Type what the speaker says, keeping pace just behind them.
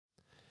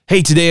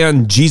Hey, today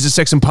on Jesus,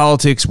 Sex, and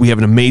Politics, we have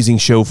an amazing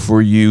show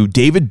for you.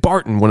 David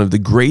Barton, one of the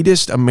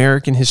greatest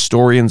American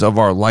historians of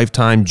our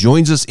lifetime,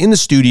 joins us in the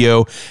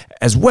studio,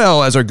 as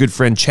well as our good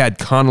friend Chad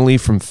Connolly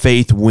from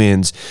Faith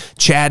Wins.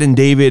 Chad and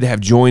David have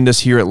joined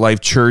us here at Life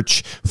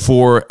Church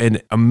for an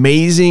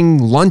amazing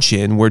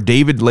luncheon where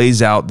David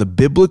lays out the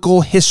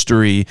biblical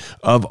history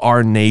of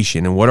our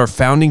nation and what our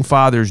founding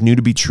fathers knew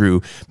to be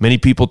true. Many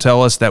people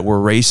tell us that we're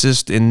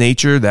racist in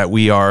nature, that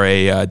we are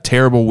a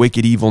terrible,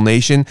 wicked, evil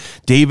nation.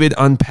 David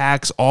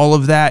unpacks all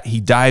of that. He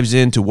dives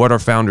into what our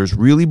founders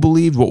really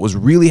believed, what was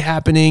really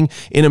happening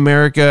in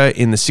America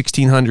in the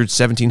 1600s,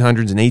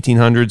 1700s, and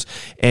 1800s,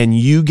 and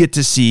you get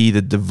to see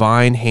the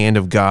divine hand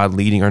of God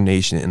leading our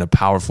nation in a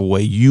powerful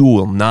way. You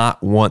will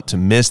not want to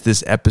miss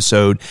this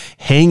episode.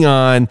 Hang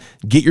on,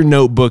 get your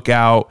notebook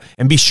out,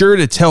 and be sure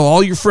to tell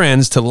all your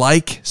friends to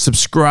like,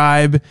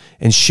 subscribe,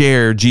 and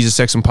share Jesus,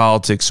 Sex, and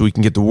Politics so we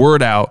can get the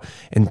word out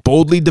and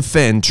boldly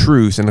defend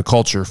truth in a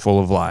culture full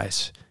of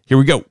lies. Here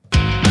we go.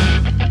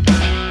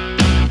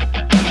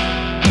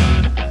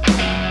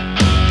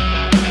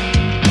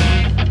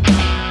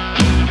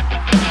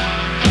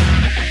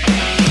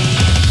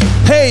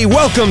 Hey,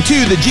 welcome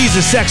to the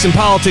Jesus, Sex, and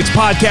Politics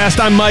podcast.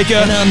 I'm Micah.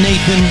 And I'm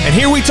Nathan. And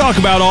here we talk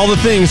about all the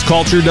things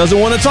culture doesn't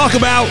want to talk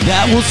about.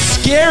 That will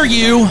scare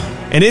you.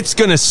 And it's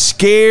going to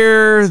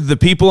scare the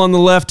people on the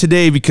left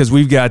today because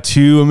we've got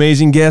two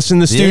amazing guests in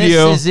the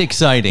studio. This is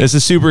exciting. This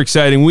is super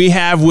exciting. We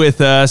have with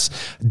us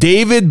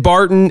David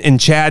Barton and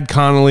Chad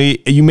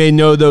Connolly. You may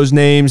know those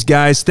names.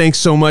 Guys, thanks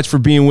so much for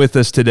being with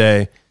us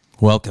today.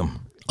 Welcome.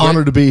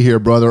 Honored to be here,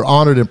 brother.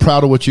 Honored and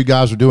proud of what you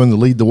guys are doing to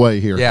lead the way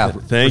here. Yeah,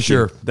 Thank you.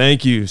 sure.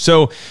 Thank you.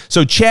 So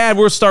Chad,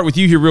 we'll start with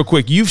you here real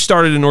quick. You've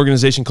started an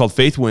organization called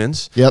Faith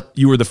Wins. Yep.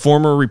 You were the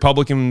former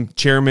Republican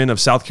chairman of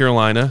South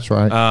Carolina. That's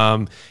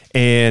right.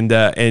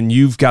 And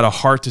you've got a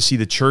heart to see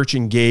the church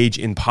engage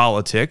in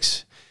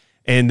politics.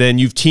 And then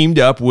you've teamed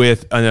up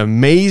with an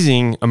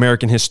amazing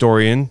American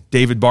historian,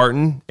 David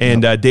Barton.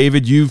 And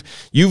David,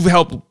 you've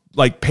helped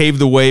pave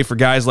the way for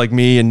guys like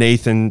me and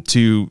Nathan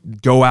to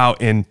go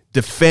out and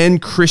defend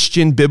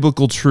Christian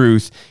biblical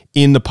truth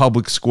in the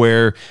public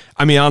square.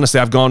 I mean, honestly,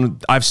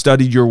 I've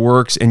studied your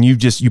works, and you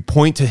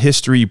point to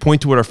history, you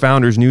point to what our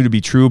founders knew to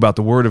be true about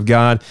the Word of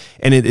God,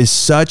 and it is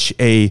such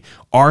a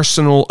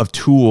arsenal of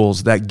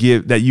tools that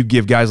you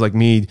give guys like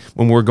me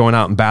when we're going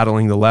out and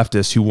battling the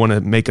leftists who want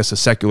to make us a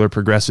secular,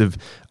 progressive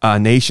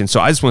nation. So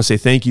I just want to say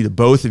thank you to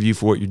both of you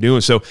for what you're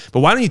doing. But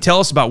why don't you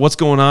tell us about what's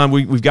going on?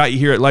 We've got you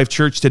here at Life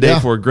Church today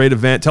for a great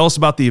event. Tell us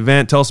about the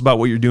event. Tell us about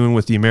what you're doing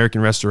with the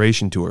American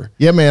Restoration Tour.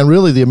 Yeah, man,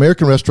 really, the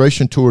American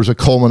Restoration Tour is a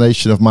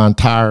culmination of my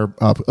entire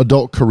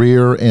adult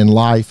career and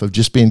life of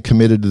just being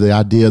committed to the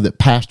idea that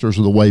pastors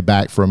are the way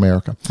back for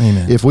America.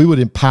 Amen. If we would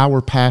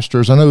empower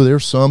pastors, I know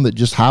there's some that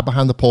just hide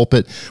behind the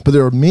pulpit, but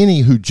there are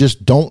many who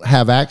just don't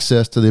have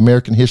access to the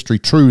American history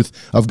truth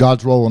of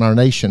God's role in our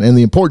nation and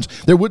the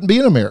importance. There wouldn't be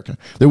an America.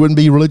 There wouldn't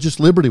be religious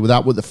liberty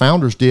without what the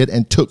founders did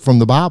and took from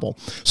the Bible.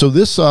 So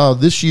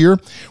this year,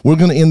 we're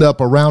going to end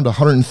up around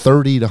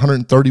 130 to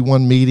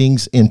 131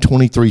 meetings in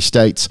 23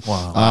 states.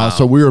 Wow.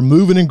 So we are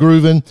moving and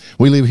grooving.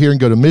 We leave here and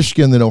go to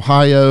Michigan, then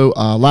Ohio.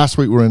 Last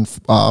week we were in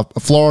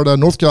Florida,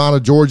 North Carolina,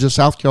 Georgia,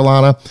 South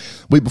Carolina.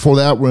 Week before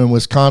that we're in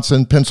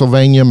Wisconsin,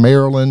 Pennsylvania,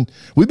 Maryland.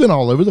 We've been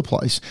all over the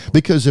place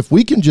because if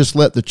we can just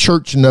let the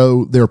church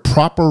know their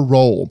proper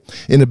role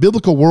in a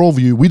biblical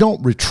worldview, we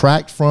don't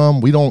retract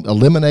from, we don't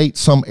eliminate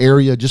some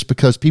area just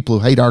because people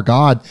who hate our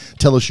God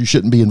tell us you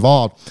shouldn't be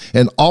involved.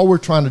 And all we're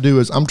trying to do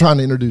is I'm trying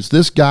to introduce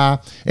this guy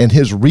and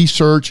his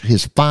research,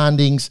 his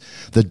findings,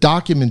 the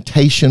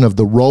documentation of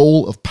the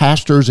role of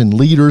pastors and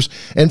leaders,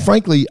 and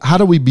frankly, how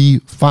do we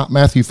be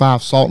Matthew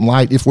 5 salt and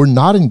light if we're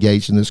not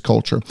engaged in this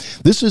culture?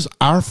 This is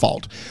our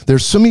fault.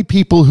 There's so many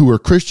people who are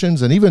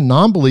Christians and even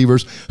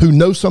non-believers who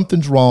know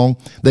something's wrong.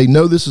 They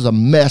know this is a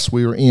mess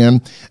we are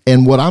in,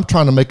 and what I'm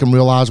trying to make them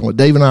realize, and what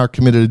Dave and I are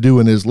committed to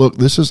doing is, look,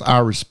 this is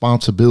our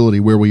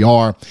responsibility where we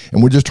are,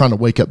 and we're just trying to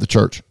wake up the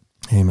church.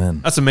 Amen.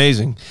 That's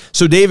amazing.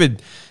 So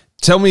David,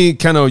 tell me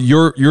kind of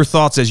your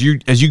thoughts as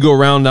you go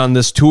around on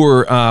this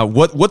tour.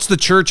 What's the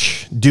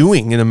church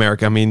doing in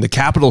America? I mean, the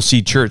capital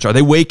C church, are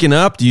they waking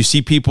up? Do you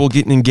see people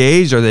getting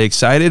engaged? Are they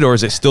excited, or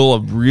is it still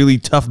a really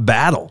tough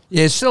battle?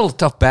 Yeah, it's still a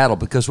tough battle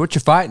because what you're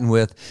fighting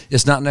with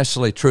is not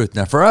necessarily truth.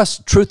 Now, for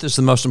us, truth is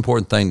the most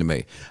important thing to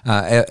me.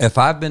 If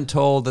I've been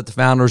told that the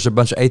founders are a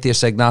bunch of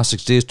atheists,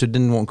 agnostics, deists who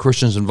didn't want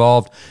Christians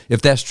involved,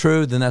 if that's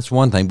true, then that's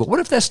one thing. But what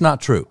if that's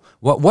not true?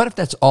 What if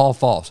that's all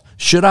false?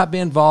 Should I be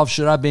involved?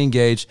 Should I be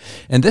engaged?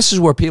 And this is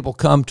where people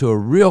come to a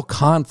real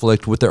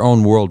conflict with their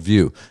own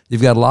worldview.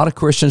 You've got a lot of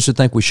Christians who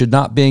think we should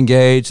not be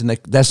engaged, and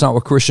that's not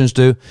what Christians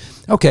do.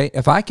 Okay,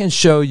 if I can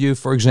show you,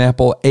 for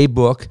example, a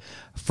book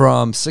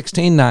from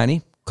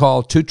 1690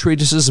 called Two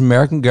Treatises of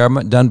American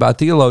Government, done by a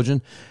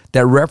theologian,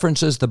 that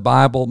references the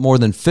Bible more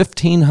than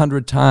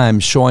 1,500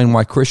 times, showing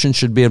why Christians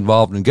should be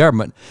involved in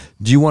government.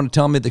 Do you want to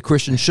tell me that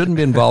Christians shouldn't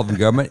be involved in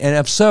government? And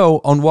if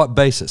so, on what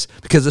basis?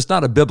 Because it's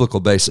not a biblical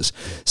basis.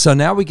 So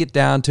now we get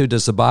down to,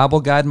 does the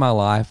Bible guide my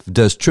life?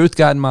 Does truth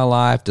guide my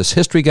life? Does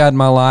history guide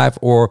my life?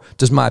 Or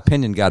does my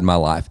opinion guide my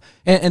life?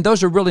 And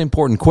those are really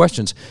important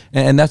questions.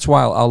 And that's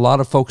why a lot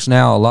of folks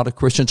now, a lot of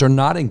Christians are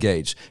not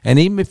engaged. And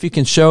even if you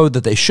can show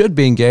that they should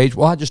be engaged,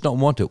 well, I just don't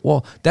want to.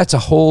 Well, that's a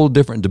whole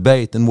different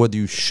debate than whether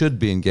you should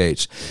be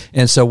engaged.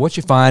 And so what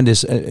you find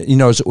is,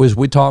 as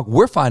we talk,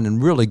 we're finding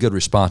really good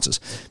responses.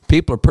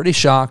 People are pretty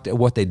shocked at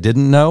what they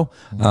didn't know.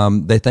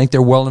 They think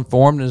they're well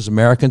informed. And as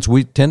Americans,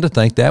 we tend to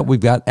think that. We've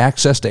got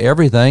access to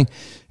everything.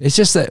 It's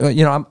just that,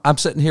 I'm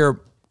sitting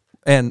here,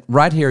 and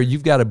right here,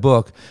 you've got a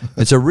book.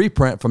 It's a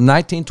reprint from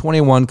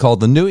 1921 called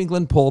The New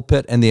England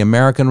Pulpit and the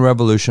American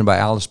Revolution by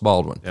Alice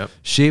Baldwin. Yep.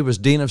 She was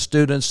dean of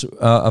students,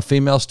 of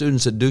female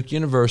students at Duke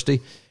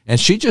University, and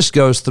she just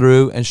goes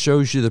through and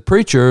shows you the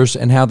preachers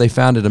and how they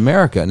founded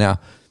America.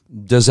 Now,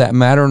 does that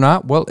matter or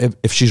not? Well,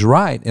 if she's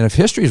right, and if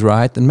history's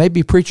right, then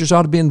maybe preachers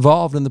ought to be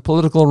involved in the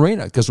political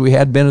arena, because we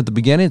had been at the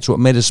beginning. It's what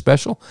made us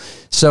special.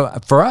 So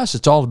for us,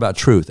 it's all about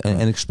truth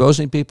and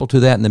exposing people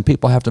to that, and then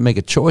people have to make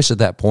a choice at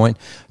that point.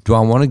 Do I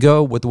want to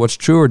go with what's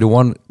true, or do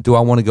I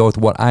want to go with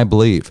what I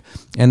believe?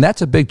 And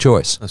that's a big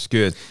choice. That's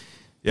good.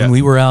 Yeah. When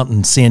we were out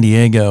in San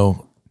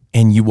Diego,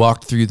 and you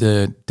walked through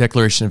the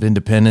Declaration of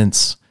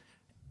Independence,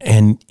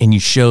 and you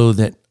show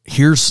that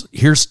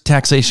here's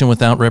taxation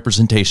without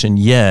representation.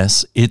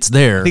 Yes, it's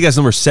there. I think that's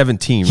number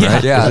 17,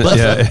 right?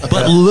 Yeah.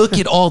 But look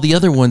at all the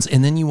other ones.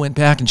 And then you went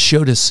back and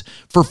showed us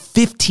for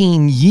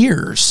 15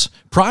 years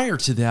prior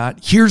to that,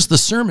 here's the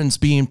sermons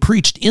being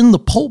preached in the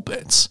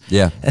pulpits.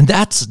 Yeah. And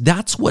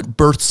that's what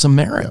births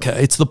America.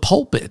 Yeah. It's the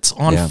pulpits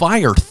on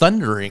fire,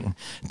 thundering,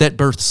 that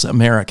births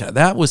America.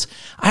 That was,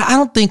 I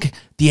don't think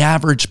the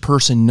average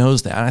person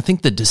knows that. I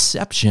think the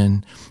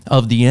deception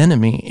of the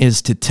enemy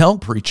is to tell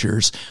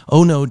preachers,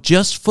 oh no,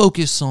 just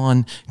focus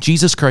on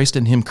Jesus Christ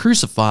and Him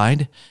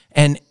crucified.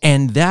 And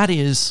that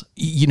is,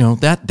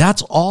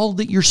 that's all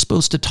that you're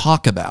supposed to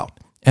talk about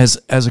as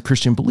a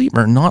Christian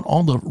believer, not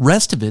all the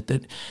rest of it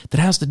that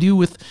has to do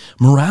with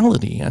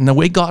morality and the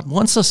way God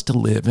wants us to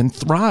live and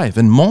thrive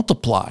and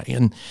multiply.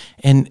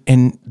 And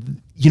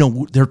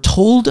they're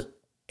told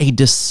a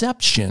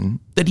deception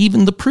that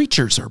even the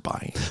preachers are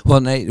buying.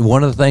 Well, Nate,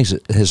 one of the things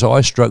that has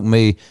always struck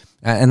me,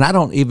 and I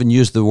don't even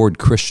use the word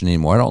Christian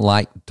anymore. I don't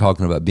like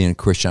talking about being a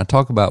Christian. I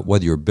talk about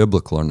whether you're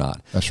biblical or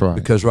not. That's right.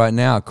 Because right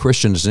now, a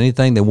Christian is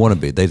anything they want to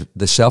be.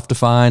 They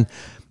self-define,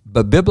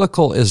 but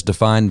biblical is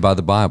defined by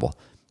the Bible.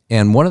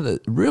 And one of the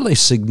really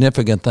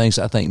significant things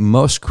I think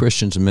most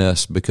Christians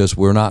miss, because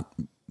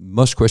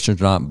most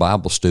Christians are not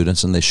Bible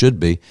students, and they should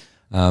be,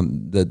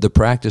 the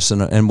practice,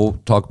 and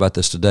we'll talk about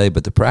this today,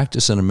 but the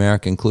practice in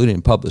America, including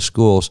in public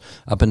schools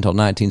up until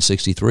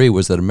 1963,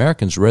 was that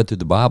Americans read through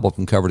the Bible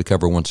from cover to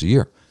cover once a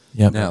year.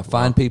 Yep. Now,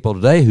 find people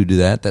today who do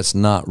that. That's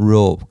not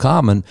real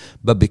common,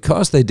 but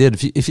because they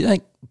did, if you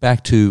think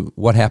back to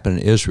what happened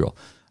in Israel,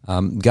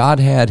 God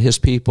had His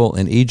people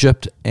in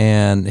Egypt,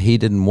 and He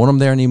didn't want them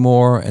there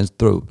anymore, and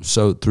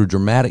through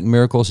dramatic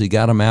miracles, He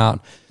got them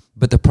out.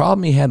 But the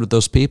problem He had with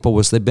those people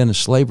was they'd been in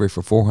slavery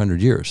for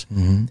 400 years.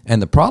 Mm-hmm.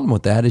 And the problem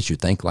with that is you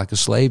think like a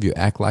slave, you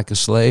act like a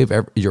slave,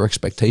 your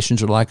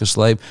expectations are like a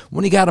slave.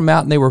 When He got them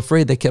out and they were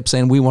free, they kept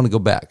saying, we want to go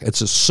back. It's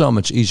just so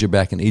much easier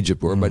back in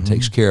Egypt where everybody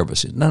takes care of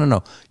us.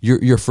 No,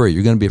 you're free.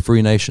 You're going to be a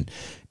free nation.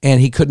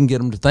 And He couldn't get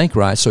them to think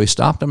right, so He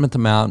stopped them at the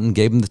mountain,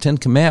 gave them the 10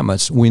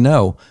 Commandments, we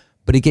know,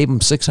 but He gave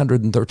them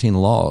 613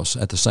 laws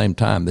at the same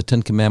time. The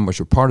 10 Commandments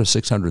were part of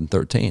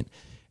 613.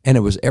 And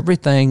it was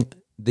everything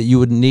that you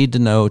would need to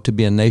know to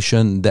be a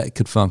nation that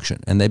could function.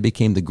 And they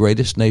became the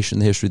greatest nation in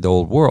the history of the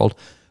old world.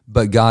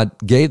 But God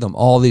gave them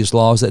all these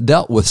laws that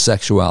dealt with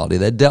sexuality,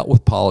 that dealt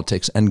with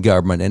politics and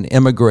government and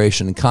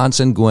immigration and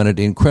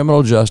consanguinity and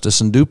criminal justice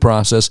and due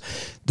process.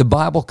 The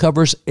Bible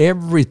covers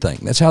everything.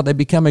 That's how they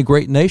become a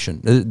great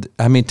nation.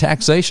 I mean,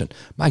 taxation.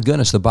 My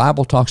goodness, the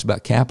Bible talks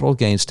about capital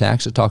gains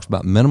tax. It talks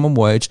about minimum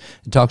wage.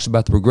 It talks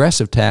about the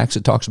progressive tax.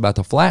 It talks about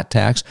the flat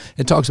tax.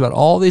 It talks about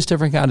all these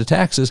different kinds of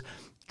taxes.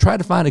 Try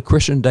to find a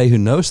Christian today who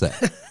knows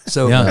that.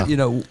 So,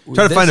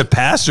 try to find a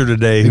pastor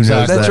today who knows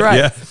that. That's right.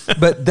 Yeah.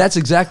 But that's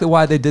exactly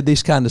why they did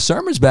these kind of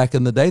sermons back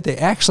in the day. They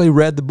actually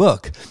read the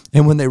book.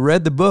 And when they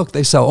read the book,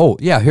 they saw, oh,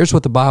 yeah, here's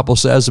what the Bible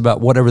says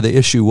about whatever the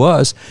issue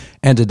was.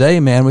 And today,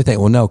 man, we think,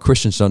 well, no,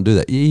 Christians don't do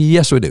that.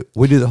 Yes, we do.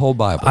 We do the whole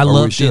Bible. I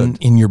loved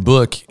in your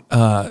book,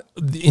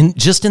 in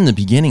the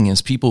beginning,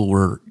 as people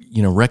were,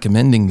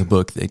 recommending the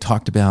book, they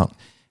talked about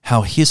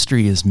how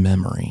history is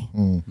memory.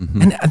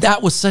 Mm-hmm. And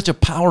that was such a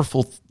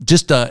powerful,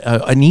 just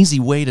an easy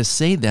way to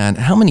say that.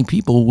 How many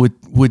people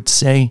would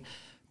say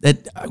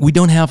that we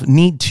don't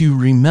need to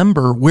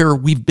remember where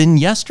we've been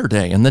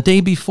yesterday and the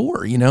day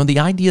before? The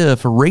idea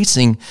of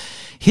erasing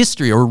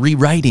history or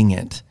rewriting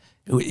it,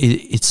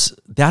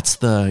 that's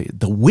the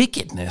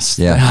wickedness.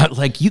 Yeah.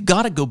 Like, you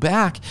got to go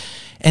back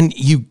and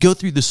you go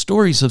through the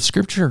stories of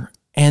Scripture,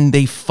 and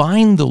they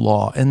find the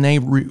law, and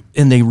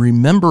they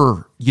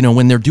remember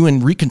when they're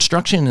doing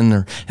reconstruction and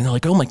they're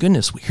like, oh my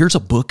goodness, here's a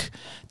book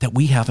that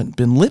we haven't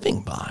been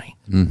living by.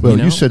 Well,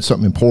 you said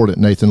something important,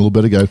 Nathan, a little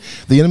bit ago.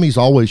 The enemy's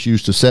always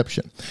used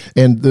deception.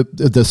 And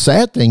the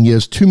sad thing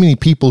is too many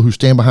people who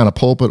stand behind a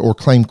pulpit or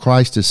claim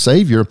Christ as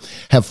Savior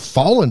have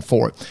fallen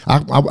for it. I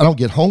don't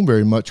get home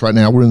very much right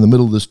now. We're in the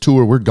middle of this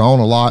tour. We're gone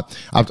a lot.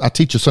 I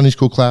teach a Sunday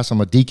school class.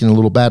 I'm a deacon in a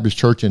little Baptist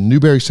church in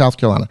Newberry, South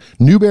Carolina.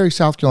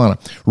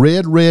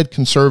 Red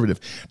conservative.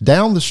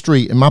 Down the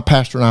street, and my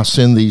pastor and I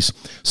send these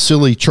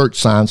silly church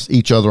signs to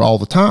each other all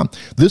the time.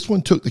 This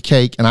one took the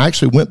cake, and I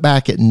actually went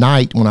back at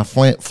night when I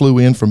flew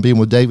in from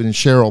being with David and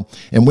Cheryl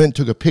and went and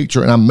took a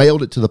picture, and I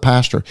mailed it to the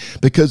pastor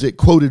because it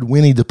quoted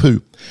Winnie the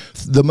Pooh.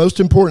 The most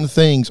important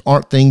things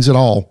aren't things at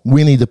all.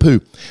 Winnie the Pooh.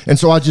 And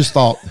so I just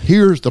thought,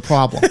 here's the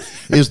problem: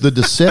 is the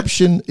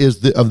deception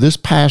of this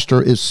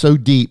pastor is so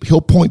deep. He'll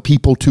point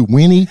people to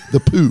Winnie the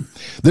Pooh.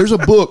 There's a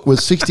book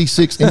with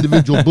 66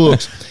 individual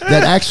books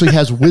that actually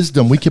has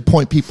wisdom. We could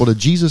point people to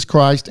Jesus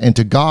Christ and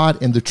to God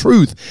and the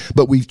truth,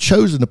 but we've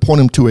chosen to point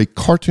them to a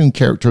cartoon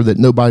character that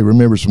nobody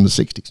remembers from the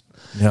 60s.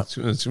 Yeah,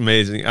 it's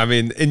amazing. I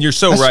mean, and you're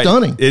so That's right.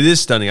 Stunning. It is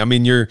stunning. I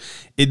mean,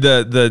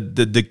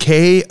 the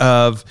decay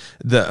of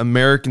the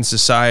American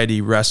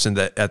society rests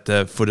at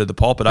the foot of the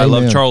pulpit. I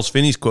love Charles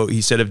Finney's quote. He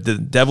said, "If the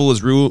devil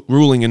is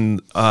ruling in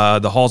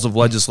the halls of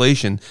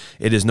legislation,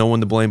 it is no one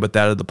to blame but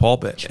that of the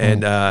pulpit."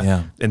 And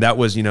that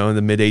was in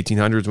the mid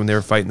 1800s when they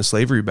were fighting the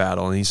slavery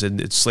battle. And he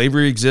said,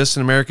 slavery exists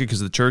in America because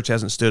the church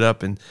hasn't stood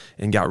up and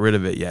got rid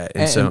of it yet.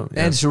 And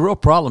it's a real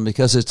problem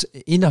because it's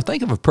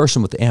think of a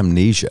person with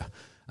amnesia.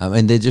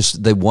 And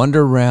they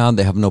wander around.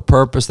 They have no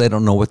purpose. They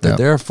don't know what they're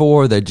there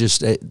for. They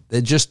just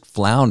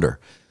flounder.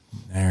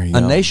 There you go.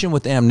 A nation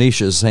with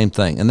amnesia is the same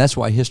thing, and that's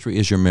why history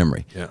is your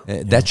memory.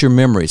 Yeah. That's your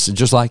memories. So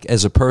just like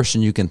as a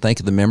person, you can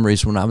think of the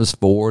memories when I was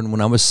 4 and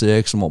when I was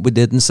 6 and what we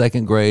did in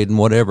second grade and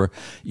whatever.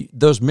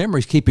 Those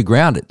memories keep you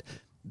grounded.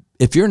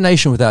 If you're a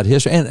nation without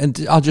history,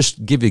 and I'll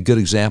just give you a good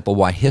example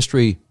why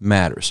history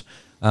matters.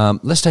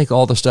 Let's take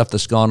all the stuff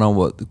that's gone on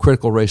with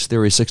critical race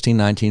theory,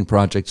 1619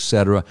 Project, et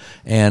cetera.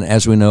 And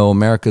as we know,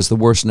 America is the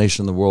worst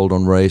nation in the world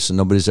on race, and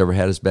nobody's ever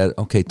had as bad.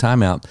 Okay,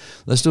 time out.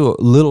 Let's do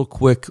a little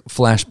quick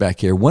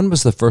flashback here. When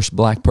was the first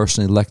black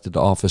person elected to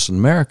office in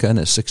America? And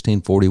it's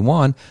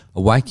 1641.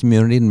 A white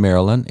community in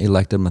Maryland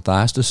elected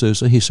Matthias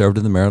D'Souza. He served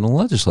in the Maryland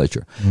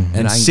legislature. Mm-hmm.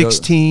 And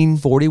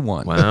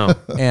 1641. Wow.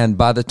 And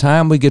by the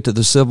time we get to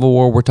the Civil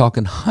War, we're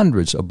talking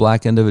hundreds of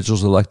black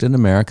individuals elected in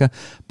America.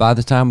 By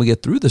the time we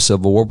get through the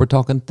Civil War, we're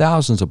talking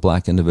thousands of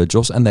black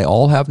individuals, and they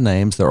all have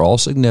names. They're all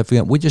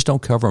significant. We just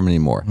don't cover them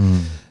anymore.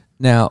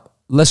 Now,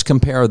 let's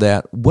compare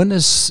that.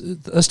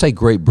 Let's take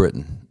Great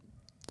Britain.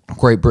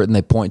 Great Britain,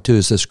 they point to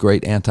as this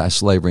great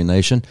anti-slavery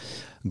nation.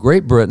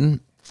 Great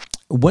Britain,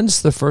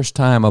 when's the first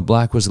time a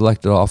black was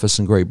elected to office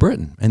in Great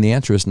Britain? And the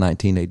answer is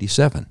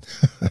 1987.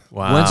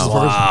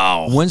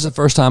 Wow. When's the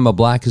first time a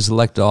black is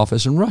elected to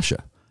office in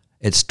Russia?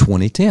 It's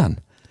 2010.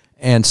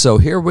 And so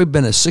here we've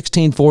been at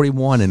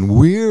 1641, and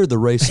we're the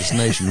racist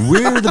nation.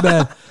 We're the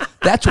bad.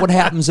 That's what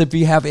happens if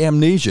you have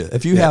amnesia.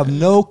 If you have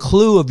no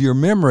clue of your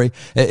memory,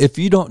 if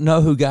you don't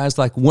know who guys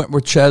like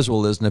Wentworth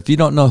Cheswell is, and if you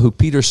don't know who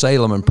Peter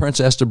Salem and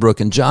Prince Estabrook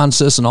and John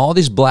Sisson, all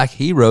these black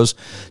heroes,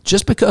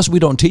 just because we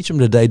don't teach them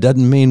today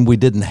doesn't mean we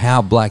didn't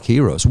have black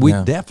heroes. We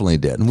definitely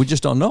did, and we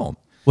just don't know them.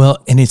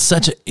 Well, and it's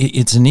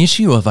an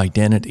issue of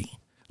identity.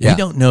 We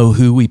don't know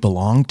who we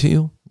belong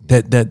to.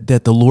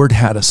 That the Lord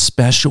had a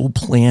special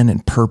plan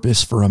and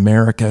purpose for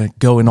America,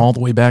 going all the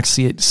way back,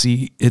 see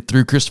it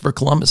through Christopher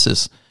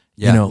Columbus's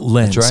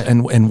lens, right.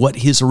 and what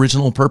his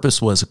original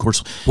purpose was. Of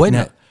course, wait a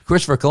minute.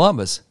 Christopher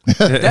Columbus,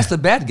 that's the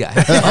bad guy.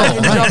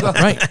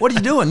 Right. What are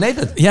you doing,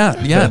 Nathan?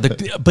 Yeah.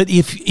 But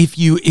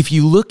if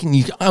you look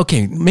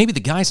and maybe the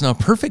guy's not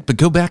perfect, but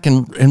go back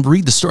and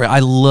read the story. I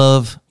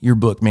love your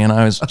book, man.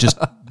 I was just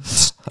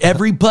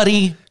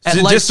everybody at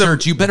Life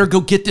Church, you better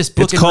go get this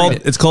book.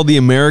 It's called The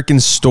American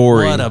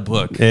Story. What a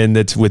book! And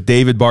it's with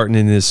David Barton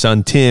and his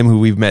son Tim, who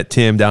we've met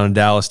Tim down in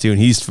Dallas too, and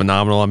he's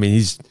phenomenal. I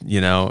mean,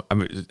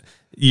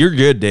 you're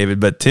good, David,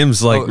 but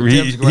Tim's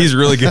he's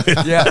really good.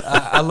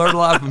 I learned a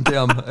lot from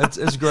Tim.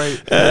 It's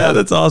great. Yeah,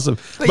 that's awesome.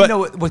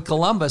 But with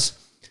Columbus,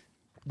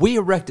 we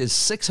erected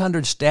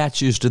 600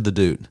 statues to the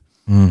dude.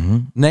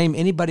 Mm-hmm. Name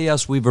anybody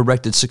else we've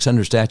erected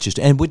 600 statues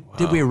to. And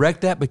did we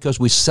erect that because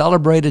we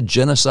celebrated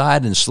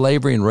genocide and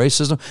slavery and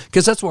racism?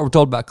 Because that's what we're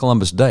told about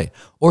Columbus Day.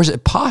 Or is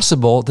it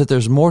possible that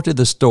there's more to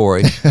the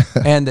story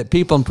and that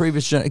people in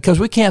previous generations, because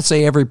we can't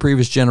say every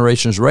previous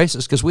generation is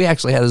racist because we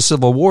actually had a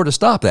civil war to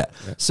stop that.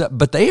 So,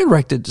 but they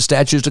erected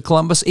statues to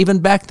Columbus even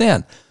back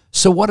then.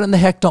 So what in the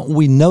heck don't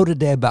we know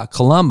today about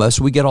Columbus?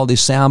 We get all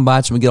these sound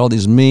bites and we get all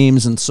these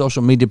memes and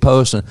social media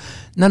posts. And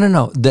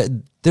no.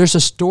 There's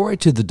a story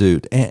to the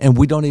dude, and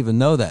we don't even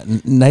know that.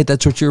 And Nate,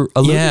 that's what you're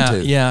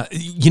alluding to. Yeah.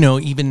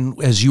 Even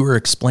as you were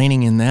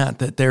explaining in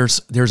that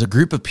there's a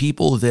group of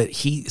people that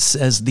he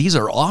says, these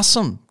are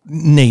awesome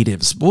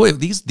natives. Boy,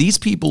 these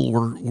people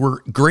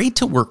were great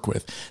to work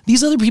with.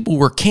 These other people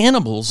were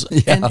cannibals,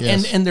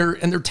 and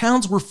their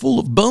towns were full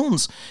of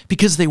bones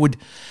because they would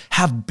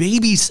have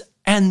babies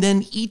and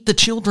then eat the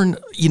children,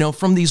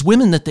 from these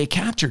women that they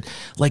captured.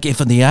 Like if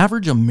the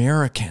average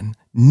American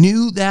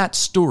knew that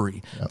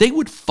story, they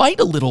would fight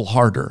a little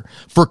harder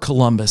for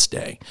Columbus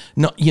Day.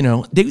 No,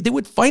 they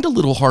would fight a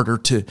little harder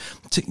to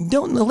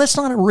let's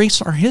not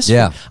erase our history.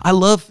 Yeah. I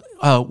love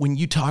when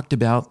you talked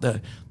about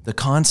the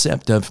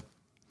concept of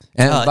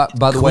And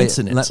by the way,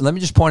 let me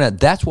just point out,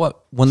 that's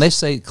what, when they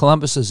say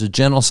Columbus is a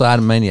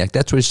genocide maniac,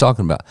 that's what he's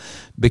talking about.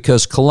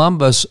 Because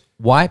Columbus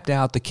wiped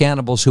out the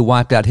cannibals who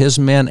wiped out his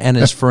men and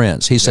his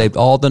friends. He saved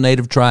all the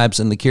native tribes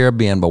in the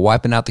Caribbean by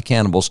wiping out the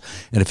cannibals.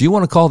 And if you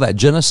want to call that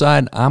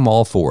genocide, I'm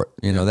all for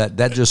it.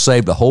 That just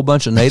saved a whole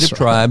bunch of native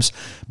tribes,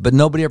 but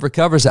nobody ever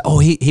covers that. Oh,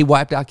 he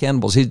wiped out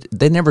cannibals.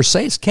 They never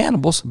say it's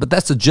cannibals, but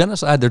that's the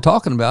genocide they're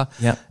talking about.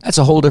 Yeah. That's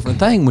a whole different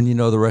thing when you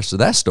know the rest of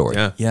that story.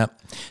 Yeah.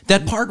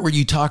 That part where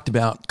you talked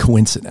about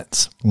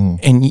coincidence,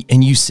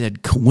 and you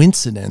said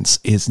coincidence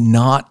is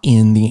not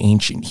in the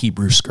ancient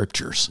Hebrew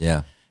scriptures.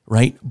 Yeah.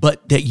 Right?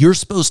 But that you're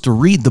supposed to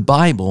read the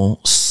Bible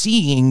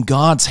seeing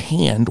God's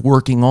hand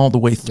working all the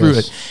way through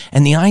it.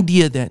 And the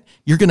idea that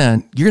you're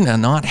gonna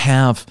not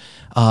have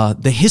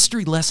the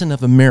history lesson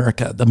of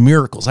America, the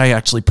miracles. I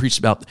actually preached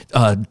about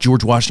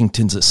George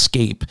Washington's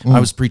escape.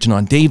 I was preaching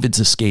on David's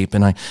escape,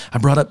 and I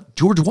brought up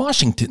George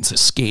Washington's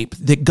escape,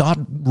 that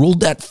God rolled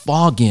that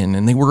fog in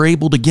and they were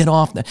able to get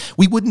off that.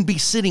 We wouldn't be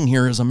sitting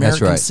here as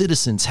American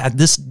citizens had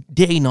this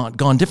day not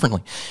gone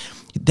differently.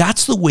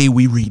 That's the way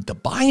we read the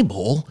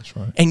Bible. That's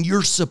right. And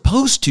you're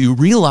supposed to,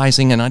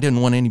 realizing, and I didn't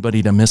want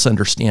anybody to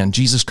misunderstand,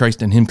 Jesus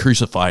Christ and Him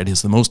crucified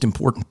is the most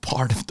important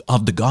part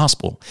of the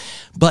gospel.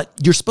 But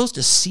you're supposed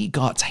to see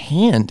God's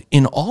hand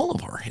in all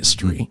of our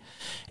history,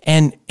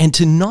 and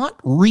to not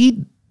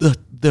read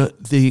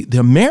the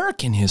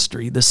American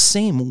history the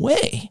same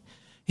way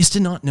is to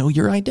not know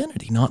your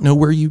identity, not know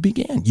where you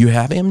began. You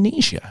have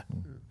amnesia.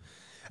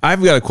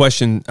 I've got a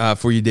question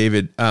for you,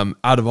 David.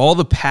 Out of all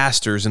the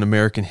pastors in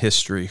American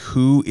history,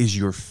 who is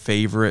your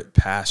favorite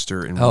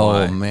pastor and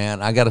why? Oh,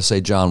 man, I got to say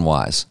John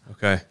Wise.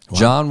 Okay. Wow.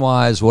 John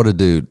Wise, what a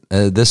dude.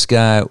 This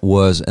guy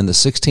was in the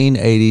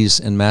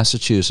 1680s in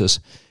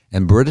Massachusetts,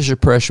 and British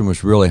oppression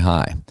was really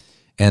high.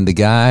 And the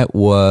guy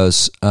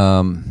was,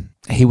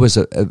 he was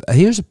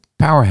a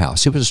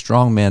powerhouse. He was a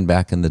strong man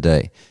back in the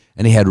day.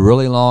 And he had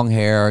really long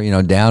hair,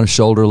 down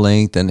shoulder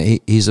length, and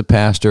he's a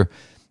pastor.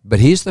 But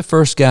he's the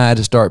first guy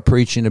to start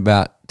preaching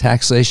about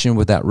taxation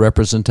without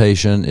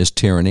representation is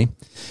tyranny.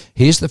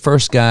 He's the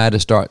first guy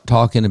to start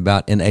talking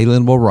about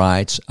inalienable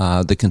rights,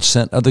 the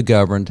consent of the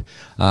governed,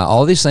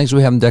 all these things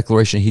we have in the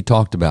Declaration he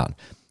talked about.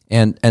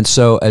 And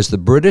so as the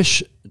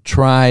British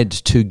tried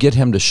to get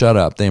him to shut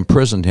up, they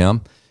imprisoned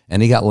him,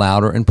 and he got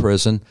louder in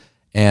prison.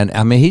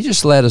 And, he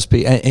just let us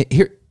be.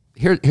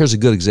 Here's a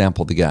good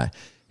example of the guy.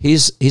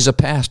 He's a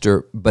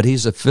pastor, but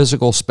he's a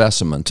physical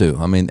specimen too.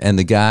 And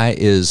the guy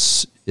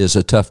is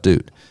a tough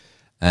dude.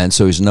 And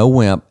so he's no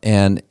wimp.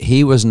 And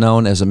he was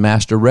known as a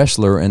master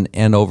wrestler in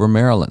Andover,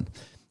 Maryland.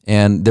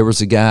 And there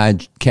was a guy,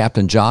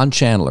 Captain John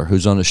Chandler,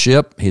 who's on a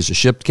ship. He's a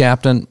ship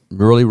captain,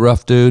 really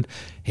rough dude.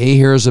 He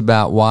hears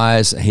about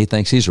Wise. He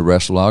thinks he's a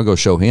wrestler. I'll go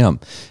show him.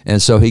 And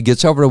so he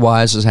gets over to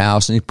Wise's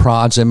house and he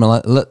prods him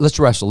and let's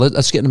wrestle.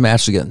 Let's get in a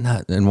match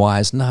together. And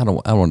Wise, no, I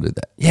don't want to do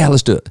that. Yeah,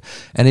 let's do it.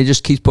 And he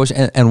just keeps pushing.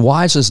 And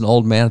Wise is an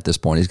old man at this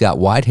point. He's got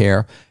white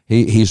hair.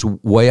 He's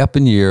way up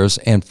in years.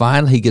 And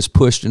finally he gets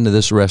pushed into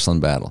this wrestling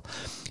battle.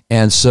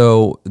 And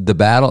so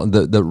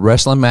the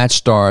wrestling match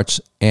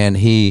starts, and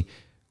he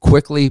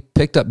quickly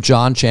picked up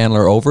John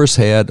Chandler over his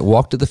head,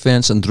 walked to the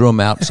fence, and threw him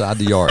outside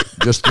the yard.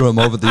 Just threw him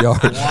over the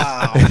yard.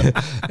 Wow!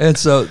 And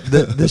so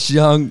this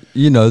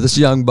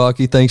young buck,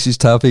 he thinks he's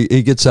tough.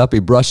 He gets up, he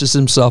brushes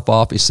himself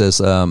off. He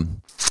says,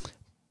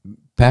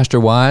 "Pastor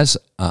Wise,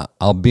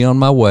 I'll be on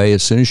my way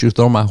as soon as you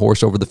throw my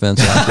horse over the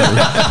fence."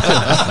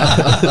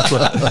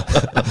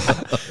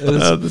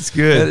 That's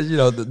good.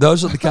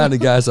 Those are the kind of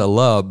guys I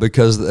love,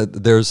 because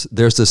there's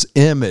this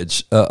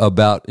image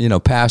about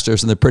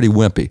pastors, and they're pretty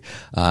wimpy.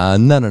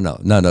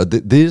 No.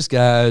 These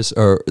guys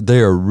are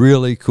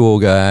really cool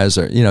guys.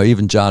 Or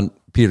even John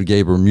Peter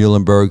Gabriel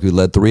Muhlenberg, who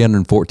led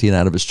 314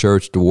 out of his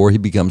church to war. He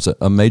becomes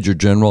a major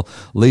general,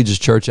 leads his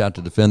church out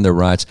to defend their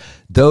rights.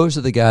 Those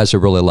are the guys I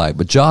really like.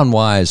 But John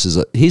Wise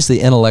he's the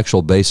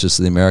intellectual basis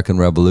of the American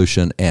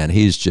Revolution, and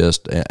he's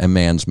just a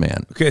man's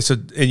man. Okay, so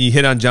and you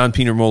hit on John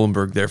Peter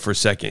Muhlenberg there for a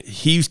second.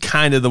 He's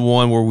kind of the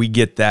one where we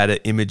get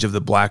that image of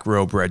the Black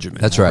Robe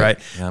Regiment. That's right.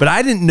 Yeah. But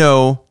I didn't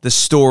know the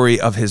story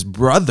of his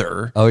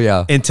brother. Oh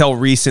yeah. Until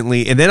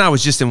recently, and then I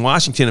was just in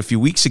Washington a few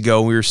weeks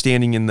ago. We were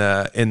standing in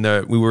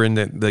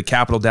the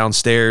Capitol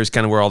downstairs,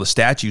 kind of where all the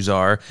statues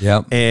are.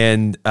 Yeah.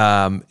 And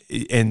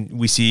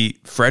we see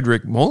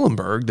Frederick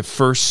Muhlenberg, the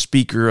first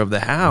Speaker of the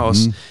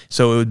House. Mm-hmm.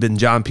 So it would have been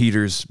John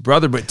Peter's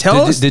brother. But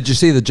tell us, did you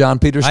see the John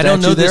Peter statue? I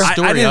don't know there? this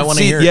story. I want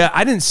to hear it. Yeah,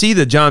 I didn't see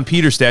the John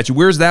Peter statue.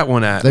 Where's that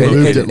one at? They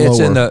moved it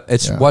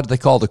It's lower. what they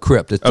call the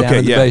crypt. It's down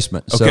in the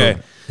basement. So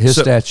his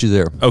statue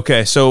there.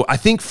 Okay, so I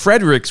think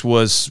Frederick's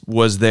was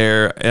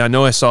there, and I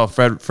know I saw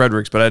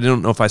Frederick's, but I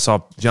don't know if I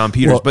saw John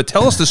Peter's. But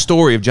tell us the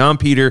story of John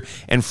Peter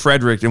and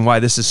Frederick and why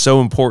this is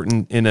so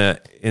important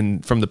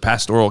from the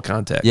pastoral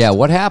context. Yeah,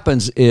 what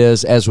happens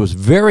is, as was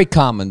very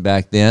common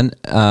back then,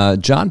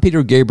 John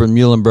Peter Gabriel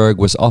Muhlenberg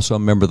was also a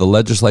member of the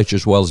legislature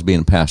as well as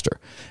being a pastor,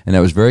 and that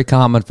was very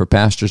common for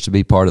pastors to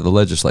be part of the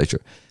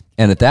legislature.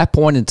 And at that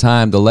point in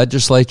time, the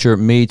legislature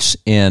meets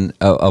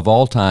of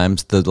all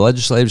times, the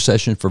legislative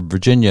session for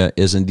Virginia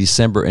is in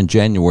December and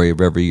January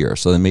of every year.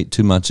 So they meet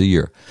 2 months a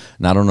year.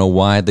 And I don't know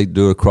why they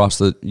do it across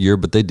the year,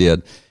 but they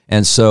did.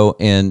 And so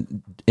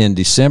in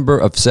December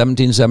of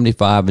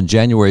 1775 and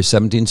January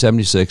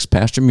 1776,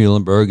 Pastor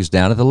Muhlenberg is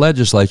down at the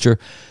legislature.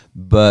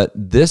 But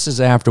this is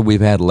after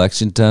we've had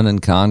Lexington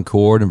and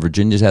Concord, and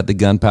Virginia's had the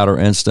gunpowder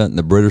incident, and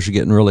the British are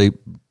getting really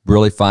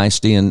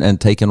feisty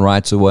and taking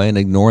rights away and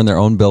ignoring their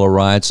own Bill of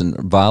Rights and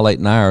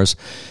violating ours.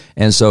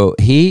 And so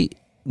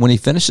when he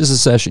finishes the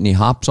session, he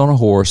hops on a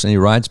horse and he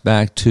rides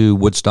back to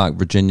Woodstock,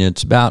 Virginia.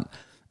 It's about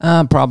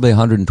probably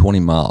 120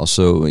 miles.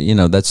 So,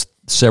 that's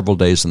several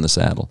days in the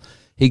saddle.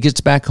 He gets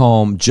back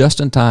home just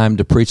in time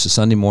to preach the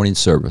Sunday morning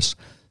service.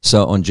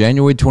 So on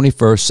January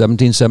 21st,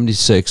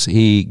 1776,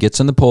 he gets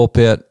in the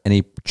pulpit and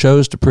he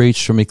chose to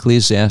preach from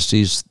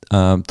Ecclesiastes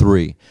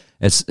 3.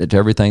 It's to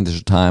everything, there's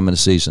a time and a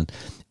season.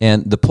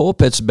 And the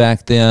pulpits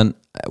back then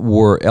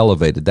were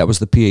elevated. That was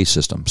the PA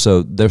system.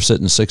 So they're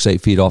sitting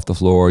 6-8 feet off the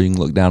floor. You can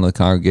look down at the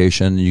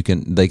congregation.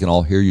 They can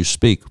all hear you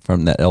speak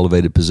from that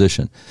elevated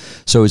position.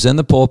 So he's in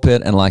the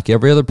pulpit, and like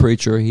every other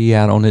preacher, he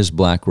had on his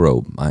black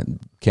robe.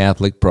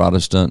 Catholic,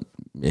 Protestant,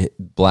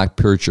 black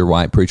preacher,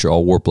 white preacher,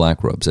 all wore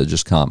black robes. That's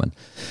just common.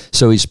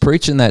 So he's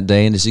preaching that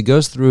day, and as he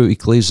goes through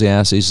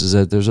Ecclesiastes, he says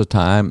that there's a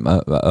time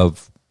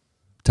of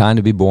time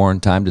to be born,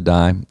 time to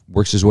die,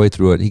 works his way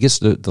through it. He gets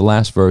to the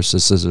last verse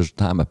that says there's a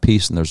time of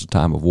peace and there's a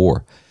time of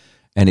war.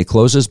 And he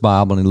closed his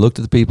Bible and he looked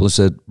at the people and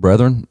said,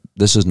 "Brethren,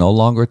 this is no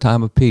longer a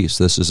time of peace.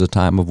 This is a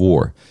time of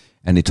war."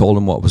 And he told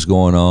them what was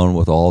going on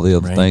with all the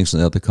other things in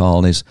the other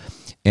colonies.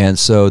 And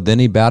so then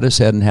he bowed his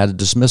head and had a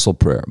dismissal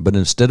prayer. But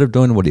instead of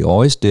doing what he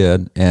always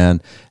did,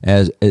 and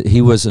as he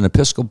was an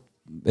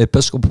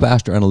Episcopal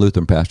pastor and a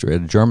Lutheran pastor. He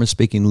had a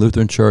German-speaking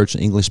Lutheran church, an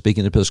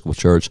English-speaking Episcopal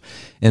church.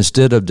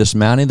 Instead of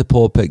dismounting the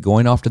pulpit,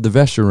 going off to the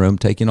vestry room,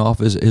 taking off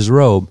his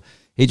robe,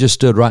 he just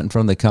stood right in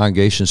front of the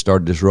congregation,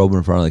 started disrobing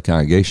in front of the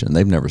congregation.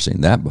 They've never seen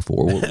that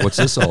before. What's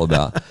this all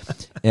about?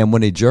 And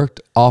when he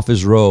jerked off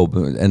his robe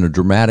in a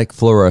dramatic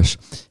flourish,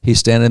 he's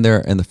standing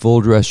there in the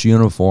full-dress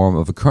uniform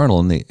of a colonel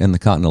in the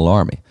Continental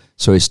Army.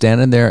 So he's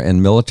standing there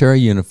in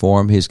military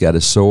uniform. He's got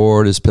his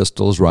sword, his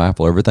pistol, his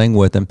rifle, everything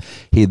with him.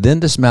 He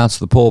then dismounts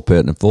the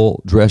pulpit in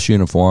full dress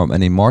uniform,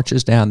 and he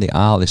marches down the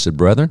aisle. He said,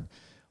 "Brethren,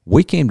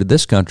 we came to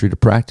this country to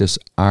practice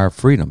our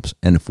freedoms,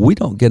 and if we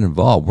don't get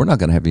involved, we're not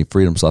going to have any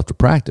freedoms left to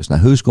practice. Now,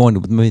 who's going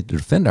with me to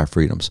defend our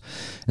freedoms?"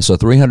 And so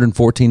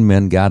 314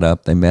 men got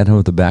up. They met him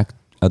at the back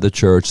of the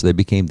church. They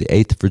became the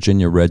 8th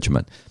Virginia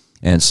Regiment.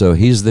 And so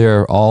he's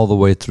there all the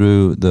way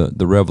through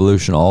the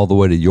Revolution, all the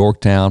way to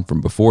Yorktown, from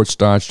before it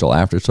starts till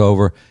after it's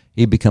over.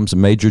 He becomes a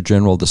major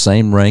general, the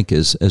same rank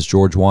as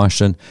George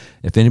Washington.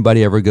 If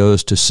anybody ever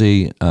goes to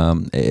see,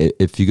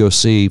 if you go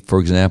see,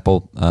 for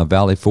example,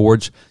 Valley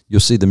Forge,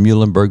 you'll see the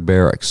Muhlenberg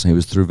Barracks. He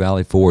was through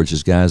Valley Forge.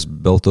 His guys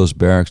built those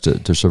barracks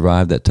to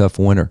survive that tough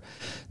winter.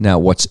 Now,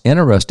 what's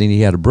interesting, he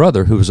had a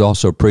brother who was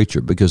also a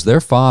preacher, because their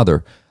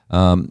father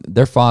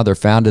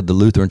founded the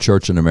Lutheran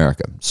Church in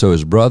America. So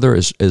his brother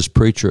is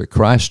preacher at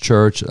Christ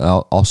Church,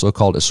 also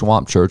called it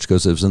Swamp Church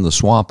because it was in the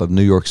swamp of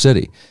New York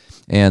City.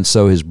 And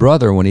so his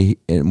brother, when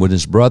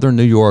his brother in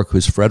New York,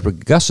 who's Frederick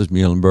Augustus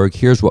Muhlenberg,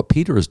 hears what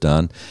Peter has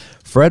done,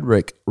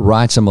 Frederick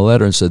writes him a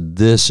letter and said,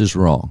 "This is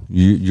wrong.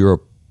 You're a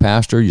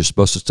pastor. You're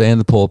supposed to stay in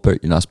the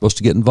pulpit. You're not supposed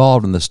to get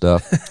involved in this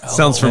stuff."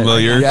 Sounds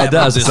familiar. Yeah, it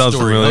does. It sounds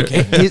familiar.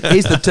 Okay.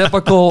 He's the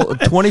typical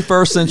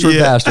 21st century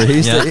pastor.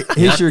 He's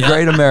your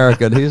great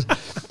American.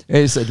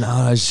 He said, "No,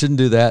 I shouldn't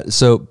do that."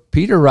 So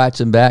Peter writes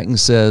him back and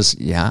says,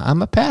 "Yeah,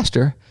 I'm a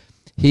pastor."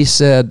 He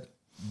said,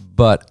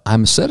 "But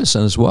I'm a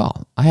citizen as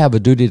well. I have a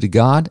duty to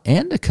God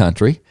and the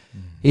country."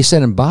 He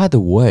said, "And by the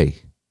way,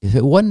 if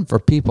it wasn't for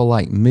people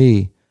like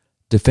me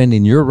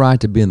defending your right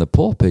to be in the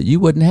pulpit, you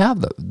wouldn't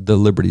have the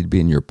liberty to be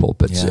in your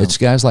pulpit. Yeah. It's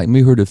guys like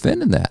me who are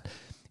defending that."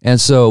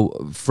 And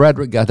so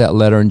Frederick got that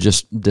letter and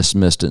just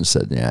dismissed it and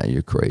said, "Yeah,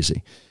 you're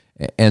crazy."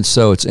 And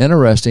so it's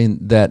interesting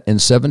that in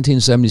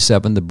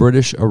 1777, the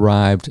British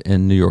arrived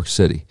in New York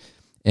City.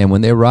 And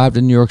when they arrived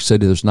in New York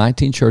City, there's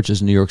 19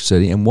 churches in New York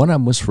City, and one of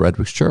them was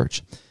Frederick's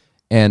church.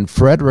 And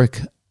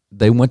Frederick,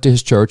 they went to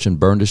his church and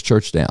burned his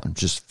church down.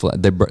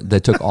 They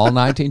took all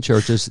 19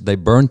 churches. They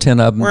burned 10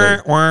 of them.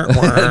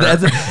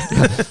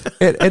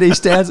 And he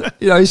stands,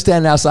 he's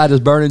standing outside his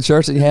burning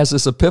church, and he has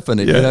this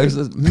epiphany. He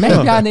says,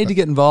 "Maybe I need to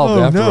get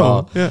involved after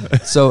all." Yeah.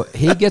 So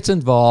he gets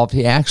involved.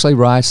 He actually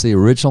writes the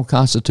original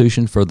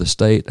Constitution for the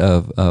state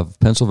of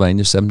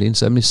Pennsylvania,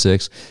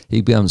 1776.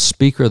 He becomes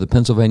Speaker of the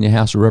Pennsylvania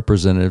House of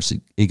Representatives.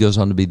 He goes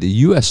on to be the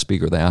U.S.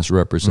 Speaker of the House of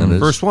Representatives.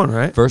 First one,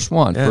 right? First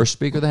one. Yeah. First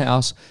Speaker of the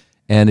House.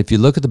 And if you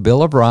look at the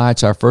Bill of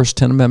Rights, our first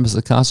 10 amendments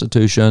of the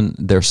Constitution,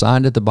 they're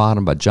signed at the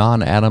bottom by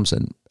John Adams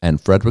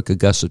and Frederick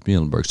Augustus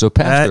Muhlenberg. So,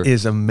 Pastor, that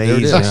is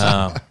amazing.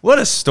 What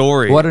a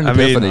story. What an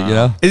epiphany, you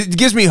know? It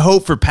gives me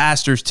hope for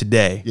pastors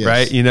today, Yes.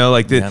 right? You know,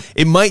 like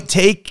it might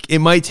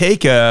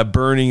take a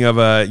burning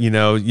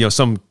of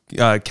some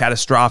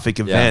catastrophic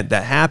event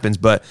that happens,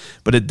 but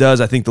it does.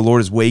 I think the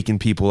Lord is waking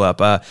people up.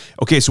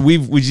 Okay, so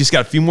we just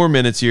got a few more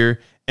minutes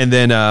here. And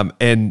then,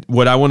 and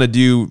what I want to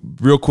do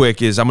real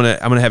quick is I'm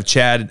gonna have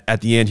Chad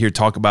at the end here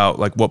talk about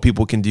like what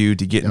people can do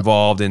to get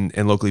involved and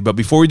locally. But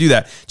before we do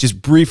that,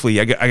 just briefly,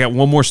 I got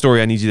one more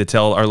story I need you to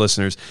tell our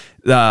listeners.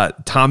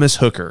 Thomas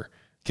Hooker,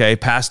 okay,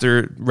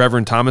 Pastor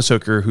Reverend Thomas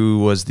Hooker, who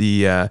was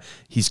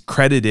he's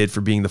credited for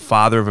being the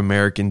father of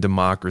American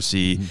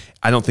democracy. Mm-hmm.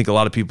 I don't think a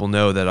lot of people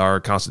know that our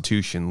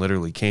Constitution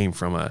literally came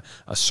from a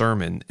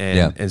sermon,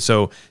 and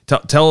so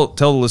tell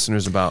the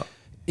listeners about.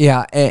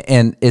 Yeah,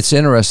 and it's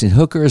interesting.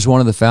 Hooker is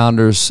one of the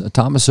founders,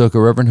 Thomas Hooker,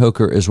 Reverend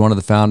Hooker, is one of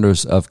the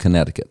founders of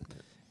Connecticut.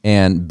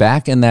 And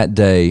back in that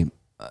day,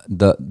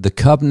 the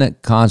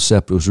covenant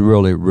concept was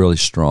really, really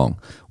strong.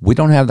 We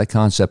don't have that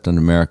concept in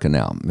America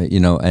now,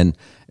 you know, and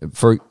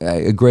for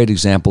a great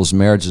example is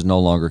marriage is no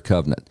longer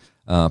covenant.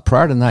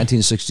 Prior to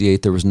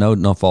 1968, there was no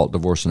no-fault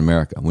divorce in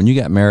America. When you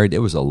got married, it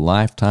was a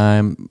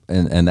lifetime,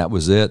 and that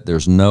was it.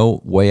 There's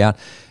no way out.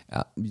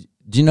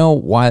 Do you know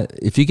why,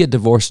 if you get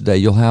divorced today,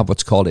 you'll have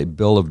what's called a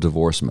bill of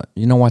divorcement?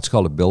 You know why it's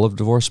called a bill of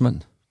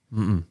divorcement?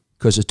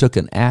 Because it took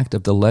an act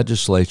of the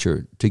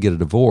legislature to get a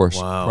divorce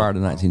prior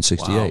to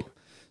 1968. Wow.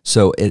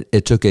 So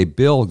it took a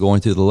bill going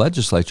through the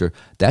legislature.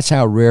 That's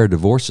how rare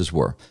divorces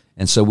were.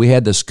 And so we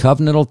had this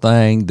covenantal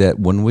thing that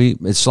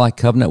it's like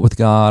covenant with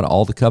God,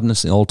 all the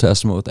covenants in the Old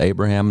Testament with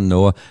Abraham and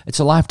Noah. It's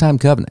a lifetime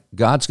covenant.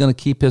 God's going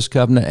to keep his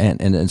covenant,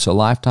 and it's a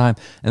lifetime,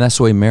 and that's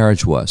the way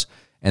marriage was.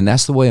 And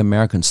that's the way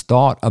Americans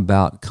thought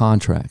about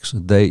contracts.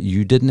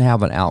 You didn't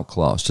have an out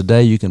clause.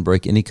 Today, you can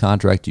break any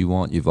contract you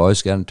want. You've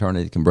always got an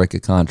attorney that can break a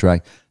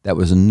contract. That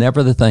was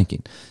never the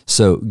thinking.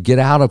 So get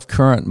out of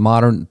current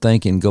modern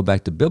thinking, go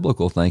back to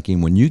biblical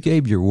thinking. When you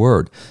gave your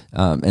word,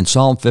 in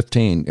Psalm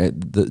 15,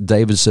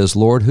 David says,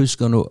 Lord, who's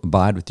going to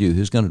abide with you?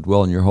 Who's going to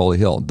dwell in your holy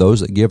hill? Those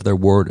that give their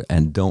word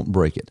and don't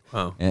break it.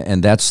 Wow.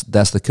 And that's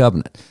the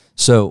covenant.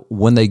 So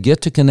when they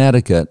get to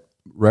Connecticut,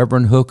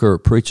 Reverend Hooker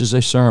preaches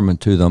a sermon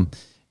to them,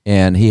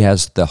 and he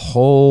has the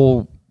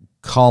whole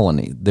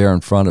colony there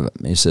in front of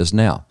him. He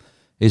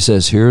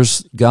says,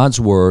 here's God's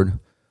word.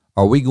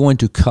 Are we going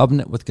to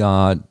covenant with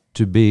God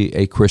to be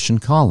a Christian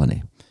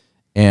colony?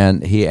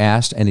 And he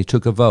asked, and he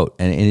took a vote.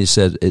 And he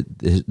said,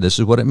 this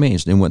is what it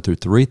means. And he went through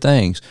three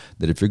things,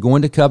 that if you're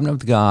going to covenant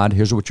with God,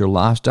 here's what your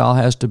lifestyle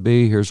has to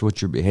be, here's what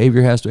your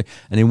behavior has to be.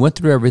 And he went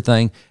through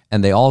everything,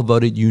 and they all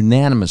voted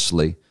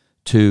unanimously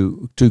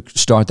to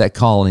start that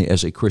colony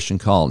as a Christian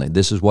colony.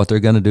 This is what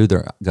they're going to do.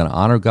 They're going to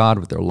honor God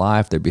with their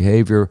life, their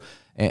behavior.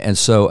 And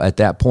so at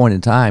that point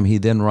in time, he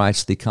then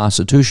writes the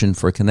Constitution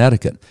for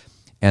Connecticut.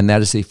 And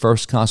that is the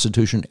first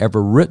Constitution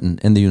ever written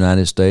in the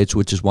United States,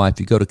 which is why if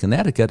you go to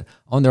Connecticut,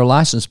 on their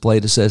license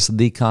plate it says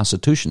the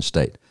Constitution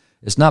State.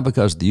 It's not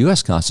because of the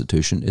U.S.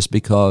 Constitution, it's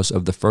because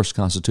of the first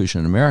Constitution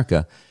in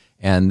America.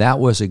 And that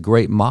was a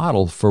great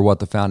model for what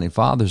the Founding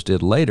Fathers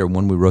did later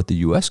when we wrote the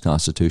U.S.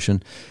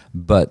 Constitution.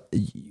 But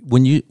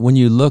when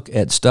you look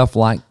at stuff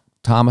like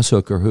Thomas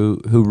Hooker,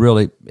 who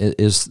really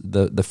is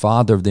the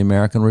father of the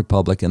American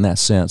Republic in that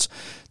sense,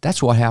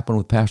 that's what happened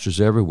with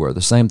pastors everywhere.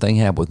 The same thing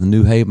happened with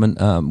New Haven,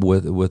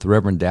 with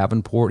Reverend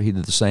Davenport. He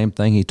did the same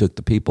thing. He took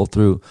the people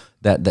through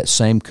that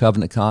same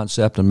covenant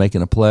concept and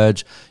making a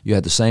pledge. You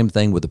had the same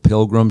thing with the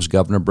Pilgrims,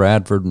 Governor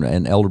Bradford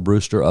and Elder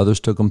Brewster. Others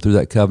took them through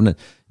that covenant.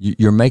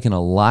 You're making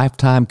a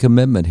lifetime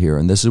commitment here,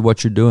 and this is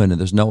what you're doing, and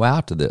there's no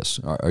out to this.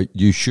 Are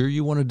you sure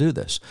you want to do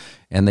this?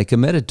 And they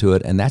committed to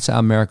it, and that's how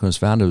America was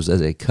founded, was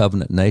as a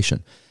covenant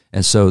nation.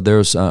 And so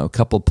there's a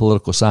couple of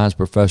political science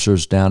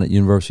professors down at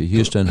University of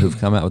Houston who've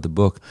come out with a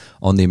book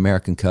on the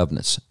American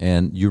covenants.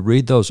 And you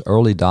read those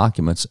early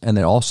documents, and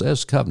it all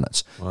says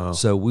covenants. Wow.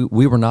 So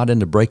we were not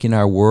into breaking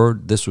our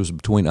word. This was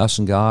between us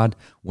and God.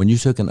 When you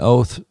took an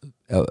oath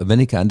of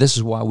any kind, this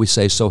is why we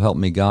say, so help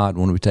me God,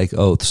 when we take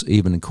oaths,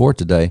 even in court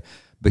today,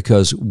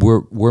 because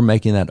we're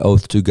making that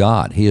oath to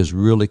God. He is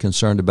really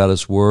concerned about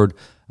his word.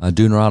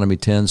 Deuteronomy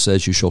 10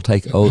 says, you shall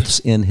take oaths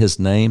in his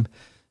name.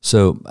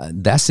 So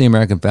that's the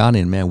American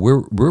founding, man.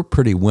 We're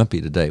pretty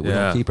wimpy today. We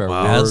don't keep our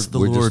word. As the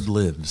Lord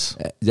lives.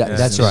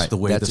 That's right. The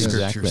way the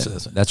Scripture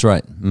says it. That's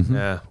right. Mm-hmm.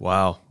 Yeah.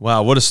 Wow.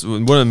 What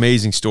an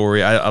amazing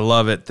story. I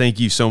love it. Thank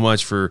you so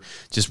much for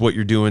just what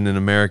you're doing in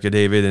America,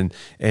 David.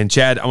 And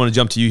Chad, I want to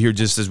jump to you here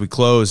just as we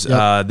close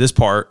this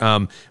part.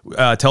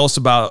 Tell us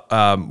about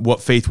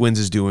what Faith Wins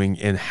is doing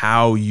and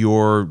how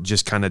you're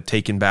just kind of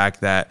taking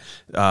back that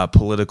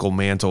political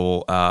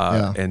mantle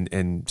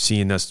and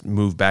seeing us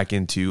move back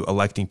into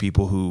electing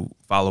people who who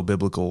follow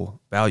biblical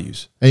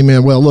values.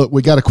 Amen. Well, look,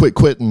 we got to quit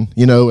quitting,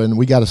 and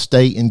we got to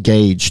stay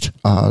engaged.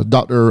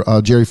 Dr.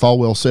 Jerry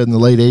Falwell said in the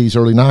late 80s,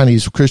 early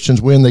 90s,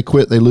 Christians win, they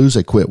quit, they lose,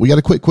 they quit. We got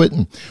to quit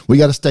quitting. We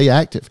got to stay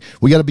active.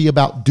 We got to be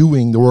about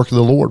doing the work of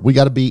the Lord. We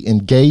got to be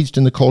engaged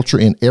in the culture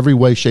in every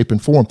way, shape,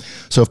 and form.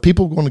 So if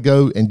people are going to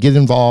go and get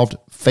involved,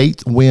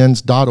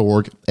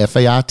 faithwins.org,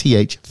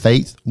 F-A-I-T-H,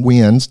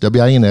 faithwins,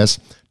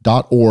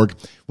 W-I-N-S.org.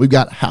 We've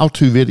got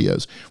how-to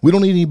videos. We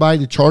don't need anybody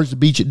to charge the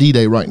beach at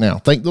D-Day right now.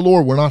 Thank the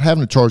Lord we're not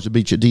having to charge the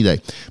beach at D-Day.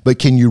 But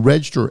can you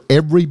register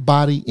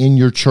everybody in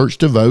your church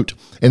to vote?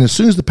 And as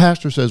soon as the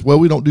pastor says, well,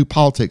 we don't do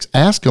politics,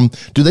 ask them,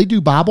 do they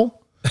do Bible?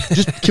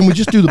 Can we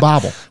just do the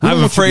Bible?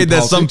 I'm afraid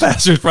that some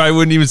pastors probably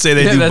wouldn't even say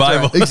they do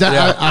Bible. Right. Exactly.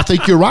 Yeah. I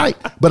think you're right.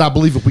 But I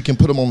believe if we can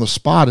put them on the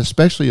spot,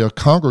 especially a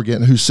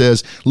congregant who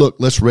says, look,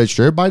 let's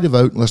register everybody to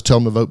vote and let's tell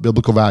them to vote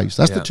biblical values.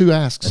 That's the two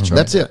asks.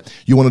 That's it.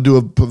 You want to do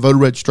a voter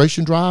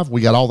registration drive?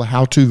 We got all the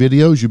how-to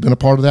videos. You've been a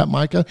part of that,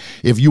 Micah.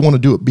 If you want to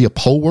do it, be a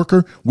poll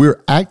worker,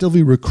 we're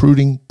actively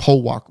recruiting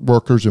poll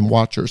workers and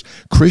watchers.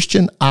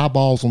 Christian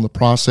eyeballs on the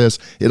process.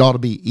 It ought to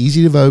be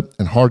easy to vote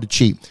and hard to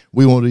cheat.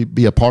 We want to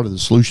be a part of the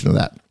solution of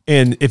that.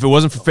 And if it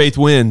wasn't for Faith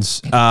Wins,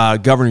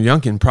 Governor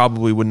Youngkin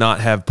probably would not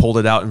have pulled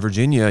it out in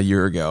Virginia a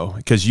year ago,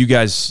 because you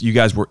guys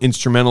were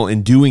instrumental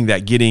in doing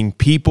that, getting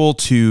people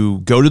to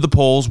go to the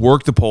polls,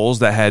 work the polls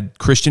that had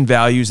Christian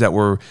values, that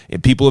were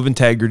people of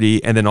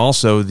integrity, and then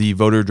also the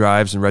voter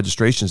drives and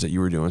registrations that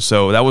you were doing.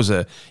 So that was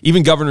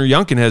even Governor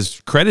Youngkin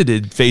has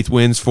credited Faith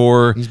Wins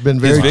for his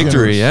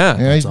victory. Generous.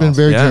 Yeah, he's been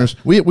very generous.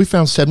 We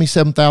found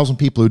 77,000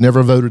 people who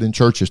never voted in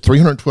churches,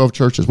 312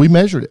 churches. We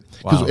measured it.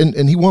 Wow.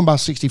 And he won by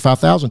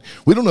 65,000.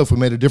 We don't know if we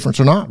made a difference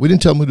or not. We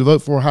didn't tell them who to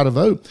vote for or how to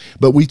vote,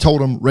 but we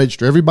told them,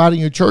 register everybody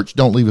in your church.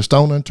 Don't leave a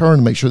stone unturned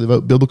to make sure they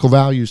vote biblical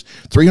values.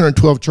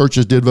 312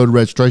 churches did voter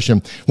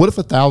registration. What if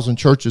 1,000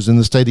 churches in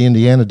the state of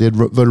Indiana did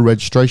voter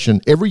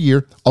registration every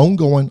year,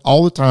 ongoing,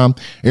 all the time?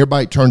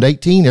 Everybody turned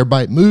 18,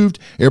 everybody moved,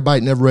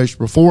 everybody never registered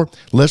before.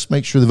 Let's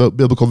make sure they vote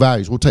biblical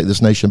values. We'll take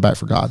this nation back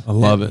for God. I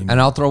love it. And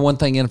I'll throw one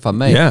thing in if I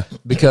may. Yeah.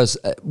 Because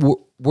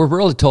we're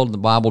really told in the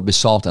Bible to be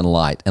salt and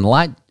light. And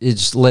light is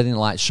just letting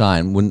light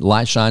shine. When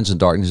light shines in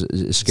darkness,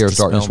 it scares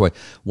darkness away.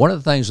 One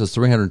of the things the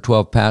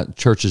 312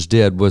 churches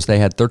did was they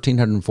had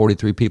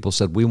 1,343 people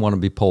said, we want to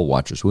be poll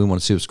watchers. We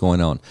want to see what's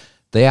going on.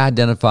 They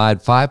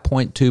identified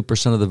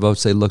 5.2% of the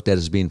votes they looked at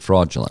as being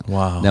fraudulent.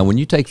 Wow. Now, when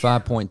you take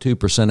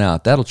 5.2%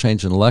 out, that'll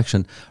change an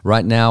election.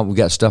 Right now, we've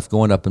got stuff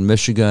going up in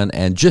Michigan,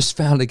 and just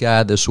found a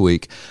guy this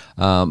week,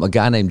 a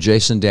guy named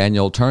Jason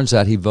Daniel. Turns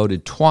out he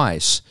voted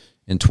twice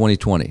in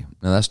 2020.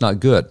 Now, that's not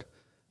good.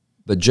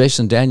 But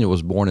Jason Daniel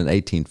was born in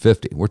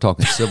 1850. We're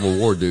talking Civil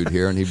War dude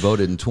here, and he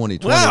voted in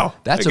 2020. Wow.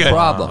 That's a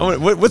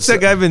problem. What's that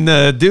guy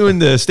been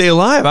doing to stay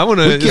alive? I want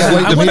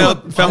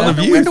to found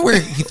the view. Where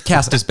he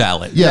cast his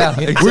ballot. Yeah,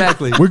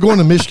 exactly. We're going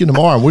to Michigan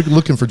tomorrow. We're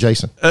looking for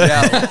Jason.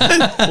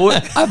 Yeah.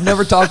 Well, I've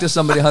never talked to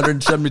somebody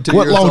 172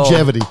 what years old. What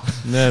longevity?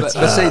 But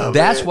see,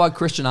 that's what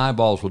Christian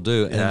eyeballs will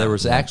do. And there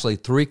was actually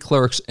 3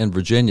 clerks in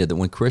Virginia that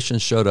when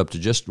Christians showed up to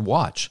just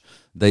watch,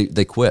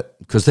 they quit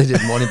because they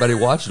didn't want anybody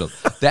watching them.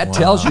 That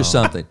tells you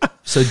something.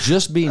 So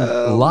just being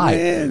light.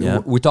 Yeah.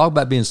 We talk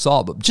about being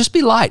salt, but just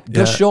be light.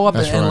 Just show up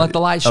and let the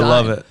light shine. I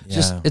love it.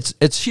 Just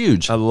it's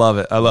huge. I love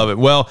it. I love it.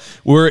 Well,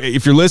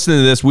 if you're listening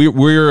to this,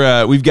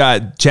 we've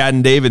got Chad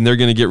and David, and they're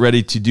going to get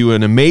ready to do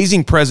an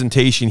amazing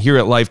presentation here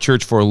at Life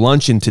Church for a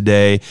luncheon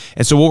today.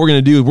 And so what we're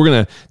going to do is we're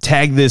going to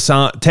tag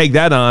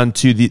that on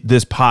to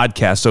this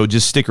podcast. So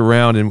just stick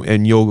around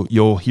and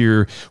you'll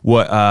hear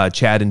what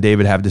Chad and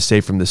David have to say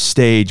from the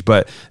stage.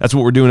 But that's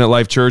what we're doing at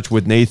Life Church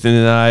with Nathan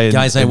and I.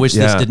 Guys, I wish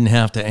this didn't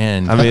have to end.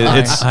 I mean,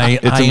 it's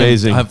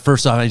amazing.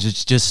 First off, I'm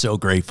just so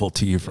grateful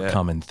to you for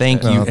coming.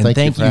 Thank you. And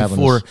thank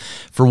you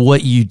for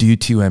what you do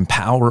to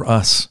empower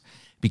us,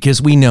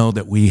 because we know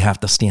that we have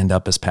to stand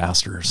up as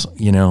pastors.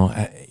 You know,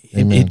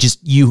 it just,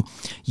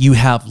 you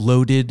have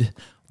loaded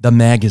the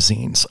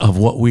magazines of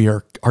what we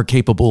are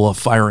capable of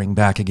firing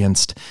back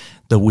against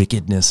the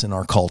wickedness in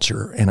our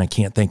culture. And I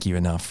can't thank you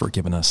enough for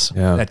giving us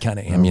that kind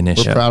of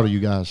ammunition. We're proud of you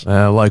guys.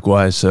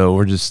 Likewise. So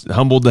we're just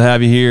humbled to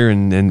have you here,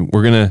 and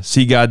we're going to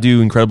see God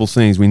do incredible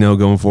things, we know,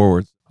 going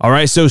forward. All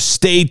right, so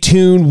stay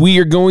tuned. We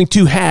are going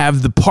to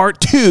have the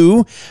part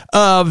 2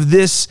 of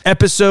this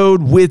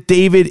episode with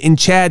David and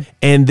Chad,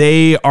 and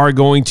they are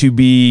going to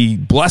be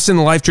blessing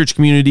the Life Church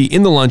community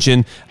in the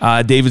luncheon.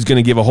 David's going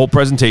to give a whole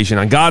presentation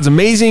on God's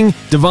amazing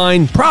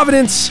divine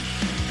providence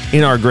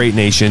in our great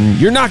nation.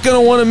 You're not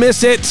going to want to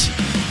miss it.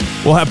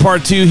 We'll have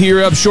part 2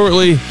 here up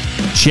shortly.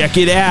 Check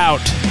it out.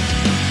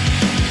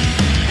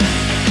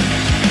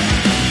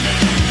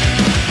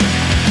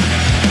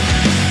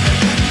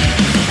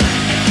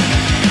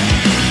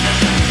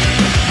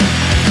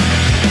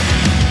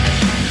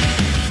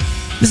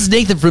 This is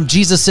Nathan from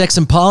Jesus, Sex,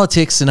 and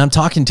Politics, and I'm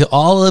talking to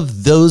all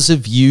of those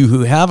of you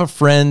who have a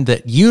friend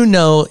that you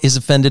know is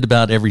offended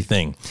about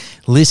everything.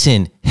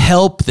 Listen,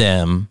 help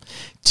them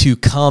to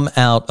come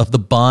out of the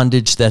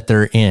bondage that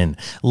they're in.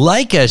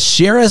 Like us,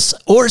 share us,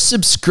 or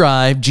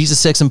subscribe, Jesus,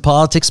 Sex, and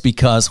Politics,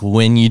 because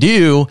when you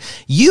do,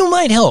 you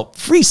might help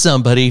free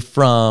somebody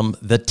from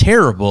the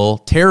terrible,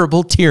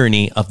 terrible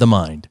tyranny of the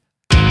mind.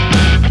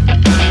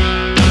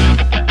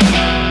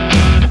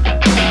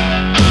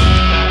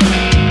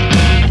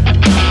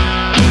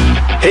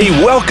 Hey,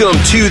 welcome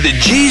to the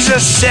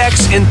Jesus,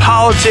 Sex, and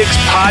Politics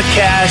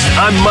podcast.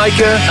 I'm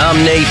Micah. I'm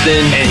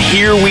Nathan. And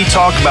here we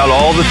talk about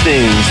all the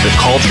things the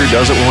culture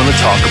doesn't want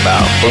to talk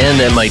about. And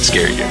that might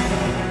scare you.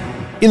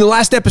 In the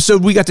last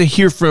episode, we got to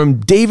hear from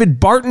David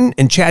Barton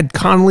and Chad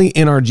Connolly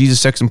in our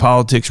Jesus, Sex, and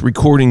Politics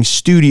recording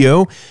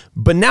studio.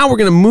 But now we're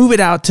going to move it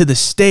out to the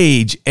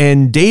stage.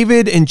 And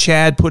David and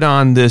Chad put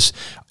on this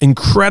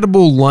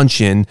incredible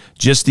luncheon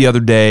just the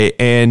other day.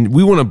 And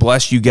we want to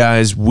bless you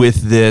guys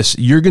with this.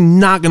 You're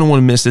not going to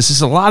want to miss this. This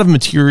is a lot of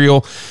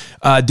material.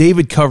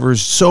 David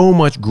covers so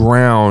much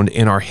ground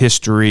in our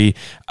history.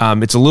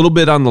 It's a little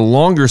bit on the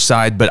longer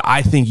side, but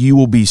I think you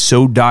will be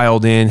so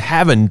dialed in.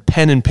 Have a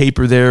pen and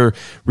paper there.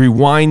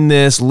 Rewind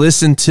this.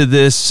 Listen to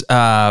this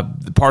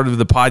part of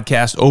the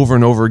podcast over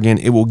and over again.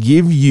 It will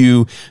give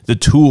you the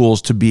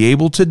tools to be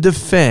able to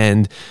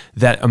defend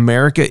that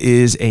America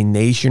is a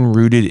nation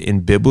rooted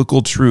in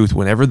biblical truth.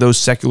 Whenever those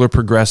secular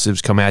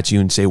progressives come at you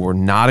and say, we're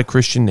not a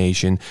Christian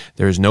nation,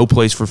 there is no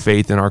place for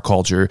faith in our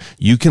culture,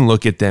 you can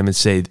look at them and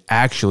say,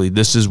 actually,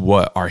 this is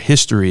what our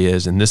history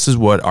is, and this is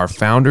what our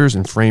founders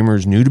and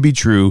framers knew to be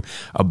true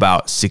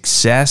about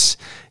success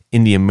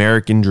in the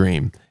American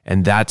dream.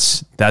 And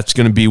that's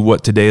going to be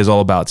what today is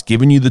all about. It's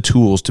giving you the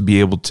tools to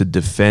be able to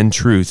defend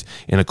truth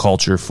in a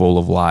culture full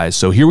of lies.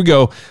 So here we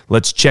go.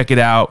 Let's check it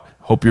out.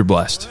 Hope you're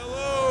blessed.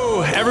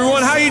 Hello,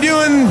 everyone. How you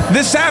doing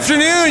this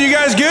afternoon? You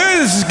guys good?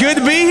 This is good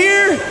to be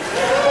here.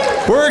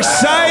 We're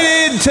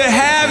excited to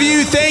have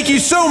you. Thank you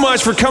so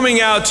much for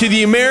coming out to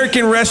the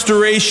American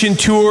Restoration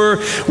Tour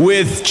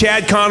with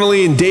Chad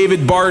Connolly and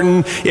David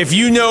Barton. If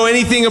you know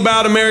anything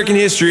about American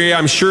history,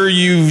 I'm sure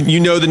you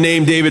know the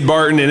name David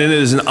Barton, and it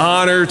is an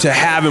honor to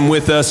have him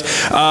with us.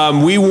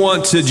 We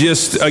want to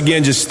just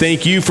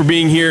thank you for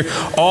being here.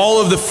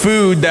 All of the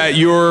food that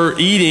you're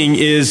eating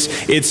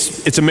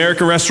it's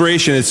American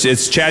Restoration.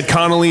 It's Chad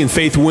Connolly and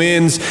Faith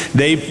Wins.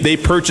 They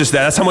purchased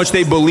that. That's how much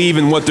they believe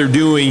in what they're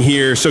doing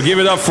here. So give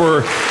it up for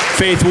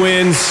Faith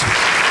Wins.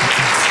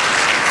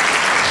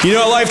 You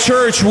know, at Life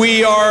Church,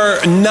 we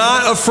are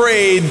not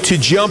afraid to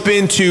jump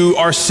into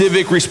our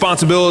civic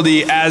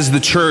responsibility as the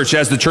Church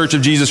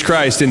of Jesus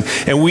Christ.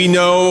 And we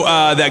know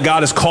that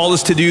God has called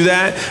us to do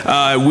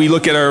that. We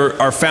look at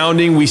our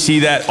founding. We see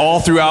that all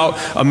throughout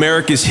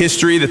America's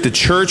history, that the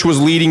church was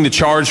leading the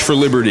charge for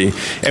liberty.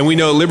 And we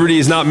know liberty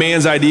is not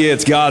man's idea,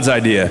 it's God's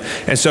idea.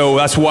 And so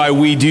that's why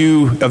we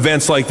do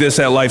events like this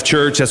at Life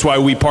Church. That's why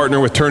we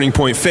partner with Turning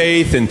Point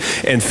Faith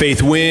and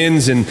Faith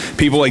Wins and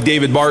people like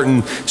David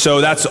Barton.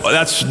 So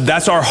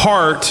that's our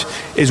heart,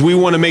 is we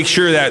want to make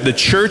sure that the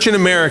church in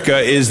America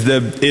is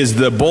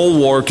the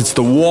bulwark, it's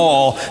the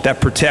wall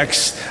that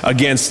protects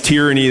against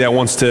tyranny that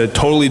wants to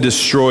totally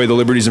destroy the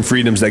liberties and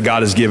freedoms that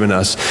God has given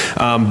us.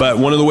 But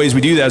one of the ways we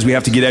do that is we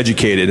have to get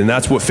educated, and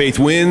that's what Faith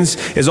Wins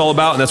is all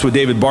about, and that's what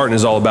David Barton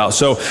is all about.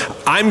 So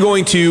I'm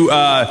going to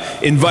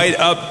invite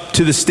up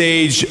to the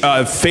stage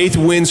Faith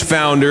Wins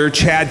founder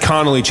Chad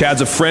Connolly.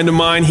 Chad's a friend of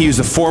mine. He was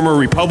a former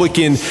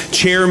Republican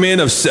chairman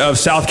of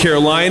South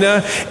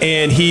Carolina,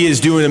 and he is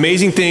doing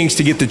amazing things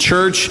to get the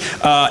church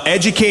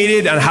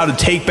educated on how to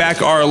take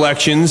back our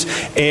elections.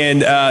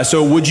 And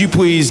so would you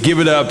please give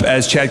it up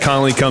as Chad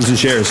Connolly comes and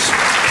shares.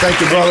 Thank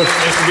you, brother.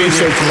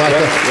 Appreciate you, Micah.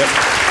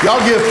 Yep.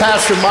 Y'all give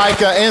Pastor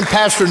Micah and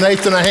Pastor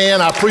Nathan a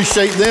hand. I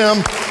appreciate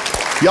them.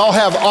 Y'all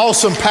have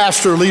awesome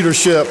pastor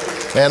leadership.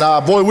 And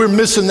boy, we're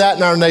missing that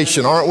in our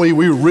nation, aren't we?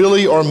 We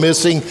really are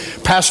missing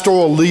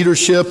pastoral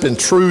leadership and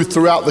truth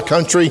throughout the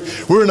country.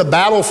 We're in a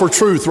battle for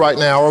truth right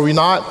now, are we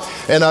not?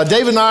 And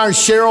David and I and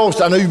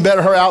Cheryl, I know you met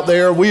her out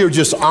there. We are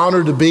just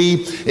honored to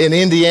be in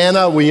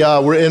Indiana. We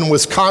were in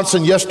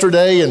Wisconsin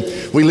yesterday,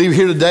 and we leave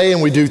here today,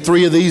 and we do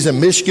 3 of these in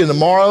Michigan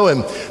tomorrow.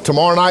 And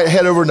tomorrow night,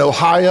 head over to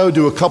Ohio,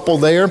 do a couple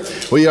there.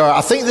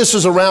 I think this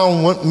is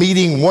around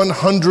meeting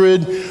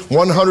 100,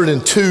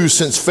 102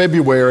 since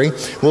February.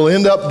 We'll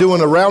end up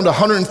doing around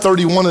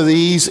 131 of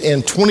these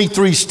in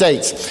 23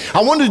 states.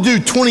 I wanted to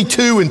do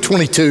 22 and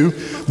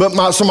 22, but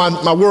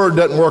my word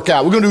doesn't work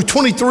out. We're going to do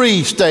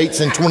 23 states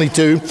in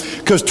 22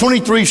 because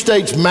 23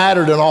 states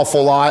mattered an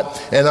awful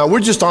lot, and we're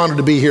just honored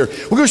to be here.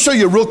 We're going to show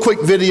you a real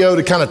quick video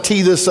to kind of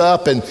tee this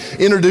up and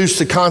introduce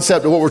the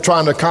concept of what we're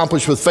trying to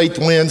accomplish with Faith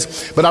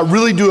Wins, but I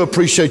really do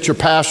appreciate your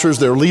pastors,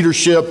 their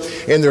leadership,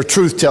 and their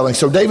truth-telling.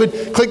 So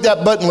David, click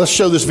that button. Let's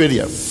show this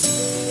video.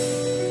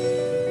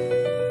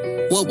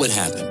 What would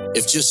happen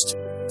if just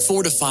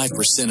 4 to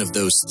 5% of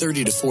those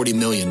 30 to 40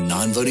 million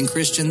non-voting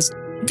Christians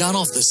got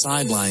off the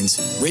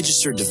sidelines,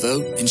 registered to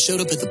vote, and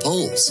showed up at the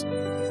polls?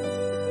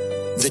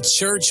 The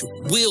church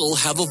will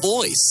have a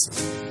voice.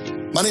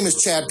 My name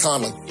is Chad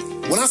Conley.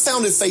 When I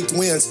founded Faith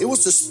Wins, it was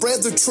to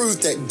spread the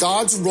truth that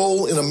God's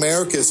role in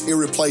America is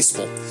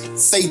irreplaceable.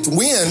 Faith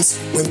wins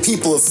when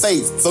people of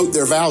faith vote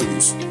their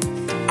values.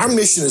 Our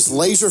mission is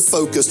laser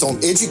focused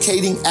on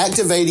educating,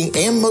 activating,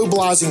 and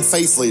mobilizing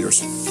faith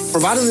leaders,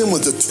 providing them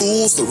with the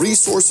tools, the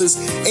resources,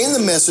 and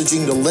the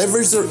messaging to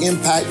leverage their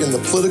impact in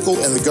the political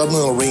and the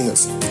governmental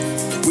arenas.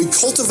 We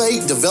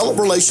cultivate, develop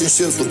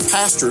relationships with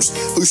pastors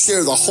who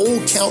share the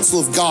whole counsel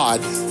of God,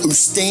 who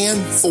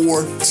stand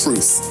for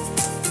truth.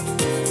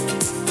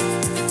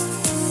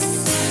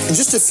 In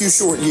just a few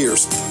short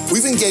years,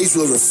 we've engaged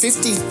with over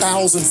 50,000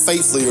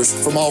 faith leaders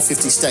from all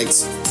 50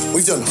 states.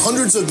 We've done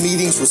hundreds of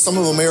meetings with some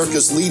of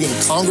America's leading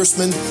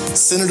congressmen,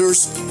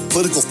 senators,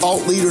 political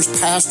thought leaders,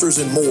 pastors,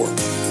 and more.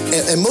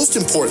 And most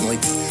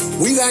importantly,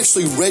 we've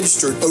actually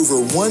registered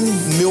over 1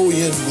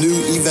 million new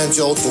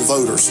evangelical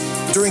voters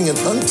during an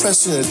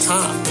unprecedented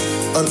time,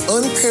 an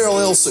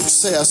unparalleled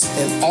success,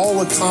 and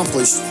all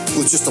accomplished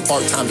with just a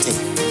part-time team.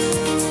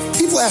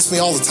 People ask me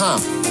all the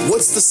time,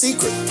 what's the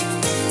secret?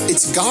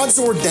 It's God's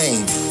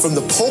ordained from the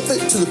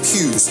pulpit to the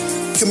pews,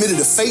 committed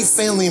to faith,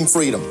 family, and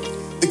freedom.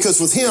 Because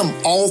with Him,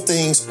 all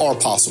things are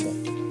possible.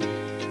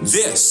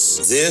 This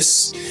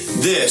is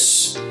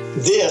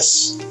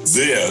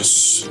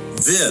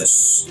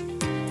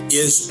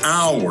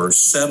our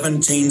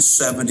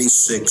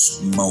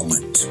 1776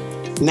 moment.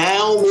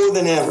 Now more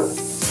than ever,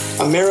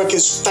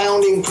 America's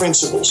founding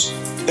principles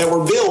that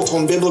were built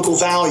on biblical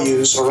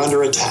values are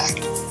under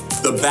attack.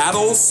 The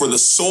battle for the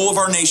soul of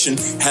our nation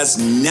has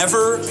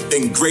never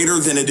been greater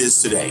than it is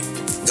today.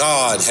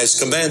 God has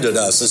commanded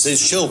us as His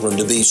children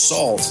to be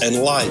salt and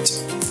light.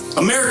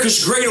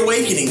 America's great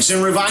awakenings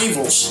and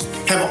revivals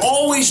have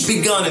always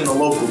begun in the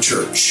local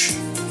church.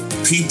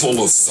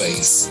 People of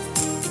faith,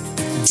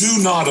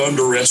 do not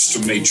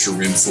underestimate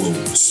your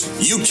influence.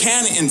 You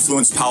can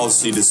influence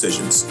policy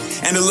decisions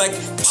and elect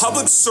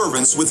public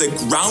servants with a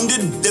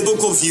grounded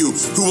biblical view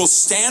who will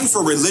stand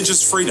for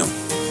religious freedom.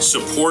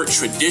 Support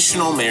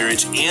traditional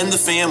marriage and the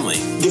family.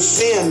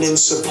 Defend and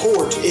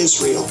support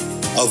Israel.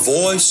 A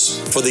voice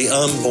for the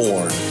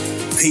unborn.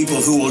 People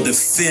who will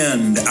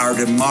defend our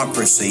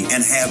democracy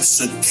and have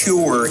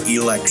secure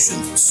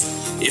elections.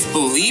 If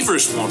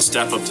believers won't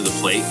step up to the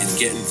plate and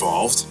get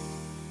involved,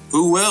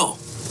 who will?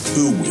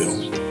 Who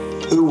will?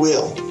 Who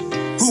will?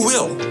 Who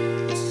will?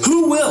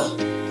 Who will?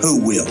 Who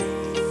will?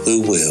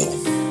 Who will?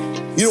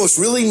 You know, it's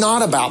really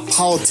not about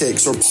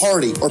politics or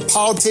party or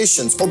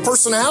politicians or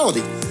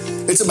personality.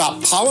 It's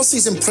about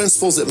policies and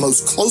principles that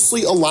most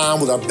closely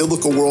align with our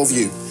biblical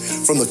worldview,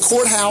 from the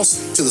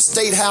courthouse to the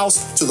state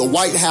house to the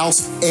White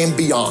House and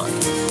beyond.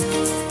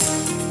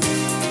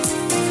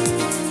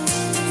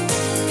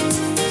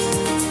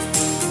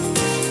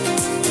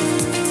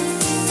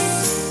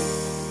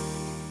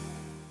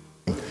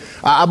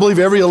 I believe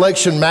every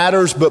election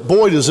matters, but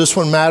boy, does this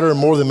one matter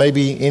more than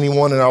maybe any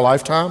one in our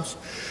lifetimes.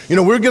 You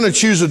know, we're going to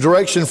choose a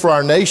direction for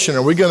our nation.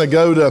 Are we going to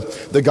go to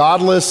the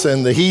godless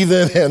and the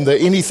heathen and the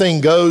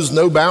anything goes,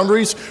 no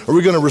boundaries? Or are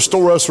we going to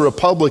restore us a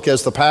republic,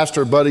 as the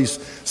pastor buddies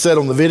said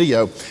on the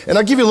video? And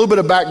I'll give you a little bit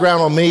of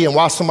background on me and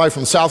why somebody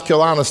from South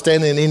Carolina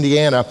standing in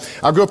Indiana.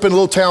 I grew up in a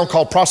little town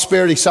called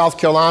Prosperity, South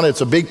Carolina.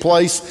 It's a big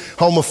place,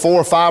 home of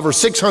 400 or 500 or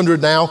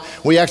 600 now.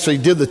 We actually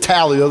did the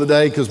tally the other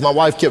day because my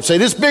wife kept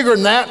saying, it's bigger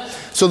than that.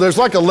 So there's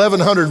like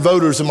 1,100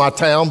 voters in my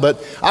town,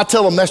 but I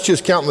tell them that's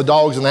just counting the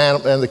dogs and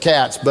the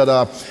cats.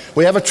 But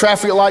we have a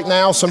traffic light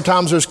now.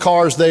 Sometimes there's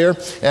cars there.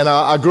 And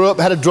I grew up,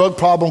 had a drug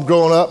problem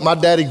growing up. My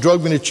daddy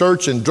drugged me to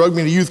church and drugged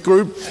me to youth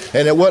group,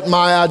 and it wasn't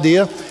my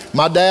idea.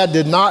 My dad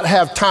did not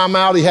have time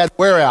out. He had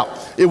wear out.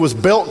 It was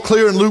belt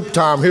clear and loop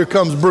time. Here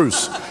comes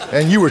Bruce.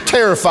 And you were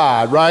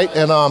terrified, right?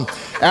 And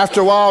after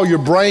a while, your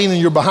brain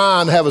and your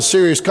behind have a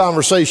serious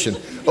conversation.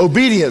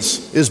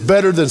 Obedience is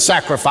better than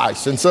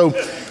sacrifice. And so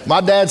my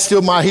dad's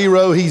still my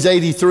hero. He's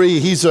 83.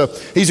 He's a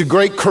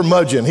great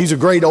curmudgeon. He's a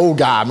great old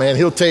guy, man.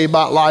 He'll tell you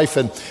about life.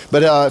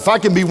 But if I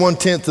can be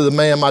 1/10 of the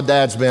man my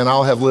dad's been,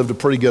 I'll have lived a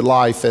pretty good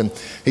life. And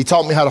he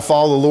taught me how to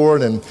follow the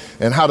Lord and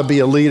how to be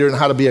a leader and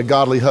how to be a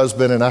godly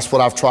husband. And that's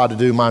what I've tried to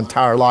do my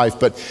entire life.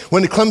 But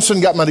went to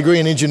Clemson, got my degree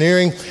in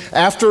engineering.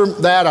 After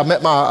that, I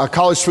met my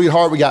college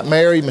sweetheart. We got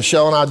married,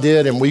 Michelle and I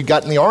did, and we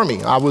got in the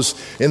Army. I was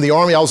in the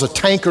Army. I was a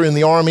tanker in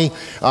the Army.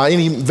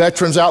 Any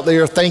veterans out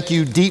there, thank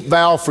you, Deep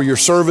Val, for your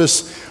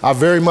service. I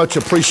very much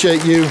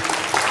appreciate you.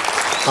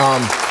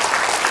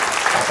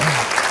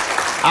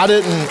 I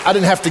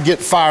didn't have to get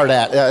fired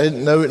at. I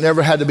didn't know it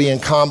never had to be in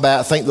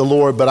combat, thank the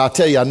Lord. But I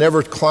tell you, I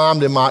never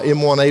climbed in my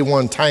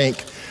M1A1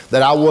 tank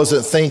that I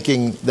wasn't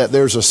thinking that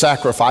there's a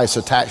sacrifice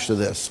attached to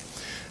this.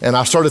 And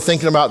I started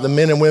thinking about the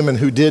men and women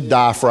who did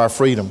die for our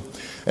freedom.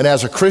 And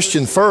as a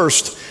Christian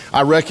first,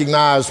 I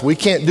recognized we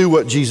can't do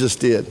what Jesus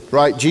did,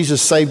 right?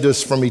 Jesus saved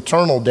us from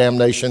eternal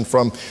damnation,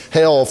 from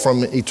hell,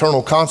 from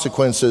eternal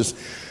consequences.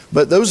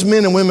 But those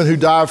men and women who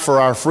died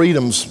for our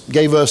freedoms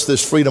gave us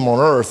this freedom on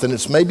earth. And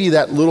it's maybe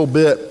that little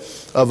bit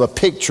of a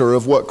picture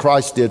of what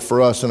Christ did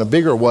for us in a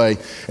bigger way.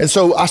 And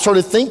so I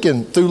started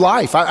thinking through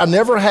life. I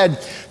never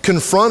had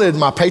confronted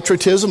my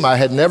patriotism. I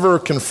had never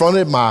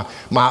confronted my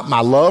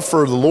love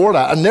for the Lord.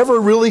 I never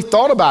really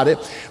thought about it,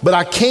 but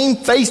I came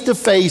face to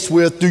face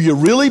with, do you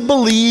really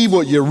believe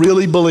what you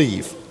really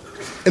believe?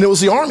 And it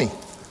was the Army.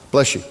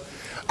 Bless you.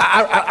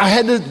 I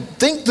had to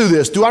think through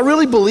this. Do I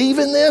really believe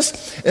in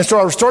this? And so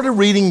I started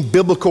reading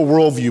biblical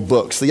worldview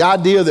books. The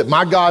idea that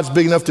my God's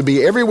big enough to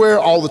be everywhere,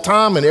 all the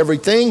time, and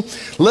everything.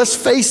 Let's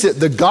face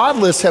it, the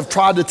godless have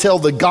tried to tell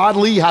the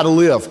godly how to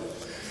live.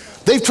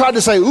 They've tried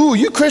to say, ooh,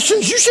 you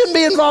Christians, you shouldn't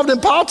be involved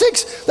in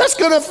politics. That's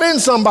going to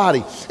offend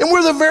somebody. And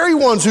we're the very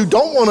ones who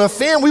don't want to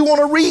offend. We want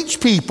to reach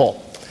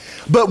people.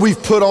 But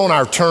we've put on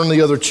our turn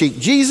the other cheek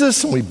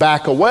Jesus, and we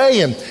back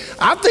away. And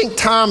I think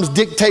times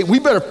dictate we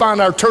better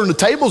find our turn the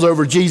tables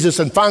over Jesus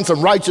and find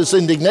some righteous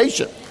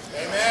indignation.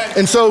 Amen.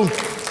 And so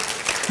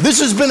this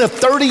has been a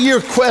 30-year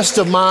quest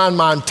of mine,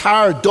 my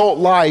entire adult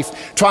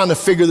life, trying to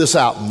figure this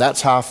out. And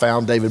that's how I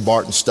found David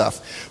Barton's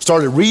stuff.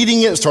 Started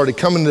reading it, started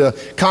coming into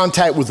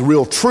contact with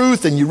real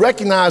truth, and you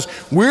recognize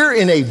we're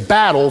in a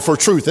battle for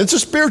truth. It's a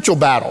spiritual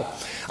battle.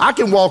 I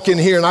can walk in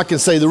here and I can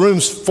say the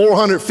room's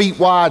 400 feet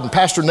wide, and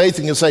Pastor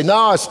Nathan can say,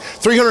 no, it's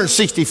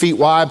 360 feet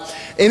wide.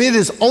 And it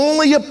is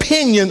only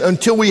opinion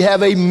until we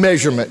have a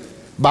measurement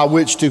by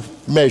which to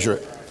measure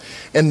it.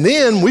 And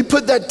then we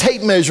put that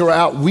tape measure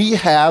out, we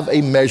have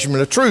a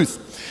measurement of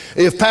truth.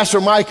 If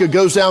Pastor Micah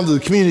goes down to the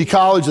community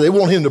college, they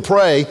want him to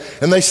pray,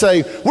 and they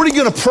say, what are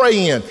you going to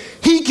pray in?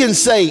 He can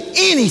say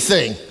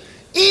anything.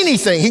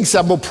 Anything. He can say,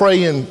 I'm going to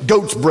pray in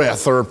goat's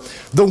breath or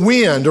the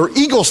wind or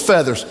eagle's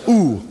feathers.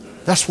 Ooh.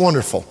 That's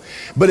wonderful.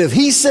 But if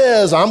he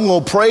says, I'm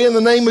going to pray in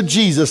the name of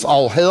Jesus,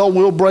 all hell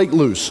will break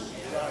loose.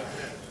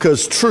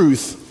 Because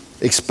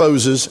truth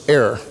exposes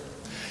error.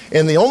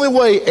 And the only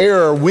way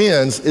error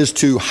wins is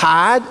to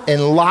hide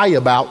and lie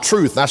about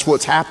truth. That's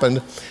what's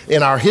happened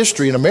in our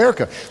history in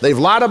America. They've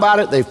lied about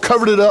it. They've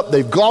covered it up.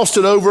 They've glossed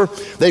it over.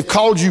 They've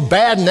called you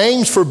bad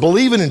names for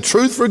believing in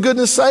truth, for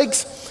goodness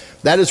sakes.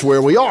 That is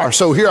where we are.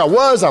 So here I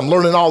was, I'm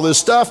learning all this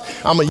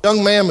stuff. I'm a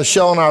young man,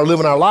 Michelle and I are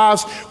living our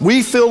lives.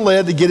 We feel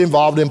led to get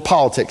involved in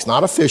politics,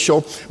 not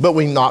official, but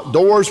we knocked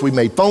doors, we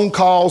made phone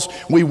calls,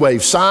 we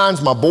waved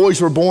signs. My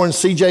boys were born,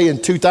 CJ in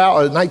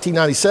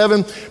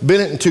 1997,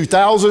 Bennett in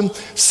 2000,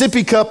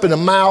 sippy cup in the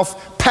mouth,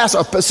 a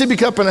sippy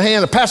cup in the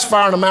hand, a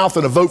pacifier in the mouth,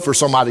 and a vote for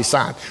somebody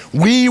sign.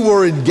 We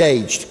were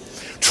engaged,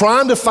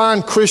 trying to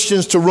find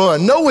Christians to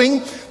run,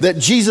 knowing that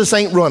Jesus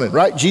ain't running,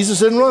 right?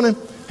 Jesus isn't running.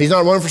 He's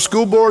not running for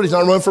school board. He's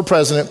not running for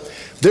president.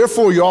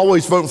 Therefore, you're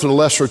always voting for the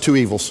lesser of two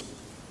evils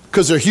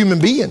because they're human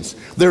beings.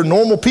 They're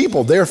normal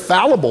people. They're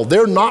fallible.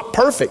 They're not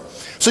perfect.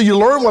 So you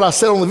learn what I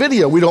said on the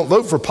video. We don't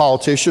vote for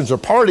politicians or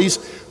parties,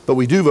 but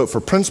we do vote for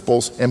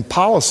principles and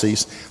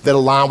policies that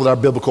align with our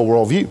biblical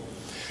worldview.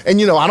 And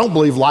you know, I don't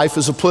believe life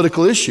is a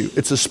political issue.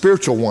 It's a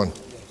spiritual one.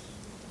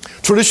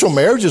 Traditional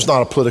marriage is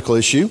not a political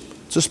issue.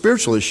 It's a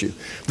spiritual issue.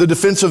 The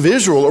defense of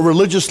Israel or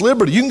religious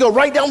liberty, you can go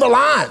right down the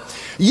line.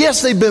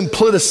 Yes, they've been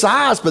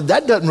politicized, but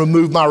that doesn't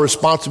remove my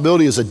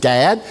responsibility as a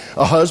dad,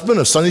 a husband,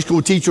 a Sunday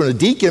school teacher, and a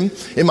deacon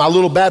in my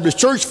little Baptist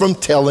church from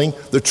telling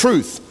the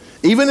truth.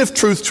 Even if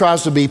truth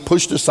tries to be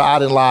pushed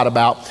aside and lied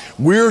about,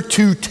 we're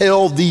to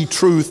tell the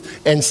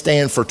truth and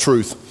stand for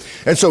truth.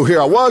 And so here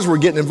I was, we're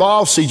getting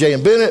involved, CJ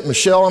and Bennett,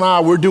 Michelle and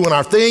I, we're doing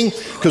our thing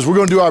because we're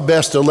going to do our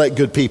best to elect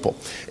good people.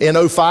 In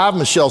 2005,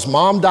 Michelle's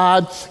mom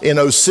died. In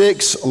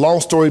 2006,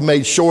 long story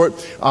made short,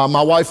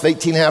 my wife of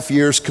 18 and a half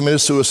years committed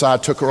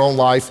suicide, took her own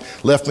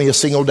life, left me a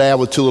single dad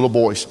with two little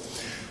boys.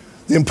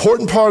 The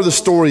important part of the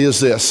story is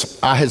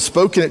this. I had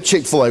spoken at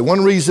Chick-fil-A.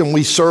 One reason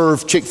we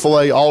serve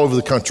Chick-fil-A all over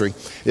the country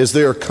is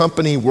they're a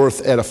company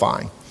worth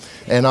edifying.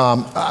 And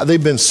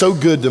they've been so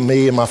good to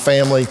me and my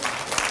family.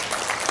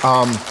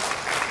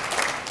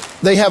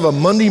 They have a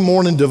Monday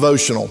morning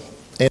devotional.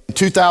 In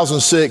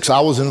 2006,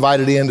 I was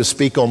invited in to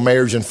speak on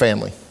marriage and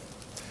family.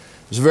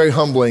 It was very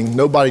humbling.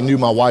 Nobody knew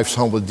my wife's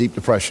home with deep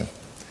depression.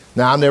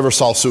 Now, I never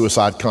saw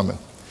suicide coming.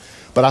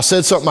 But I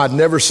said something I'd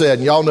never said,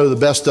 and y'all know the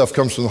best stuff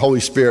comes from the Holy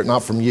Spirit,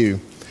 not from you.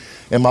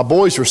 And my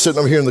boys were sitting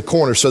over here in the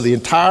corner, so the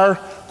entire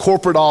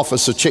corporate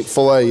office of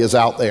Chick-fil-A is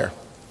out there.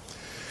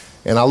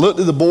 And I looked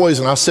at the boys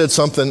and I said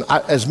something,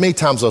 as many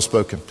times I've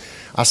spoken.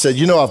 I said,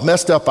 you know, I've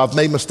messed up, I've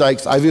made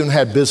mistakes, I've even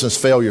had business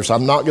failures.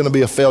 I'm not going to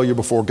be a failure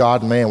before God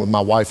and man with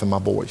my wife and my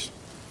boys.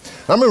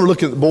 I remember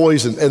looking at the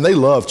boys, and they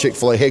love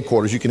Chick-fil-A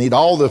headquarters. You can eat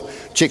all the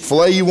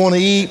Chick-fil-A you want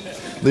to eat.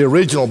 The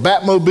original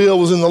Batmobile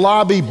was in the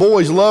lobby.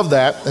 Boys love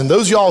that. And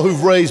those of y'all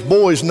who've raised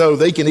boys know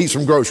they can eat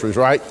some groceries,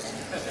 right?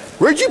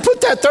 Where'd you put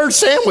that third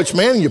sandwich,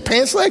 man, in your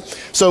pants leg?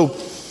 So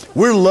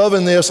we're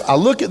loving this. I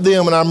look at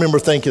them and I remember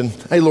thinking,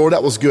 hey, Lord,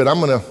 that was good. I'm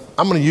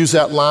gonna use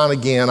that line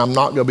again. I'm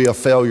not gonna be a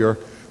failure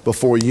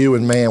before you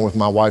and man with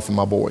my wife and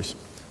my boys.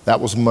 That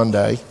was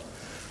Monday.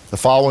 The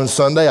following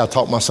Sunday, I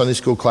taught my Sunday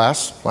school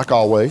class, like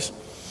always.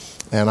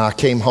 And I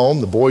came home,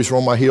 the boys were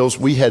on my heels.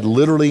 We had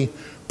literally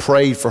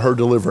prayed for her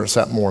deliverance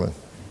that morning.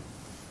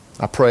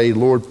 I prayed,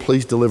 Lord,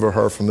 please deliver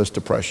her from this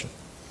depression.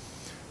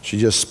 She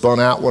just spun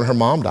out when her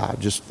mom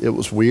died. It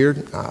was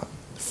weird.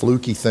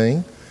 fluky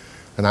thing.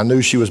 And I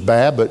knew she was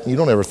bad, but you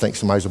don't ever think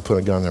somebody's going to put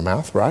a gun in their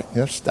mouth, right?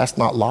 That's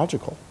not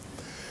logical.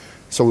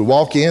 So we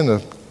walk in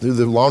through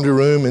the laundry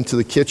room into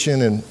the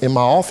kitchen, and in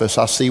my office,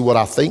 I see what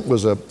I think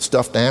was a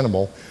stuffed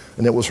animal,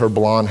 and it was her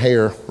blonde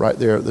hair right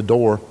there at the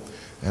door,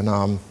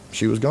 and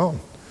she was gone.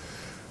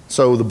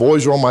 So the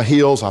boys were on my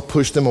heels. I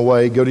pushed them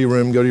away, go to your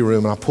room,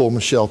 and I pulled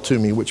Michelle to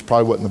me, which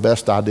probably wasn't the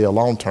best idea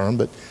long term,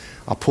 but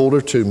I pulled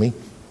her to me,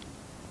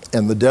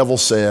 and the devil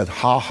said,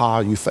 "Ha ha,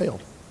 you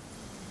failed."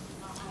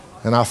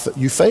 And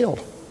you failed.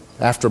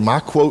 After my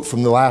quote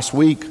from the last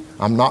week,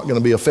 "I'm not going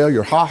to be a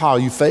failure." Ha ha,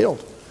 you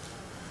failed.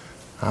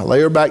 I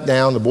lay her back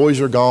down. The boys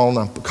are gone.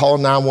 I'm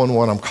calling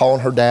 911. I'm calling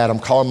her dad. I'm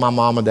calling my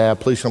mom and dad.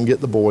 Please come get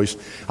the boys.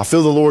 I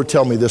feel the Lord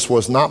tell me this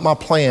was not my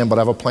plan, but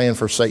I have a plan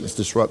for Satan's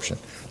disruption.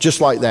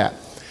 Just like that.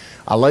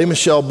 I lay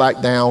Michelle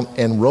back down,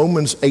 and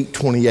Romans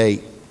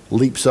 8:28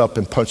 leaps up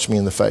and punched me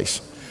in the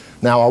face.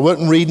 Now, I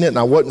wasn't reading it and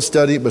I wasn't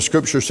studying it, but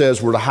Scripture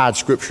says we're to hide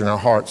Scripture in our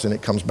hearts, and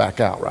it comes back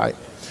out, right?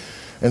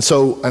 And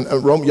so,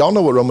 y'all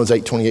know what Romans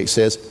 8:28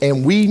 says.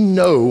 And we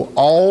know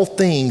all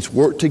things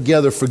work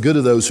together for good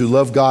of those who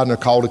love God and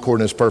are called according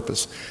to his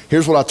purpose.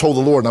 Here's what I told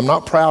the Lord, and I'm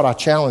not proud, I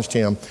challenged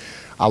him.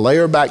 I lay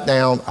her back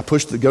down. I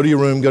pushed go to your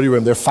room, go to your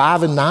room. They're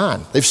 5 and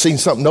 9. They've seen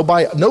something.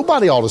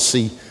 Nobody ought to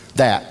see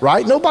that,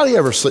 right? Nobody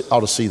ever ought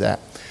to see that.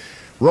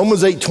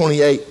 Romans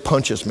 8:28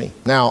 punches me.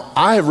 Now,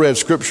 I have read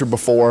Scripture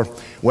before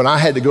when I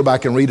had to go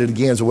back and read it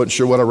again, so I wasn't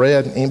sure what I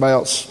read. Anybody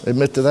else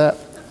admit to that?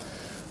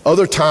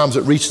 Other times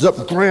it reaches up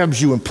and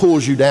grabs you and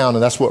pulls you down,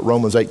 and that's what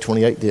Romans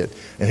 8:28 did.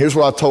 And here's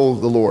what I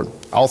told the Lord.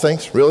 All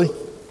things? Really?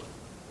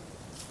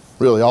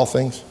 Really, all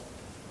things?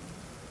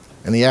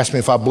 And he asked me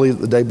if I believed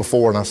it the day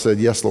before, and I said,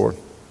 yes, Lord.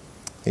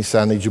 He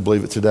said, I need you to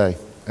believe it today.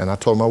 And I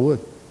told him I would.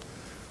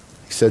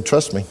 He said,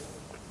 trust me.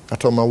 I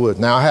told him I would.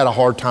 Now, I had a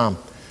hard time.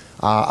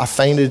 I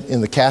fainted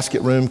in the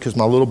casket room because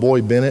my little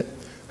boy, Bennett,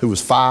 who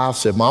was 5,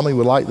 said, Mommy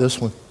would like this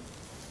one.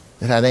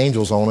 It had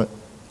angels on it.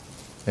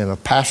 And a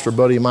pastor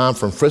buddy of mine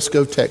from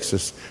Frisco,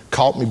 Texas,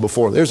 caught me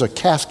before. There's a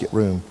casket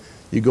room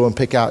you go and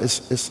pick out.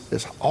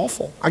 It's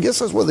awful. I guess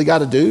that's what they got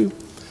to do.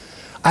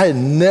 I had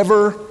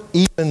never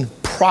even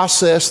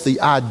processed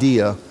the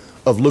idea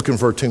of looking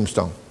for a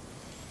tombstone.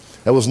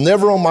 That was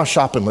never on my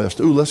shopping list.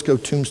 Ooh, let's go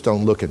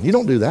tombstone looking. You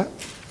don't do that.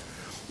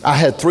 I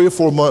had 3 or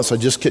 4 months I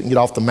just couldn't get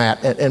off the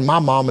mat. And my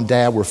mom and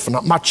dad were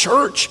phenomenal. My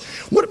church,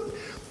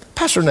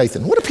 Pastor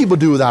Nathan, what do people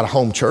do without a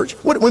home church?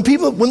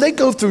 When they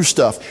go through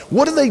stuff,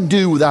 what do they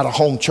do without a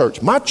home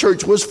church? My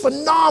church was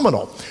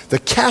phenomenal. The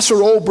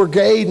Casserole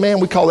Brigade,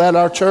 man, we call that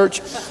our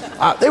church.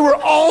 They were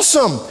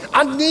awesome.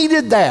 I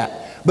needed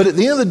that. But at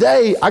the end of the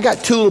day, I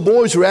got 2 little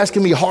boys who were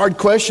asking me hard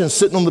questions,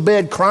 sitting on the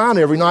bed crying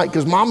every night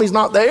because Mommy's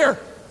not there.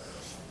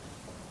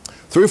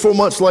 3 or 4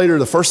 months later,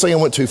 the first thing I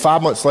went to,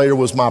 5 months later,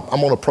 was I'm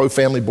on a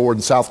pro-family board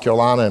in South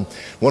Carolina, and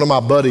one of my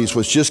buddies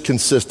was just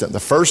consistent. The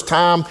first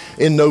time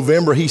in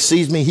November he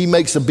sees me, he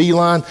makes a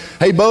beeline.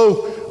 Hey,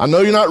 Bo, I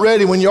know you're not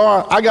ready. When you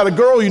are, I got a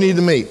girl you need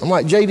to meet. I'm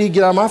like, JD,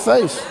 get out of my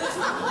face.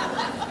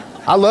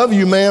 I love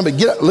you, man, but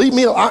leave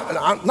me alone.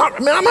 I'm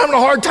having a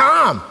hard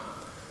time.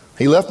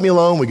 He left me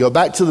alone. We go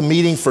back to the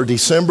meeting for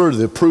December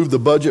to approve the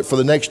budget for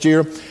the next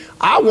year.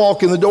 I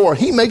walk in the door.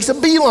 He makes a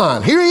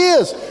beeline. Here he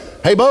is.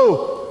 Hey,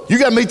 Bo, you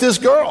got to meet this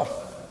girl.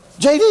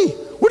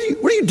 JD, what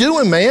are you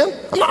doing, man?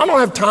 I don't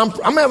have time.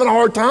 I'm having a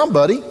hard time,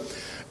 buddy.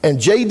 And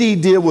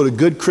JD did what a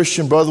good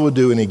Christian brother would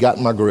do, and he got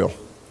in my grill.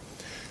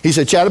 He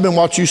said, Chad, I've been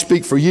watching you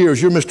speak for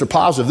years. You're Mr.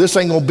 Positive. This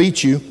ain't going to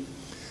beat you.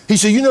 He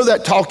said, you know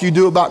that talk you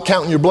do about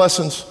counting your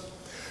blessings?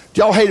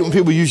 Do y'all hate it when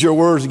people use your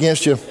words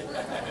against you?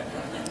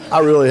 I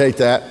really hate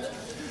that.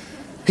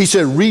 He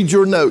said, read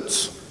your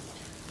notes.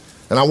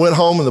 And I went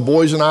home, and the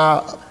boys and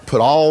I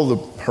put all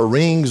her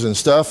rings and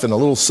stuff in a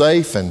little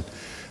safe, and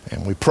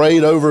we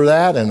prayed over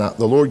that, and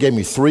the Lord gave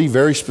me 3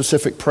 very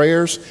specific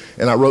prayers,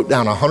 and I wrote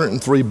down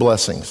 103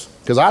 blessings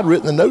because I'd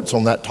written the notes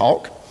on that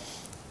talk.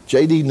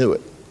 JD knew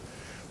it.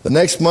 The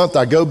next month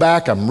I go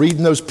back, I'm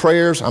reading those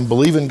prayers, I'm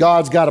believing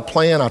God's got a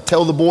plan. I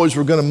tell the boys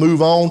we're going to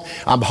move on.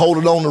 I'm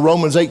holding on to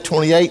Romans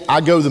 8:28. I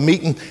go to the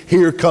meeting,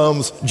 here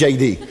comes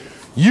JD.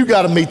 You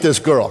got to meet this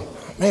girl.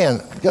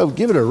 Man, go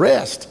give it a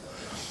rest.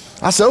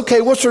 I said,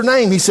 okay, what's her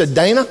name? He said,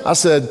 Dana. I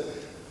said,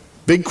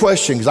 big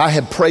question, because I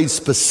had prayed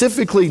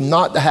specifically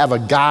not to have a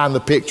guy in the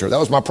picture. That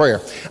was my prayer.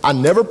 I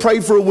never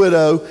prayed for a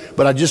widow,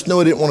 but I just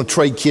knew I didn't want to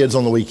trade kids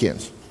on the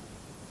weekends.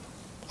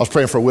 I was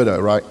praying for a widow,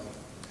 right?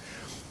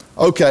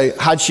 Okay,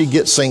 how'd she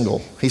get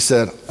single? He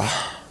said,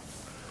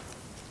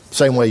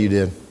 same way you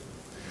did.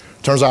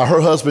 Turns out her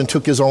husband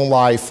took his own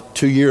life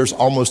 2 years,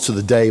 almost to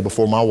the day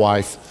before my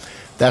wife.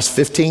 That's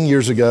 15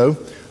 years ago.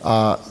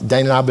 Dana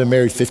and I have been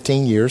married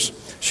 15 years.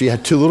 She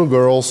had 2 little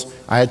girls.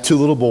 I had 2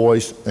 little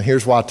boys. And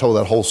here's why I told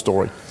that whole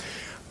story.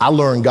 I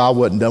learned God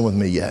wasn't done with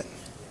me yet.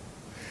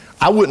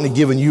 I wouldn't have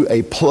given you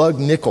a plug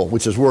nickel,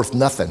 which is worth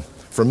nothing,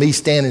 for me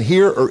standing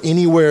here or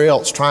anywhere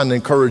else trying to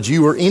encourage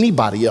you or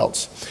anybody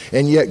else.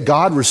 And yet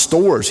God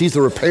restores. He's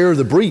the repairer of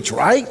the breach,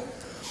 right?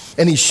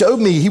 And he showed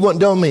me he wasn't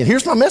done with me. And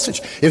here's my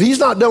message. If he's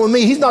not done with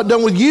me, he's not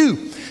done with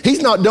you.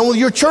 He's not done with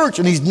your church,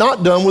 and he's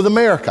not done with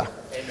America.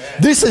 Amen.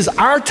 This is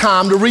our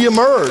time to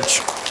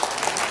reemerge.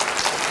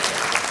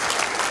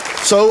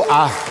 So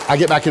I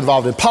get back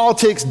involved in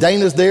politics.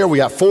 Dana's there. We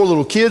got 4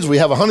 little kids. We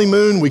have a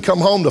honeymoon. We come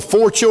home to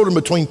 4 children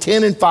between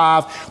 10 and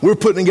 5. We're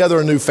putting together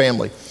a new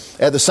family.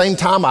 At the same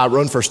time, I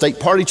run for state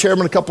party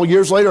chairman a couple of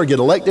years later. I get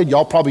elected.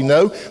 Y'all probably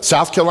know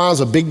South Carolina is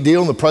a big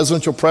deal in the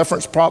presidential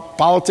preference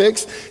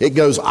politics. It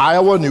goes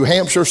Iowa, New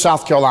Hampshire,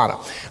 South Carolina.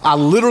 I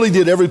literally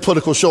did every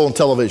political show on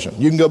television.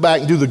 You can go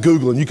back and do the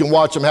Googling. You can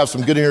watch them, have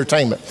some good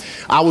entertainment.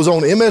 I was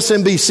on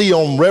MSNBC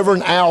on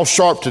Reverend Al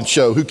Sharpton's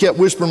show, who kept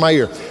whispering in my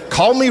ear,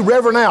 call me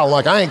Reverend Al. I'm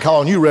like, I ain't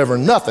calling you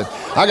Reverend nothing.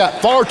 I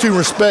got far too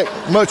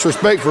much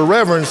respect for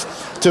reverends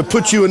to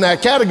put you in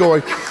that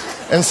category.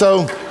 And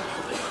so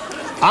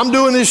I'm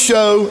doing this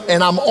show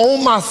and I'm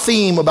on my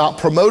theme about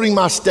promoting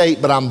my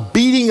state, but I'm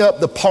beating up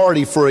the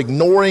party for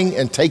ignoring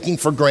and taking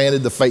for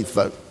granted the faith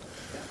vote.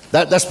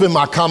 That's been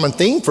my common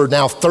theme for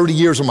now 30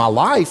 years of my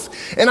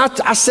life. And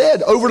I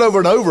said over and over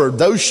and over,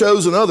 those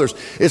shows and others,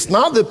 it's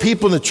not that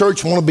people in the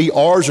church want to be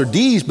R's or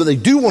D's, but they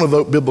do want to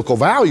vote biblical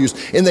values.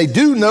 And they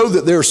do know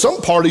that there are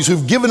some parties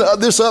who've given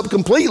this up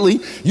completely.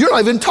 You're not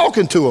even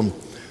talking to them.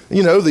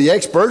 You know, the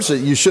experts, that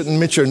you shouldn't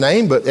mention their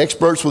name, but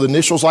experts with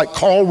initials like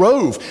Karl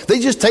Rove, they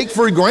just take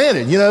for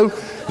granted, you know,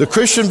 the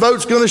Christian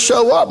vote's going to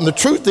show up. And the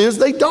truth is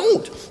they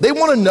don't. They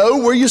want to know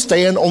where you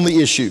stand on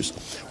the issues.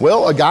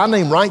 Well, a guy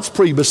named Reince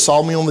Priebus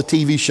saw me on the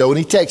TV show and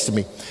he texted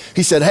me.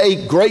 He said,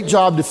 hey, great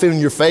job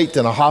defending your faith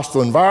in a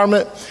hostile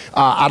environment.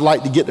 I'd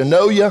like to get to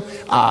know you,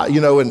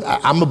 and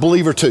I'm a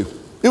believer too.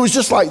 It was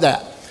just like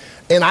that.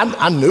 And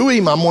I knew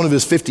him. I'm one of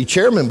his 50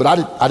 chairmen, but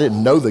I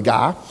didn't know the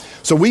guy.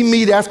 So we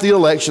meet after the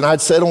election.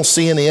 I'd said on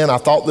CNN, I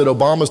thought that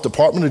Obama's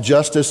Department of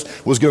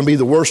Justice was going to be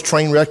the worst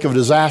train wreck of a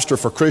disaster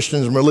for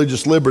Christians and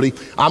religious liberty.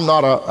 I'm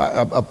not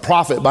a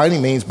prophet by any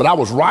means, but I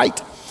was right.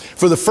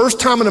 For the first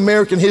time in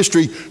American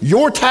history,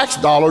 your tax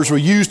dollars were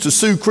used to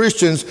sue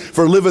Christians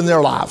for living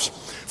their lives,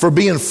 for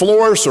being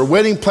florists or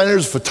wedding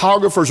planners,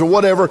 photographers or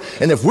whatever.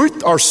 And if we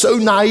are so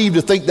naive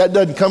to think that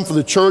doesn't come from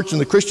the church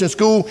and the Christian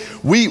school,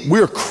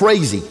 we're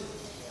crazy.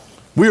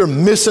 We are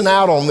missing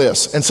out on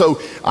this. And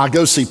so I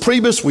go see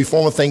Priebus. We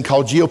form a thing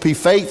called GOP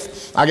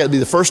Faith. I got to be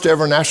the first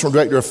ever national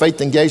director of faith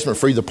engagement,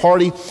 Free the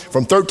Party.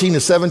 From 13 to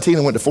 17,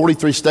 I went to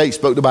 43 states,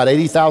 spoke to about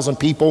 80,000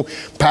 people,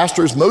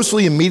 pastors,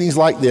 mostly in meetings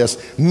like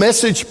this.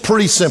 Message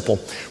pretty simple.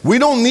 We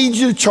don't need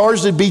you to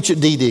charge the beach at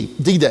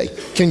D-Day.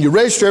 Can you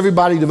register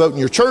everybody to vote in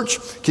your church?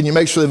 Can you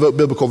make sure they vote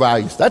biblical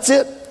values? That's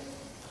it.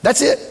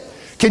 That's it.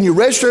 Can you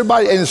register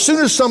everybody? And as soon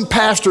as some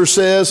pastor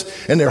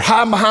says, and they're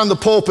hiding behind the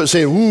pulpit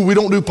saying, ooh, we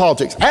don't do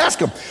politics, ask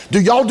them,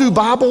 do y'all do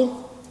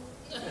Bible?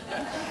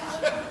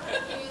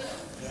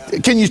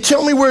 Can you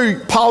tell me where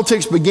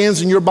politics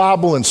begins in your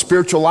Bible and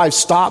spiritual life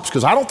stops?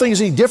 Because I don't think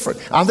it's any different.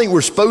 I think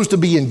we're supposed to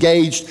be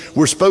engaged.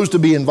 We're supposed to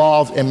be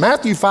involved. And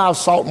Matthew 5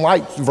 salt and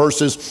light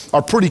verses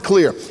are pretty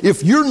clear.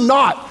 If you're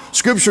not,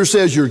 Scripture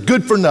says you're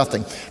good for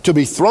nothing, to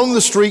be thrown in the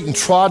street and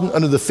trodden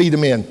under the feet of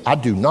men. I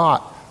do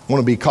not want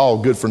to be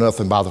called good for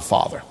nothing by the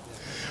Father.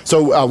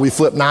 So we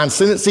flipped 9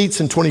 Senate seats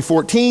in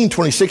 2014.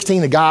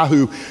 2016, a guy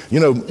who,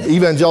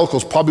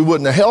 evangelicals probably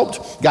wouldn't have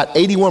helped, got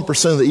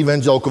 81% of the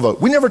evangelical vote.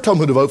 We never told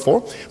him who to vote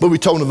for, but we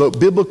told him to vote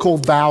biblical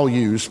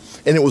values,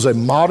 and it was a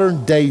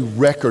modern day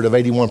record of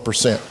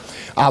 81%.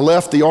 I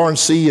left the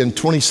RNC in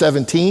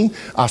 2017.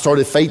 I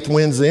started Faith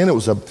Wins then. It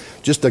was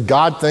just a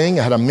God thing.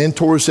 I had a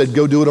mentor who said,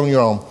 go do it on your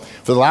own.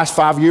 For the last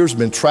 5 years, I've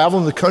been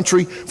traveling the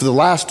country. For the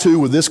last 2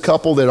 with this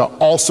couple that are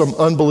awesome,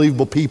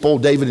 unbelievable people,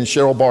 David and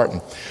Cheryl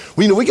Barton.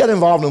 Well, we got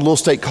involved in a little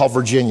state called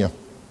Virginia.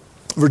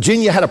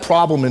 Virginia had a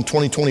problem in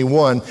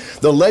 2021.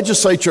 The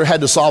legislature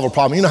had to solve a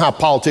problem. You know how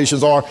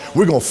politicians are.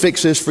 We're going to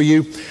fix this for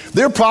you.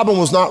 Their problem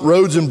was not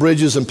roads and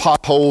bridges and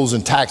potholes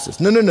and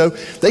taxes. No.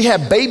 They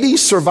had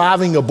babies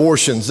surviving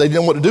abortions. They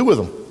didn't know what to do with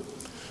them.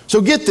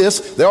 So get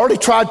this. They already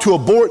tried to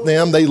abort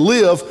them. They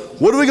live.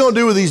 What are we going to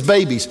do with these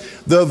babies?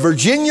 The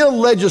Virginia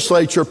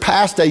legislature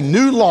passed a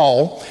new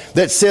law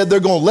that said they're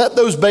going to let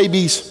those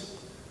babies,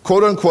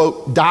 quote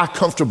unquote, die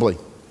comfortably.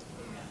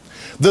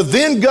 The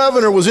then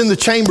governor was in the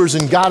chambers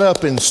and got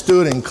up and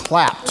stood and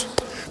clapped.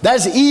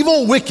 That's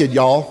evil, wicked,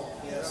 y'all.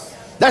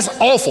 That's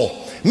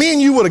awful. Me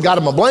and you would have got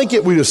them a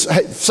blanket. We'd have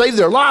saved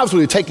their lives.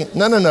 We'd have taken,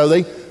 no,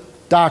 they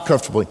die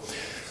comfortably.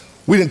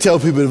 We didn't tell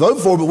people to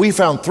vote for, but we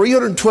found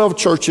 312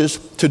 churches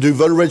to do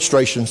voter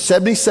registration.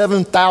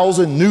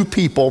 77,000 new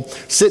people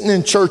sitting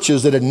in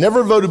churches that had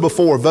never voted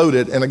before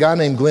voted, and a guy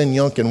named Glenn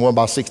Youngkin won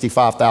by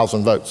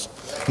 65,000 votes.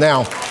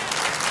 Now,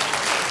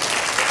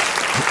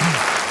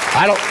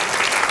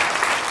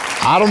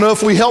 I don't know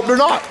if we helped or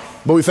not,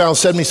 but we found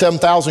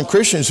 77,000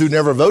 Christians who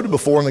never voted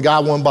before, and the guy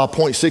won by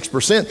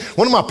 0.6%.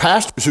 One of my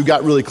pastors who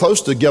got really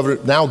close to Governor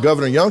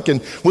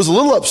Youngkin was a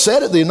little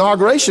upset at the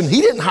inauguration.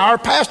 He didn't hire a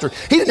pastor.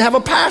 He didn't have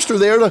a pastor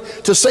there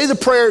to say the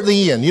prayer at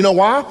the end. You know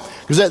why?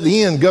 Because at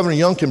the end, Governor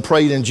Youngkin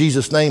prayed in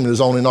Jesus' name in his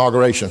own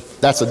inauguration.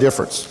 That's the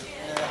difference.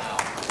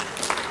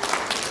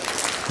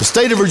 The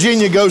state of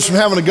Virginia goes from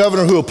having a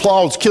governor who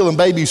applauds killing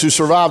babies who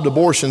survived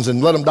abortions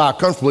and let them die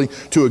comfortably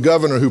to a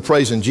governor who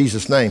prays in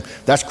Jesus' name.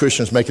 That's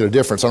Christians making a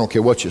difference. I don't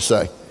care what you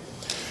say.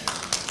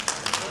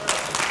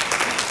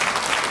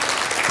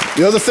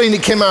 The other thing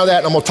that came out of that,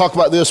 and I'm going to talk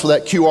about this with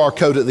that QR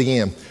code at the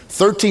end.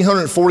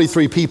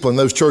 1,343 people in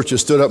those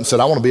churches stood up and said,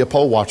 I want to be a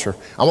poll watcher.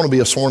 I want to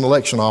be a sworn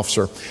election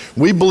officer.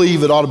 We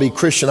believe it ought to be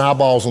Christian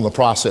eyeballs on the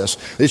process.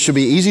 It should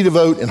be easy to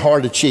vote and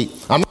hard to cheat.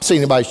 I'm not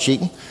saying anybody's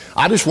cheating.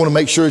 I just want to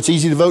make sure it's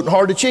easy to vote and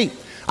hard to cheat.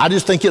 I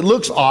just think it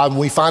looks odd when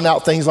we find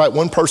out things like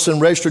one person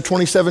registered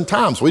 27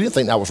 times. We didn't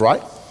think that was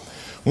right.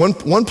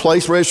 One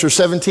place registered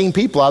 17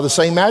 people out of the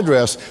same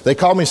address. They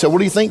called me and said, what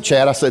do you think,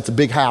 Chad? I said, it's a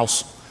big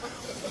house.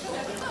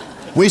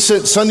 We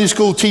sent Sunday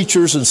school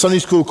teachers and Sunday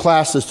school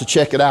classes to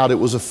check it out. It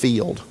was a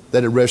field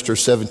that had registered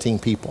 17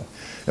 people.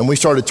 And we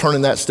started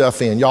turning that stuff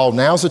in. Y'all,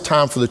 now's the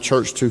time for the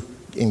church to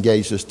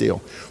engage this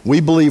deal.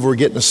 We believe we're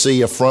getting to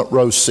see a front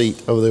row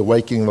seat of the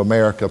awakening of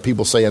America.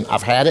 People saying,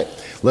 I've had it.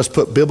 Let's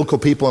put biblical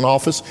people in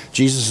office.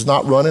 Jesus is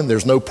not running.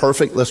 There's no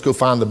perfect. Let's go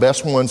find the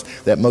best ones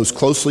that most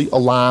closely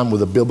align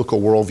with a biblical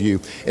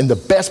worldview. And the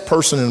best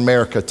person in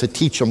America to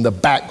teach them the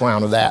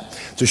background of that,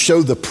 to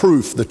show the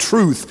proof, the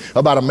truth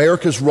about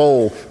America's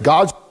role,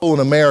 God's role in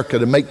America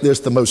to make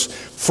this the most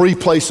free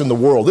place in the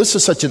world. This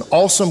is such an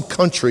awesome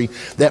country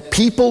that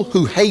people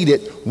who hate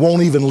it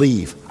won't even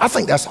leave. I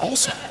think that's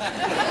awesome.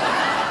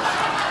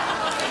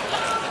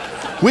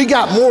 We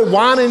got more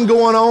whining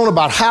going on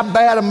about how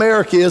bad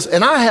America is,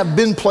 and I have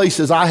been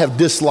places I have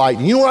disliked.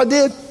 And you know what I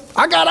did?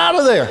 I got out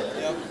of there.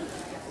 Yep.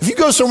 If you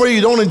go somewhere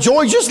you don't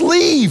enjoy, just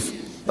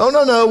leave.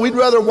 No. We'd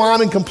rather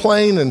whine and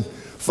complain and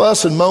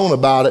fuss and moan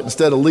about it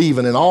instead of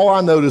leaving. And all I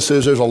notice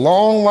is there's a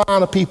long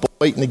line of people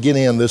waiting to get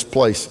in this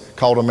place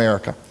called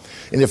America.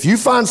 And if you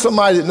find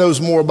somebody that knows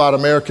more about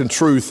American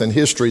truth and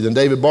history than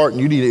David Barton,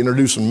 you need to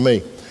introduce him to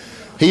me.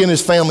 He and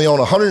his family own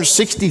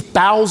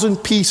 160,000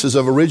 pieces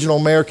of original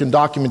American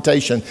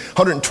documentation,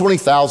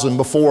 120,000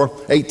 before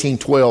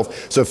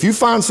 1812. So if you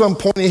find some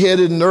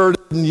pointy-headed nerd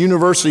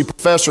university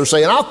professor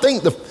saying, I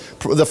think the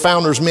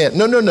founders meant,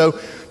 no.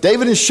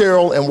 David and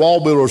Cheryl and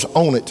Wall Builders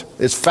own it.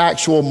 It's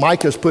factual.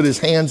 Mike has put his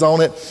hands on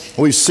it.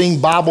 We've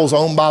seen Bibles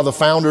owned by the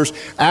founders.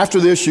 After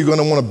this, you're going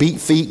to want to beat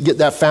feet, get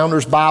that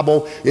Founders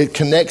Bible. It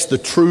connects the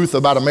truth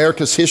about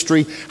America's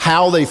history,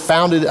 how they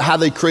founded it, how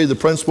they created the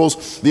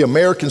principles, the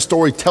American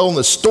story, telling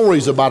the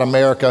stories about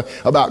America,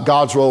 about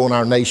God's role in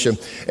our nation.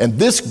 And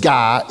this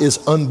guy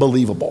is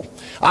unbelievable.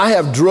 I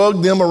have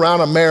drugged them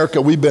around America.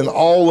 We've been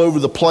all over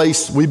the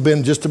place. We've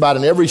been just about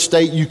in every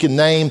state you can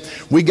name.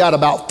 We got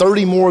about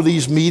 30 more of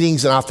these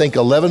meetings, and I think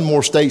 11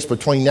 more states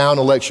between now and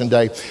Election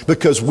Day,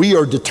 because we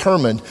are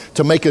determined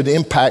to make an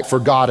impact for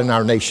God in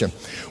our nation.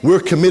 We're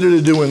committed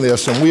to doing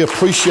this, and we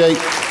appreciate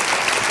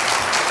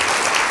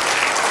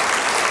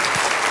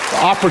the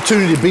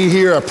opportunity to be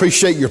here. I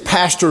appreciate your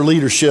pastor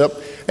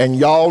leadership. And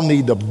y'all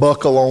need to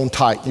buckle on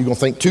tight. You're going to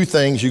think two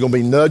things. You're going to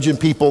be nudging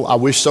people. I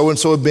wish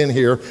so-and-so had been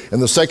here.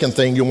 And the second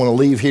thing, you'll want to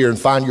leave here and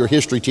find your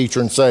history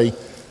teacher and say,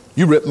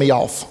 you ripped me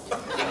off.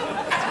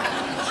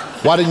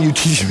 Why didn't you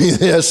teach me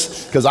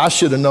this? Because I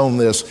should have known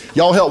this.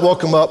 Y'all help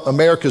welcome up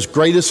America's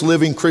greatest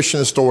living Christian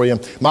historian,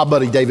 my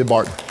buddy David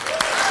Barton.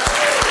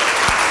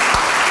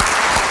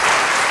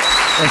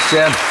 Thanks,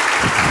 Chad.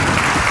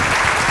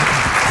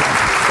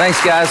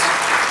 Thanks, guys.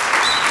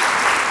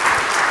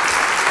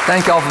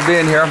 Thank y'all for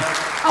being here.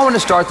 I want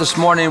to start this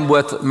morning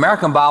with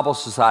American Bible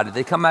Society.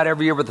 They come out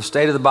every year with the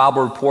State of the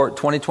Bible Report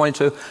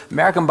 2022.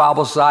 American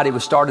Bible Society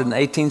was started in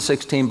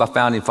 1816 by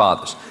founding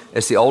fathers.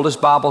 It's the oldest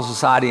Bible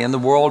society in the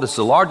world. It's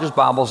the largest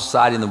Bible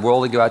society in the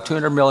world. They give out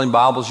 200 million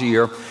Bibles a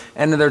year.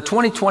 And in their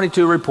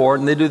 2022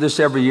 report, and they do this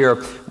every year,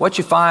 what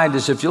you find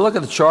is if you look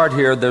at the chart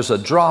here, there's a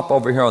drop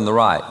over here on the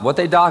right. What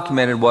they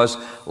documented was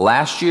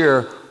last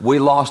year, we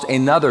lost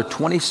another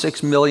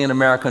 26 million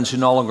Americans who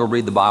no longer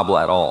read the Bible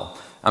at all.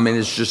 I mean,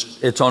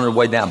 it's on the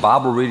way down.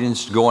 Bible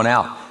reading's going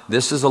out.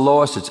 This is the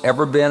lowest it's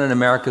ever been in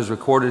America's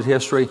recorded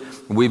history.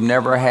 We've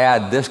never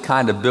had this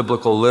kind of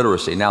biblical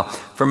literacy. Now,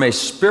 from a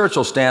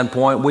spiritual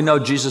standpoint, we know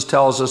Jesus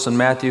tells us in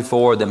Matthew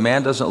 4 that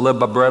man doesn't live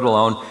by bread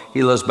alone.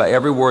 He lives by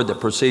every word that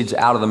proceeds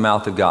out of the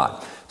mouth of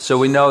God. So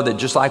we know that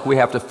just like we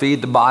have to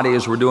feed the body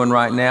as we're doing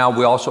right now,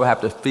 we also have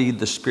to feed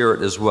the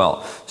spirit as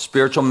well.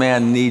 Spiritual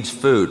man needs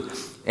food.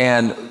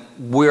 And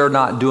we're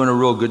not doing a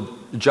real good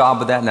job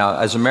with that now.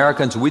 As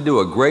Americans, we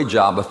do a great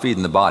job of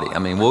feeding the body. I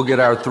mean, we'll get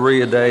our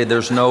 3 a day.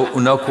 There's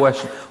no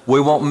question.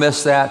 We won't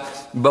miss that,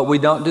 but we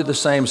don't do the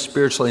same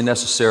spiritually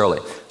necessarily.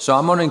 So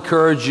I'm going to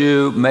encourage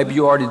you, maybe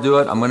you already do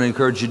it, I'm going to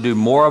encourage you to do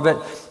more of it.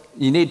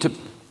 You need to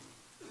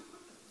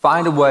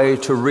find a way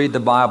to read the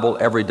Bible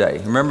every day.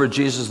 Remember,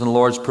 Jesus in the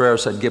Lord's Prayer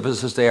said, give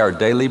us this day our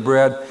daily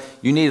bread.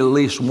 You need at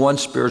least one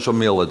spiritual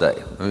meal a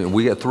day. I mean,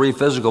 we get 3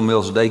 physical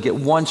meals a day. Get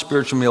one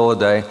spiritual meal a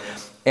day.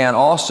 And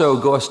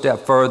also go a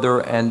step further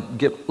and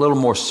get a little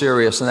more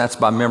serious, and that's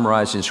by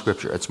memorizing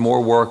Scripture. It's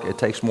more work. It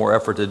takes more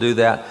effort to do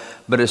that,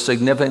 but it's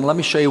significant. Let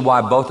me show you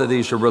why both of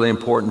these are really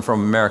important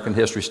from an American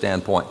history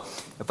standpoint.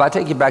 If I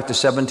take you back to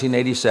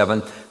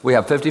 1787, we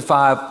have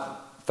 55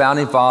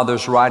 founding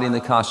fathers writing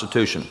the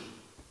Constitution.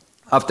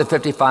 Of the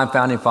 55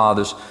 founding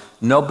fathers,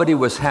 nobody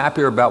was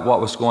happier about what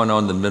was going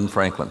on than Ben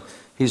Franklin.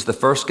 He's the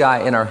first guy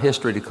in our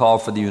history to call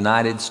for the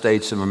United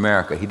States of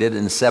America. He did it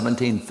in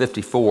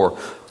 1754,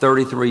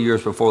 33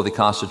 years before the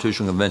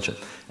Constitutional Convention.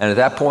 And at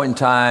that point in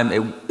time,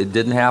 it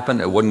didn't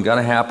happen. It wasn't going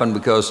to happen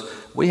because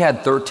we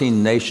had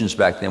 13 nations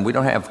back then. We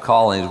don't have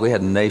colonies. We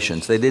had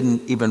nations. They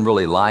didn't even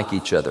really like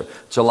each other.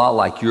 It's a lot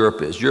like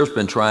Europe is. Europe's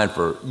been trying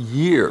for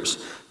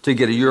years to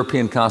get a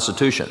European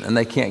constitution, and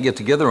they can't get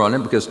together on it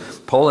because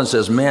Poland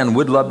says, man,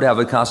 we'd love to have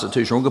a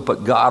constitution. We're going to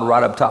put God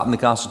right up top in the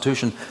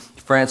constitution.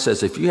 France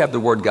says, if you have the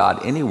word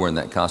God anywhere in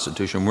that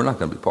constitution, we're not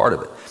going to be part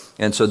of it.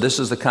 And so this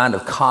is the kind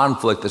of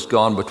conflict that's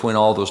gone between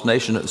all those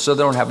nations. So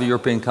they don't have a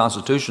European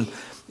constitution.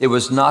 It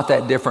was not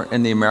that different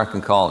in the American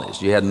colonies.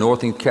 You had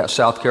North and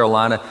South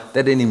Carolina.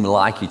 They didn't even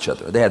like each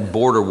other. They had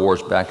border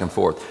wars back and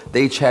forth.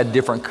 They each had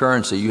different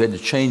currency. You had to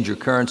change your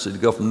currency to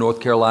go from North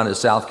Carolina to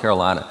South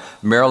Carolina.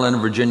 Maryland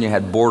and Virginia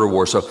had border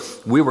wars. So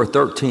we were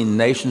 13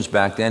 nations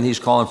back then. He's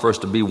calling for us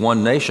to be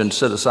one nation,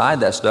 set aside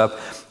that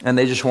stuff, and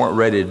they just weren't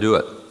ready to do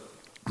it.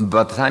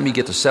 By the time you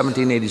get to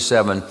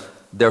 1787,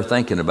 they're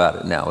thinking about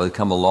it now. They've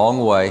come a long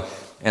way.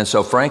 And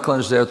so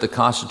Franklin's there at the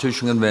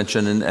Constitutional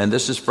Convention, and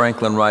this is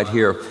Franklin right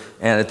here.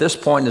 And at this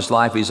point in his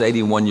life, he's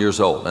 81 years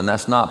old. And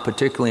that's not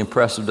particularly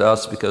impressive to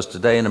us because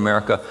today in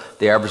America,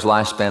 the average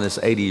lifespan is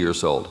 80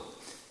 years old.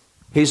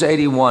 He's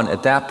 81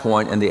 at that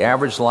point, and the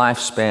average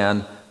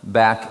lifespan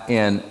back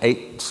in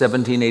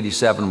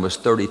 1787 was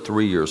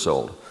 33 years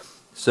old.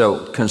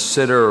 So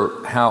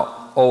consider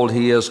how old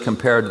he is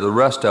compared to the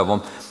rest of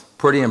them.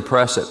 Pretty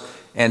impressive.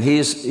 And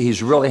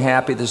he's really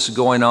happy this is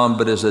going on,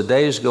 but as the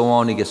days go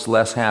on, he gets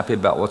less happy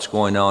about what's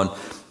going on.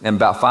 And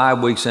about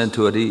 5 weeks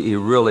into it, he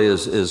really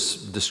is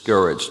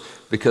discouraged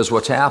because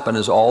what's happened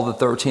is all the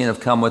 13 have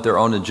come with their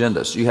own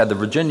agendas. You had the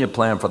Virginia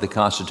plan for the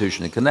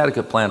Constitution, the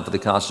Connecticut plan for the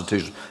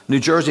Constitution, New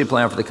Jersey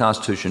plan for the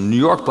Constitution, New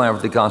York plan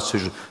for the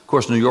Constitution. Of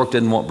course, New York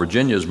didn't want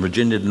Virginia's,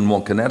 Virginia didn't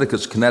want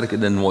Connecticut's,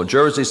 Connecticut didn't want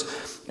Jersey's.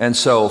 And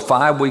so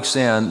 5 weeks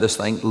in, this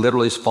thing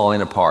literally is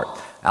falling apart.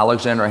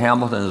 Alexander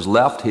Hamilton has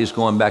left. He's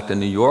going back to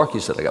New York. He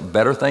said, I got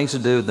better things to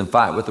do than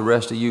fight with the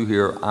rest of you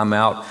here. I'm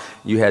out.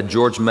 You had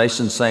George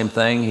Mason, same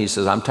thing. He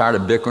says, I'm tired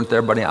of bickering with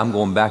everybody. I'm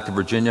going back to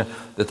Virginia.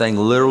 The thing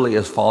literally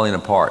is falling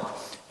apart.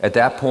 At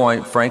that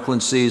point,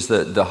 Franklin sees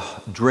the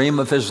dream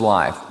of his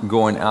life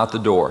going out the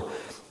door.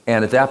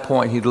 And at that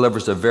point, he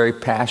delivers a very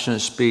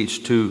passionate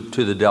speech to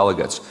the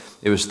delegates.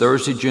 It was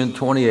Thursday, June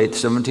 28,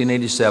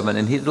 1787,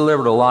 and he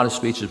delivered a lot of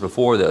speeches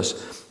before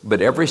this. But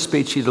every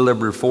speech he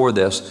delivered before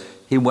this,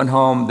 he went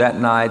home that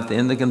night at the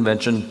end of the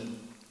convention,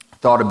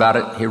 thought about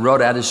it, he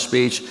wrote out his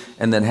speech,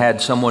 and then had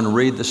someone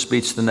read the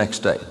speech the next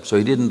day. So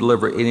he didn't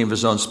deliver any of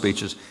his own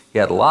speeches. He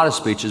had a lot of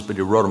speeches, but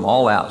he wrote them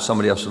all out.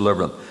 Somebody else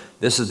delivered them.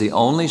 This is the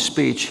only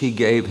speech he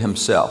gave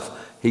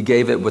himself. He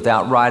gave it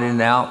without writing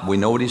it out. We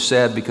know what he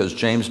said because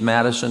James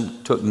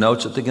Madison took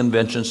notes at the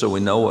convention, so we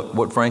know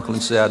what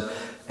Franklin said.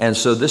 And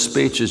so this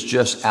speech is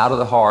just out of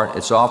the heart.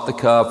 It's off the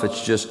cuff.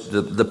 It's just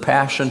the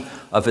passion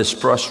of his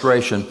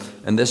frustration.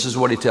 And this is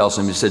what he tells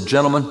them. He said,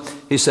 gentlemen,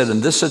 he said,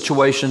 in this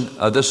situation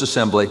of this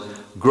assembly,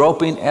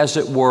 groping as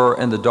it were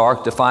in the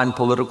dark to find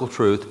political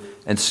truth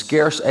and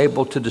scarce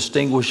able to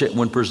distinguish it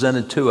when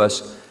presented to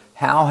us,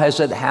 how has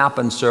it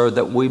happened, sir,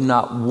 that we've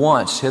not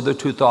once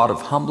hitherto thought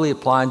of humbly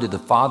applying to the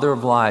Father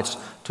of lights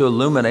to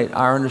illuminate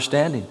our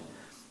understanding?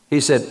 He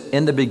said,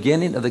 in the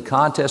beginning of the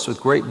contest with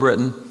Great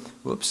Britain,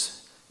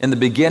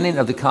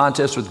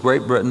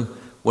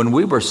 when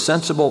we were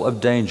sensible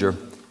of danger,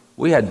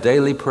 we had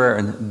daily prayer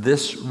in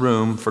this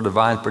room for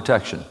divine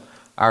protection.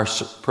 Our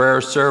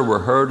prayers, sir, were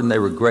heard and they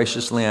were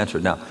graciously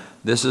answered. Now,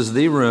 this is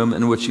the room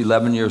in which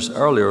 11 years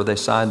earlier they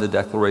signed the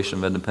Declaration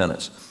of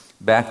Independence.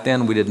 Back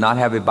then, we did not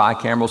have a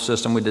bicameral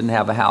system. We didn't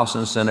have a House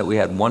and a Senate. We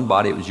had one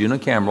body. It was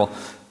unicameral,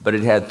 but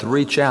it had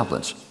 3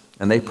 chaplains,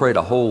 and they prayed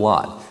a whole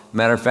lot.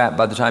 Matter of fact,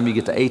 by the time you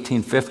get to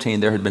 1815,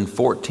 there had been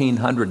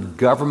 1,400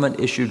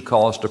 government-issued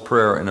calls to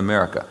prayer in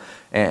America.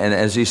 And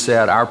as he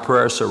said, our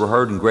prayers were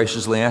heard and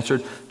graciously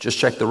answered. Just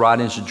check the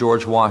writings of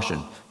George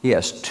Washington. He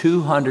has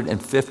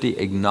 250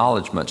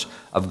 acknowledgments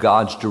of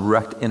God's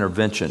direct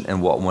intervention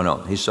in what went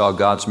on. He saw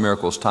God's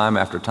miracles time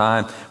after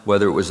time,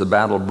 whether it was the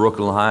Battle of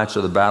Brooklyn Heights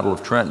or the Battle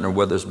of Trenton, or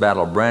whether it's the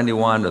Battle of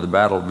Brandywine or the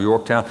Battle of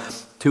Yorktown.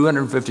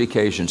 250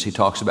 occasions he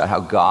talks about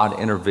how God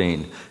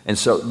intervened. And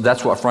so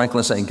that's what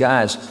Franklin's saying.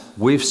 Guys,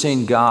 we've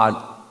seen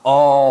God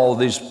all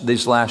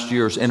these last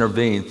years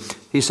intervene.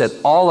 He said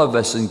all of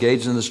us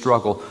engaged in the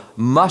struggle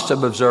must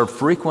have observed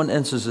frequent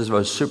instances of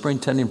a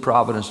superintending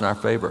providence in our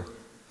favor.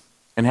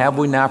 And have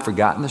we now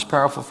forgotten this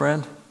powerful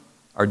friend?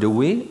 Or do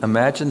we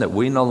imagine that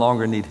we no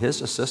longer need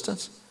his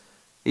assistance?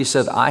 He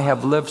said, I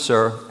have lived,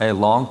 sir, a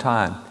long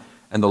time.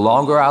 And the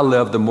longer I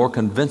live, the more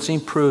convincing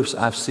proofs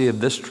I see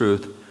of this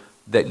truth,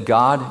 that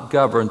God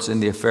governs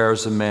in the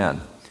affairs of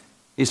man.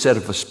 He said,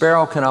 if a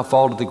sparrow cannot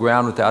fall to the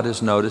ground without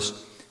his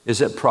notice,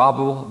 is it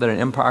probable that an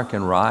empire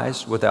can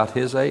rise without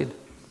his aid?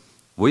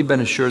 We've been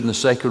assured in the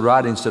sacred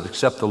writings that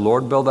except the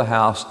Lord build a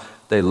house,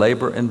 they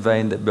labor in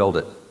vain that build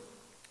it.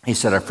 He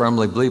said, I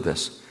firmly believe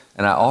this.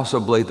 And I also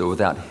believe that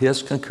without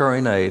his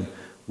concurring aid,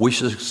 we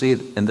should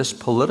succeed in this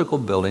political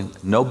building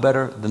no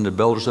better than the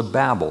builders of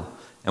Babel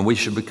and we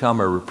should become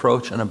a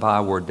reproach and a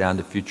byword down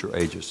to future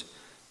ages.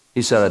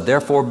 He said, I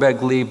therefore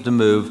beg leave to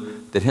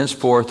move that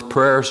henceforth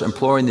prayers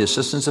imploring the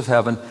assistance of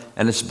heaven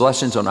and its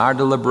blessings on our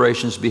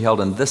deliberations be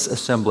held in this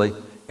assembly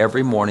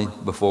every morning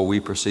before we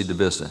proceed to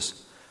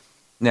business.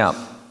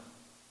 Now,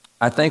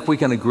 I think we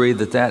can agree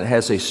that that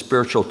has a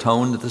spiritual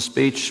tone to the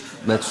speech.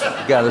 That's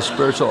got a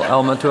spiritual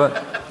element to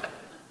it.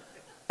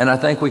 And I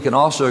think we can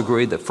also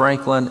agree that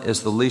Franklin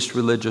is the least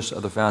religious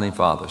of the Founding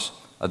Fathers.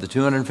 Of the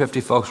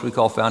 250 folks we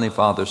call Founding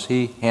Fathers,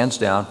 he, hands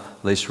down,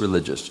 least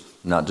religious,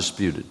 not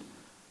disputed.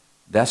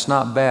 That's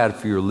not bad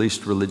for your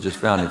least religious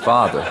Founding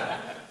Father.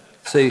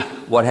 See,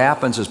 what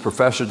happens is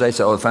professors, they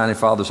say, oh, the Founding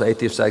Fathers,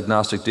 atheists,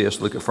 agnostic, deists,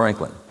 look at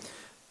Franklin.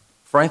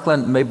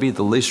 Franklin may be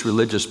the least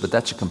religious, but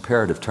that's a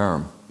comparative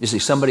term. You see,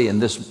 somebody in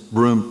this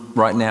room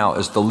right now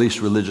is the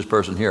least religious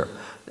person here.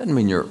 Doesn't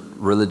mean you're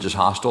religious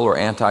hostile or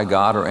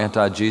anti-God or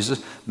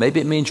anti-Jesus. Maybe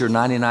it means you're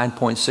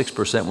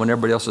 99.6% when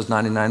everybody else is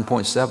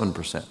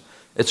 99.7%.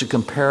 It's a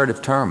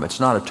comparative term. It's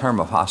not a term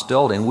of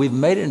hostility. And we've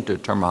made it into a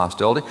term of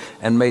hostility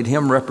and made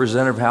him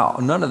representative of how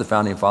none of the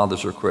Founding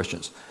Fathers are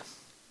Christians.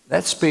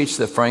 That speech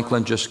that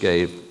Franklin just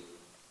gave,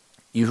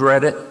 you've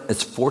read it.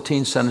 It's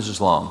 14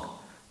 sentences long.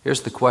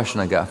 Here's the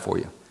question I got for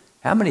you.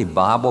 How many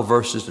Bible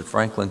verses did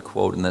Franklin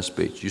quote in that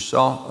speech? You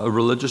saw a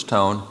religious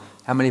tone.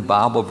 How many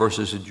Bible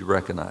verses did you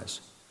recognize?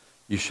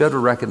 You should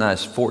have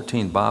recognized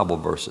 14 Bible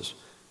verses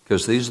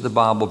because these are the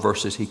Bible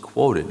verses he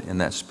quoted in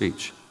that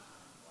speech.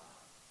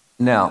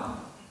 Now,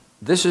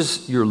 this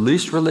is your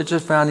least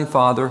religious Founding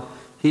Father.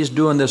 He's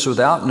doing this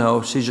without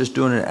notes. He's just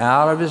doing it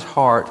out of his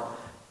heart.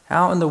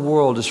 How in the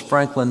world does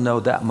Franklin know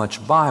that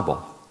much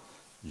Bible?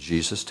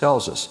 Jesus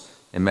tells us.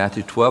 In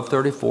Matthew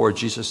 12:34,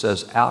 Jesus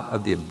says, out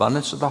of the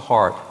abundance of the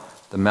heart,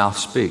 the mouth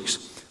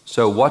speaks.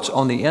 So what's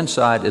on the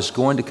inside is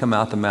going to come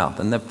out the mouth.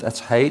 And that's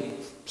hate,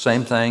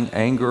 same thing,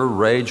 anger,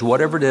 rage,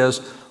 whatever it is,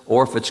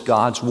 or if it's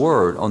God's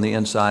word on the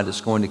inside,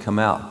 it's going to come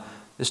out.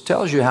 This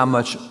tells you how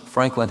much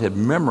Franklin had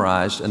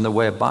memorized in the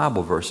way of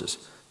Bible verses.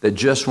 That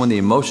just when the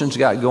emotions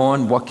got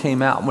going, what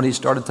came out when he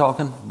started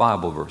talking?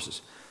 Bible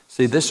verses.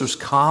 See, this was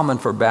common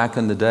for back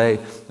in the day.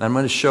 And I'm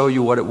going to show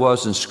you what it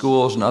was in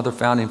schools and other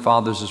Founding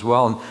Fathers as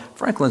well. And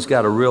Franklin's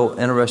got a real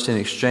interesting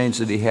exchange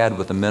that he had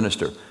with a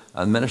minister.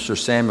 Minister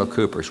Samuel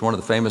Cooper. He's one of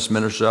the famous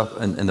ministers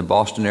up in the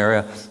Boston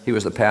area. He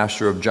was the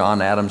pastor of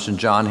John Adams and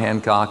John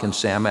Hancock and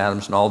Sam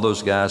Adams and all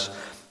those guys.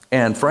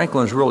 And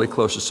Franklin's really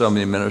close to so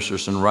many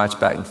ministers and writes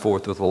back and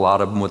forth with a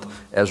lot of them, with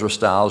Ezra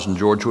Stiles and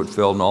George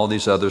Whitefield and all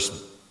these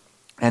others.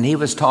 And he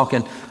was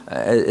talking,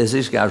 as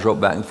these guys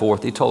wrote back and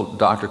forth, he told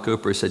Dr.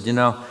 Cooper, he said,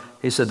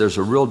 he said, there's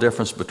a real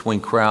difference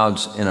between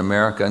crowds in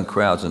America and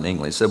crowds in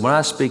England. He said, when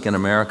I speak in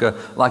America,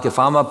 like if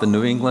I'm up in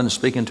New England and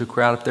speaking to a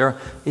crowd up there,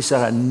 he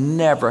said, I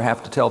never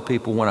have to tell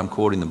people when I'm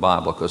quoting the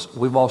Bible because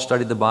we've all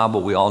studied the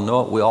Bible, we all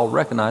know it, we all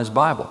recognize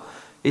Bible.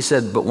 He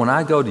said, but when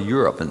I go to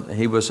Europe, and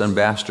he was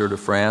ambassador to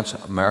France,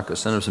 America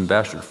sent us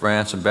ambassador to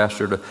France,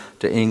 ambassador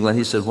to England.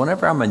 He said,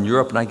 whenever I'm in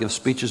Europe and I give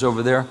speeches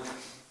over there,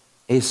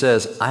 he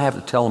says, I have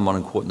to tell them when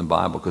I'm quoting the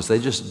Bible because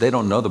they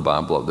don't know the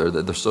Bible over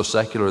there. They're so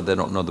secular, they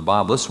don't know the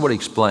Bible. This is what he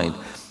explained.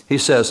 He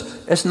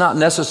says, it's not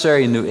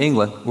necessary in New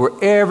England, where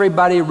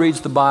everybody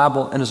reads the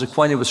Bible and is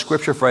acquainted with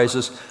scripture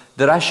phrases,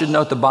 that I should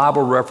note the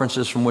Bible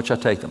references from which I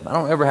take them. I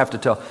don't ever have to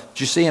tell.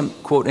 Did you see him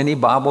quote any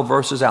Bible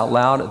verses out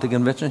loud at the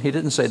convention? He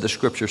didn't say the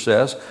scripture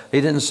says. He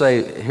didn't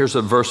say, here's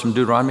a verse from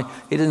Deuteronomy.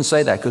 He didn't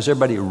say that because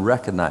everybody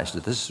recognized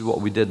it. This is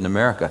what we did in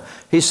America.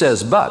 He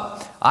says,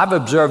 but I've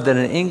observed that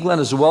in England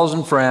as well as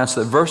in France,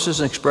 that verses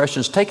and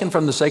expressions taken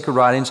from the sacred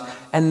writings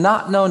and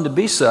not known to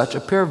be such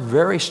appear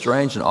very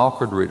strange and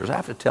awkward to readers. I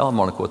have to tell them I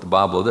want to quote the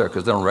Bible there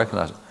because they don't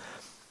recognize it.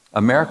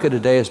 America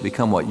today has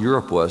become what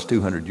Europe was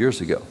 200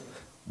 years ago.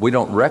 We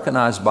don't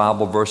recognize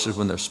Bible verses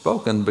when they're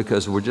spoken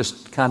because we're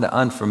just kind of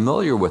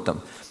unfamiliar with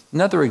them.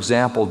 Another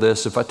example of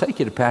this, if I take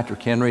you to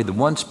Patrick Henry, the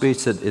one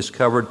speech that is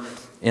covered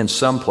in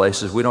some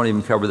places, we don't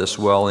even cover this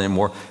well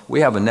anymore.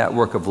 We have a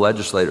network of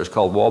legislators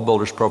called Wall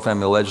Builders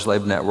Pro-Family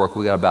Legislative Network.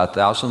 We got about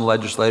 1,000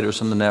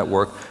 legislators in the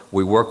network.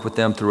 We work with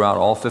them throughout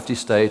all 50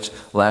 states.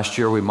 Last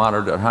year we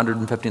monitored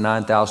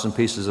 159,000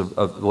 pieces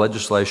of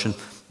legislation.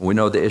 We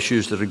know the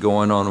issues that are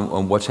going on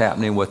and what's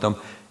happening with them.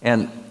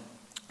 And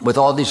with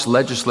all these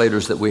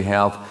legislators that we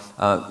have,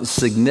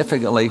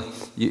 significantly,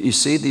 you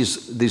see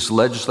these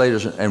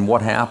legislators and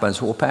what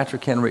happens. Well,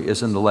 Patrick Henry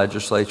is in the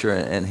legislature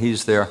and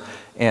he's there.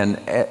 And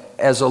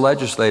as a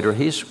legislator,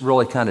 he's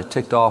really kind of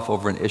ticked off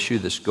over an issue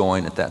that's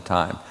going at that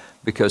time.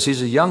 Because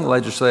he's a young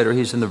legislator,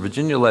 he's in the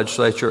Virginia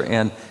legislature,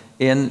 and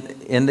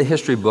in the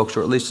history books,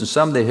 or at least in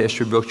some of the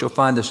history books, you'll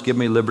find this Give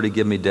Me Liberty,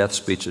 Give Me Death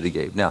speech that he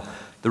gave. Now,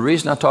 the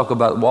reason I talk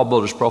about Wall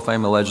Builders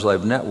Pro-Family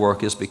Legislative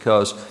Network is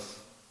because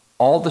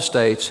all the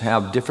states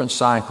have different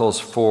cycles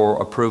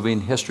for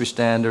approving history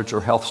standards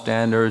or health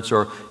standards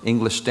or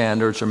English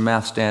standards or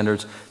math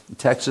standards. In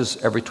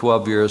Texas, every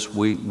 12 years,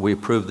 we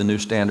approve the new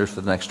standards for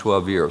the next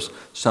 12 years.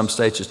 Some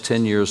states it's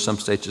 10 years, some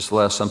states it's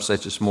less, some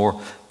states it's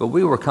more. But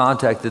we were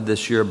contacted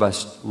this year by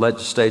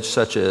states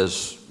such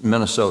as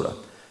Minnesota.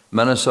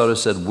 Minnesota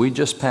said, we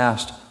just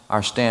passed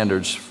our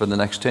standards for the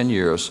next 10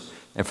 years.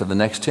 And for the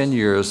next 10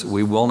 years,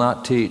 we will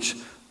not teach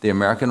the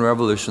American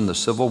Revolution, the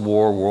Civil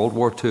War, World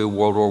War II,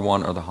 World War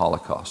I, or the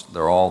Holocaust.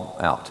 They're all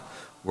out.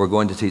 We're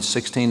going to teach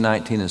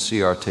 1619 and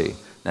CRT.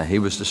 Now, he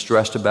was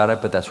distressed about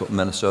it, but that's what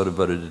Minnesota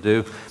voted to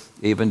do.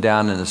 Even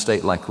down in a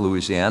state like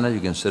Louisiana, you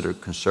consider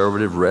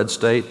conservative, red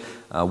state.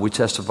 We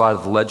testified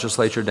at the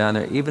legislature down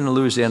there. Even in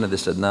Louisiana, they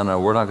said, no,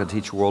 we're not going to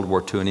teach World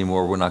War II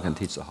anymore. We're not going to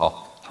teach the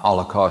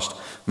Holocaust.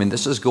 I mean,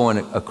 this is going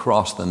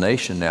across the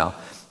nation now.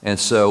 And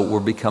so we're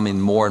becoming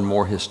more and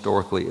more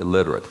historically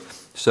illiterate.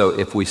 So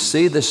if we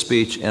see this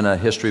speech in a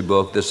history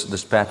book,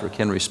 this Patrick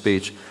Henry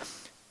speech,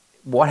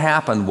 what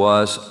happened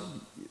was,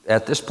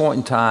 at this point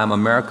in time,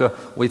 America,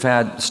 we've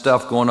had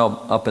stuff going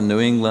up in New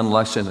England,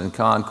 Lexington,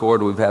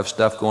 Concord. We've had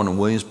stuff going in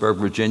Williamsburg,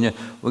 Virginia.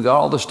 We've got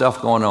all this stuff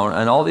going on.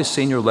 And all these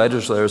senior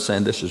legislators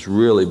saying this is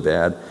really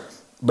bad,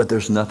 but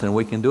there's nothing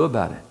we can do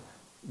about it.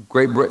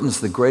 Great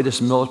Britain's the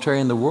greatest military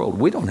in the world.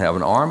 We don't have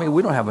an army.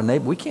 We don't have a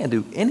navy. We can't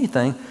do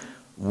anything.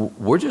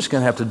 We're just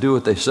going to have to do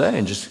what they say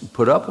and just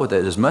put up with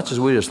it. As much as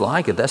we just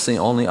like it, that's the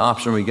only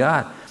option we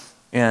got.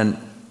 And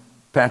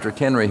Patrick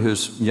Henry,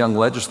 who's a young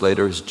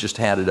legislator, has just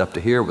had it up to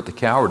here with the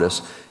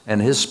cowardice.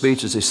 And his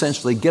speech is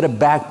essentially, get a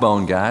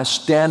backbone, guys.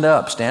 Stand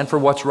up. Stand for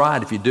what's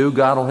right. If you do,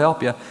 God will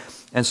help you.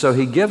 And so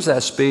he gives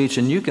that speech,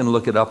 and you can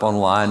look it up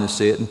online and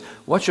see it. And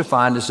what you'll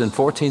find is in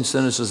 14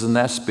 sentences in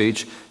that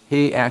speech,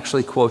 he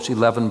actually quotes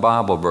 11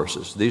 Bible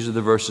verses. These are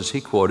the verses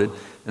he quoted.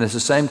 And it's the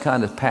same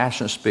kind of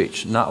passionate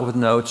speech, not with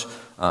notes.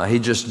 He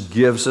just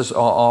gives us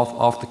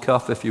off the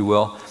cuff, if you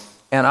will.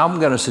 And I'm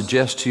going to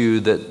suggest to you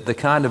that the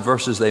kind of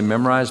verses they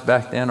memorized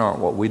back then aren't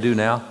what we do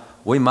now.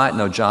 We might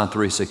know John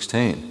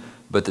 3:16,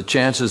 but the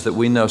chances that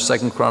we know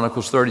 2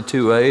 Chronicles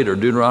 32:8 or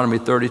Deuteronomy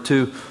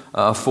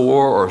 32:4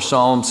 or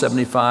Psalm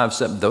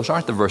 75:7, those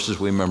aren't the verses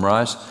we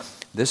memorize.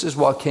 This is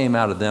what came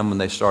out of them when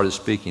they started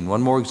speaking.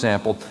 One more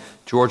example,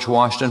 George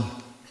Washington,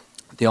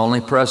 the only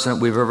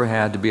president we've ever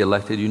had to be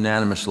elected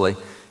unanimously.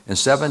 In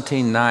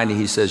 1790,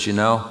 he says, you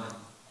know,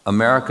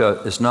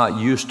 America is not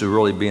used to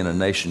really being a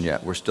nation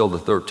yet. We're still the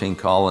 13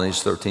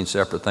 colonies, 13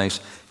 separate things.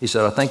 He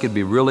said, I think it'd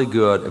be really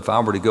good if I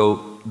were to go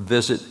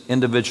visit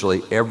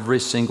individually every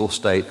single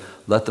state,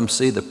 let them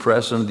see the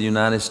President of the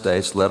United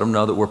States, let them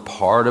know that we're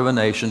part of a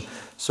nation.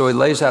 So he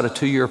lays out a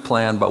 2-year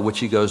plan by which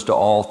he goes to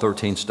all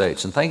 13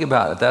 states. And think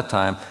about it, at that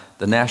time,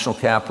 the national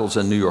capital's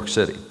in New York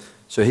City.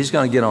 So he's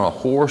going to get on a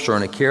horse or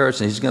in a carriage,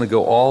 and he's going to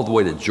go all the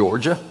way to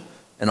Georgia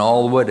and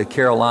all the way to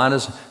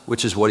Carolinas,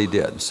 which is what he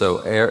did. So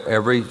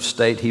every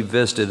state he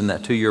visited in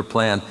that 2-year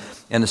plan.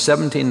 And in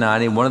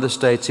 1790, one of the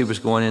states he was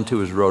going into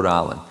was Rhode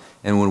Island.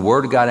 And when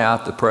word got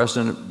out that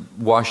President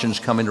Washington's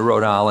coming to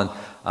Rhode Island,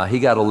 he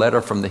got a letter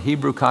from the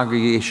Hebrew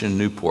congregation in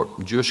Newport,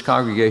 a Jewish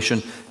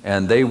congregation,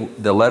 and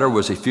the letter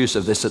was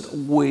effusive. They said,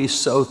 we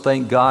so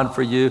thank God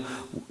for you.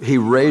 He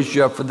raised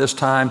you up for this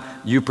time.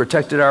 You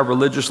protected our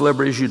religious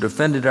liberties. You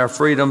defended our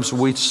freedoms.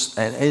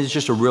 And it's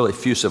just a real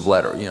effusive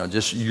letter,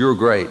 just you're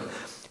great.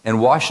 And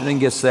Washington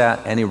gets that,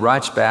 and he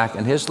writes back,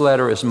 and his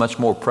letter is much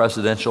more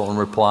presidential in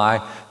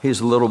reply. He's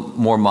a little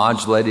more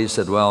modulated. He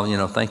said, well,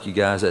 thank you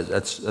guys.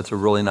 That's a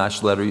really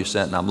nice letter you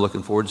sent, and I'm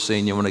looking forward to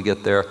seeing you when I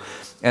get there.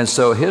 And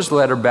so his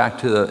letter back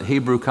to the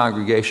Hebrew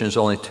congregation is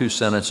only 2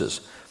 sentences.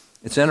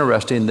 It's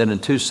interesting that in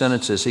 2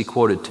 sentences, he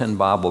quoted 10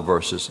 Bible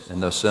verses in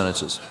those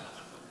sentences.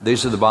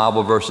 These are the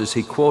Bible verses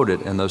he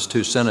quoted in those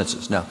 2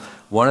 sentences. Now,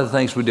 one of the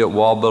things we do at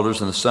Wall Builders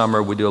in the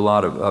summer, we do a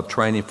lot of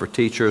training for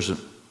teachers,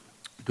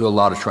 do a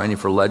lot of training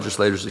for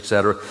legislators, et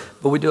cetera.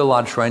 But we do a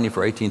lot of training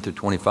for 18 to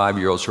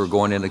 25-year-olds who are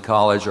going into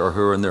college or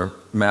who are in their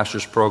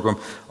master's program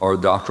or a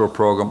doctoral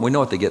program. We know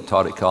what they get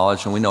taught at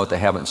college, and we know what they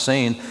haven't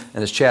seen.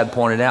 And as Chad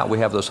pointed out, we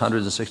have those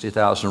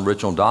 160,000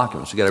 original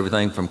documents. We got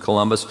everything from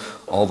Columbus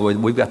all the way.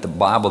 We've got the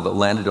Bible that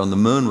landed on the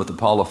moon with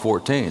Apollo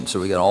 14. So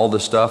we got all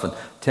this stuff and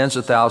tens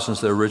of thousands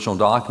of the original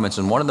documents.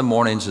 And one of the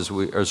mornings as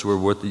we're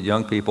with the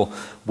young people,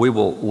 we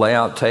will lay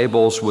out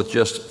tables with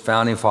just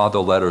founding father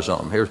letters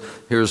on them.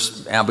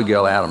 Here's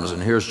Abigail Adams,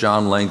 and here's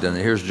John Langdon,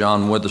 and here's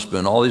John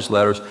Witherspoon, all these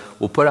letters.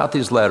 We'll put out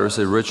these letters,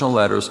 the original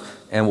letters,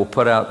 and we'll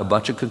put out a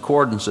bunch of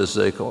concordances.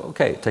 They go,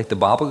 okay, take the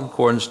Bible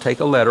concordance, take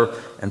a letter,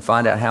 and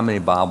find out how many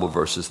Bible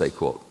verses they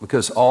quote.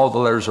 Because all the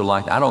letters are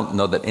like, I don't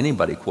know that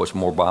anybody quotes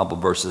more Bible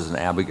verses than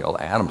Abigail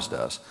Adams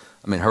does.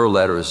 I mean, her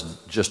letter is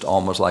just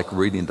almost like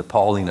reading the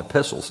Pauline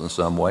epistles in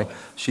some way.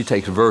 She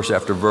takes verse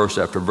after verse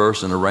after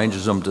verse and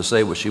arranges them to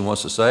say what she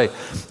wants to say.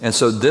 And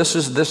so this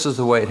is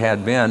the way it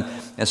had been.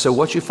 And so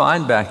what you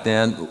find back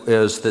then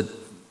is that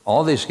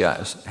all these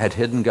guys had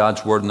hidden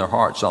God's word in their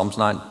heart. Psalms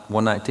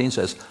 119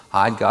 says,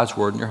 hide God's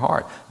word in your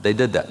heart. They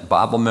did that.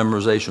 Bible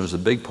memorization was a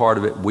big part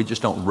of it. We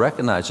just don't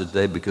recognize it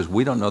today because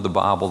we don't know the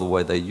Bible the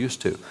way they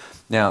used to.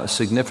 Now,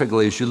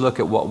 significantly, as you look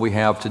at what we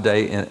have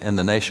today in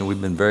the nation,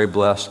 we've been very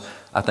blessed.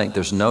 I think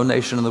there's no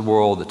nation in the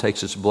world that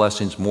takes its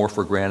blessings more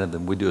for granted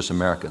than we do as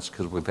Americans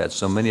because we've had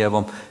so many of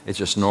them. It's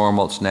just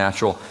normal. It's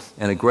natural.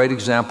 And a great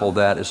example of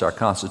that is our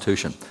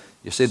Constitution.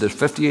 You see, there's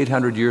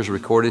 5,800 years of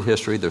recorded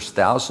history. There's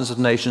thousands of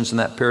nations in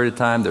that period of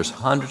time. There's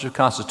hundreds of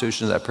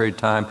constitutions in that period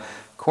of time.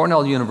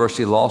 Cornell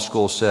University Law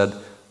School said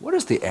what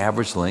is the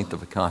average length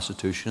of a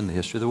constitution in the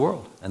history of the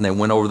world? And they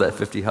went over that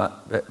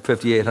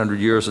 5,800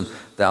 years and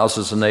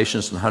thousands of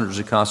nations and hundreds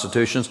of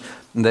constitutions.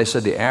 And they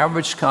said the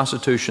average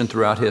constitution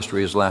throughout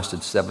history has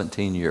lasted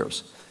 17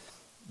 years.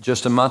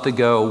 Just a month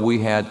ago, we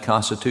had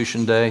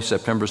Constitution Day,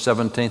 September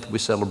 17th. We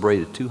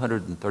celebrated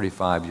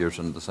 235 years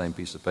under the same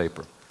piece of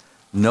paper.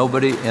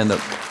 Nobody in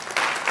the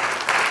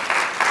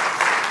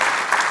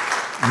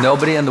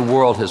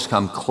world has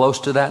come close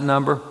to that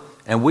number,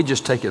 and we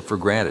just take it for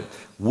granted.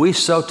 We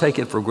so take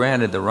it for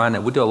granted that right now,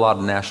 we do a lot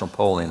of national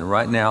polling, and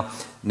right now,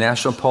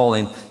 national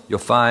polling, you'll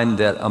find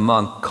that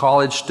among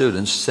college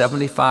students,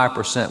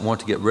 75% want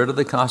to get rid of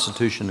the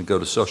Constitution and go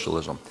to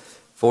socialism.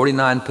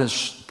 49%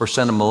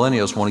 of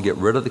millennials want to get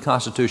rid of the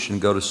Constitution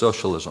and go to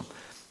socialism.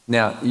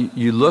 Now,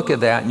 you look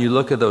at that and you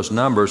look at those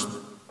numbers,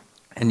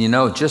 and you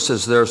know, just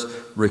as there's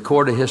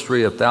recorded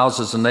history of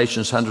thousands of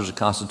nations, hundreds of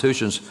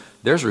constitutions,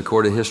 there's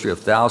recorded history of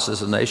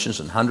thousands of nations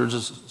and hundreds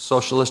of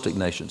socialistic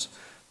nations.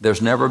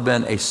 There's never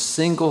been a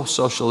single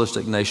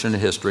socialistic nation in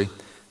history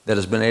that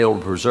has been able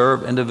to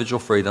preserve individual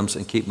freedoms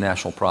and keep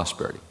national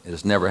prosperity. It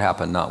has never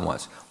happened, not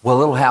once.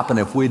 Well, it'll happen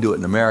if we do it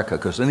in America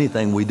because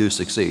anything we do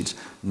succeeds.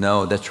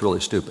 No, that's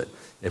really stupid.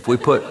 If we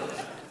put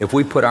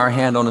our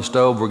hand on the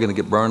stove, we're going to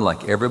get burned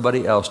like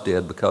everybody else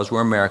did. Because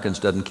we're Americans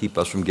doesn't keep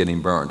us from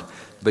getting burned.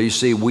 But you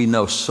see, we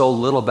know so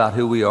little about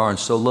who we are and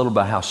so little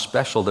about how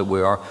special that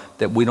we are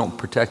that we don't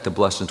protect the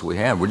blessings we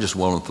have. We're just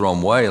willing to throw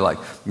them away like,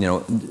 you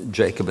know,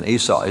 Jacob and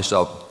Esau.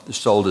 Esau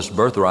sold his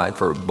birthright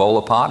for a bowl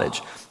of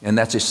pottage. And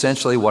that's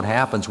essentially what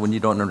happens when you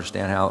don't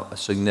understand how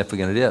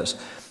significant it is.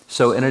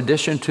 So in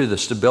addition to the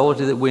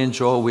stability that we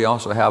enjoy, we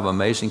also have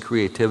amazing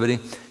creativity.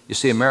 You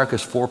see,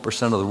 America's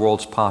 4% of the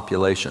world's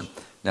population.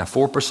 Now,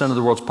 4% of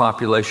the world's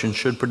population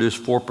should produce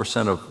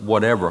 4% of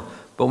whatever.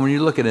 But when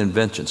you look at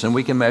inventions, and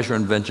we can measure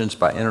inventions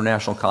by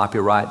international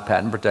copyright,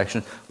 patent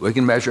protection, we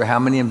can measure how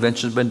many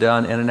inventions have been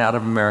done in and out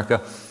of America.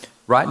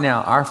 Right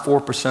now, our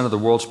 4% of the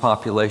world's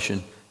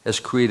population has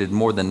created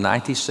more than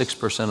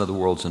 96% of the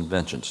world's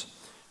inventions.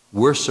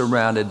 We're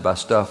surrounded by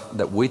stuff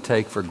that we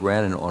take for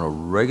granted on a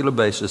regular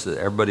basis that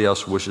everybody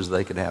else wishes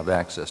they could have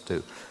access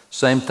to.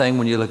 Same thing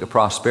when you look at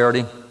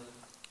prosperity.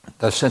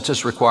 The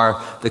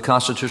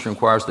Constitution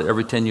requires that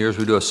every 10 years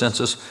we do a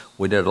census.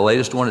 We did the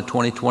latest one in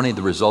 2020.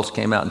 The results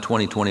came out in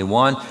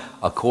 2021.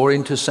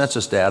 According to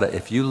census data,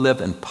 if you live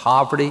in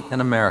poverty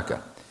in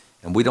America,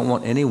 and we don't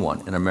want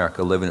anyone in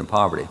America living in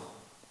poverty,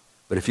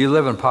 but if you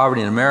live in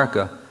poverty in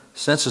America,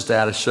 census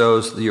data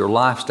shows that your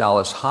lifestyle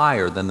is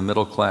higher than the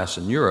middle class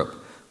in Europe,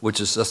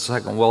 which is the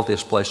second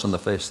wealthiest place on the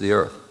face of the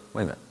earth.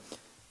 Wait a minute.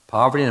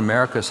 Poverty in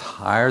America is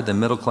higher than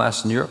middle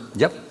class in Europe?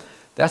 Yep.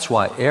 That's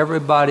why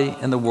everybody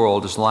in the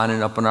world is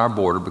lining up on our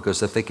border,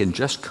 because if they can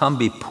just come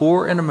be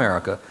poor in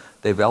America,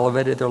 they've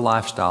elevated their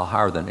lifestyle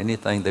higher than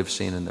anything they've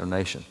seen in their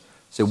nation.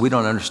 So we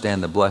don't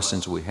understand the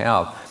blessings we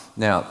have.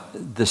 Now,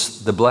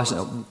 the blessing,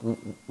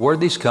 where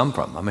do these come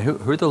from? I mean,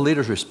 who are the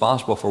leaders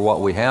responsible for what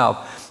we have?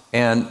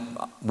 And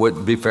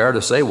would be fair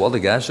to say, well, the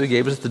guys who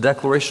gave us the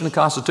Declaration and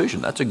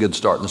Constitution, that's a good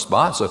starting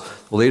spot. So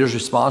the leaders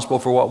responsible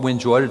for what we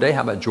enjoy today,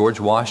 how about George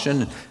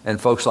Washington?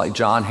 And folks like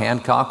John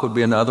Hancock would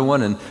be another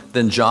one. And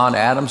then John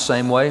Adams,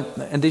 same way.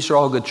 And these are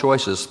all good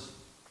choices.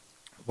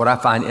 What I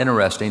find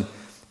interesting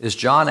is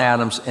John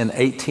Adams in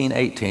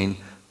 1818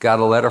 got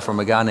a letter from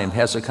a guy named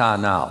Hezekiah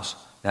Niles.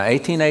 Now,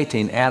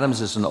 1818,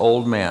 Adams is an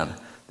old man.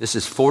 This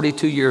is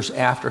 42 years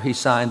after he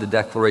signed the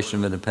Declaration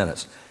of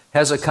Independence.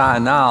 Hezekiah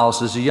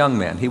Niles is a young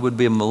man. He would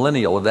be a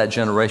millennial of that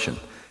generation.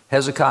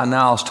 Hezekiah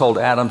Niles told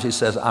Adams, he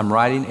says, I'm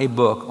writing a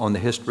book on the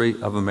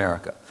history of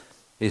America.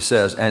 He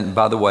says, and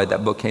by the way,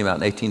 that book came out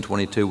in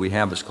 1822. We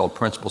have it's called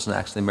Principles and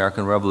Acts of the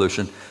American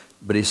Revolution.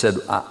 But he said,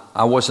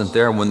 I wasn't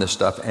there when this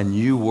stuff, and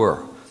you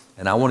were.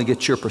 And I want to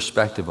get your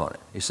perspective on it.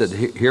 He said,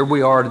 here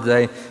we are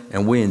today,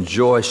 and we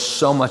enjoy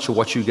so much of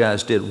what you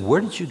guys did.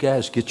 Where did you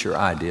guys get your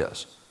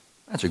ideas?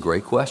 That's a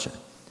great question.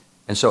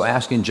 And so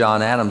asking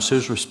John Adams,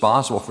 who's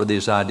responsible for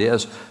these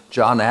ideas,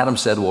 John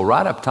Adams said, well,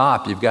 right up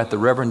top, you've got the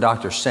Reverend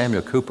Dr.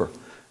 Samuel Cooper.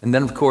 And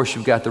then, of course,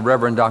 you've got the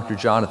Reverend Dr.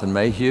 Jonathan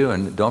Mayhew,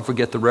 and don't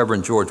forget the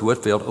Reverend George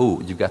Whitefield.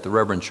 Oh, you've got the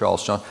Reverend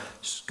Charles Johnson.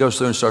 Goes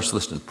through and starts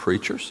listing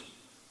preachers.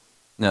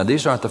 Now,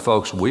 these aren't the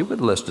folks we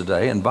would list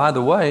today. And by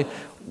the way,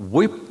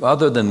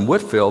 other than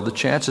Whitefield, the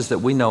chances that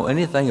we know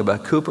anything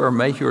about Cooper or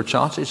Mayhew or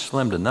Chauncey is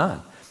slim to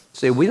none.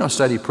 See, we don't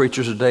study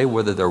preachers today,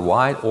 whether they're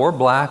white or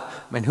black.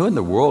 I mean, who in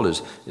the world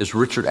is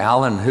Richard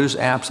Allen, and who's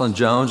Absalom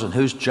Jones, and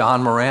who's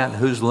John Morant,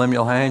 and who's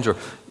Lemuel Haynes, or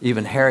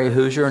even Harry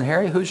Hoosier? And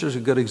Harry Hoosier is a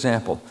good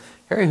example.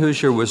 Harry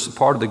Hoosier was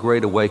part of the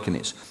Great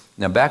Awakenings.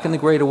 Now, back in the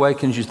Great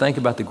Awakenings, you think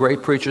about the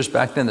great preachers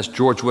back then, it's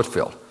George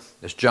Whitefield.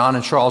 It's John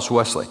and Charles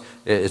Wesley.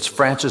 It's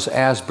Francis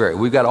Asbury.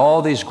 We've got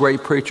all these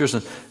great preachers,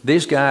 and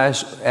these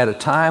guys, at a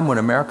time when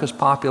America's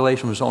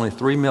population was only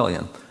 3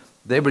 million,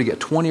 they would get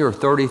 20 or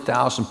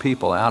 30,000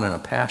 people out in a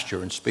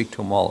pasture and speak to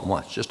them all at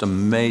once. Just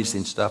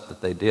amazing stuff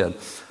that they did.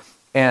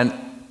 And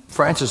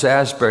Francis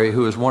Asbury,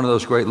 who was one of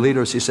those great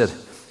leaders, he said,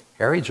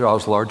 Harry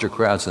draws larger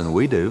crowds than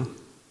we do.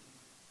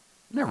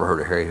 Never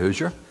heard of Harry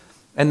Hoosier.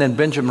 And then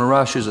Benjamin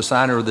Rush, who's a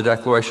signer of the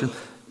Declaration,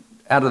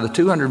 Out of the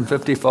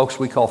 250 folks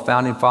we call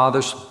founding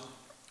fathers,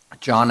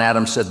 John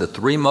Adams said the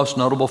three most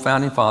notable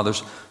founding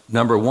fathers,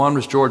 number one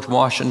was George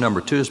Washington,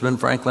 number two is Ben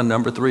Franklin,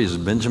 number three is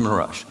Benjamin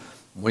Rush.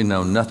 We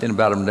know nothing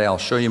about him today. I'll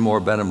show you more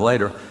about him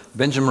later.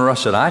 Benjamin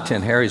Rush said, I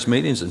attend Harry's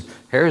meetings, and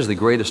Harry's the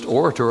greatest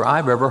orator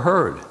I've ever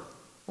heard.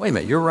 Wait a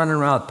minute, you're running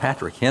around with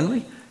Patrick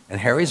Henry? And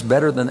Harry's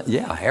better than,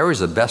 yeah, Harry's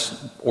the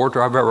best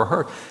orator I've ever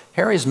heard.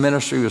 Harry's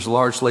ministry was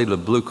largely the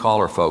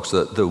blue-collar folks,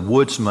 the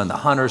woodsmen, the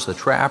hunters, the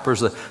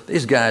trappers.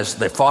 These guys,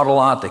 they fought a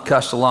lot, they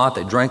cussed a lot,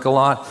 they drank a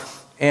lot.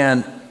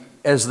 And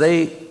as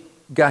they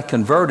got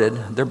converted,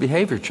 their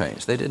behavior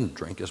changed. They didn't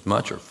drink as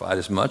much or fight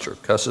as much or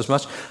cuss as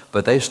much,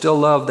 but they still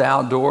loved the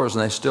outdoors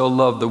and they still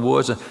loved the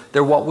woods. And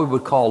they're what we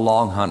would call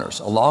long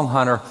hunters. A long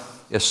hunter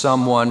is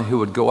someone who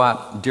would go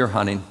out deer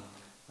hunting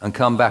and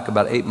come back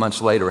about 8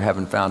 months later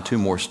having found 2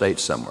 more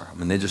states somewhere. I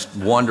mean, they just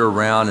wander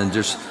around and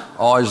just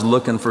always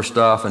looking for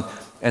stuff.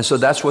 And so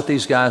that's what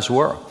these guys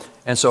were.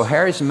 And so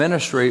Harry's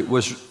ministry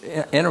was,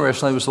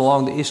 interestingly, was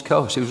along the East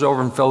Coast. He was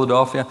over in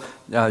Philadelphia,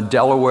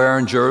 Delaware,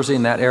 and Jersey,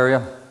 in that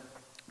area.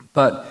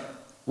 But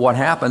what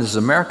happened is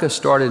America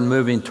started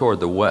moving toward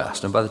the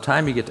West. And by the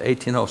time you get to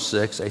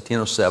 1806,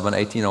 1807,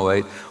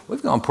 1808,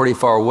 we've gone pretty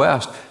far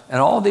west. And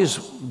all these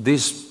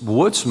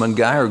woodsmen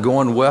guys are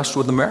going west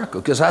with America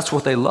because that's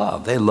what they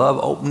love. They love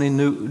opening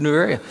new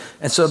area.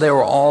 And so they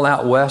were all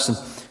out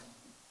west.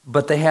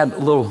 But they had a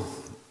little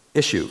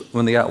issue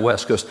when they got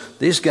west because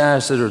these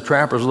guys that are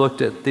trappers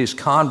looked at these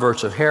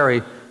converts of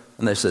Harry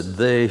and they said,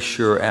 they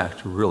sure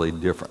act really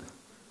different.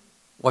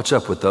 What's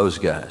up with those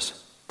guys?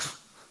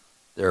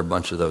 They're a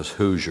bunch of those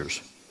Hoosiers.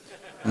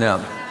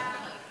 Now,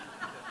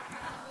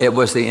 it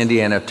was the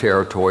Indiana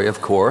Territory,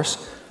 of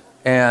course.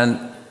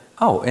 And,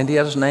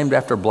 Indiana's named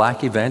after a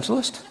black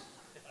evangelist?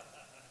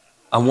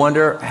 I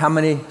wonder how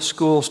many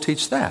schools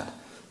teach that.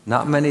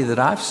 Not many that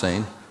I've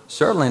seen.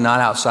 Certainly not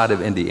outside of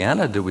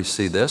Indiana do we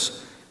see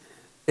this.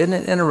 Isn't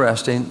it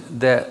interesting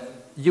that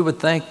you would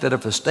think that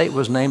if a state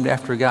was named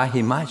after a guy,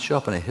 he might show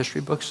up in a history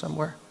book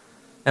somewhere?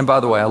 And by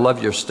the way, I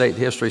love your State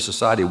History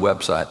Society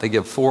website. They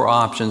give 4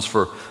 options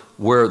for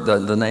where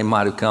the name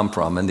might have come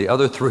from, and the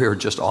other 3 are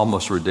just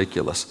almost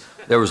ridiculous.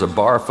 There was a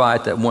bar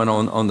fight that went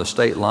on the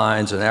state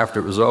lines, and after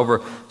it was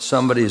over,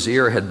 somebody's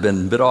ear had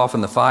been bit off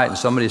in the fight, and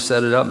somebody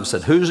set it up and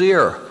said, "Whose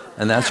ear?"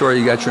 And that's where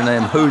you got your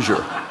name,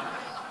 Hoosier.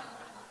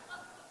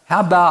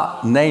 How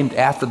about named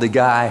after the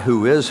guy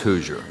who is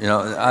Hoosier? You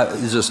know,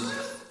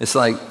 it's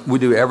like we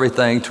do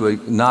everything to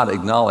not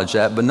acknowledge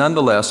that, but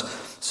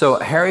nonetheless, so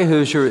Harry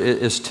Hoosier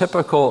is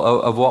typical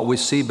of what we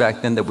see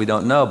back then that we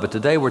don't know, but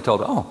today we're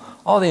told,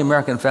 all the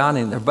American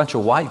founding, they're a bunch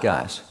of white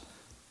guys.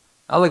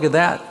 I look at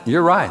that,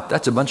 you're right,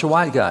 that's a bunch of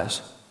white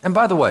guys. And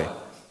by the way,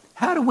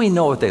 how do we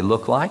know what they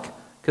look like?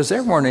 Because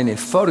there weren't any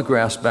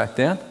photographs back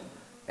then.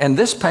 And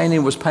this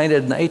painting was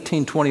painted in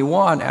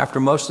 1821 after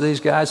most of these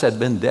guys had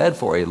been dead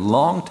for a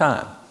long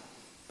time.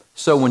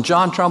 So when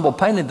John Trumbull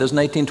painted this in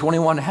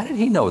 1821, how did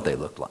he know what they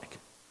looked like?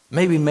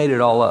 Maybe he made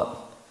it all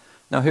up.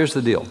 Now here's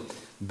the deal.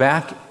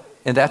 Back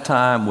in that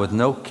time with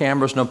no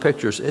cameras, no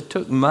pictures, it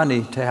took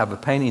money to have a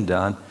painting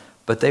done,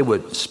 but they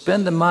would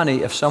spend the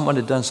money if someone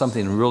had done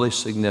something really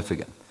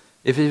significant.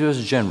 If he was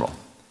a general,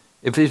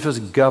 if he was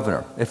a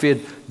governor, if he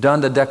had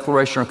done the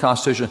Declaration or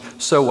Constitution.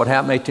 So what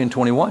happened in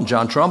 1821,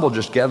 John Trumbull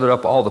just gathered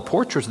up all the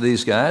portraits of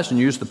these guys and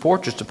used the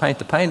portraits to paint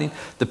the painting.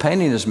 The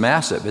painting is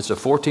massive. It's a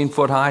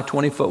 14-foot high,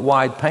 20-foot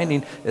wide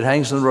painting. It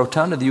hangs in the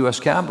rotunda of the U.S.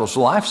 Capitol. It's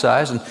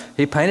life-size, and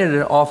he painted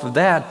it off of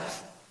that.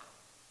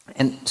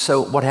 And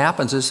so what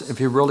happens is if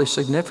you're really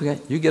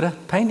significant, you get a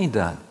painting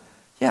done.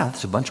 Yeah,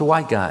 it's a bunch of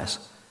white guys.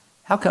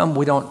 How come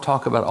we don't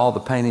talk about all the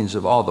paintings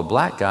of all the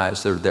black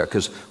guys that are there?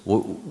 Because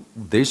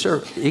these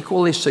are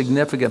equally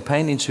significant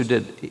paintings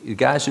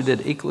guys who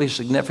did equally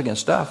significant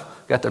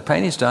stuff, got their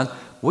paintings done.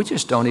 We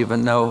just don't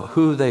even know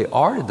who they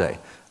are today.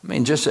 I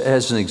mean, just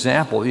as an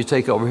example, you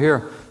take over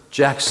here,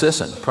 Jack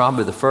Sisson,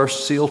 probably the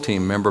first SEAL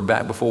team member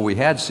back before we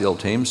had SEAL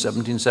teams,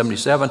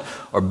 1777,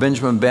 or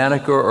Benjamin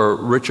Banneker, or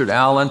Richard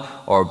Allen,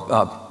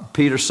 or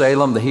Peter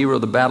Salem, the hero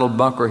of the Battle of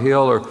Bunker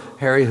Hill, or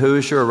Harry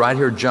Hoosier, or right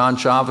here, John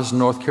Chavez in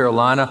North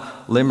Carolina,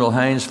 Lemuel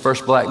Haynes,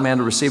 first black man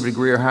to receive a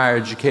degree or higher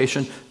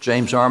education,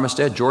 James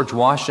Armistead, George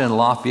Washington, and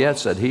Lafayette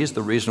said he's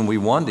the reason we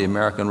won the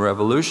American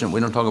Revolution. We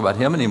don't talk about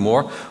him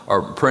anymore.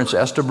 Or Prince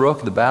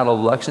Estabrook, the Battle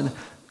of Lexington.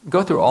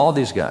 Go through all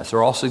these guys.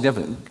 They're all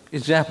significant.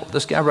 Example,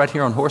 this guy right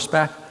here on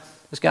horseback,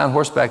 this guy on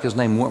horseback is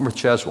named Wentworth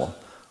Cheswell.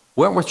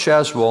 Wentworth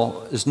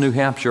Cheswell is New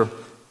Hampshire.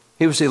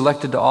 He was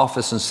elected to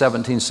office in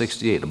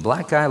 1768. A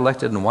black guy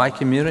elected in a white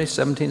community,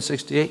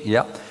 1768,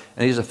 yep.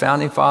 And he's a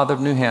founding father of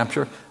New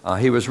Hampshire.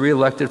 He was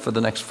reelected for the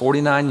next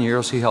 49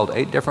 years. He held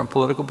 8 different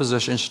political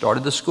positions,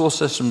 started the school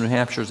system in New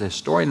Hampshire, as a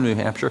historian of New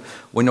Hampshire.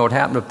 We know what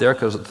happened up there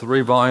because the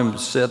 3-volume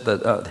set,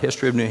 the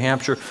history of New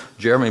Hampshire,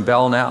 Jeremy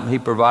Belknap, he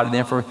provided the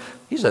information.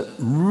 He's a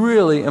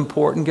really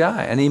important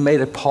guy, and he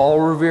made a Paul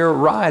Revere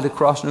ride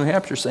across New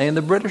Hampshire saying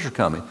the British are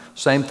coming.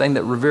 Same thing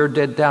that Revere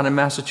did down in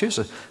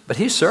Massachusetts. But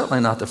he's certainly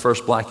not the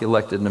first black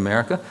elected in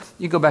America.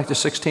 You go back to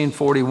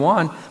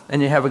 1641,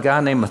 and you have a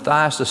guy named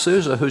Matthias de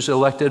Souza who's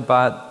elected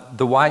by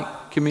the white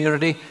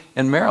community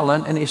in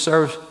Maryland, and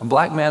a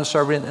black man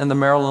serving in the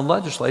Maryland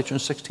legislature in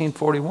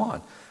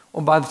 1641.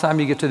 Well, by the time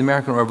you get to the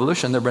American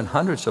Revolution, there have been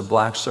hundreds of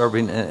blacks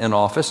serving in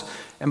office.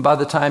 And by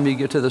the time you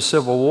get to the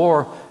Civil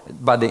War,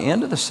 by the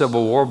end of the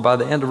Civil War, by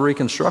the end of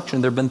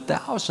Reconstruction, there have been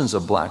thousands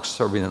of blacks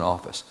serving in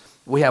office.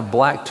 We have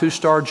black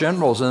two-star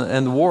generals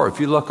in the war. If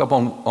you look up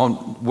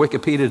on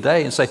Wikipedia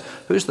today and say,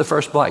 who's the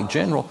first black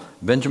general?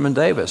 Benjamin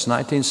Davis,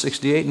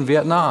 1968 in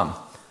Vietnam.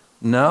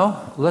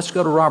 No, let's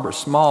go to Robert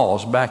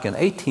Smalls back in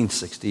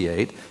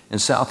 1868 in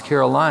South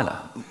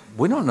Carolina.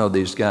 We don't know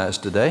these guys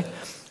today.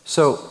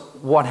 So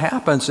what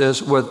happens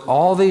is with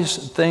all these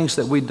things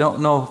that we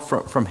don't know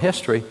from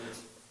history,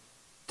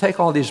 take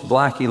all these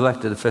black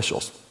elected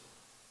officials.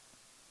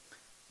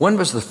 When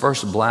was the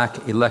first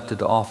black elected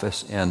to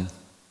office in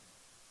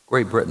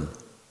Great Britain?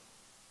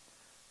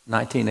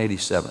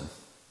 1987.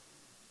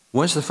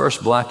 When's the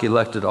first black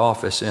elected to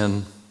office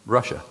in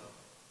Russia?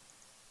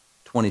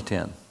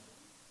 2010.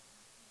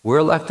 We're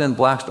electing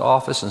blacks to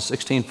office in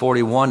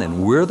 1641,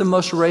 and we're the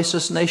most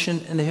racist nation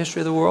in the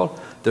history of the world.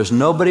 There's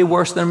nobody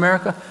worse than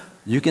America.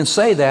 You can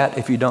say that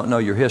if you don't know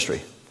your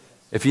history.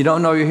 If you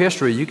don't know your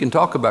history, you can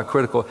talk about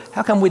critical.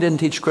 How come we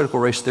didn't teach critical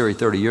race theory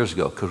 30 years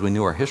ago? Because we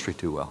knew our history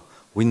too well.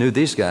 We knew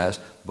these guys,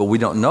 but we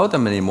don't know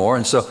them anymore.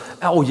 And so,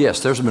 oh yes,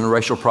 there's been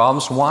racial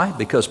problems. Why?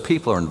 Because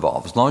people are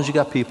involved. As long as you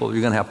got people,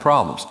 you're going to have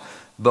problems.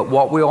 But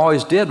what we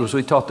always did was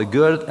we taught the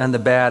good and the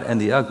bad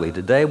and the ugly.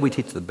 Today we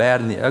teach the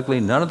bad and the ugly,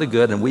 none of the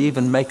good, and we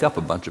even make up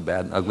a bunch of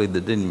bad and ugly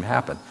that didn't even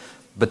happen.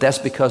 But that's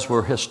because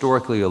we're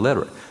historically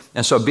illiterate.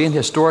 And so being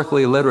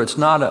historically illiterate is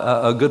not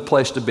a good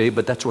place to be,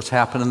 but that's what's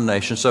happened in the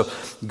nation. So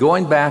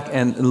going back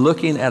and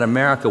looking at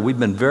America, we've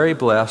been very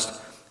blessed.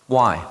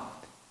 Why?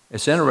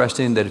 It's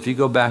interesting that if you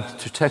go back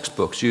to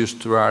textbooks used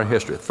throughout our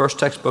history, the first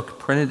textbook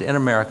printed in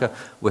America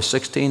was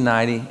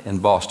 1690 in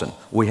Boston.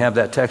 We have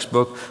that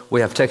textbook.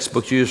 We have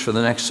textbooks used for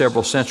the next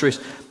several centuries.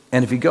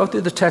 And if you go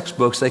through the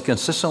textbooks, they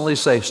consistently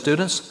say,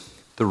 students,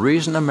 the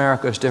reason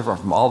America is different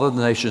from all other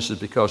nations is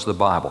because of the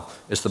Bible.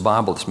 It's the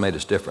Bible that's made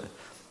us different.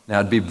 Now,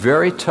 it'd be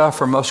very tough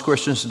for most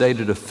Christians today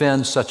to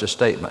defend such a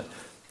statement.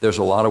 There's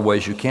a lot of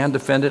ways you can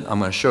defend it. I'm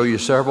going to show you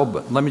several,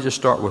 but let me just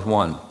start with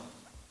one.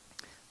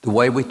 The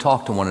way we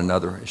talk to one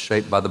another is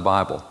shaped by the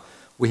Bible.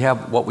 We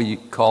have what we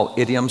call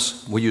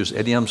idioms. We use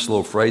idioms,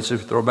 little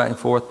phrases we throw back and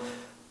forth.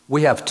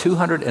 We have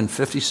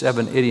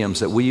 257 idioms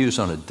that we use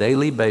on a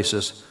daily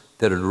basis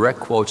that are direct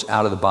quotes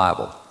out of the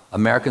Bible.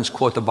 Americans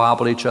quote the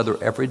Bible to each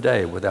other every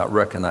day without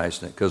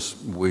recognizing it because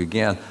we,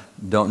 again,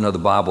 don't know the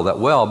Bible that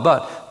well.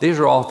 But these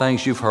are all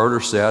things you've heard or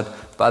said,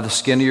 by the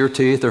skin of your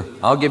teeth, or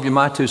I'll give you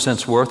my 2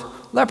 cents worth.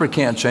 Leopard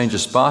can't change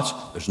his spots.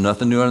 There's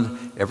nothing new in it.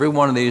 Every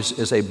one of these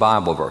is a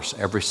Bible verse,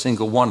 every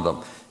single one of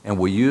them. And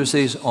we use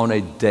these on a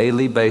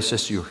daily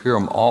basis. You hear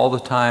them all the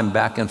time,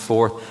 back and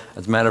forth.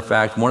 As a matter of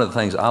fact, one of the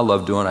things I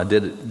love doing, I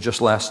did it just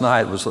last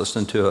night, was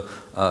listening to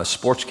a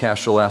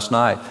sportscaster last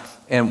night.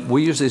 And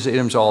we use these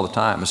idioms all the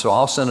time. And so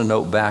I'll send a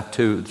note back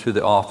to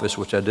the office,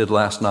 which I did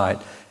last night.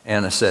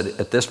 And I said,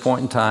 at this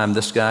point in time,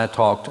 this guy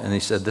talked, and he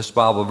said this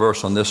Bible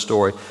verse on this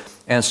story.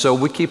 And so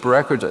we keep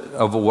records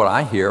of what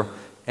I hear.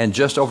 And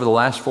just over the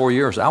last 4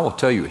 years, I will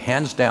tell you,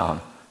 hands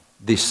down,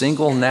 the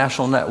single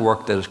national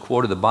network that has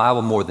quoted the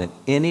Bible more than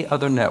any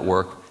other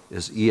network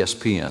is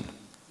ESPN.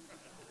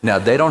 Now,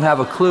 they don't have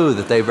a clue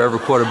that they've ever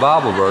quoted a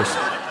Bible verse.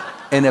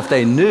 And if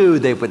they knew,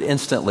 they would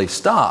instantly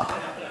stop.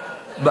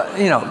 But,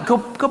 you know,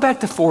 go back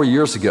to 4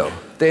 years ago.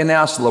 They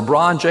announced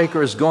LeBron James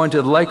is going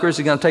to the Lakers.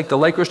 He's going to take the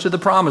Lakers to the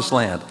promised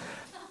land.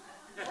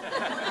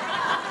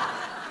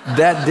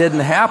 That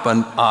didn't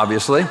happen,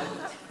 obviously.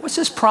 What's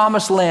this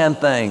promised land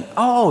thing?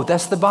 Oh,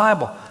 that's the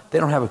Bible. They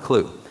don't have a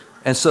clue.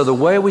 And so the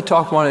way we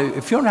talk to one another,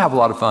 if you don't have a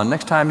lot of fun,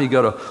 next time you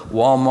go to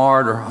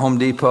Walmart or Home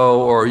Depot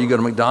or you go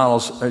to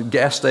McDonald's or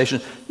gas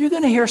station, you're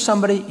going to hear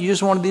somebody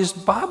use one of these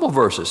Bible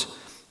verses.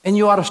 And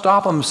you ought to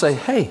stop them and say,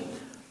 hey,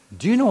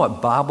 do you know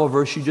what Bible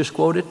verse you just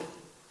quoted?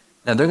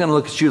 Now, they're going to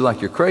look at you like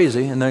you're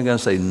crazy, and they're going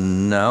to say,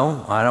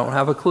 no, I don't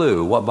have a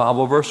clue. What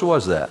Bible verse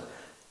was that?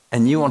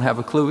 And you won't have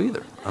a clue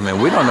either. I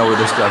mean, we don't know where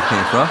this stuff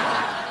came from.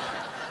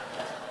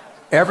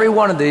 Every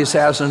one of these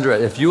has an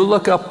address. If you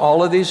look up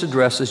all of these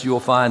addresses, you will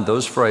find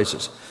those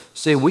phrases.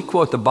 See, we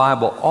quote the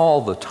Bible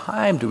all the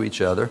time to each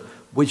other.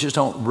 We just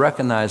don't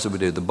recognize that we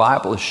do. The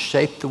Bible has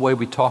shaped the way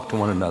we talk to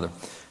one another.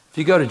 If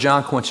you go to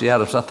John Quincy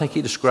Adams, I think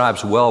he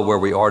describes well where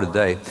we are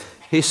today.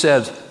 He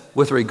says,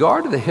 with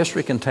regard to the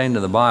history contained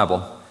in the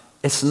Bible,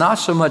 it's not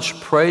so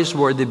much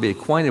praiseworthy to be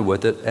acquainted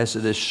with it as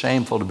it is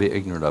shameful to be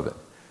ignorant of it.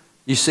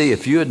 You see,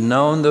 if you had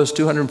known those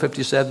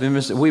 257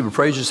 images, we would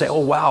praise you and say, oh,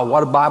 wow,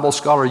 what a Bible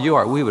scholar you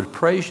are. We would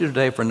praise you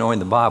today for knowing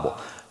the Bible.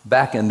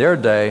 Back in their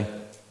day,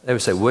 they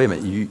would say, wait a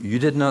minute, you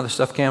didn't know this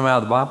stuff came out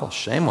of the Bible?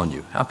 Shame on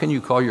you. How can you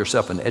call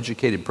yourself an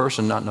educated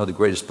person and not know the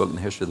greatest book in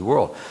the history of the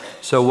world?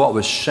 So what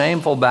was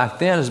shameful back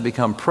then has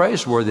become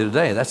praiseworthy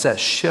today. That's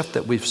that shift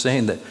that we've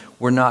seen, that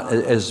we're not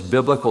as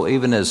biblical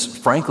even as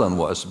Franklin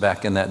was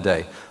back in that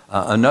day.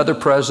 Another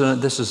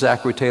president, this is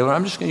Zachary Taylor.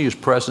 I'm just going to use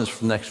presidents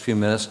for the next few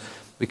minutes,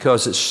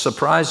 because it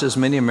surprises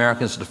many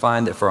Americans to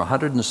find that for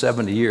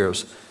 170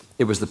 years,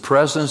 It was the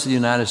presidents of the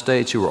United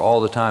States who were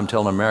all the time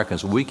telling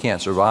Americans, we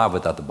can't survive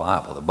without the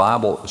Bible. The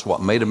Bible is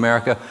what made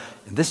America.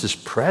 And this is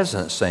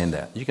presidents saying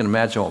that. You can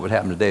imagine what would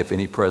happen today if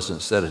any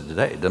president said it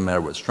today. It doesn't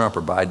matter whether it's Trump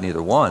or Biden,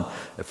 either one.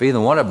 If either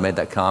one of them made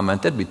that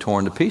comment, they'd be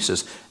torn to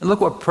pieces. And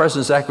look what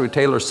President Zachary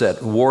Taylor said,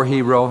 war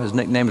hero. His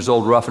nickname is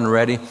Old Rough and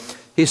Ready.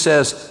 He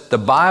says, the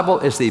Bible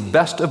is the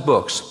best of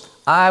books.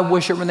 I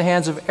wish it were in the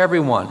hands of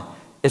everyone.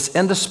 It's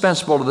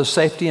indispensable to the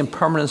safety and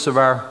permanence of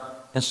our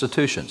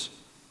institutions.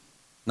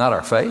 Not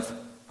our faith,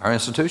 our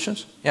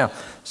institutions. Yeah.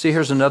 See,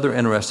 here's another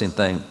interesting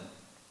thing.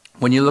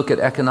 When you look at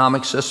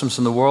economic systems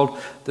in the world,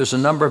 there's a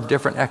number of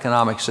different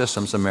economic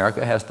systems.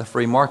 America has the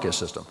free market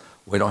system.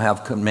 We don't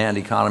have command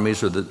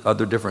economies or the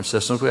other different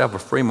systems. We have a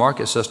free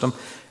market system.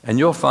 And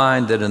you'll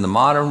find that in the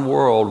modern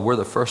world, we're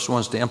the first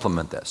ones to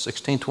implement that.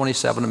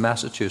 1627 in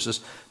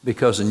Massachusetts,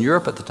 because in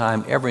Europe at the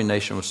time, every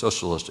nation was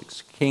socialistic.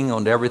 The king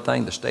owned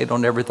everything, the state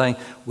owned everything.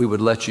 We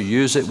would let you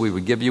use it. We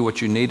would give you what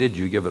you needed.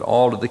 You give it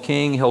all to the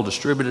king. He'll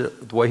distribute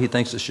it the way he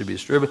thinks it should be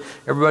distributed.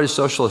 Everybody's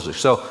socialistic.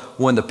 So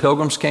when the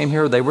Pilgrims came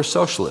here, they were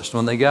socialist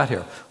when they got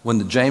here. When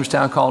the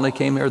Jamestown colony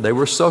came here, they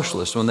were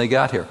socialist when they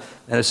got here.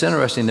 And it's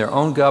interesting, their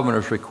own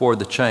governors record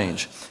the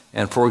change.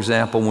 And for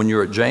example, when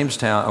you're at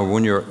Jamestown or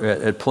when you're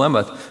at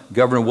Plymouth,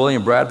 Governor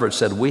William Bradford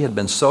said we had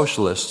been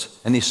socialists,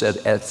 and he said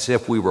as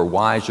if we were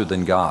wiser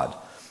than God.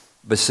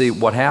 But see,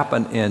 what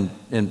happened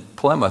in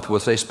Plymouth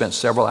was they spent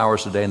several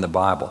hours a day in the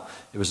Bible.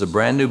 It was a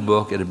brand new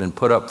book. It had been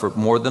put up for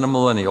more than a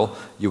millennial.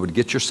 You would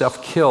get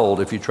yourself killed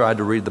if you tried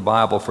to read the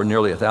Bible for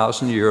nearly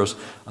 1,000 years.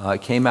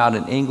 It came out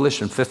in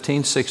English in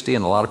 1560,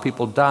 and a lot of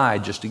people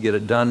died just to get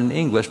it done in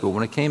English. But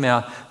when it came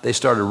out, they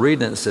started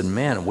reading it and said,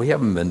 man, we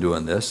haven't been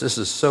doing this. This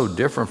is so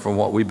different from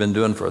what we've been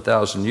doing for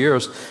 1,000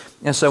 years.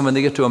 And so when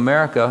they get to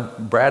America,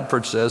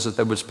 Bradford says that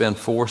they would spend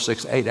 4,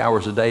 6, 8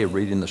 hours a day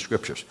reading the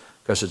scriptures,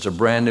 because it's a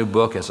brand new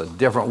book. It's a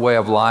different way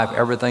of life.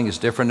 Everything is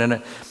different in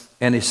it.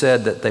 And he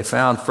said that they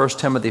found 1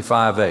 Timothy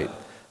 5:8.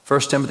 1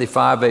 Timothy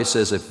 5:8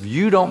 says, if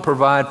you don't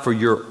provide for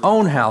your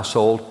own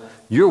household,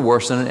 you're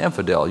worse than an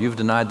infidel. You've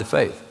denied the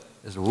faith.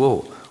 He said,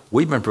 whoa,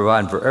 we've been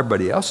providing for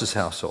everybody else's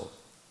household.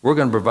 We're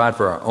going to provide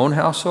for our own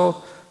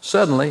household?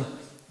 Suddenly,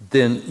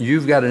 then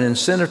you've got an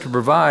incentive to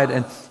provide.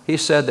 And he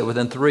said that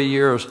within 3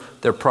 years,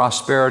 their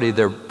prosperity,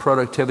 their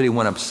productivity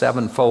went up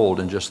 7-fold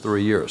in just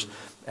 3 years.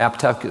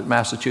 Apatuck,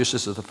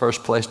 Massachusetts is the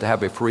first place to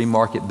have a free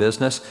market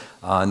business,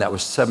 and that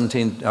was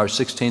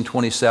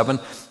 1627.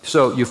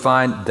 So you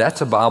find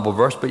that's a Bible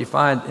verse, but you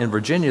find in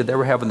Virginia they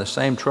were having the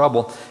same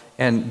trouble,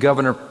 and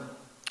Governor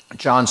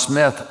John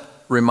Smith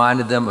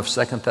reminded them of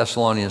 2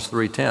 Thessalonians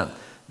 3:10.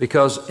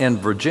 Because in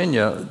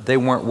Virginia, they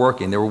weren't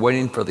working. They were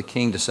waiting for the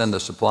king to send the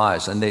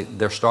supplies, and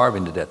they're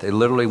starving to death. They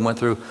literally went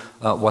through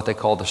what they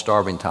call the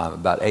starving time.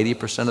 About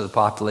 80% of the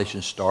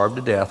population starved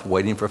to death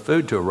waiting for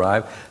food to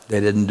arrive. They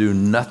didn't do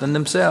nothing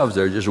themselves.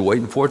 They're just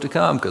waiting for it to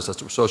come, because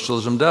that's what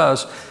socialism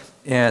does.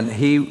 And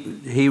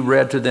he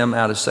read to them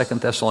out of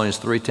 2 Thessalonians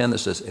 3:10 that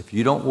says, if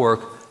you don't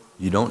work,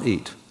 you don't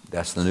eat.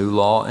 That's the new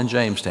law in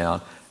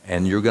Jamestown.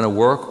 And you're going to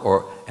work,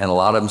 and a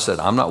lot of them said,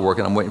 I'm not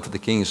working, I'm waiting for the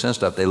king to send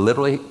stuff. They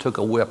literally took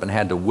a whip and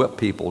had to whip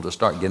people to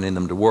start getting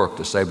them to work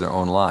to save their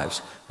own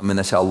lives. I mean,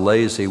 that's how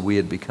lazy we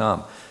had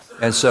become.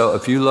 And so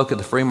if you look at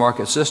the free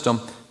market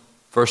system,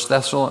 2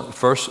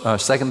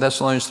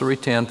 Thessalonians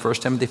 3:10, 1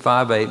 Timothy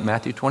 5:8,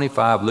 Matthew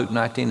 25, Luke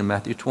 19, and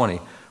Matthew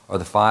 20 are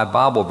the 5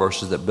 Bible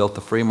verses that built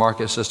the free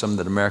market system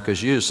that America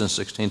has used since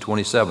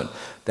 1627.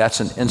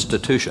 That's an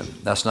institution.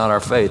 That's not our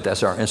faith,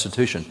 that's our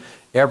institution.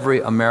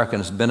 Every American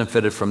has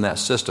benefited from that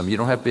system. You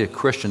don't have to be a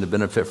Christian to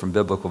benefit from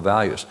biblical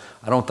values.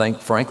 I don't think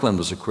Franklin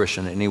was a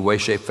Christian in any way,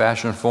 shape,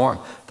 fashion, or form.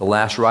 The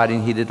last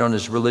writing he did on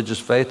his religious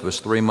faith was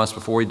 3 months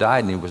before he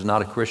died, and he was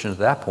not a Christian at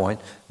that point.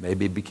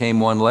 Maybe he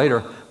became one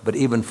later. But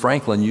even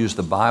Franklin used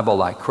the Bible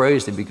like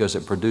crazy because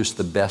it produced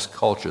the best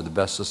culture, the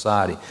best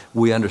society.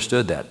 We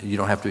understood that. You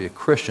don't have to be a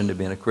Christian to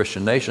be in a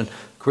Christian nation.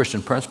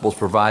 Christian principles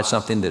provide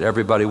something that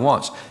everybody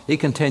wants. He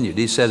continued.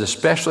 He said,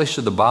 especially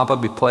should the Bible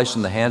be placed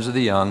in the hands of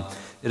the young,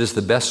 it is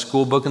the best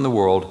school book in the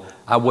world.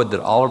 I would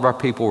that all of our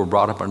people were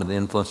brought up under the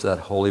influence of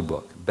that holy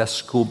book. Best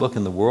school book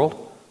in the world?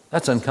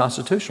 That's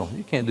unconstitutional.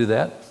 You can't do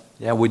that.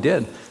 Yeah, we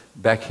did.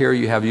 Back here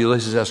you have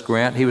Ulysses S.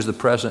 Grant. He was the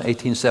president in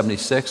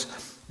 1876.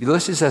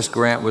 Ulysses S.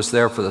 Grant was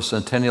there for the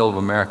centennial of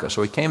America.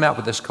 So he came out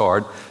with this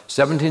card,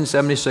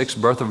 1776,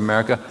 birth of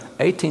America,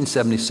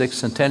 1876,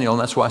 centennial.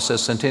 And that's why it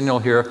says centennial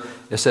here.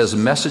 It says,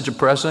 message of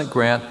President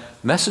Grant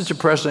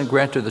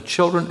to the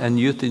children and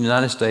youth of the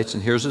United States.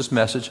 And here's his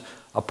message.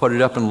 I'll put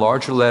it up in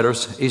larger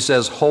letters. He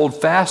says, hold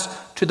fast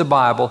to the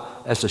Bible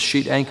as the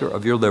sheet anchor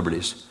of your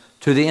liberties.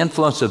 To the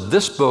influence of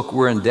this book,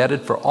 we're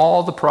indebted for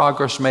all the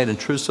progress made in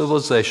true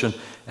civilization,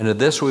 and to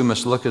this we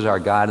must look as our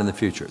guide in the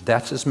future.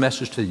 That's his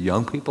message to the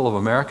young people of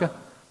America.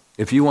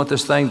 If you want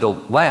this thing to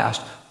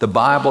last, the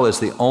Bible is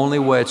the only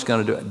way it's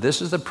going to do it. This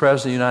is the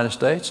President of the United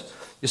States.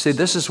 You see,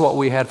 this is what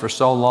we had for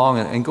so long.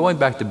 And going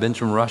back to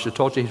Benjamin Rush, I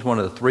told you he's one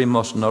of the 3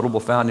 most notable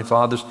founding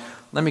fathers.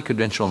 Let me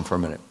credential him for a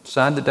minute.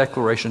 Signed the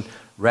Declaration,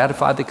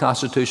 ratified the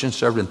Constitution,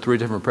 served in 3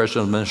 different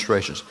presidential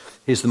administrations.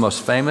 He's the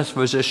most famous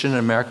physician in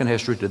American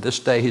history. To this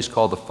day, he's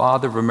called the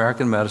father of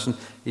American medicine.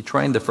 He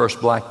trained the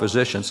first black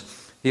physicians.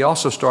 He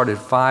also started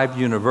 5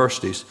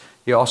 universities.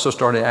 He also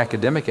started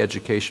academic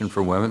education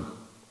for women.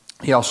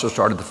 He also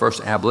started the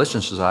first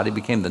Abolition Society,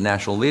 became the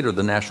national leader of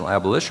the National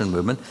Abolition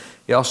Movement.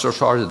 He also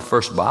started the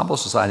first Bible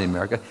Society in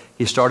America.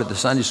 He started the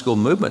Sunday School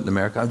movement in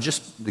America.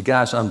 The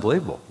guy's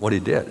unbelievable what he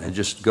did. And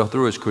just go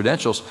through his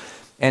credentials.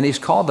 And he's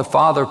called the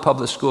father of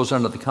public schools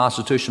under the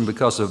Constitution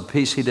because of a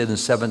piece he did in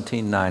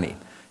 1790.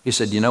 He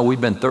said,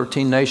 we've been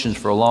 13 nations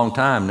for a long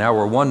time. Now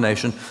we're one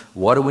nation.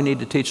 What do we need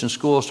to teach in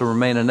schools to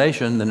remain a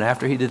nation? Then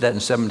after he did that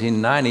in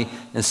 1790, in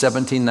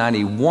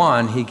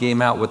 1791, he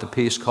came out with a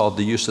piece called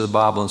The Use of the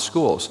Bible in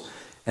Schools.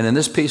 And in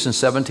this piece in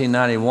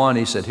 1791,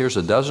 he said, here's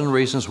a dozen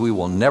reasons we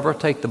will never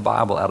take the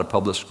Bible out of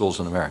public schools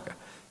in America.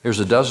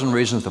 Here's a dozen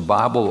reasons the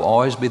Bible will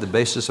always be the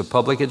basis of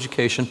public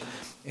education.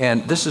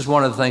 And this is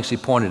one of the things he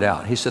pointed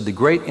out. He said, the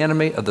great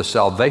enemy of the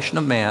salvation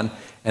of man,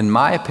 in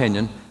my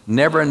opinion,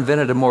 never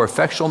invented a more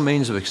effectual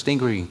means of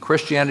extinguishing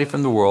Christianity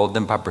from the world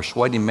than by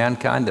persuading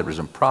mankind that it was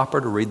improper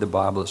to read the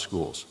Bible at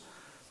schools.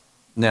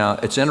 Now,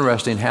 it's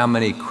interesting how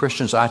many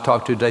Christians I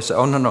talk to today say,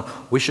 oh, no,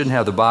 we shouldn't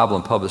have the Bible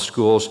in public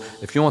schools.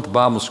 If you want the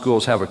Bible in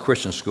schools, have a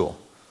Christian school.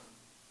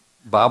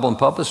 Bible in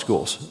public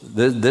schools.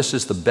 This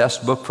is the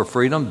best book for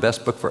freedom,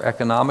 best book for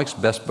economics,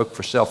 best book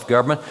for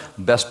self-government,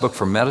 best book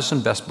for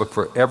medicine, best book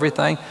for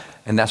everything.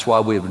 And that's why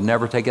we would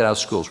never take it out of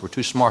schools. We're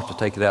too smart to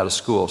take it out of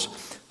schools.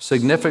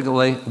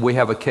 Significantly, we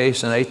have a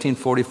case in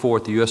 1844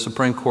 at the U.S.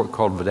 Supreme Court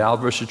called Vidal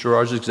versus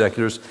Girard's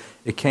Executors.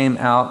 It came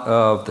out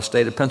of the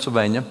state of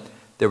Pennsylvania.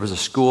 There was a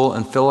school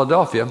in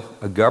Philadelphia,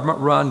 a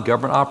government-run,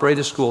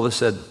 government-operated school that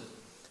said,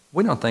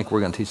 we don't think we're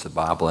going to teach the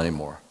Bible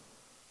anymore.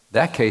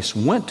 That case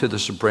went to the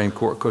Supreme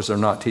Court because they're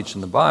not teaching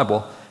the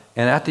Bible.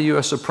 And at the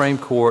U.S. Supreme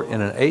Court,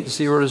 in an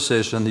 8-0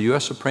 decision, the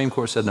U.S. Supreme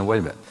Court said, no, wait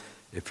a minute.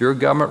 If you're a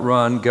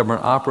government-run,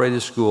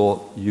 government-operated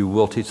school, you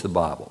will teach the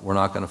Bible. We're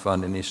not going to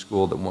fund any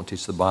school that won't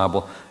teach the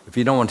Bible. If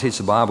you don't want to teach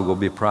the Bible, go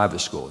be a private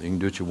school. You can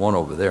do what you want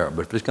over there.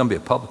 But if it's going to be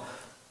a public,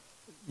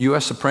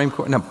 U.S. Supreme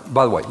Court. Now,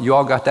 by the way, you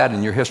all got that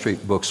in your history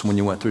books when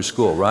you went through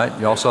school, right?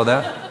 You all saw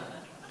that?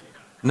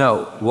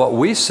 No, what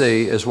we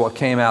see is what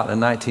came out in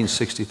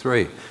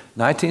 1963.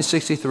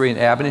 1963 in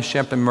Abilene,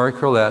 Champaign, Murray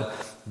Corlett,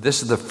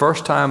 this is the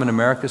first time in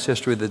America's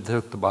history that they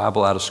took the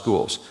Bible out of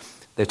schools.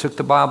 They took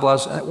the Bible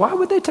out. Why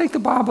would they take the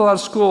Bible out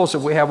of schools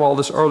if we have all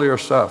this earlier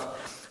stuff?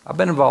 I've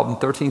been involved in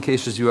 13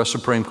 cases U.S.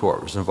 Supreme Court.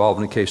 I was involved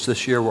in a case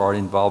this year. We're already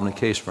involved in a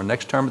case for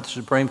next term at the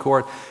Supreme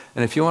Court.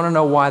 And if you want to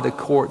know why the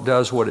court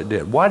does what it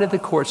did, why did the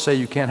court say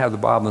you can't have the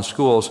Bible in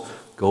schools?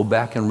 Go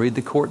back and read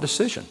the court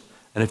decision.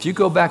 And if you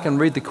go back and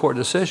read the court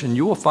decision,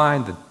 you will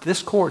find that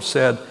this court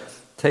said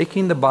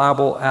taking the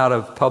Bible out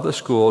of public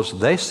schools,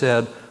 they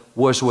said,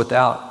 was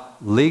without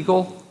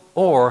legal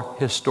or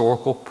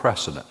historical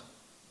precedent.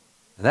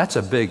 And that's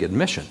a big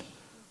admission.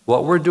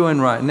 What we're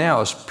doing right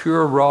now is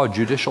pure, raw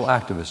judicial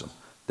activism.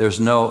 There's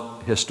no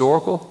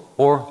historical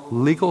or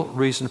legal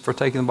reason for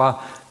taking the Bible.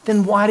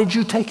 Then why did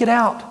you take it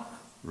out?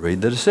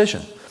 Read the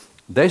decision.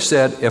 They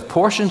said if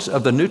portions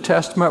of the New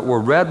Testament were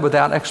read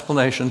without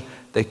explanation,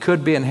 they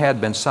could be and had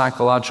been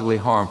psychologically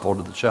harmful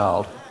to the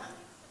child.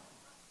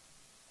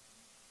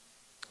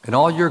 In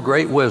all your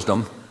great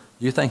wisdom,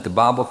 you think the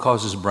Bible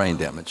causes brain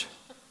damage.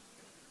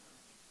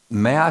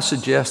 May I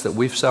suggest that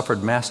we've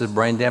suffered massive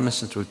brain damage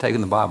since we've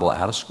taken the Bible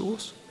out of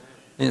schools?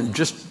 And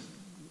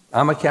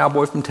I'm a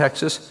cowboy from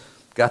Texas,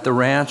 got the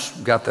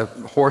ranch, got the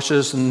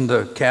horses and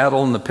the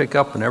cattle and the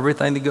pickup and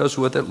everything that goes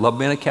with it, love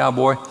being a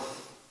cowboy.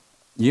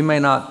 You may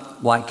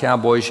not like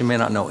cowboys, you may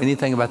not know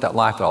anything about that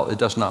life at all. It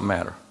does not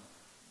matter.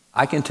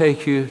 I can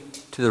take you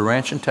to the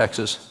ranch in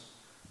Texas.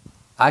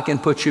 I can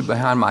put you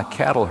behind my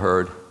cattle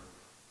herd,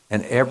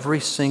 and every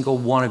single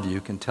one of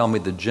you can tell me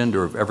the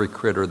gender of every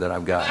critter that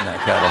I've got in that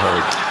cattle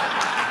herd.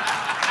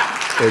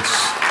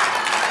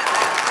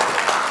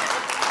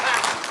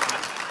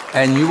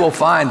 And you will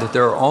find that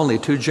there are only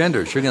 2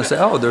 genders. You're going to say,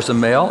 oh, there's a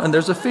male and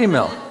there's a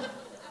female.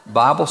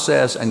 Bible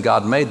says, and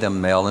God made them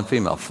male and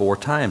female. 4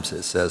 times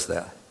it says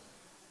that.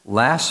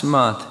 Last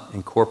month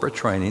in corporate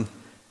training,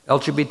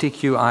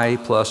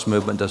 LGBTQIA plus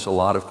movement does a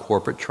lot of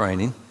corporate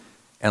training.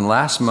 And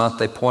last month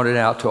they pointed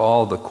out to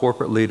all the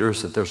corporate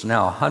leaders that there's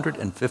now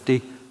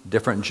 150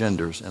 different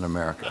genders in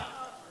America.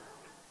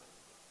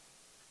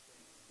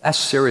 That's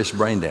serious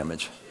brain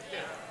damage.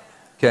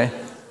 Okay?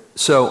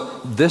 So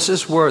this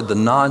is where the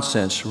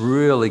nonsense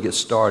really gets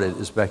started,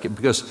 is back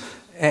because,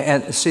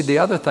 and see, the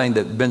other thing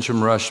that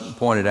Benjamin Rush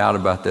pointed out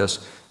about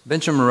this,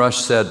 Benjamin Rush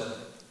said,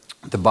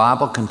 the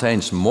Bible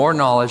contains more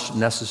knowledge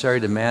necessary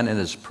to man in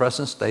his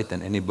present state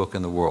than any book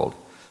in the world.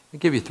 I'll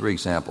give you 3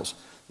 examples.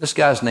 This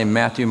guy's named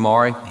Matthew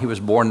Maury. He was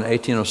born in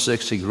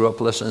 1806. He grew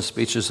up listening to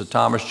speeches of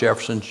Thomas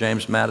Jefferson,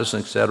 James Madison,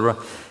 etc.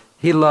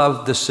 He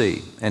loved the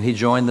sea, and he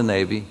joined the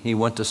Navy. He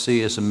went to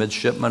sea as a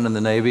midshipman in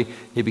the Navy.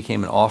 He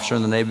became an officer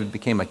in the Navy,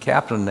 became a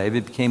captain in the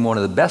Navy, became one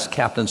of the best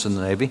captains in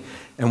the Navy.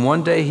 And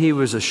one day he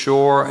was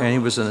ashore, and he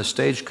was in a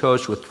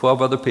stagecoach with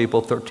 12 other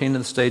people, 13 in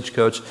the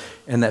stagecoach,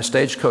 and that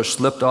stagecoach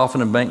slipped off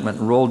an embankment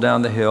and rolled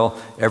down the hill.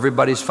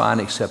 Everybody's fine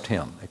except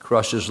him. It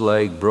crushed his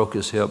leg, broke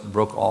his hip,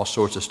 broke all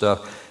sorts of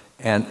stuff.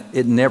 And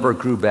it never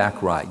grew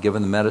back right.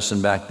 Given the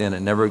medicine back then,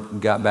 it never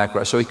got back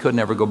right. So he could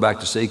never go back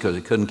to sea because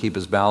he couldn't keep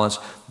his balance.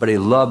 But he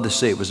loved the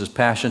sea. It was his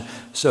passion.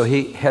 So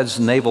he heads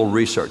naval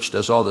research,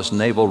 does all this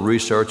naval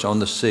research on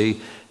the sea.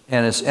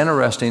 And it's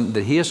interesting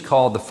that he is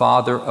called the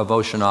father of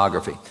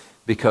oceanography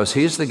because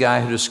he's the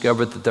guy who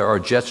discovered that there are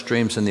jet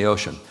streams in the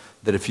ocean.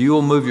 That if you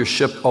will move your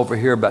ship over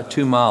here about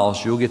 2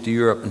 miles, you'll get to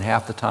Europe in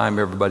half the time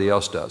everybody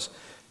else does.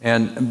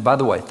 And by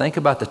the way, think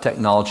about the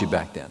technology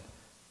back then.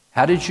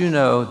 How did you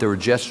know there were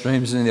jet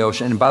streams in the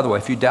ocean? And by the way,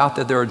 if you doubt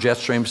that there are jet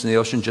streams in the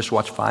ocean, just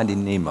watch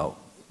Finding Nemo.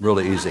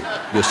 Really easy.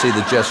 You'll see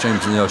the jet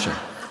streams in the ocean.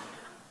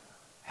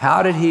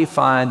 How did he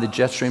find the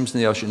jet streams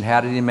in the ocean?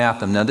 How did he map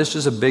them? Now, this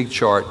is a big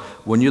chart.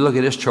 When you look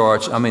at his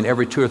charts, I mean,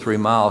 every 2 or 3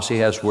 miles, he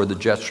has where the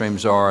jet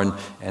streams are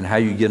and how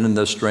you get in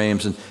those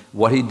streams. And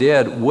what he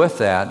did with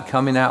that,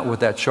 coming out with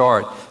that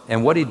chart,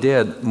 and what he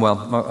did,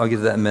 well, I'll get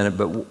to that in a minute,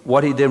 but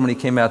what he did when he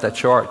came out that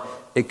chart,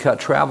 it cut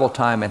travel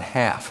time in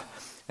half.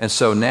 And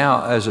so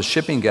now, as a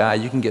shipping guy,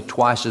 you can get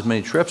twice as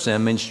many trips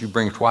in, means you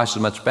bring twice as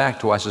much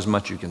back, twice as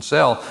much you can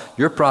sell.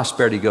 Your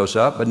prosperity goes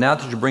up, but now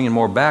that you're bringing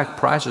more back,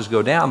 prices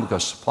go down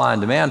because supply and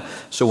demand.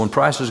 So when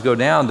prices go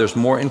down, there's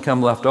more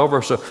income left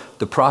over. So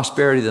the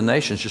prosperity of the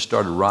nations just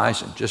started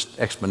rising, just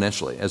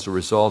exponentially, as a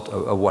result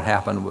of what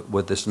happened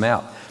with this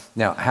map.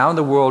 Now, how in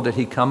the world did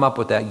he come up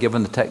with that,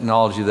 given the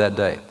technology of that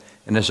day?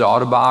 In his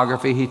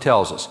autobiography, he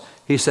tells us.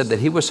 He said that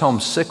he was home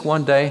sick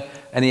one day,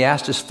 and he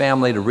asked his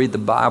family to read the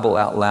Bible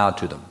out loud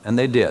to them, and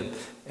they did.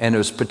 And it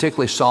was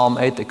particularly Psalm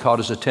 8 that caught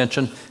his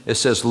attention. It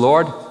says,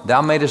 Lord,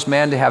 thou madest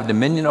man to have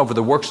dominion over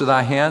the works of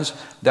thy hands.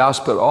 Thou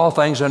hast put all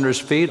things under his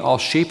feet, all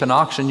sheep and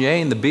oxen, yea,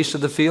 and the beasts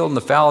of the field, and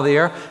the fowl of the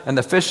air, and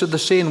the fish of the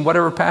sea, and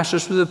whatever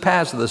passes through the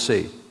paths of the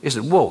sea. He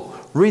said, whoa,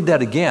 read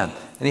that again.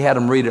 And he had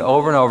him read it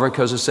over and over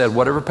because it said,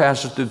 whatever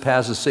passes through the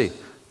paths of the sea.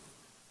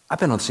 I've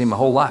been on the sea my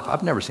whole life.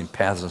 I've never seen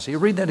paths of the sea.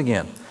 Read that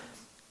again.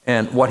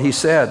 And what he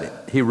said,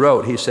 he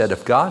wrote, he said,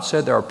 if God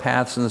said there are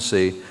paths in the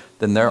sea,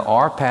 then there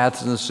are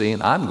paths in the sea,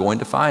 and I'm going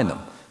to find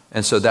them.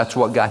 And so that's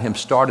what got him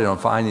started on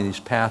finding these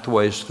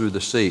pathways through the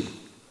sea.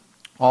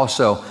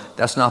 Also,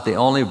 that's not the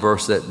only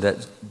verse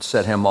that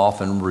set him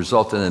off and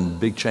resulted in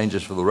big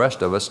changes for the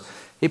rest of us.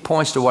 He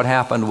points to what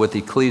happened with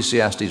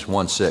Ecclesiastes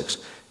 1:6.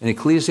 In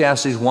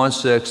Ecclesiastes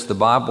 1:6, the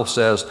Bible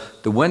says,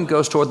 the wind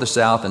goes toward the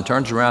south and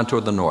turns around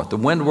toward the north. The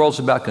wind whirls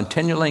about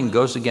continually and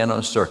goes again on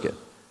a circuit.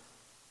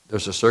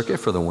 There's a circuit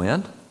for the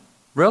wind?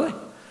 Really?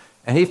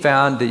 And he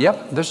found that,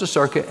 yep, there's a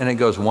circuit, and it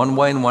goes one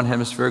way in one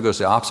hemisphere, goes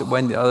the opposite way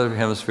in the other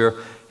hemisphere.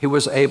 He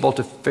was able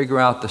to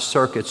figure out the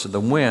circuits of the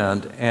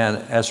wind, and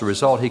as a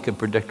result, he could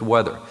predict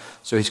weather.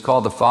 So he's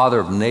called the father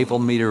of naval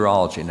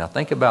meteorology. Now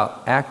think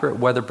about accurate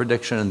weather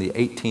prediction in the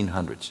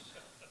 1800s,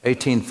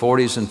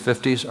 1840s and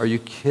 50s. Are you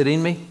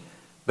kidding me?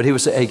 But he would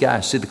say, hey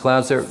guys, see the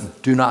clouds there?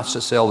 Do not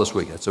set sail this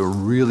week. It's a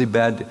really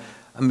bad,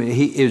 I mean,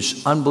 he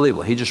is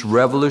unbelievable. He just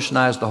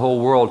revolutionized the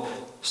whole world.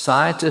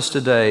 Scientists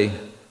today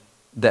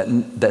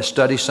that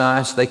study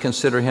science, they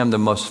consider him the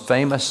most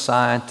famous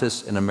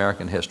scientist in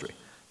American history.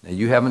 Now,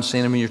 you haven't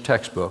seen him in your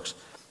textbooks,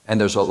 and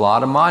there's a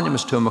lot of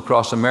monuments to him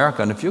across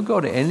America. And if you go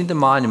to any of the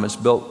monuments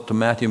built to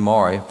Matthew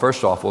Maury,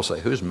 first off, we'll say,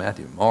 who's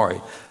Matthew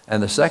Maury?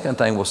 And the second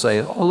thing we'll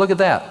say, oh, look at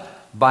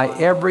that. By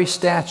every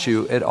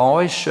statue, it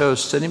always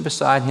shows sitting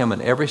beside him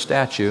in every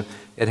statue,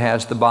 it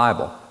has the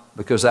Bible,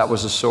 because that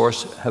was the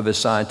source of his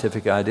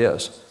scientific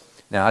ideas.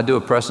 Now, I do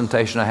a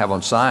presentation I have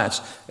on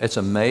science. It's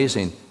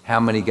amazing how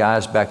many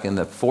guys back in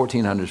the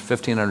 1400s,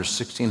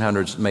 1500s,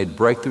 1600s made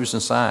breakthroughs in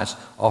science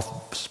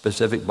off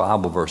specific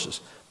Bible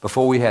verses.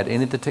 Before we had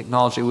any of the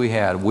technology we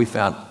had, we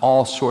found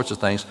all sorts of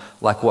things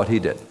like what he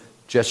did.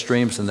 Jet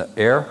streams in the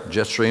air,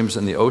 jet streams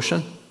in the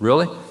ocean.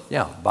 Really?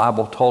 Yeah,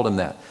 Bible told him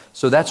that.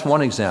 So that's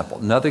one example.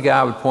 Another guy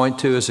I would point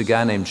to is a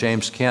guy named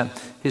James Kent.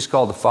 He's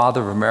called the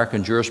father of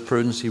American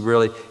jurisprudence.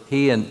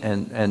 He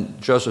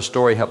and Joseph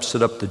Story helped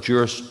set up the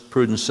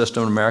jurisprudence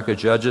system in America,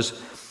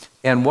 judges.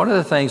 And one of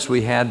the things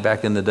we had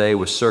back in the day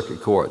was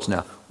circuit courts.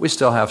 Now, we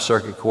still have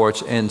circuit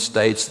courts in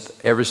states.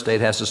 Every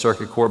state has a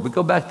circuit court. But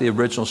go back to the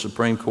original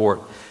Supreme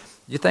Court.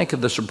 You think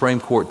of the Supreme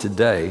Court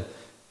today,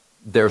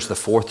 there's the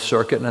Fourth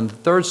Circuit and the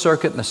Third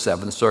Circuit and the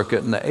Seventh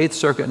Circuit and the Eighth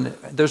Circuit. And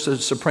there's a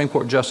Supreme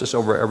Court justice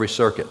over every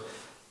circuit.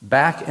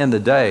 Back in the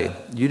day,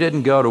 you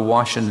didn't go to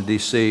Washington,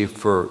 D.C.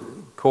 for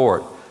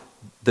court.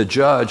 The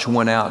judge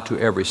went out to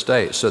every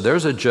state. So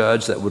there's a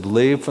judge that would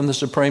leave from the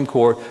Supreme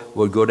Court,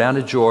 would go down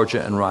to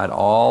Georgia and ride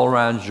all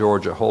around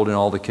Georgia holding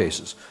all the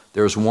cases.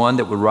 There was one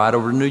that would ride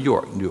over to New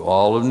York and do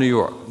all of New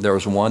York. There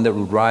was one that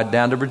would ride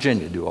down to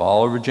Virginia, do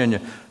all of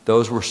Virginia.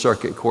 Those were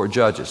circuit court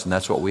judges, and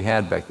that's what we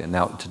had back then.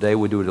 Now, today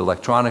we do it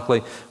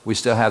electronically. We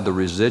still have the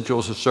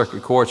residuals of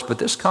circuit courts, but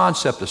this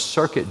concept of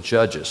circuit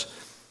judges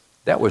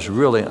That was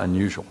really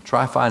unusual.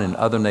 Try finding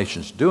other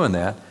nations doing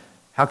that.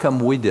 How come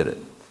we did it?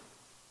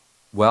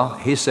 Well,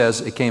 he says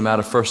it came out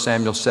of 1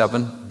 Samuel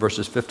 7,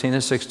 verses 15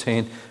 and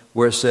 16,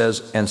 where it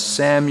says, and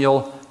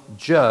Samuel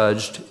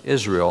judged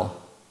Israel,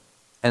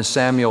 and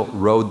Samuel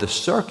rode the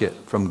circuit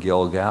from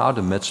Gilgal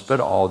to Mizpah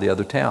to all the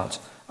other towns.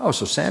 Oh,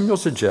 so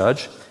Samuel's a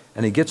judge,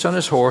 and he gets on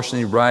his horse and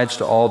he rides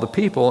to all the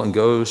people and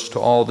goes to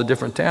all the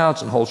different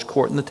towns and holds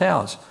court in the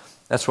towns.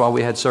 That's why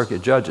we had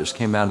circuit judges,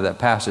 came out of that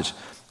passage.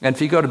 And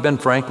if you go to Ben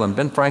Franklin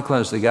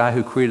is the guy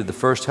who created the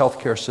first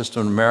healthcare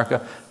system in America,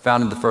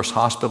 founded the first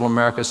hospital in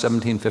America,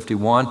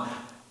 1751.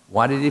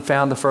 Why did he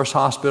found the first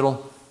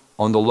hospital?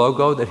 On the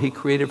logo that he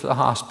created for the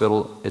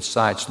hospital, it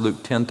cites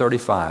Luke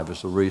 10:35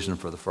 as the reason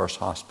for the first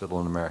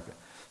hospital in America.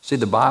 See,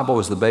 the Bible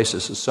is the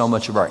basis of so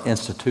much of our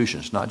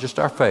institutions, not just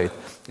our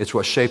faith. It's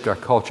what shaped our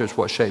culture. It's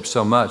what shaped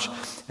so much.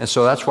 And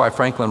so that's why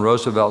Franklin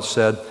Roosevelt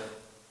said,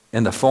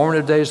 in the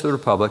formative days of the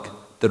Republic,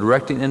 the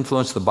directing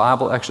influence the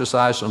Bible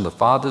exercised on the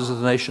fathers of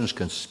the nation is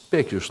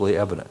conspicuously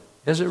evident.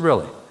 Is it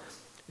really?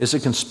 Is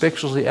it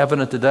conspicuously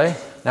evident today?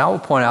 Now I will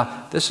point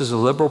out, this is a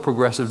liberal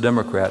progressive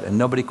Democrat, and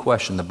nobody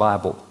questioned the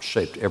Bible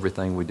shaped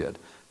everything we did.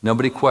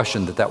 Nobody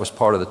questioned that that was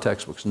part of the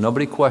textbooks.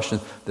 Nobody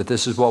questioned that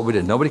this is what we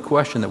did. Nobody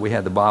questioned that we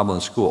had the Bible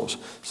in schools.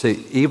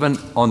 See, even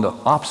on the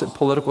opposite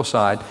political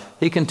side,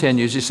 he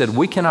continues, he said,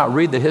 we cannot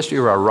read the history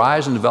of our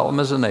rise and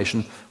development as a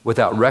nation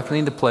without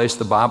reckoning the place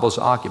the Bible has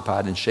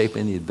occupied in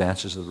shaping the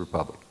advances of the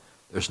Republic.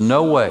 There's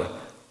no way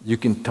you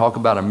can talk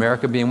about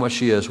America being what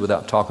she is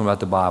without talking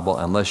about the Bible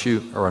unless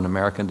you are an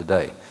American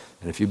today.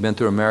 And if you've been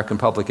through American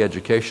public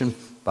education,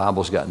 the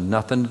Bible's got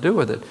nothing to do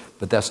with it,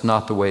 but that's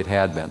not the way it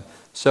had been.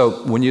 So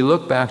when you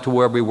look back to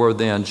where we were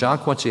then, John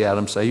Quincy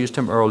Adams, I used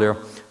him earlier,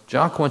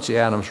 John Quincy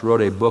Adams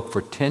wrote a book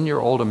for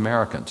 10-year-old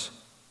Americans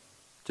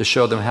to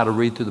show them how to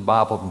read through the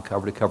Bible from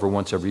cover to cover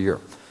once every year.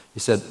 He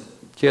said,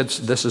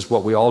 kids, this is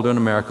what we all do in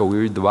America. We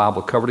read the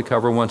Bible cover to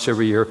cover once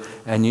every year,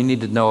 and you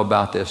need to know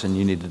about this, and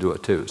you need to do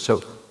it too.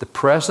 So the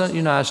President of the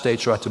United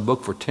States writes a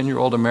book for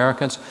 10-year-old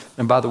Americans.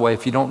 And by the way,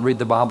 if you don't read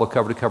the Bible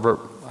cover to cover,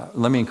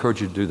 let me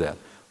encourage you to do that.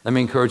 Let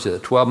me encourage you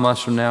that 12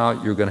 months from now,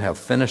 you're going to have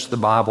finished the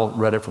Bible,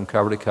 read it from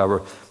cover to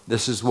cover.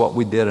 This is what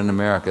we did in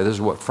America. This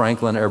is what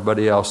Franklin,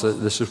 everybody else,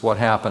 this is what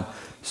happened.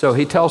 So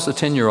he tells the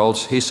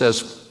 10-year-olds, he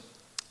says,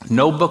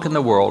 no book in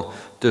the world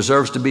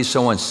deserves to be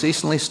so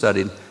unceasingly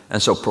studied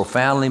and so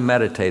profoundly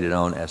meditated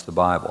on as the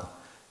Bible.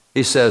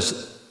 He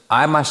says,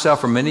 I myself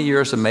for many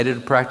years have made it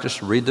a practice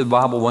to read the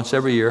Bible once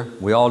every year.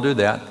 We all do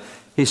that.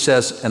 He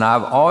says, and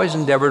I've always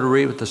endeavored to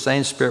read with the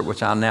same spirit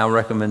which I now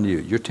recommend to you.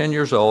 You're 10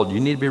 years old. You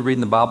need to be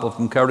reading the Bible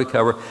from cover to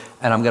cover,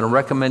 and I'm going to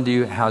recommend to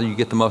you how you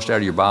get the most out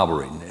of your Bible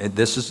reading.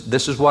 This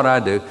is what I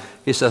do.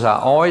 He says, I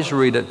always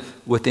read it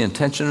with the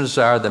intention and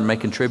desire that may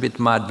contribute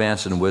to my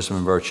advance in wisdom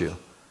and virtue.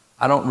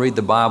 I don't read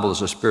the Bible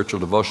as a spiritual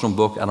devotional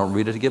book. I don't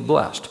read it to get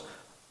blessed.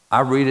 I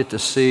read it to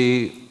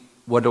see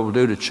what it will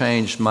do to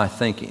change my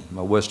thinking,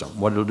 my wisdom,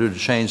 what it will do to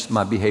change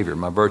my behavior,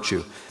 my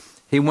virtue.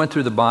 He went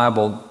through the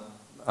Bible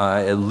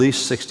at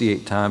least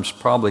 68 times,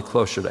 probably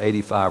closer to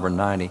 85 or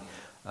 90.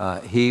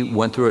 He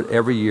went through it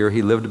every year.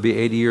 He lived to be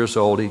 80 years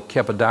old. He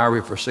kept a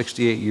diary for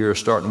 68 years,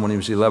 starting when he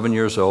was 11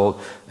 years old,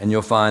 and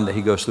you'll find that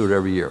he goes through it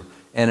every year.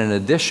 And in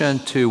addition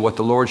to what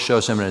the Lord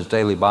shows him in his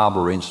daily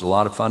Bible readings, it's a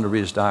lot of fun to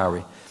read his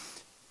diary,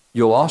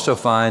 you'll also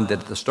find that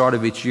at the start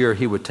of each year,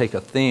 he would take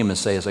a theme and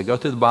say, as I go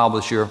through the Bible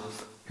this year,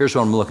 here's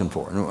what I'm looking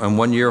for. And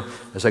one year,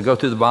 as I go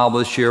through the Bible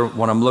this year,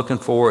 what I'm looking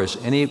for is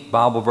any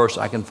Bible verse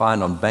I can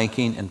find on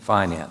banking and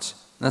finance.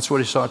 And that's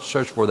what he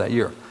searched for that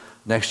year.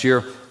 Next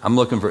year, I'm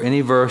looking for any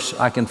verse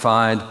I can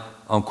find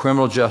on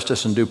criminal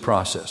justice and due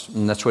process.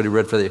 And that's what he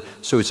read for the year.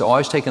 So he's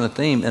always taken a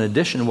theme in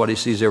addition to what he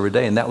sees every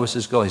day. And that was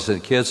his goal. He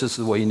said, kids, this is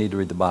the way you need to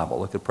read the Bible.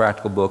 Look at a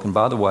practical book. And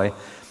by the way,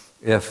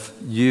 if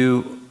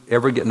you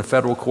ever get in a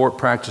federal court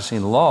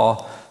practicing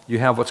law, you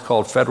have what's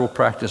called Federal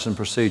Practice and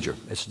Procedure.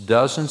 It's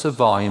dozens of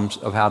volumes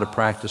of how to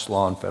practice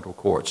law in federal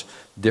courts.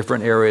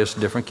 Different areas,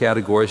 different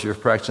categories. You're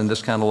practicing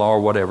this kind of law or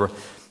whatever.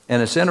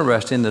 And it's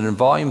interesting that in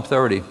volume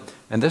 30,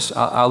 and this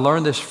I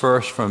learned this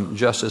first from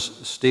Justice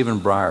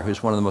Stephen Breyer,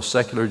 who's one of the most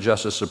secular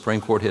justices of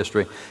Supreme Court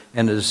history.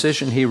 And the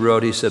decision he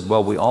wrote, he said,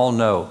 well, we all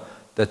know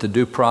that the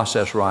due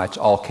process rights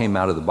all came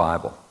out of the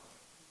Bible.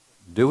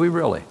 Do we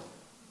really?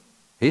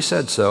 He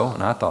said so,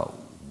 and I thought,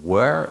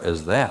 where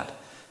is that?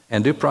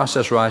 And due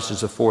process rights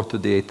is the 4th through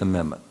the 8th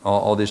Amendment,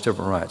 all these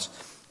different rights.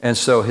 And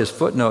so his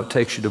footnote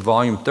takes you to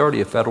volume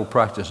 30 of Federal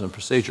Practice and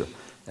Procedure.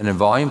 And in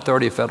volume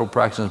 30 of Federal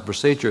Practice and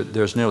Procedure,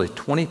 there's nearly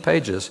 20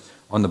 pages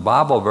on the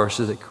Bible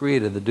verses that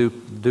created the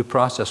due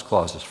process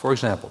clauses. For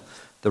example,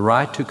 the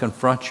right to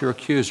confront your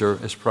accuser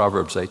is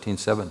Proverbs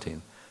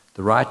 18:17.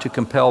 The right to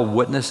compel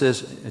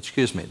witnesses,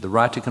 the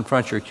right to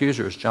confront your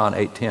accuser is John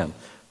 8:10.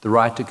 The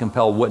right to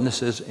compel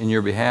witnesses in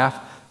your behalf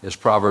is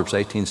Proverbs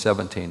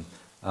 18:17.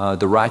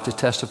 The right to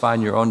testify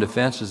in your own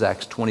defense is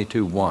Acts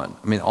 22:1.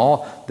 I mean,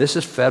 this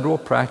is federal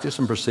practice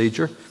and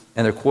procedure,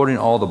 and they're quoting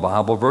all the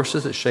Bible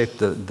verses that shape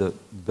the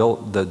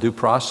due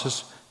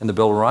process and the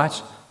Bill of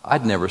Rights.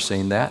 I'd never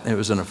seen that. It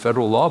was in a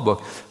federal law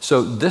book.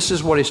 So this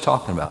is what he's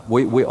talking about.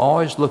 We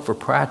always look for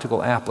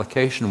practical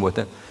application with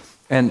it.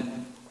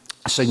 And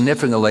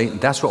significantly,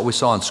 that's what we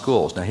saw in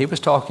schools. Now, he was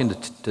talking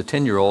to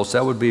 10-year-olds.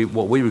 That would be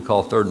what we would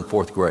call 3rd and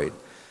 4th grade.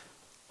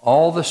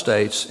 All the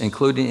states,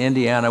 including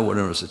Indiana, when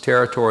it was a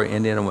territory,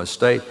 Indiana was a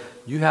state,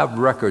 you have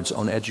records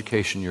on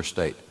education in your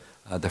state.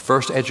 The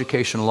first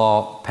education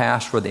law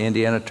passed for the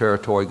Indiana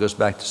Territory goes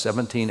back to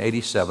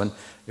 1787.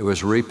 It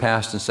was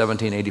repassed in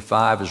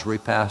 1785. It was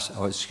passed in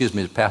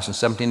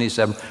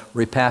 1787,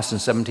 repassed in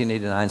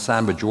 1789,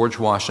 signed by George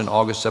Washington,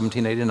 August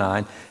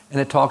 1789,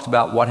 and it talked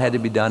about what had to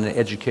be done in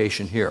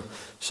education here.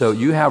 So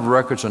you have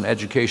records on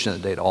education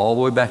that date all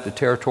the way back to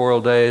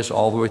territorial days,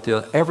 all the way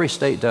to every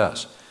state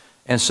does.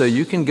 And so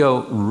you can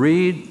go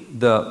read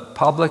the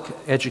public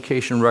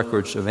education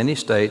records of any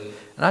state.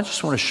 And I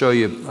just want to show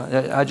you,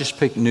 I just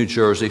picked New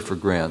Jersey for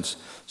grins.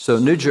 So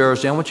New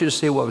Jersey, I want you to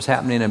see what was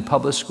happening in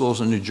public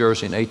schools in New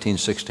Jersey in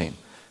 1816.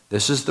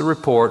 This is the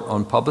report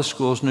on public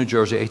schools in New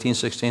Jersey,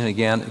 1816.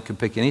 Again, it could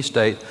pick any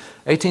state.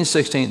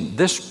 1816,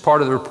 this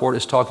part of the report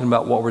is talking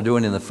about what we're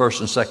doing in the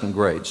 1st and 2nd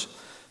grades.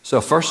 So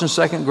 1st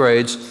and 2nd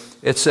grades,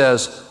 it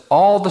says,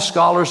 all the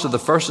scholars of the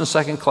 1st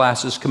and 2nd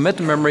classes commit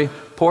to memory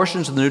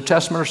portions of the New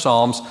Testament or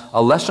Psalms,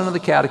 a lesson of the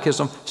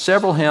Catechism,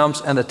 several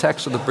hymns, and the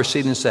text of the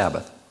preceding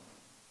Sabbath.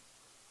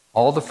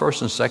 All the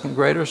 1st and 2nd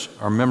graders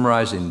are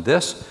memorizing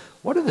this.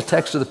 What are the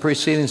texts of the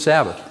preceding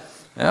Sabbath?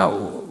 Now,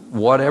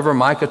 whatever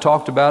Micah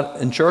talked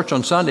about in church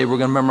on Sunday, we're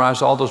going to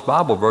memorize all those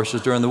Bible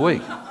verses during the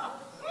week.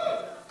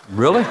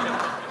 Really?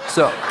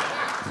 So,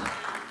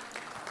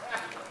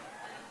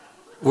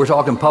 we're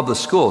talking public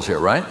schools here,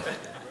 right?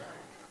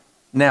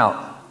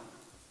 Now,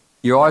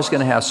 you're always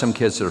going to have some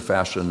kids that are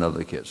faster than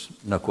other kids,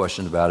 no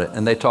question about it.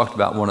 And they talked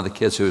about one of the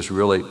kids who was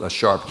really a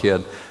sharp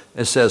kid.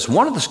 It says,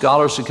 one of the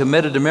scholars who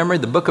committed to memory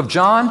the book of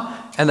John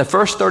and the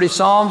first 30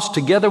 Psalms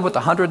together with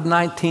the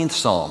 119th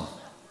Psalm.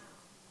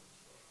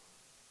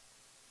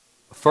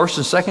 A 1st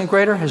and 2nd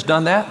grader has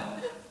done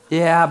that?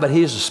 Yeah, but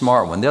he's a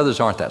smart one. The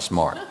others aren't that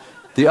smart.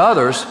 The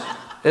others,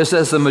 it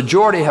says the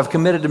majority have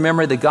committed to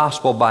memory the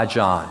gospel by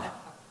John.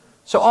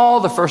 So all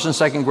the 1st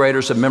and 2nd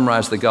graders have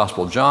memorized the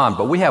Gospel of John,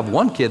 but we have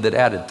one kid that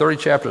added 30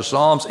 chapters of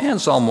Psalms and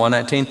Psalm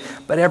 119,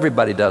 but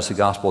everybody does the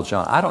Gospel of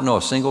John. I don't know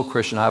a single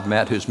Christian I've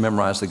met who's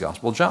memorized the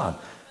Gospel of John.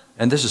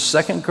 And this is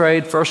 2nd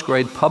grade, 1st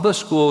grade, public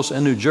schools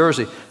in New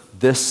Jersey.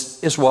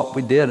 This is what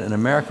we did in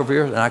America for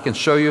years, and I can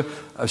show you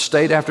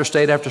state after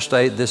state after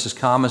state. This is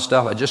common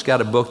stuff. I just got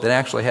a book that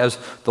actually has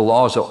the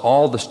laws of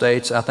all the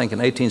states, I think in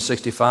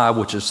 1865,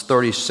 which is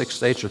 36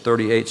 states or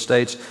 38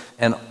 states,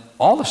 and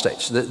all the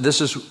states. This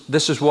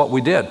is what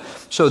we did.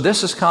 So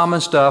this is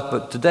common stuff,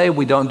 but today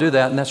we don't do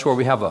that, and that's where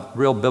we have a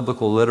real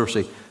biblical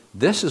literacy.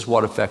 This is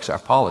what affects our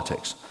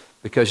politics.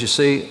 Because you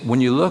see, when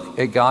you look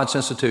at God's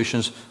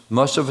institutions,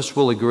 most of us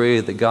will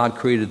agree that God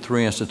created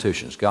 3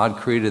 institutions. God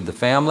created the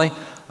family.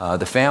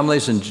 The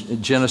families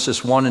in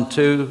Genesis 1 and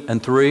 2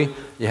 and 3.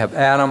 You have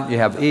Adam, you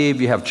have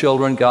Eve, you have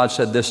children. God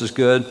said this is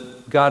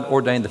good. God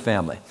ordained the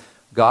family.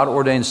 God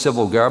ordained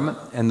civil government,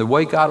 and the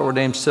way God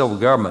ordained civil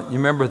government, you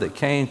remember that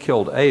Cain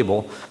killed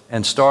Abel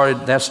and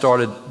started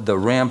the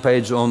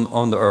rampage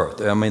on the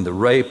earth. I mean, the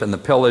rape and the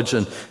pillage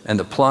and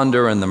the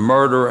plunder and the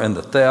murder and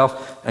the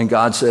theft. And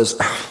God says,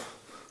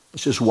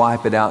 let's just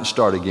wipe it out and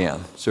start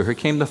again. So here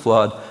came the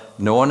flood.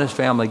 Noah and his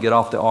family get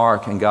off the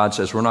ark, and God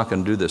says, we're not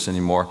going to do this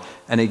anymore.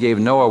 And he gave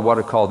Noah what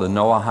are called the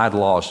Noahide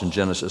laws in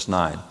Genesis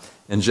 9.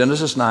 In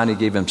Genesis 9, he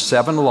gave him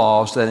 7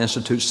 laws that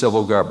institute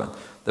civil government.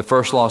 The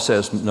first law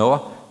says,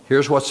 Noah,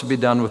 here's what's to be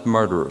done with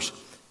murderers.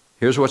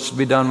 Here's what's to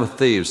be done with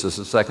thieves. This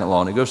is the 2nd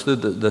law. And it goes through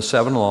the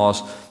 7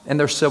 laws, and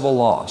they're civil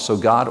laws. So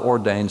God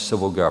ordained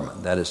civil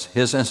government. That is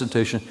his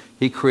institution.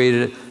 He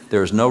created it.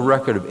 There is no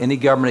record of any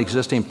government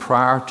existing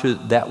prior to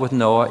that with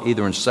Noah,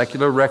 either in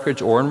secular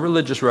records or in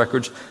religious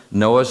records.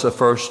 Noah's the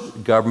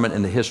first government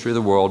in the history of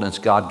the world,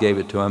 and God gave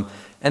it to him.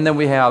 And then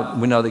we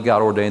know that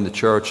God ordained the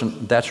church,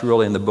 and that's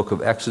really in the book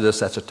of Exodus.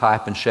 That's a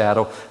type and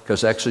shadow,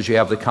 because Exodus, you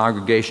have the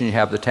congregation, you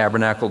have the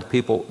tabernacle, the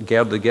people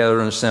gather together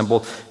and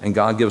assemble, and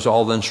God gives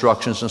all the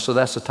instructions, and so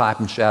that's the type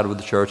and shadow of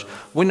the church.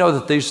 We know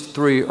that these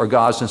 3 are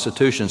God's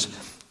institutions,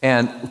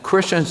 and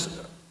Christians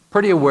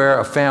pretty aware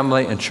of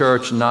family and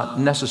church, not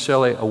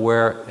necessarily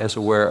aware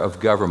of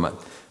government.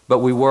 But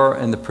we were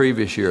in the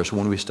previous years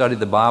when we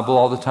studied the Bible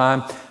all the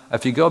time.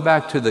 If you go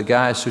back to the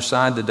guys who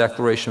signed the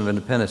Declaration of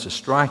Independence, it's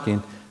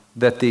striking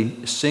that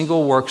the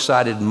single work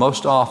cited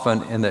most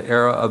often in the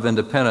era of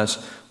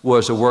independence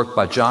was a work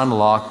by John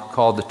Locke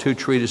called The 2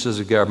 Treatises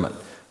of Government.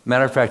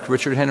 Matter of fact,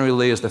 Richard Henry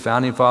Lee is the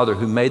founding father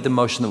who made the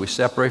motion that we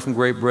separate from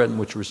Great Britain,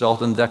 which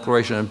resulted in the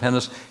Declaration of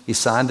Independence. He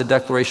signed the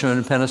Declaration of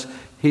Independence.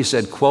 He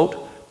said,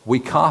 quote, we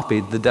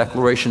copied the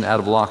Declaration out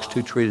of Locke's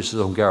 2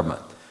 Treatises on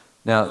Government.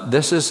 Now,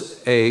 this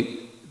is a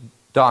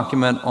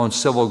document on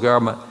civil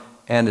government,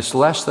 and it's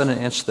less than an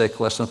inch thick,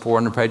 less than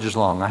 400 pages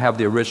long. I have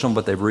the original,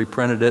 but they've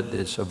reprinted it.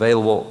 It's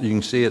available. You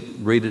can see it,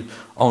 read it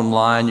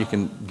online. You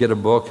can get a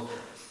book.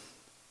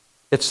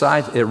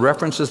 It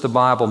references the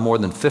Bible more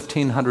than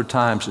 1,500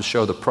 times to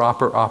show the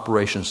proper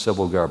operation of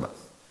civil government.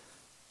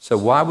 So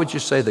why would you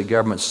say that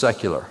government's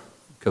secular?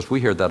 Because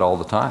we hear that all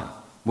the time.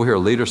 We hear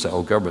leaders say,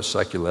 oh, government's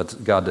secular,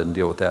 God doesn't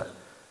deal with that.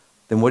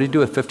 Then what do you do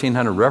with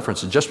 1,500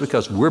 references? Just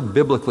because we're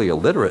biblically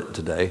illiterate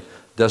today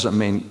doesn't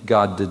mean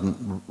God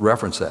didn't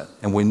reference that.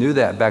 And we knew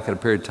that back at a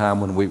period of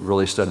time when we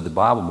really studied the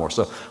Bible more.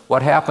 So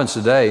what happens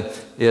today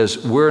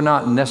is we're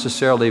not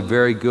necessarily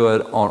very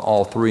good on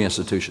all three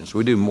institutions.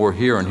 We do more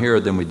here and here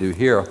than we do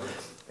here.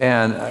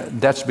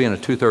 And that's being a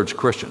 2/3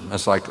 Christian.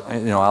 It's like,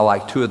 I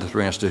like two of the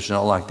three institutions, I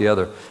don't like the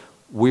other.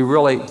 We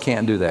really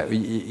can't do that.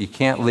 You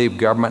can't leave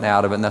government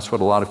out of it, and that's what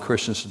a lot of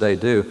Christians today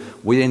do.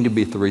 We need to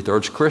be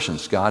 3/3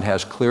 Christians. God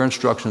has clear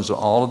instructions in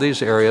all of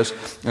these areas,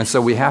 and so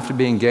we have to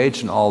be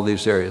engaged in all of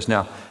these areas.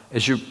 Now,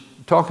 as you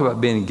talk about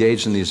being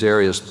engaged in these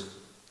areas,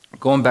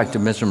 going back to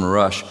Benjamin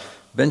Rush,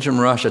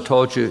 I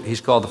told you,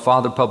 he's called the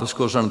father of public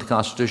schools under the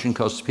Constitution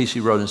because the piece he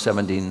wrote in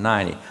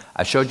 1790.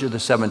 I showed you the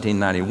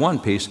 1791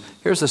 piece.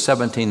 Here's the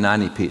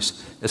 1790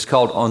 piece. It's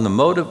called On the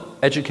Mode of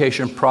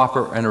Education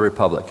Proper in a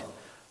Republic.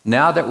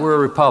 Now that we're a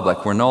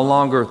republic, we're no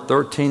longer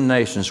 13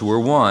 nations, we're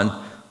one.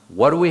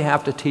 What do we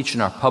have to teach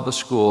in our public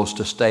schools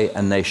to stay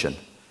a nation?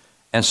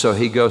 And so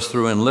he goes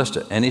through and lists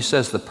it. And he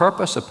says the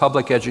purpose of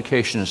public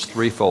education is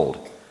threefold.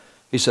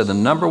 He said the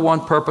number one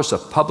purpose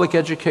of public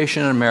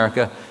education in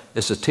America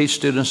is to teach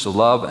students to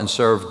love and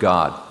serve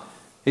God.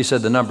 He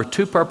said the number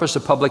two purpose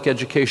of public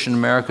education in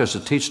America is to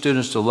teach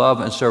students to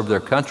love and serve their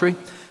country.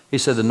 He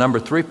said the number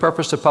three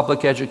purpose of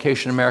public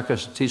education in America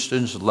is to teach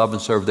students to love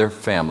and serve their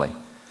family.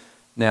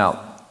 Now,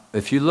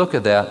 if you look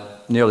at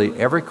that, nearly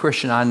every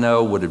Christian I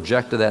know would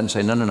object to that and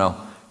say, no.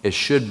 It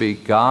should be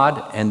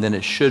God, and then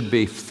it should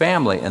be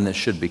family, and then it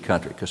should be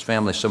country, because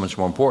family is so much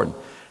more important.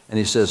 And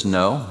he says,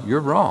 no,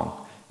 you're wrong.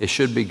 It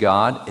should be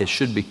God, it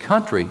should be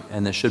country,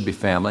 and it should be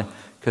family,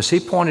 because he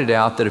pointed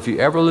out that if you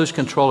ever lose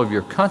control of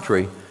your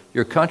country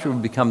will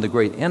become the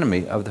great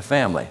enemy of the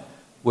family,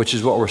 which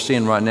is what we're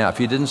seeing right now. If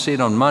you didn't see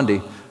it on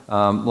Monday,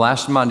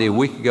 last Monday, a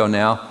week ago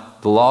now,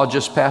 the law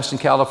just passed in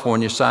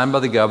California, signed by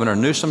the governor,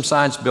 Newsom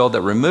signs bill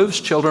that removes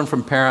children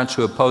from parents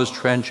who oppose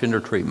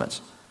transgender treatments.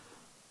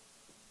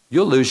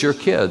 You'll lose your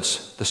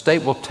kids. The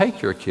state will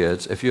take your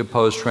kids if you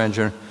oppose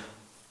transgender.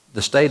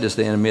 The state is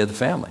the enemy of the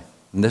family.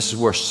 And this is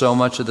where so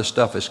much of the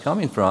stuff is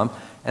coming from,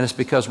 and it's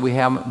because we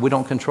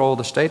don't control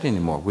the state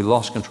anymore. We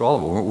lost control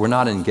of it. We're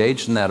not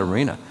engaged in that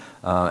arena,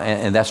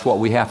 and that's what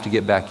we have to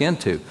get back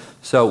into.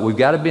 So we've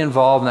got to be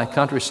involved in that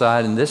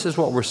countryside, and this is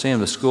what we're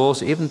seeing with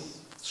schools, even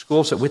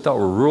schools that we thought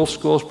were rural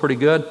schools pretty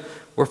good.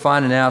 We're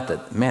finding out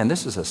that, man,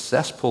 this is a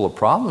cesspool of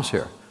problems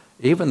here.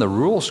 Even the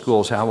rural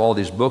schools have all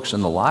these books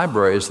in the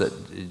libraries that,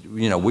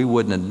 we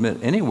wouldn't admit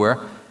anywhere,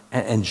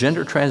 and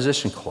gender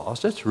transition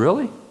closets,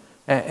 really?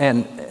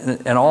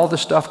 And all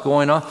this stuff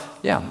going on?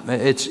 Yeah,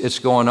 it's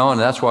going on,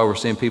 and that's why we're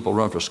seeing people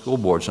run for school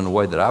boards in a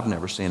way that I've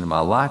never seen in my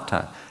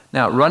lifetime.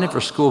 Now, running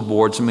for school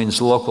boards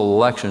means local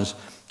elections,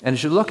 and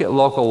as you look at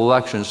local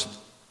elections,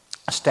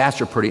 stats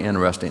are pretty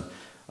interesting.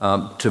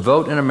 To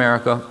vote in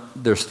America,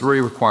 there's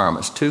three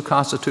requirements, 2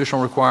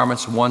 constitutional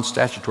requirements, 1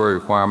 statutory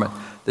requirement.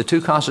 The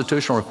 2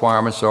 constitutional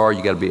requirements are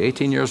you got to be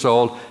 18 years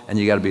old and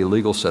you got to be a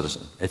legal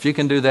citizen. If you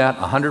can do that,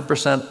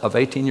 100% of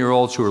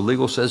 18-year-olds who are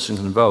legal citizens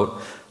can vote.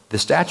 The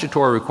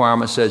statutory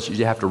requirement says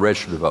you have to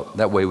register to vote.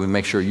 That way we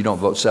make sure you don't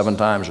vote 7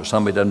 times or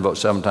somebody doesn't vote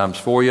 7 times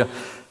for you.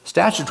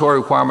 Statutory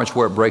requirements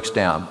where it breaks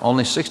down.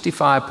 Only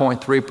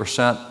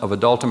 65.3% of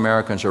adult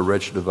Americans are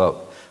registered to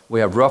vote. We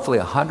have roughly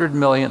 100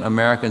 million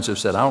Americans who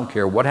said, I don't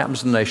care what happens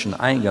to the nation,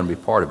 I ain't going to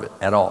be part of it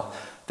at all.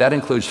 That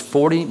includes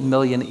 40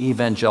 million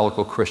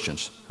evangelical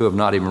Christians who have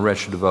not even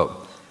registered to vote.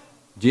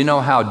 Do you know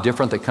how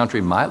different the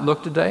country might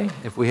look today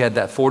if we had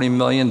that 40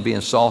 million being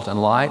salt and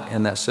light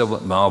and that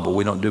civil? No, but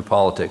we don't do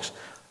politics.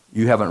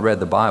 You haven't read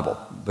the Bible,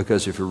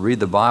 because if you read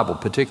the Bible,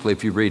 particularly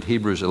if you read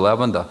Hebrews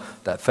 11,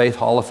 that Faith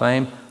Hall of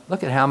Fame,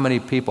 look at how many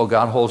people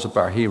God holds up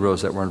our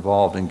heroes that were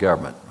involved in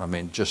government. I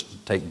mean,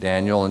 just take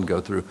Daniel and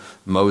go through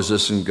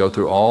Moses and go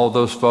through all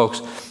those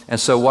folks. And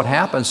so what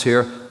happens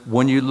here,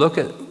 when you look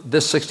at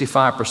this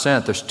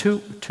 65%, there's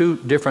two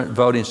different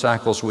voting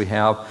cycles we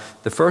have.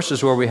 The first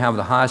is where we have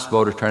the highest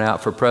voter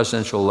turnout for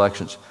presidential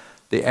elections.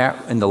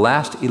 In the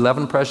last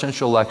 11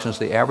 presidential elections,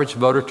 the average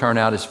voter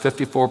turnout is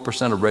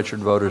 54% of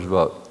registered voters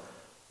vote.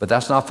 But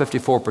that's not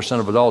 54%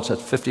 of adults,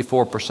 that's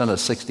 54% of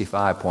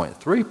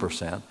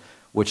 65.3%.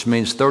 Which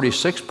means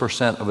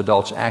 36% of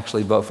adults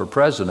actually vote for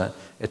president.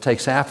 It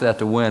takes half of that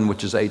to win,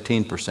 which is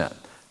 18%.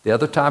 The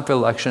other type of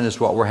election is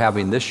what we're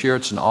having this year.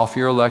 It's an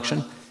off-year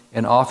election.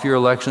 In off-year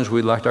elections, we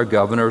elect our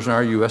governors and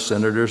our U.S.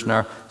 senators and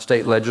our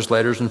state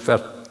legislators and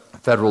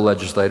federal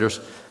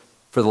legislators.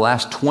 For the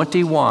last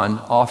 21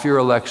 off-year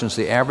elections,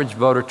 the average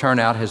voter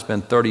turnout has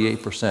been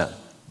 38%.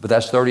 But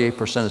that's 38%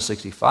 of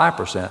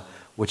 65%,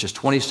 which is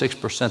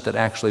 26% that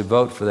actually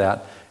vote for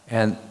that,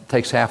 and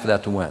takes half of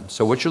that to win.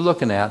 So what you're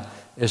looking at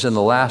is in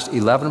the last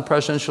 11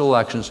 presidential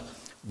elections,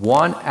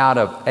 1 out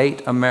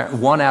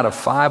of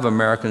 5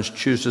 Americans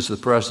chooses the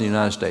President of the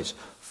United States.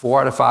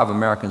 4 out of 5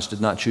 Americans did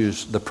not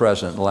choose the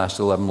President in the last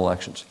 11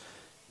 elections.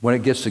 When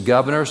it gets to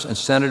governors and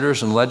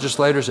senators and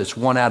legislators, it's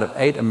 1 out of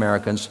 8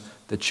 Americans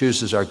that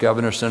chooses our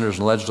governors, senators,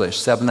 and legislators.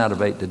 7 out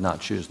of 8 did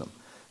not choose them.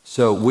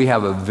 So we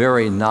have a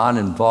very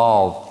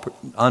non-involved,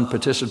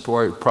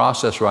 unparticipatory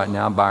process right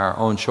now by our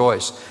own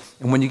choice.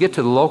 And when you get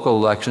to the local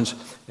elections,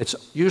 it's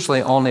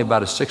usually only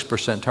about a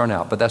 6%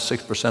 turnout, but that's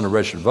 6% of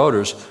registered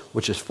voters,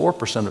 which is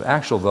 4% of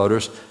actual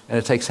voters, and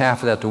it takes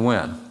half of that to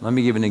win. Let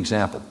me give you an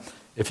example.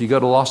 If you go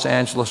to Los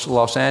Angeles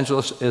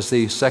is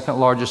the second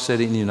largest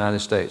city in the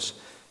United States.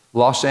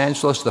 Los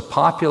Angeles, the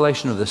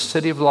population of the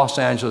city of Los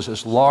Angeles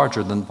is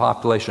larger than the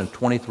population of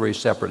 23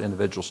 separate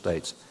individual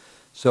states.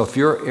 So if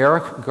you're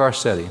Eric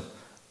Garcetti,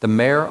 the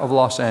mayor of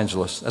Los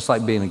Angeles, that's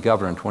like being a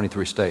governor in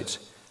 23 states.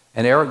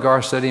 And Eric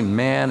Garcetti,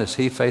 man, is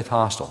he faith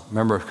hostile.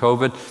 Remember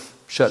COVID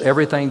shut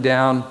everything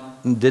down,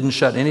 didn't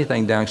shut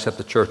anything down except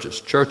the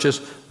churches. Churches,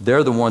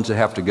 they're the ones that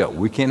have to go.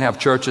 We can't have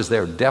churches.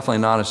 They're definitely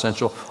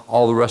non-essential.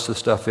 All the rest of the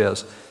stuff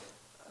is.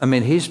 I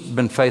mean, he's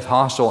been faith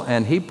hostile,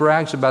 and he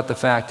brags about the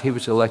fact he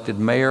was elected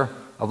mayor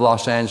of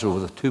Los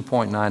Angeles with a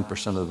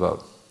 2.9% of the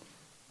vote.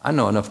 I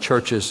know enough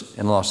churches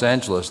in Los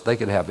Angeles, they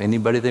could have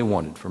anybody they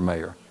wanted for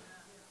mayor.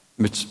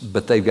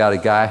 But they've got a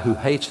guy who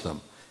hates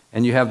them.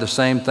 And you have the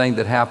same thing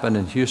that happened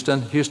in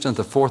Houston. Houston's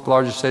the 4th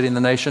largest city in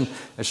the nation.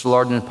 It's the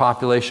largest in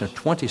population of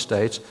 20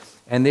 states.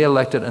 And they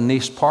elected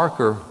Anise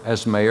Parker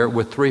as mayor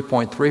with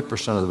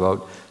 3.3% of the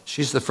vote.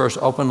 She's the first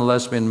open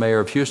lesbian mayor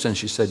of Houston.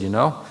 She said, you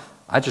know,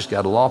 I just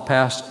got a law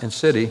passed in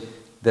city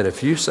that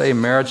if you say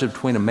marriage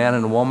between a man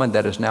and a woman,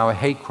 that is now a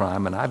hate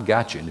crime, and I've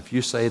got you. And if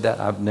you say that,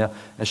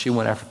 and she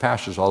went after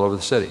pastors all over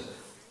the city.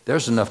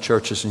 There's enough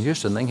churches in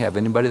Houston, they can have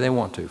anybody they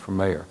want to for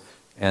mayor.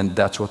 And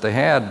that's what they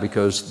had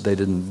because they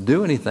didn't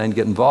do anything,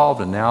 get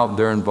involved, and now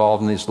they're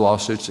involved in these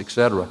lawsuits,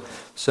 etc.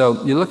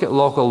 So you look at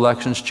local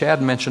elections.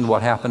 Chad mentioned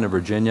what happened in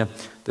Virginia.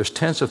 There's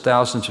tens of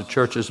thousands of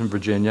churches in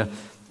Virginia,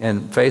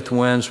 and Faith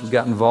Wins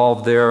got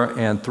involved there,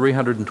 and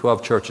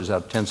 312 churches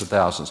out of tens of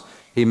thousands.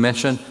 He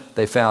mentioned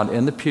they found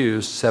in the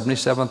pews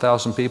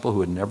 77,000 people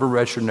who had never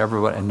registered, never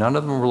voted, and none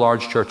of them were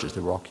large churches.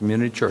 They were all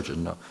community churches,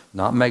 no,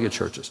 not mega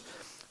churches.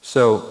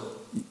 So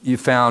you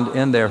found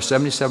in there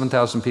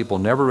 77,000 people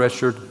never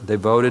registered, they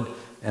voted,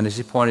 and as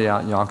he pointed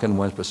out, Youngkin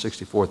wins by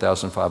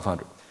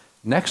 64,500.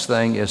 Next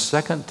thing is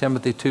 2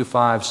 Timothy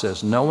 2:5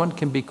 says, no one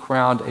can be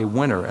crowned a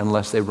winner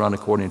unless they run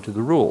according to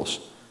the rules.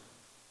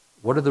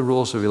 What are the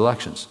rules of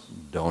elections?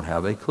 Don't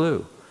have a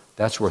clue.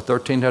 That's where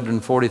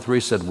 1,343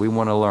 said, we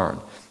want to learn.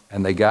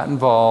 And they got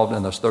involved,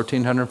 and those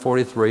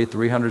 1,343,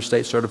 300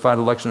 state certified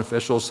election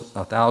officials,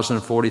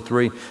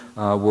 1,043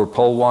 were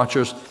poll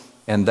watchers,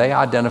 and they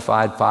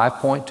identified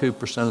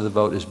 5.2% of the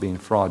vote as being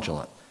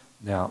fraudulent.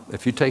 Now,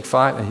 if you take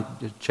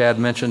Chad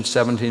mentioned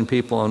 17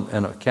 people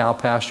in a cow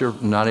pasture,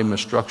 not even a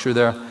structure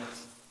there.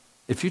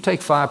 If you take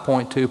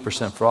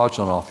 5.2%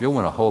 fraudulent off, you'll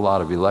win a whole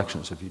lot of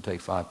elections if you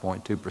take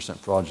 5.2%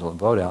 fraudulent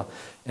vote out.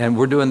 And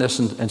we're doing this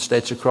in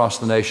states across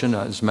the nation.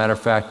 As a matter of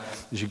fact,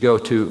 as you go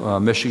to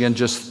Michigan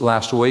just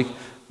last week,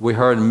 we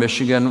heard in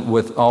Michigan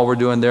with all we're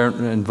doing there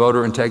in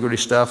voter integrity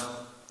stuff,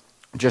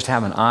 just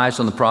having eyes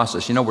on the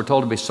process. You know, we're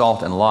told to be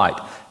salt and light.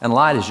 And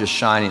light is just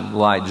shining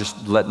light,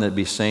 just letting it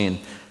be seen.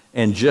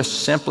 And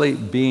just simply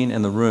being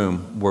in the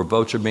room where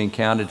votes are being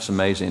counted, it's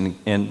amazing.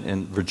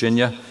 In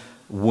Virginia,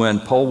 when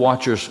poll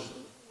watchers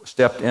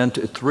stepped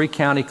into 3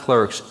 county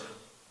clerks,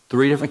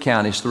 3 different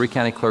counties, 3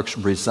 county clerks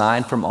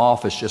resigned from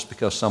office just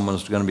because someone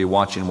was going to be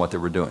watching what they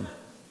were doing.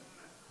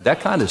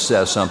 That kind of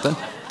says something,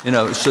 you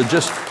know, so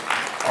just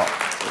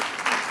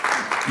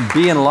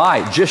be in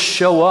light, just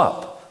show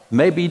up.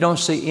 Maybe you don't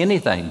see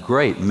anything,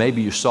 great.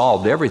 Maybe you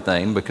solved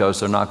everything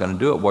because they're not going to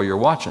do it while you're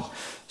watching.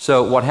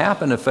 So what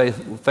happened at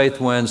Faith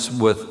Wins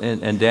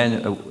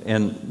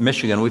in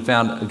Michigan, we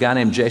found a guy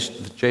named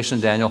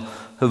Jason Daniel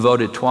who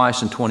voted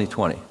twice in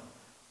 2020.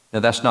 Now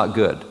that's not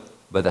good,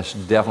 but that's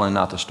definitely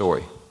not the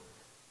story.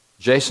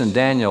 Jason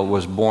Daniel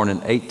was born in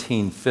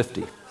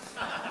 1850,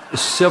 a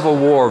Civil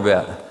War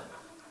vet.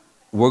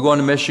 We're going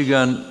to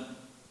Michigan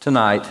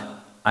tonight.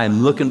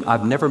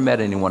 I've never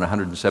met anyone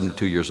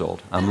 172 years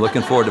old. I'm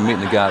looking forward to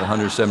meeting a guy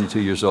 172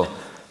 years old.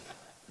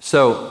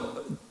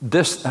 So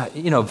this,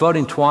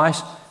 voting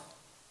twice,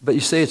 but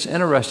you see, it's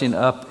interesting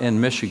up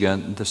in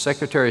Michigan, the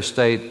Secretary of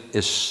State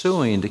is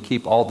suing to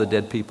keep all the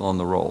dead people on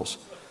the rolls.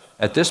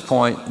 At this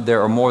point,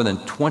 there are more than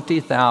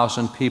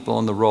 20,000 people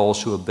on the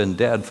rolls who have been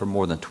dead for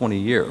more than 20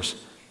 years.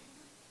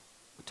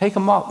 Take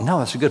them off. No,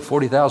 that's a good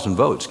 40,000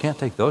 votes. Can't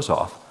take those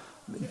off.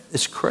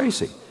 It's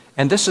crazy.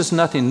 And this is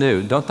nothing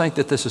new. Don't think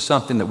that this is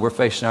something that we're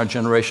facing in our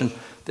generation.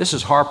 This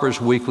is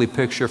Harper's Weekly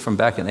picture from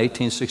back in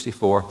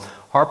 1864.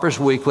 Harper's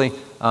Weekly,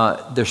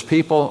 there's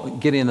people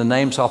getting the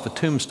names off of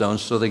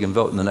tombstones so they can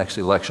vote in the next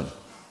election.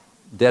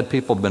 Dead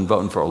people have been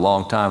voting for a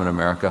long time in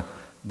America.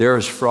 There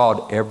is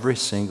fraud every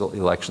single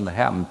election that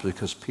happens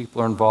because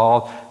people are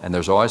involved, and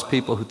there's always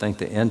people who think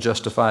the end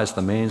justifies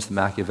the means, the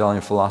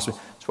Machiavellian philosophy.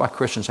 That's why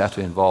Christians have to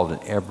be involved in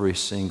every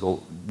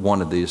single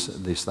one of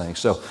these things.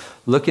 So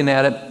looking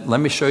at it, let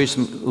me show you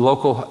some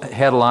local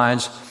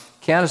headlines.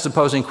 Canada's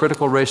opposing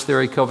critical race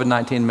theory,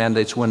 COVID-19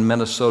 mandates win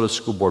Minnesota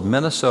school board.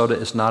 Minnesota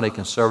is not a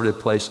conservative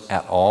place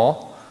at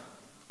all.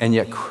 And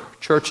yet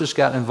churches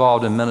got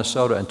involved in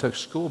Minnesota and took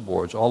school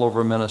boards all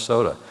over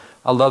Minnesota.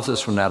 I love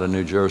this one out of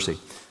New Jersey.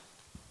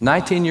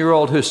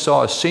 19-year-old who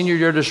saw his senior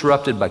year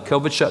disrupted by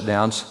COVID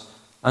shutdowns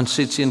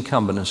unseats the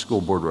incumbent in a school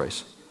board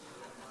race.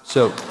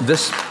 So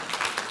this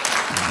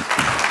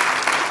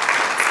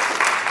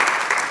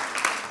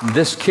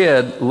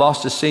kid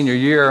lost his senior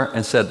year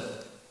and said,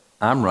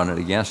 I'm running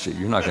against you.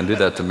 You're not going to do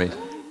that to me.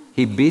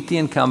 He beat the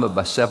incumbent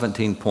by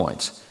 17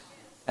 points.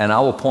 And I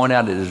will point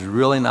out it is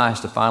really nice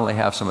to finally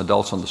have some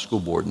adults on the school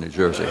board in New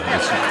Jersey.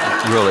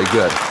 It's really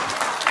good.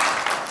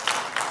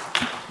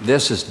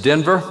 This is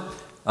Denver.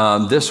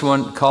 This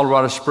one,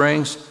 Colorado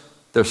Springs.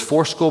 There's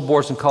 4 school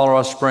boards in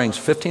Colorado Springs.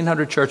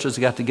 1,500 churches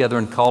got together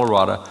in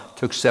Colorado,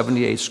 took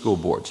 78 school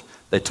boards.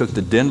 They took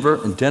the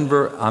Denver, and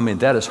Denver, I mean,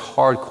 that is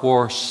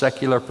hardcore,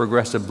 secular,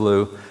 progressive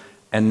blue.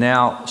 And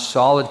now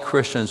solid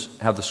Christians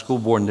have the school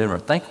board in Denver.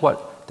 Think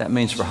what that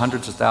means for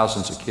hundreds of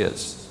thousands of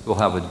kids who will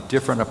have a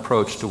different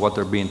approach to what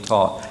they're being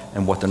taught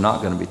and what they're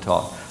not going to be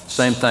taught.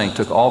 Same thing,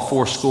 took all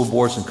 4 school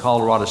boards in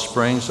Colorado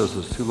Springs. Those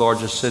are the 2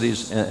 largest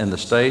cities in the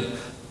state.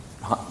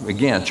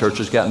 Again,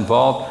 churches got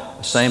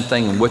involved. Same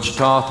thing in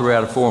Wichita, 3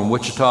 out of 4 in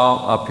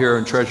Wichita. Up here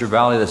in Treasure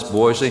Valley, that's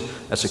Boise.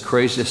 That's the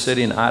craziest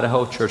city in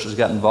Idaho. Churches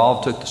got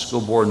involved, took the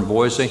school board in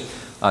Boise.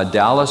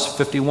 Dallas,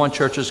 51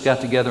 churches got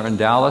together in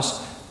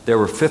Dallas. There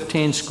were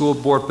 15 school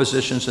board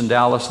positions in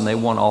Dallas, and they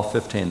won all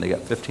 15. They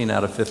got 15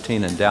 out of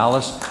 15 in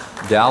Dallas.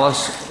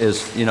 Dallas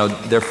is,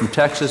 they're from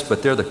Texas,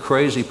 but they're the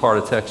crazy part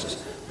of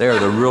Texas. They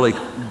are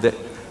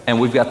and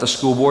we've got the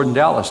school board in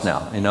Dallas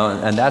now,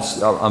 and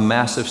that's a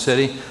massive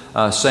city.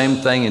 Same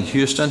thing in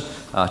Houston.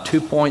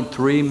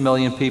 2.3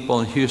 million people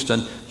in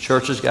Houston.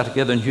 Churches got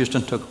together in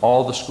Houston, took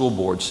all the school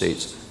board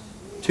seats.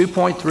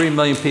 2.3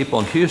 million people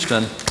in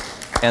Houston,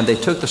 and they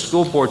took the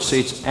school board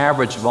seats,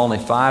 average of only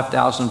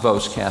 5,000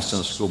 votes cast in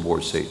a school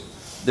board seat.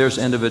 There's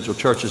individual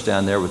churches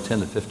down there with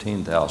 10 to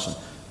 15,000.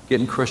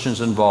 Getting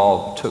Christians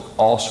involved, took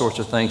all sorts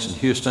of things in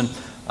Houston.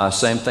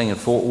 Same thing in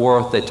Fort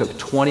Worth. They took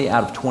 20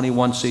 out of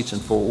 21 seats in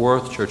Fort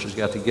Worth. Churches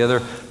got together.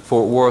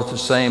 Fort Worth, the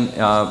same,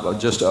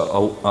 just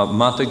a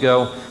month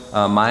ago.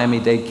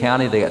 Miami-Dade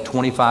County, they got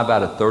 25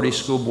 out of 30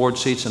 school board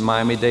seats in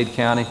Miami-Dade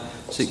County.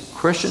 See,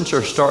 Christians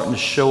are starting to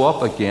show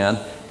up again,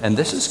 and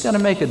this is going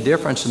to make a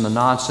difference in the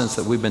nonsense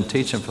that we've been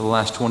teaching for the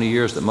last 20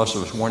 years that most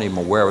of us weren't even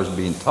aware was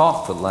being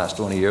taught for the last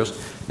 20 years,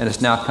 and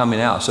it's now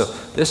coming out. So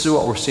this is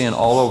what we're seeing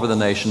all over the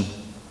nation.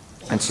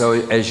 And so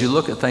as you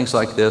look at things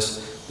like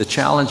this, the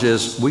challenge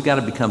is we've got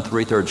to become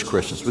 3/3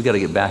 Christians. We've got to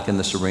get back in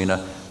this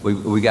arena.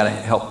 We got to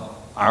help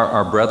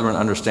our brethren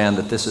understand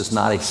that this is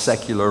not a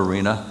secular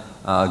arena.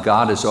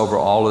 God is over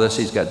all of this.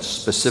 He's got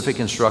specific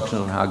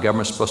instructions on how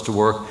government's supposed to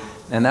work.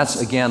 And that's,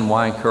 again,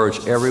 why I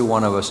encourage every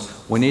one of us,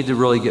 we need to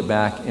really get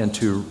back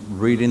into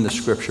reading the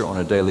Scripture on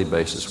a daily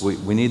basis.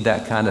 We need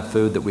that kind of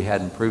food that we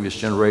had in previous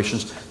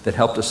generations that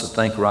helped us to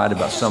think right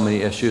about so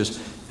many issues.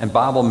 And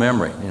Bible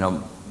memory,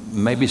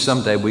 maybe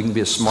someday we can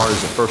be as smart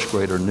as a first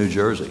grader in New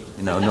Jersey,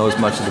 know as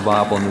much of the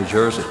Bible in New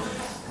Jersey.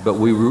 But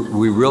we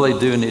really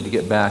do need to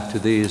get back to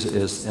these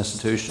as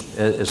institutions,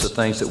 as the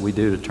things that we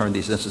do to turn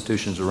these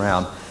institutions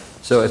around.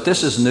 So if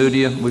this is new to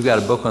you, we've got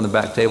a book on the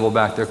back table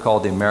back there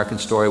called The American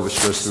Story,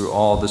 which goes through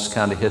all this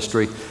kind of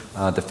history.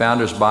 The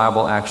Founders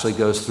Bible actually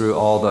goes through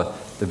all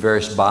the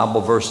various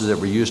Bible verses that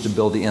were used to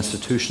build the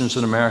institutions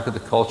in America, the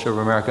culture of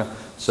America.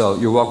 So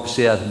you're welcome to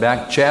see that at the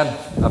back. Chad,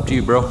 up to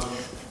you, bro.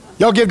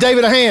 Y'all give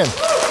David a hand.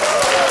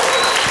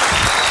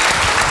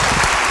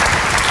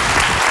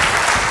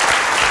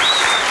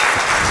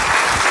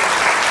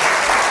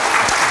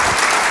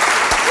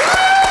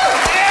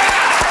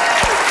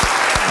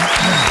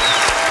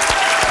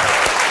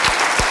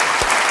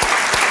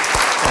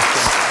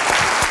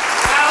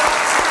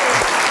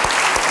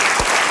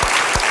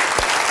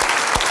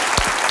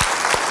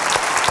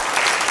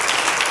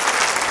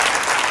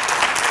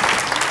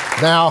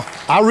 Now,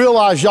 I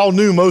realize y'all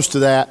knew most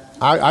of that.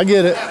 I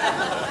get it.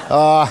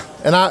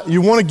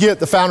 You want to get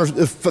the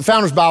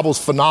Founders Bible is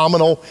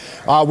phenomenal.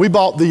 We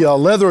bought the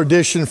leather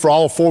edition for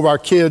all 4 of our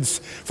kids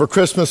for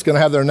Christmas, going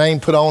to have their name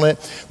put on it.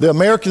 The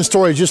American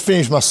Story, just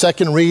finished my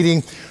second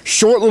reading.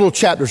 Short little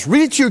chapters.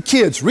 Read it to your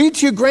kids. Read it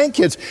to your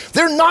grandkids.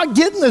 They're not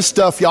getting this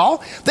stuff,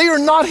 y'all. They are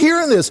not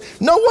hearing this.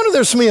 No wonder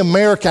there's so many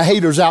America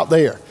haters out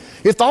there.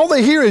 If all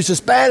they hear is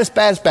just bad, it's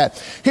bad, it's bad.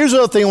 Here's the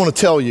other thing I want to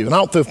tell you, and I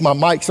don't know if my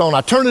mic's on. I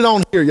turned it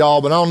on here,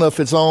 y'all, but I don't know if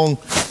it's on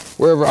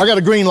wherever. I got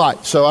a green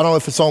light, so I don't know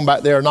if it's on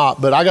back there or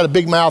not, but I got a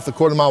big mouth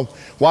according to my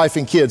wife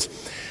and kids.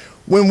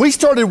 When we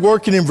started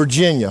working in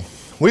Virginia,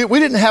 we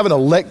didn't have an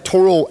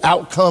electoral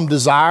outcome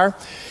desire.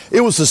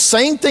 It was the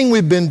same thing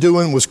we've been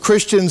doing was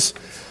Christians,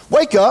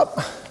 wake up,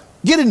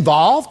 get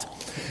involved,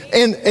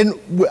 and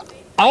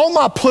all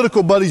my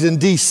political buddies in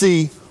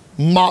D.C.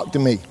 mocked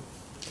me.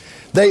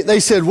 They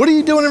said, what are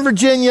you doing in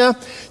Virginia?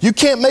 You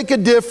can't make a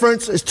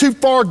difference. It's too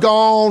far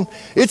gone.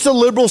 It's a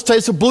liberal state.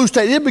 It's a blue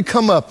state. It had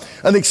become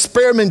an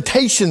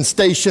experimentation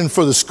station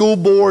for the school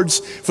boards,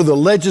 for the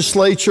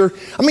legislature.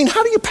 I mean,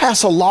 how do you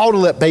pass a law to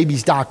let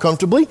babies die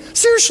comfortably?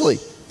 Seriously.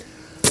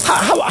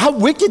 How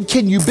wicked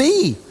can you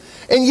be?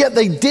 And yet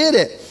they did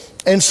it.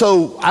 And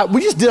so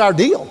we just did our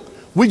deal.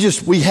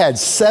 We had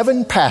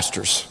 7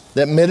 pastors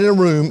that met in a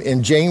room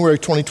in January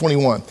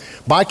 2021.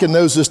 Micah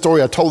knows this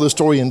story. I told this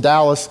story in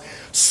Dallas.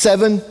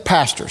 7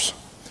 pastors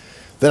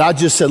that I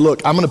just said,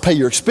 look, I'm going to pay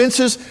your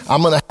expenses.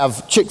 I'm going to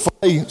have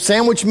Chick-fil-A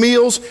sandwich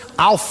meals.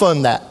 I'll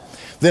fund that.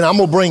 Then I'm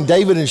going to bring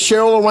David and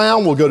Cheryl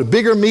around. We'll go to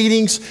bigger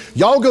meetings.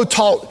 Y'all go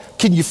talk.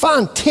 Can you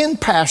find 10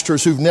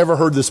 pastors who've never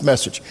heard this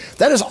message?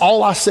 That is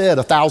all I said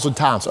 1,000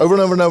 times, over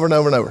and over and over and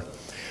over and over.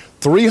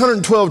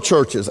 312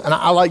 churches. And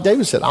I like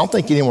David said, I don't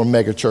think any were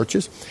mega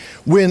churches.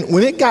 When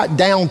it got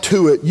down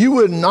to it, you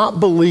would not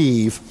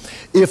believe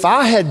if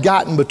I had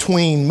gotten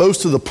between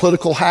most of the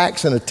political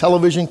hacks and a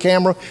television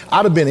camera,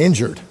 I'd have been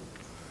injured.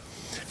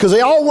 Because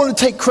they all want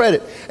to take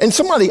credit. And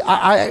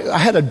I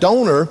had a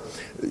donor,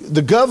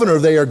 the governor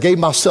there gave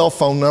my cell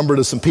phone number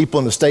to some people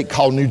in the state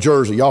called New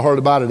Jersey. Y'all heard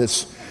about it?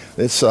 It's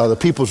the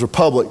People's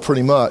Republic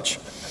pretty much.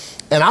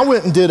 And I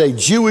went and did a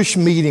Jewish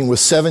meeting with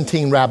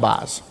 17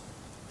 rabbis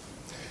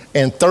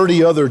and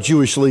 30 other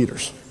Jewish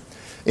leaders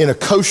in a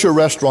kosher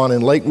restaurant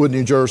in Lakewood,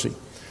 New Jersey.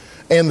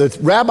 And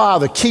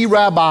the key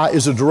rabbi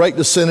is a direct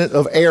descendant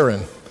of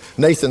Aaron.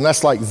 Nathan,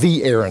 that's like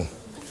the Aaron.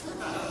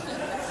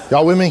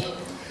 Y'all with me?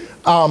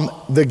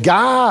 The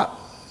guy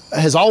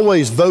has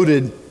always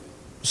voted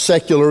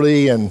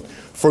secularly and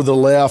for the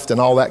left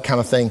and all that kind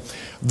of thing.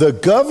 The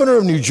governor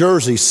of New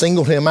Jersey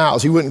singled him out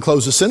as he wouldn't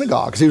close the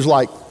synagogue. He was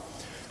like,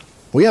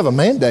 we have a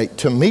mandate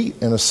to meet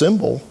and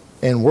assemble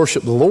and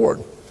worship the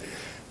Lord.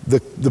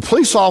 The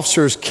police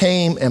officers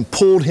came and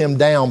pulled him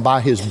down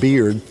by his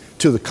beard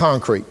to the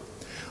concrete.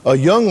 A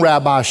young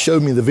rabbi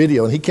showed me the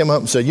video, and he came up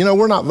and said,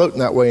 we're not voting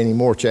that way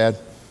anymore, Chad.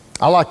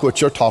 I like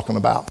what you're talking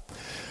about.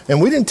 And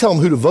we didn't tell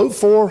them who to vote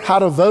for, how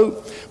to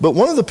vote. But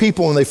one of the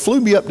people, when they flew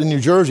me up to New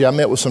Jersey, I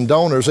met with some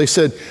donors. They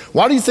said,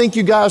 why do you think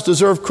you guys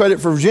deserve credit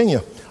for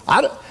Virginia?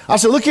 I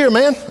said, look here,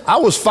 man. I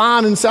was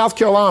fine in South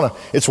Carolina.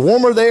 It's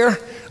warmer there.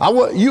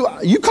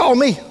 You call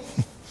me.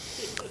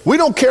 We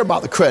don't care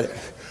about the credit.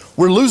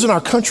 We're losing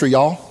our country,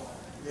 y'all.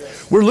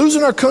 We're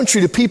losing our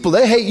country to people.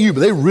 They hate you, but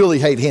they really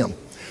hate him.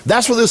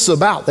 That's what this is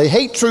about. They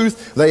hate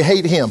truth, they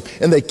hate him,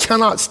 and they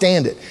cannot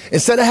stand it.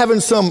 Instead of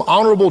having some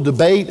honorable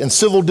debate and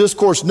civil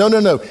discourse, no.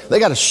 They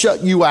got to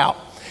shut you out.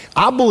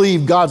 I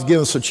believe God's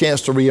given us a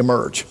chance to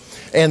reemerge.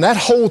 And that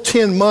whole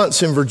 10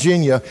 months in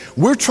Virginia,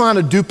 we're trying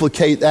to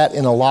duplicate that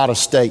in a lot of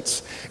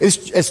states.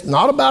 It's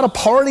not about a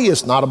party.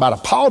 It's not about a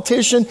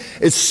politician.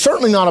 It's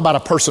certainly not about a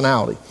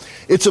personality.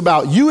 It's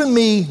about you and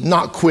me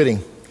not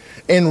quitting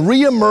and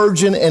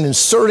reemerging and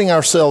inserting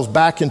ourselves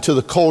back into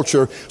the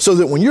culture so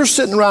that when you're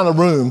sitting around a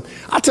room,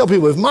 I tell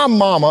people, if my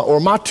mama or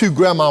my 2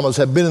 grandmamas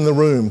have been in the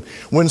room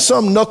when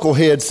some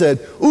knucklehead said,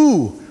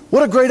 ooh,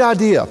 what a great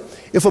idea.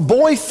 If a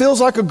boy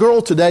feels like a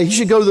girl today, he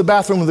should go to the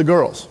bathroom with the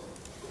girls.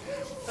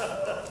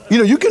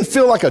 You can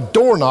feel like a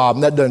doorknob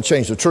and that doesn't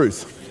change the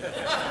truth.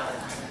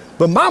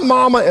 But my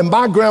mama and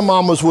my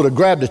grandmamas would have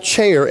grabbed a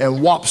chair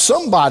and whopped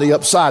somebody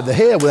upside the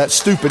head with that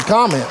stupid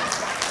comment.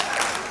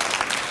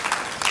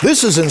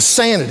 This is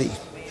insanity.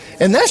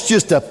 And that's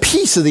just a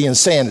piece of the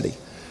insanity.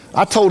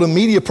 I told a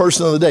media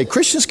person the other day,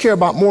 Christians care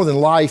about more than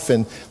life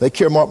and they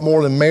care about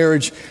more than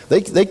marriage.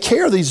 They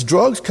care these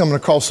drugs coming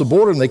across the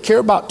border, and they care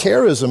about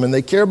terrorism, and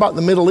they care about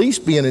the Middle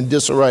East being in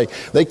disarray.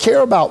 They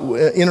care about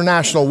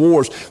international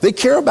wars. They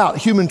care about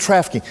human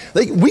trafficking.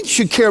 We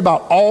should care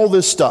about all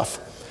this stuff.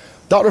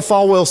 Dr.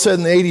 Falwell said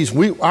in the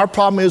 80s, our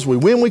problem is we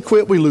win, we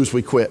quit, we lose,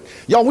 we quit.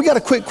 Y'all, we got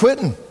to quit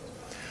quitting.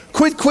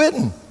 Quit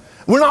quitting.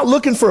 We're not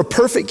looking for a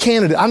perfect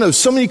candidate. I know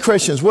so many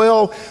Christians,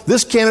 well,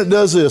 this candidate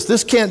does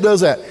this candidate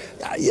does that.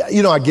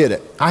 I get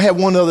it. I had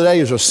one the other day,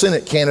 as a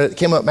Senate candidate,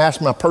 came up and asked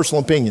me my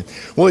personal opinion.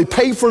 Well, he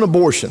paid for an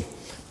abortion.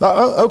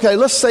 Okay,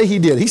 let's say he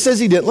did. He says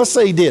he didn't. Let's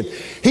say he did.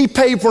 He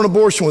paid for an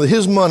abortion with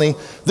his money.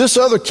 This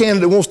other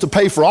candidate wants to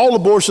pay for all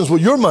abortions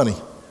with your money.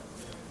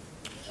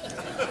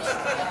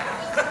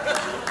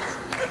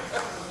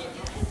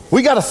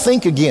 We got to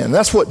think again.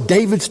 That's what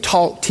David's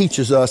talk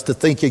teaches us, to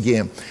think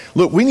again.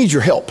 Look, we need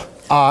your help.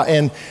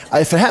 And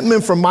if it hadn't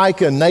been for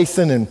Micah and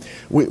Nathan, and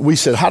we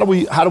said, how do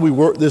we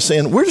work this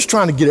in? We're just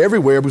trying to get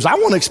everywhere because I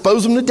want to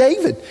expose them to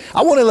David.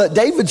 I want to let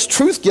David's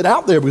truth get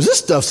out there because this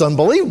stuff's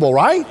unbelievable,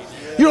 right?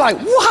 You're like,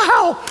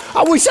 wow,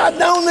 I wish I'd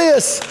known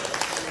this.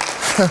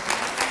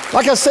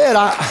 Like I said,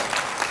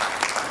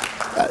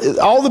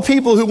 all the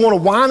people who want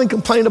to whine and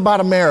complain about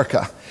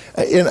America,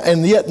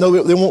 and yet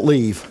no, they won't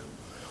leave.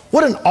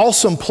 What an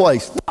awesome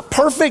place. Not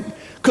perfect,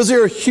 because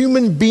there are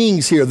human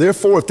beings here.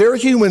 Therefore, if there are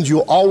humans,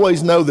 you'll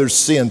always know there's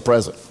sin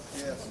present.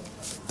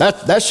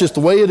 That's just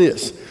the way it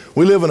is.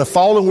 We live in a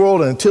fallen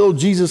world, and until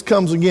Jesus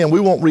comes again, we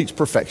won't reach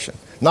perfection.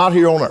 Not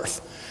here on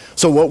earth.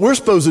 So what we're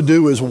supposed to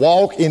do is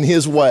walk in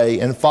his way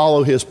and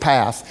follow his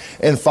path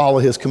and follow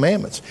his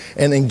commandments.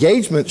 And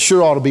engagement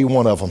sure ought to be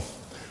one of them.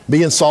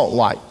 Being salt and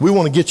light. We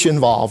want to get you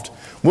involved.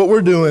 What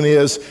we're doing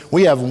is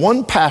we have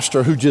one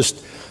pastor who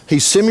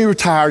he's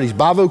semi-retired, he's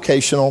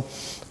bivocational.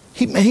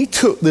 He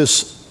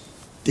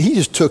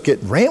just took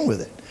it and ran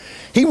with it.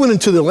 He went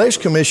into the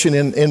election commission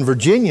in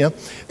Virginia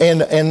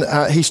and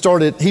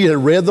he had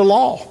read the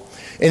law.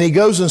 And he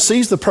goes and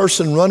sees the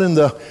person running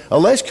the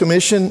election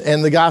commission,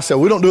 and the guy said,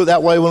 we don't do it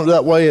that way, we don't do it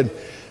that way.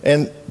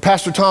 And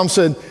Pastor Tom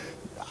said,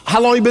 how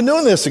long have you been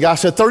doing this? The guy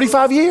said,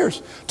 35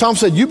 years. Tom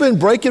said, you've been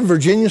breaking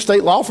Virginia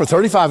state law for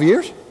 35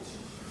 years?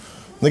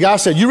 The guy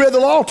said, you read the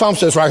law? Tom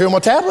says, right here on my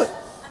tablet.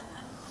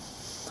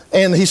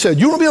 And he said,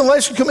 you want to be on the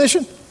election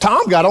commission?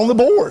 Tom got on the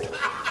board.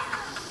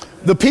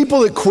 The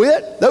people that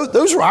quit,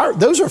 those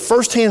are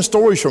firsthand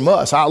stories from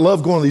us. I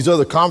love going to these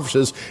other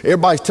conferences.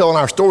 Everybody's telling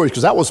our stories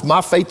because that was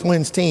my Faith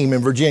Wins team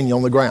in Virginia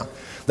on the ground.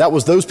 That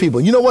was those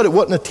people. You know what? It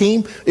wasn't a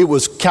team. It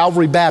was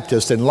Calvary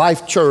Baptist and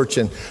Life Church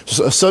and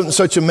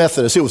such a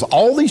Methodist. It was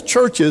all these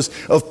churches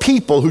of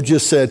people who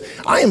just said,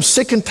 I am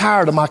sick and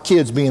tired of my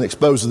kids being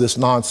exposed to this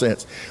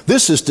nonsense.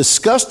 This is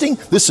disgusting.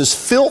 This is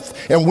filth,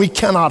 and we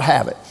cannot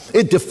have it.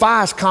 It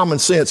defies common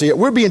sense. Yet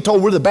we're being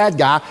told we're the bad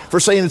guy for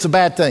saying it's a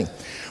bad thing.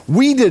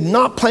 We did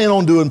not plan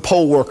on doing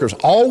poll workers.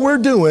 All we're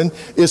doing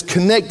is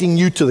connecting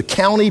you to the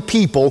county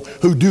people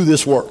who do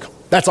this work.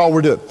 That's all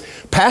we're doing.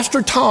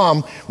 Pastor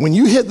Tom, when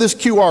you hit this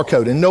QR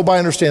code, and nobody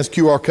understands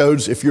QR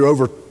codes if you're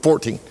over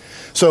 14.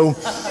 So,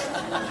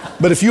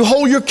 but if you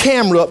hold your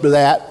camera up to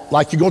that,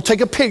 like you're going to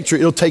take a picture,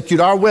 it'll take you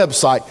to our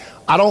website.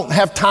 I don't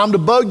have time to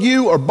bug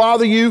you or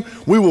bother you.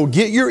 We will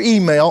get your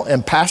email,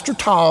 and Pastor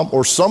Tom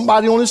or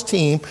somebody on his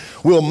team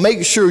will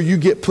make sure you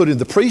get put in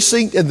the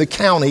precinct in the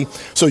county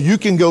so you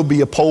can go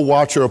be a poll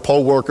watcher or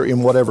poll worker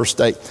in whatever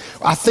state.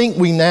 I think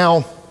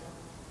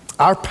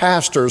our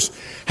pastors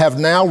have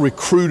now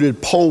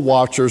recruited poll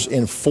watchers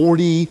in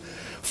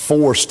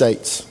 44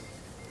 states.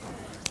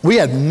 We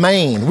had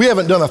Maine. We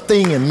haven't done a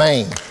thing in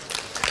Maine.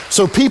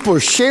 So people are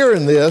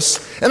sharing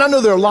this, and I know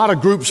there are a lot of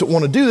groups that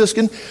want to do this.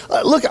 And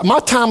look, my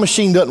time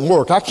machine doesn't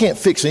work. I can't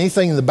fix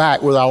anything in the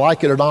back, whether I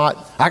like it or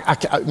not.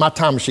 My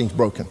time machine's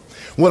broken.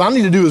 What I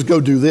need to do is go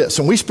do this.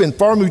 And we spend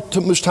far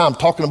too much time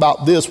talking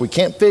about this we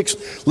can't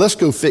fix. Let's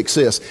go fix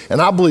this.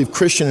 And I believe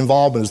Christian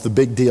involvement is the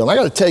big deal. And I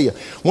got to tell you,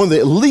 one of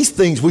the least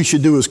things we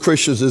should do as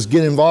Christians is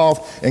get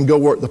involved and go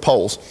work the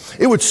polls.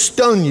 It would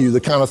stun you,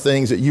 the kind of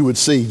things that you would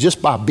see just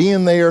by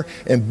being there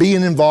and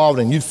being involved,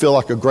 and you'd feel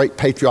like a great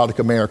patriotic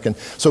American.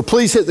 So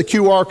please hit the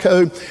QR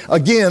code.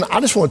 Again,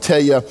 I just want to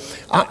tell you,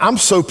 I'm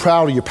so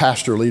proud of your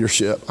pastor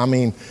leadership. I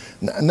mean,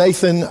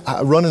 Nathan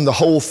running the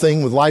whole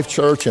thing with Life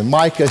Church, and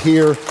Micah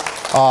here.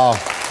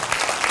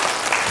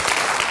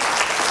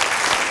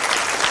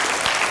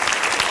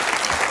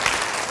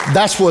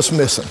 That's what's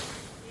missing.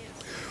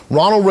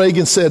 Ronald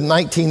Reagan said in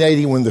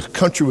 1980, when the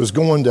country was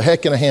going to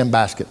heck in a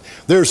handbasket,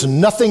 there's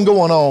nothing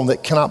going on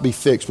that cannot be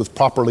fixed with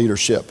proper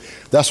leadership.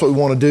 That's what we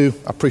want to do.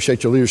 I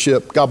appreciate your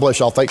leadership. God bless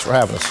y'all. Thanks for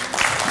having us.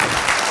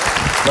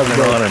 Love you,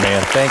 brother.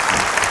 Man. Thank you.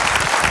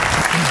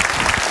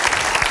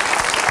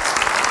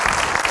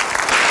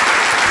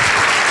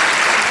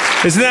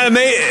 Isn't that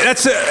amazing?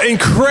 That's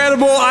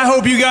incredible. I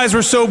hope you guys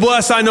were so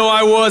blessed. I know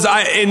I was.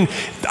 And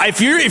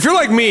if you're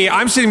like me,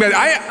 I'm sitting back.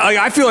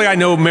 I feel like I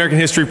know American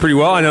history pretty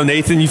well. I know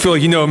Nathan, you feel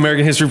like you know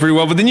American history pretty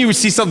well. But then you would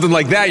see something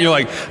like that, and you're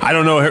like, I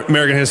don't know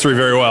American history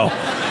very well.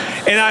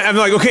 And I'm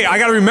like, okay, I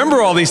got to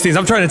remember all these things.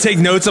 I'm trying to take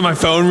notes on my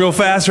phone real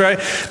fast, right?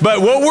 But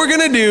what we're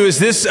going to do is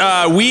this.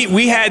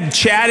 We had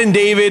Chad and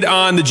David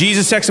on the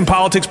Jesus, Sex, and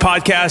Politics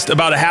podcast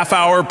about a half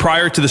hour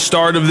prior to the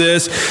start of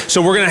this.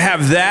 So we're going to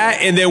have that,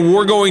 and then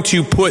we're going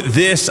to put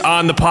this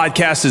on the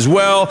podcast as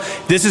well.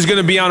 This is going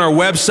to be on our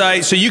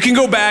website. So you can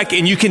go back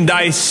and you can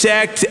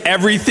dissect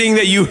everything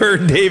that you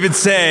heard David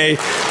say.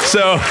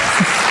 So...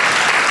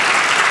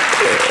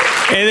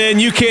 And then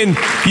you can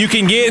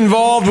get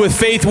involved with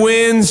Faith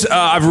Wins.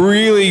 I've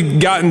really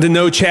gotten to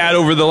know Chad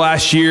over the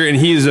last year, and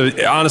he is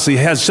honestly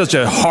has such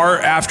a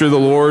heart after the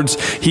Lord's.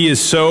 He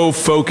is so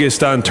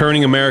focused on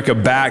turning America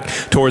back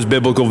towards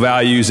biblical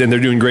values, and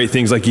they're doing great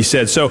things, like he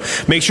said. So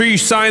make sure you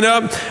sign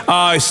up.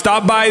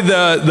 Stop by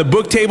the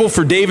book table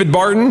for David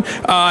Barton,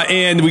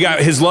 and we got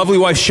his lovely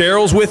wife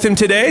Cheryl's with him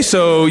today,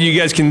 so you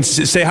guys can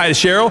say hi to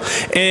Cheryl.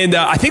 And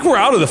I think we're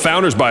out of the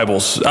Founders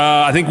Bibles.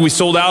 I think we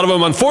sold out of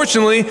them,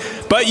 unfortunately,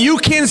 but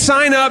you can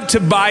sign up to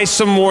buy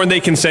some more, and they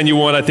can send you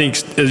one. I think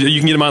you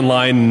can get them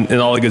online and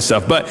all the good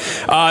stuff. But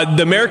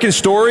the American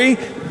Story,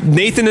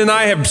 Nathan and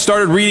I have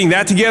started reading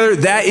that together.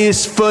 That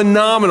is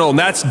phenomenal. And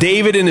that's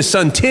David and his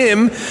son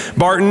Tim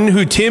Barton,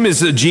 who Tim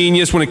is a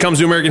genius when it comes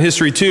to American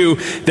history too.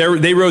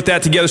 They wrote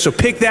that together. So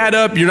pick that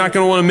up. You're not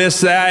going to want to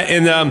miss that.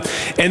 And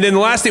then the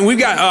last thing, we've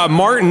got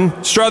Martin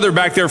Struther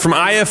back there from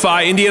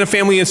IFI, Indiana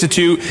Family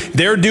Institute.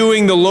 They're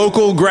doing the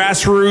local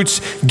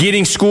grassroots,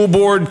 getting school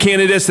board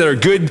candidates that are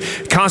good,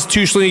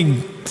 constitutionally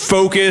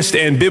focused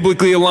and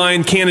biblically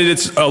aligned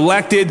candidates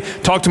elected.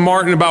 Talk to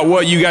Martin about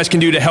what you guys can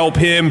do to help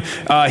him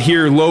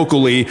here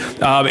locally.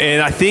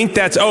 And I think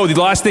that's, the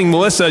last thing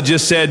Melissa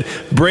just said,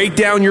 break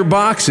down your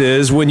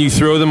boxes when you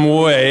throw them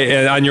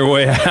away on your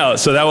way out.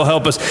 So that will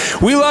help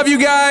us. We love you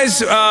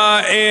guys,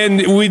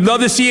 and we'd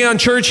love to see you on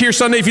church here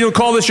Sunday. If you don't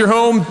call this your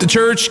home, the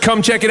church,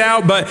 come check it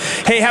out. But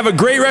hey, have a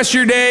great rest of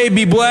your day.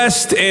 Be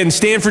blessed and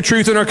stand for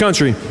truth in our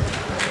country.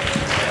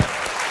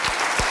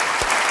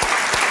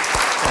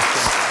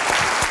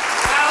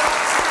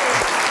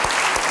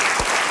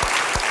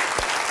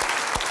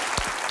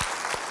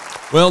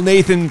 Well,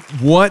 Nathan,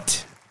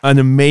 what an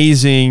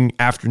amazing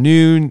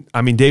afternoon.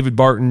 I mean, David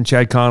Barton,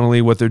 Chad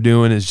Connolly, what they're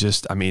doing is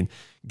just, I mean,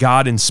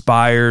 God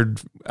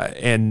inspired,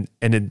 and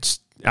it's,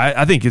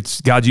 I think it's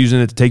God's using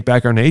it to take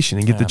back our nation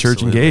and get the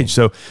church engaged.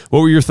 So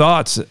what were your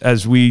thoughts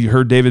as we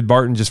heard David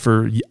Barton just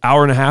for an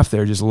hour and a half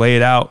there, just lay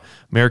it out,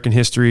 American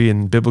history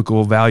and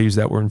biblical values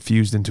that were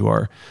infused into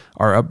our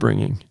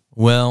upbringing?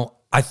 Well,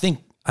 I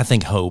think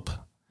hope,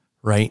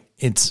 right?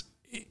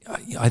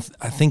 I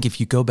think if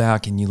you go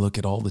back and you look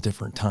at all the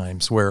different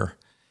times where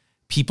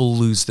people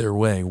lose their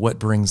way, what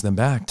brings them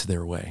back to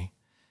their way?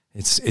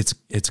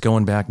 It's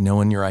going back,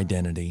 knowing your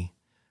identity,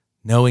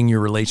 knowing your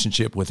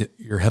relationship with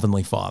your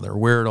Heavenly Father,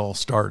 where it all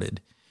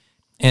started.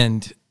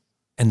 And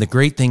the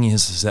great thing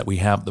is that we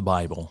have the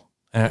Bible.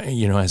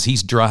 As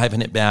he's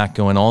driving it back,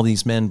 going, all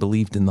these men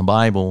believed in the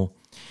Bible,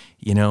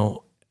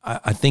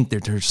 I think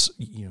that there's,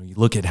 you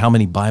look at how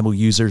many Bible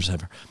users or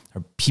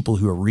people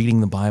who are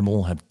reading the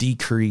Bible have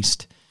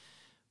decreased,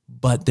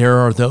 but there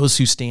are those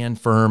who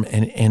stand firm,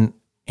 and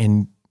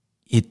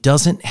it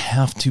doesn't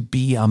have to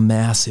be a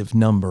massive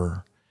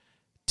number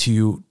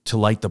to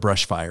light the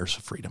brush fires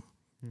of freedom.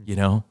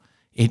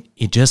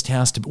 It just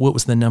has to. What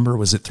was the number?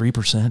 Was it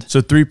 3%?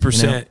 So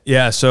 3%.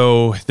 Yeah.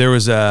 So there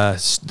was a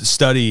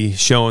study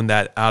showing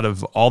that out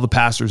of all the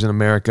pastors in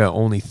America,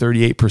 only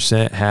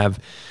 38% have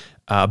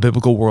a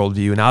biblical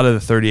worldview, and out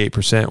of the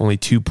 38%, only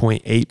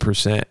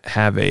 2.8%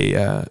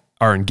 have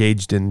are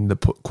engaged in the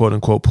quote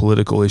unquote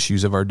political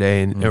issues of our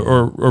day, and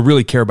or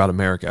really care about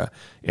America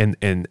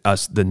and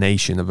us, the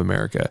nation of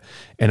America,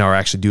 and are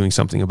actually doing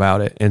something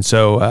about it. And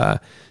so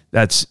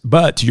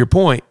but to your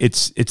point,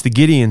 it's the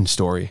Gideon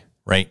story.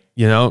 Right.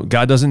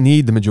 God doesn't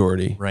need the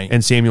majority. Right.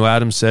 And Samuel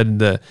Adams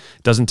said,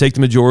 doesn't take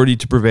the majority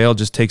to prevail,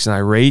 just takes an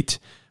irate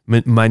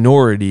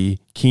minority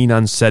keen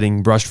on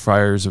setting brush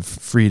fires of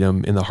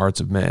freedom in the hearts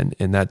of men.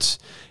 And that's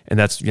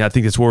I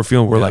think that's what we're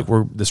feeling.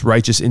 We're this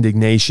righteous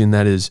indignation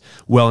that is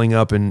welling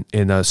up in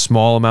a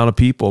small amount of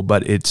people,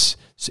 but it's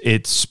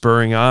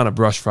spurring on a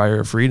brush fire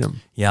of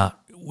freedom. Yeah.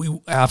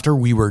 After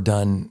we were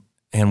done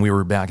and we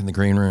were back in the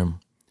green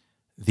room,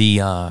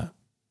 I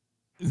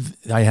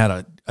had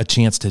a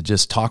chance to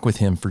just talk with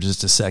him for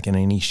just a second,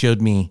 and he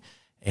showed me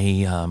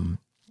a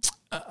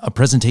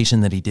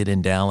presentation that he did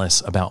in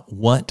Dallas about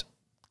what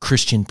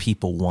Christian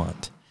people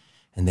want.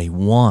 And they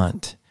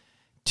want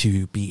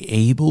to be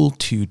able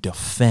to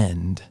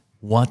defend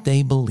what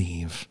they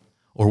believe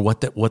or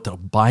what the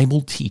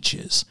Bible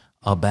teaches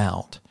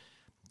about,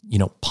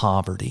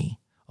 poverty,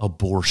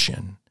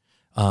 abortion,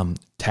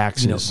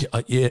 taxes,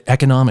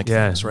 economic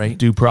things, right?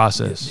 Due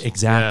process.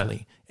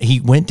 Exactly. Yeah. He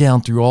went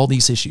down through all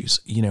these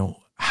issues.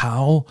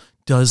 How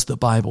does the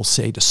Bible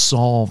say to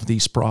solve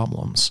these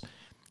problems?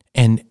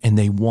 And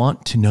they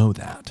want to know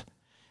that.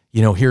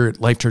 Here at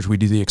Life Church, we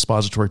do the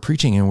expository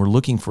preaching, and we're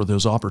looking for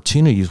those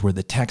opportunities where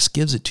the text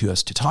gives it to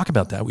us to talk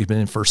about that. We've been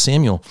in 1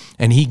 Samuel,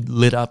 and he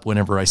lit up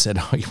whenever I said,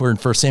 we're in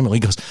 1 Samuel. He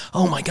goes,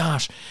 oh my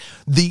gosh,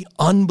 the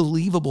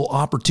unbelievable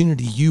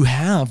opportunity you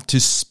have to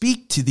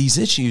speak to these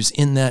issues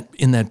in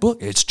that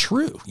book. It's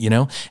true,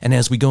 And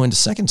as we go into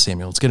 2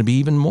 Samuel, it's going to be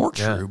even more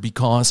true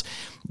because,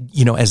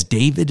 as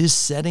David is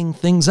setting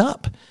things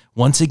up,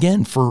 once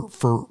again, for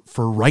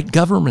right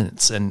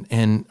governance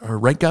and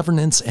right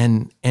governance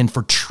and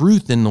for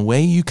truth in the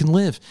way you can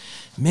live.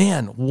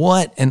 Man,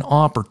 what an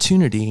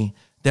opportunity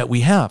that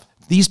we have.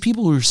 These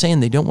people who are saying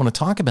they don't want to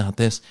talk about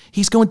this,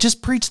 he's going,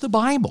 just preach the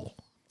Bible.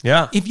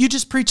 Yeah. If you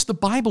just preach the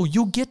Bible,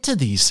 you'll get to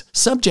these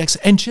subjects,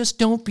 and just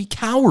don't be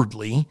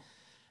cowardly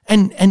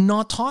and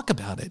not talk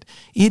about it.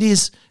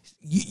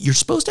 You're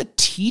supposed to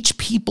teach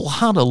people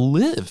how to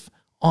live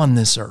on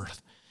this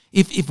earth.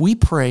 If we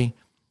pray,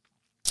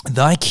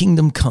 thy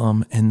kingdom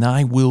come and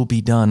thy will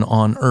be done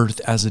on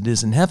earth as it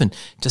is in heaven,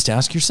 just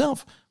ask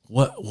yourself,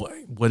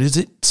 what is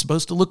it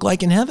supposed to look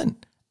like in heaven?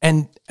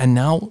 And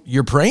now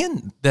you're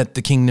praying that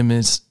the kingdom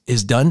is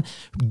done.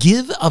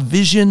 Give a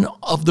vision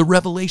of the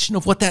revelation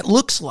of what that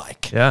looks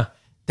like. Yeah.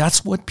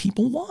 That's what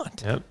people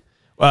want. Yep.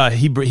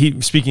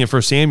 He speaking of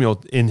 1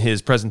 Samuel in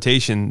his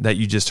presentation that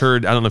you just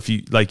heard. I don't know if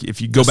you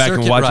go back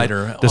and watch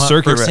the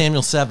circuit 1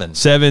 Samuel 7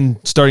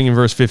 starting in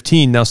verse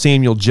 15. Now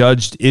Samuel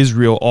judged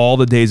Israel all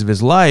the days of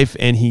his life,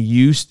 and he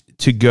used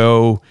to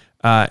go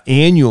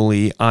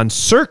annually on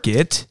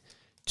circuit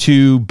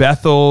to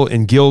Bethel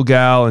and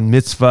Gilgal and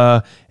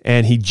Mitzvah,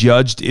 and he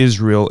judged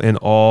Israel in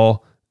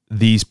all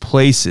these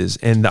places.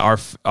 And our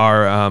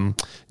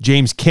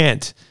James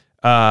Kent,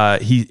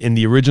 he in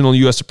the original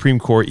U.S. Supreme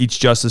Court, each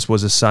justice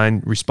was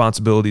assigned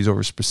responsibilities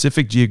over a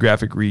specific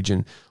geographic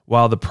region.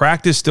 While the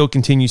practice still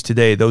continues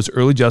today, those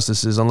early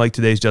justices, unlike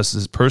today's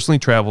justices, personally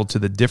traveled to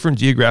the different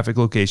geographic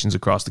locations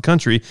across the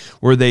country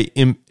where they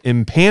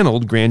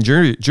impaneled grand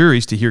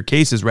juries to hear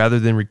cases rather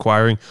than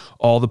requiring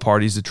all the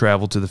parties to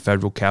travel to the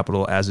federal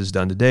capital as is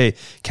done today.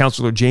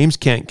 Counselor James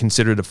Kent,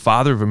 considered a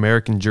father of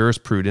American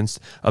jurisprudence,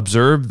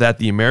 observed that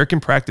the American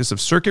practice of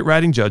circuit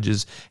riding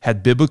judges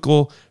had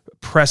biblical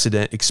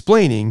precedent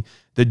explaining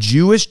the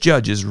Jewish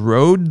judges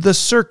rode the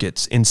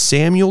circuits, and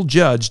Samuel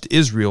judged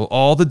Israel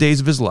all the days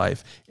of his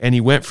life. And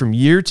he went from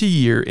year to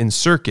year in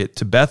circuit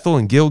to Bethel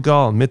and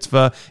Gilgal and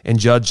Mitzvah and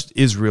judged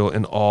Israel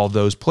in all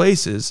those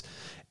places.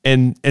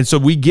 And so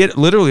we get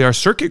literally our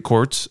circuit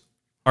courts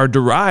are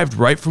derived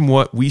right from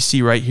what we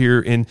see right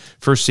here in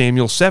 1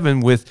 Samuel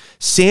 7 with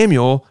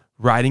Samuel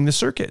riding the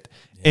circuit.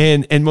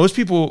 And most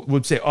people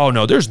would say, oh,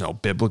 no, there's no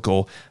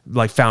biblical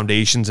like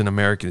foundations in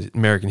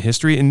American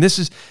history. And this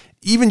is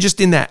even just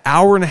in that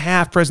hour and a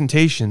half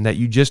presentation that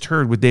you just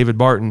heard with David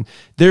Barton,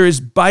 there is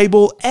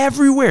Bible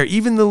everywhere.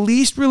 Even the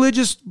least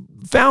religious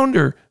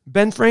founder,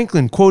 Ben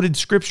Franklin, quoted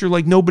scripture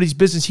like nobody's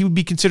business. He would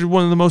be considered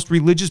one of the most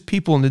religious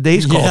people in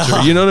today's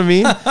culture. You know what I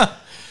mean?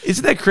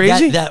 Isn't that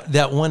crazy?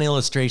 That one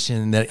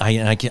illustration that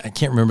I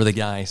can't remember the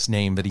guy's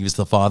name, but he was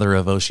the father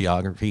of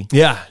oceanography.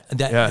 Yeah.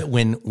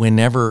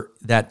 Whenever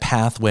that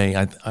pathway,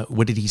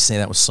 what did he say?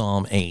 That was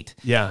Psalm 8.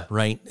 Yeah.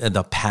 Right.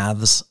 The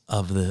paths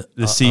of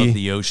the sea, of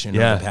the ocean, or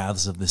the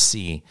paths of the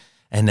sea,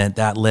 and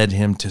that led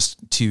him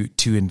to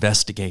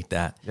investigate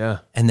that. Yeah.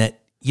 And that,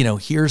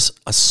 here's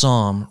a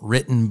psalm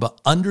written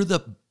under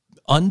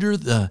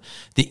the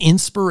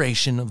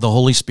inspiration of the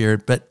Holy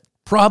Spirit, but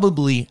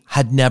probably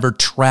had never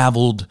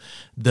traveled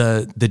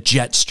the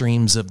jet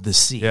streams of the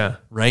sea,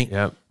 right?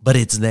 Yeah. But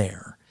it's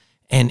there.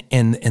 And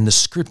the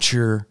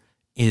scripture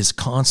is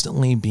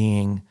constantly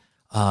being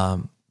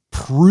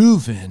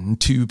proven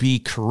to be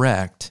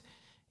correct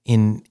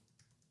in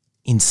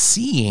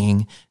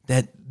seeing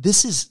that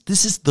this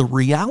is the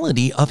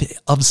reality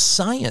of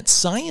science.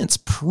 Science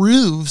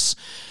proves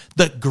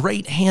the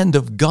great hand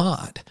of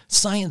God.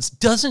 Science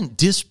doesn't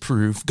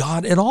disprove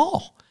God at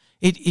all.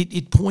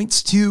 It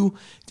points to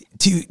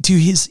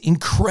his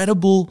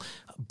incredible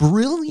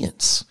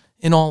brilliance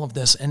in all of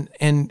this. And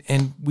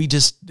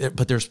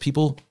but there's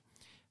people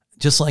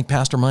just like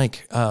Pastor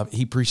Mike,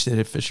 he preached it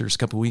at Fisher's a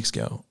couple of weeks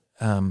ago.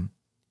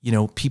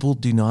 People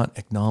do not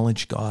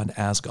acknowledge God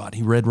as God.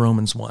 He read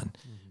Romans 1.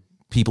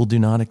 People do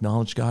not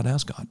acknowledge God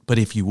as God. But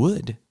if you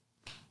would.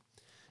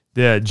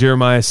 Yeah,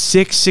 Jeremiah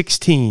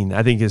 6:16,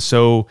 I think is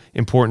so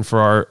important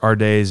for our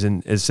days.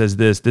 And it says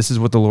this is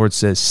what the Lord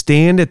says: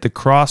 stand at the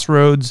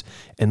crossroads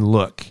and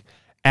look.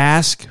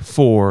 Ask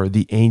for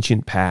the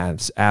ancient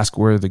paths. Ask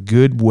where the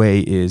good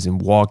way is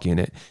and walk in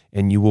it,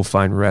 and you will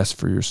find rest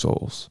for your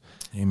souls.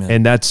 Amen.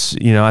 And that's,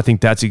 I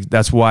think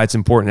that's why it's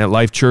important. At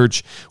Life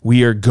Church,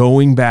 we are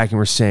going back and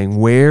we're saying,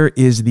 where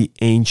is the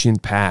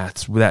ancient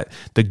paths, that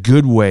the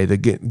good way, the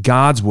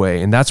God's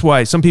way? And that's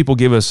why some people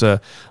give us a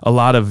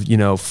lot of,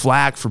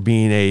 flack for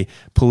being a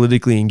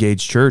politically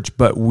engaged church,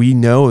 but we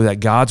know that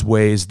God's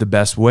way is the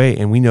best way.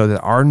 And we know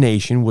that our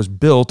nation was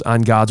built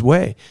on God's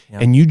way. Yeah.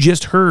 And you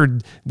just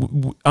heard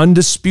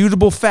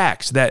undisputable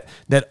facts that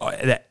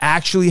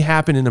actually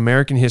happened in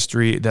American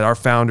history, that our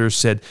founders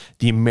said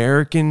the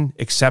American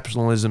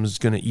exceptionalism is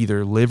going to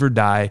either live or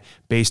die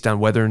based on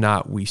whether or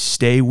not we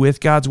stay with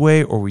God's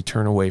way or we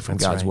turn away from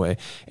God's way.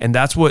 And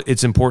that's what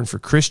it's important for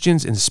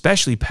Christians and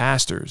especially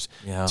pastors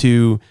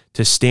to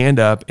stand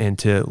up and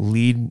to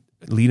lead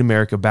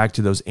America back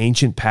to those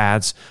ancient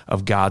paths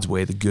of God's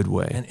way, the good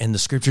way. And the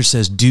scripture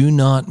says, do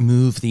not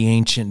move the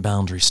ancient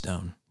boundary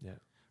stone. Yeah.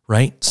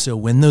 Right? So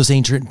when those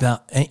ancient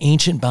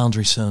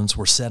boundary stones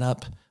were set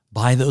up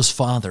by those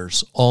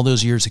fathers all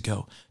those years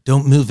ago,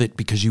 don't move it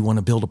because you want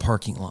to build a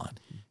parking lot.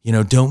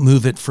 Don't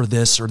move it for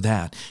this or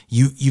that.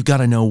 You've got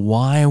to know,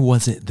 why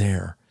was it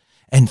there?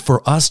 And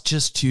for us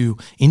just to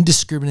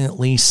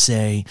indiscriminately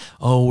say,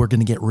 oh, we're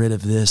going to get rid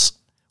of this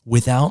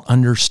without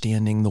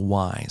understanding the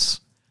whys.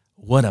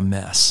 What a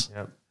mess.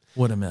 Yep.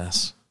 What a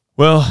mess.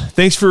 Well,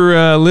 thanks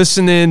for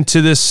listening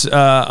to this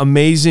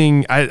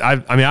amazing. I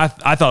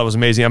thought it was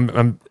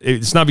amazing.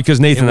 It's not because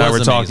Nathan and I were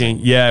talking.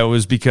 Yeah, it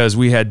was because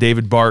we had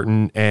David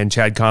Barton and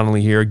Chad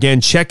Connolly here.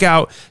 Again, check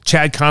out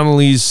Chad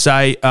Connolly's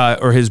site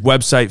or his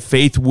website,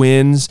 Faith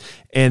Wins.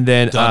 And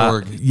then,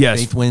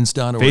 yes,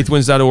 faithwins.org.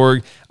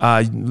 Faithwins.org.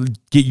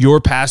 Get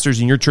your pastors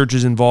and your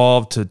churches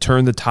involved to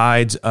turn the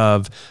tides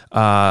of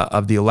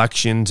the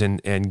elections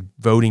and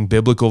voting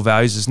biblical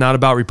values. It's not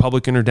about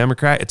Republican or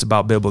Democrat. It's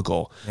about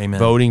biblical. Amen.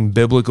 Voting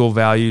biblical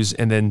values.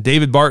 And then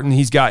David Barton,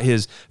 he's got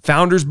his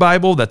Founders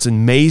Bible. That's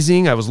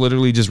amazing. I was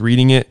literally just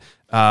reading it.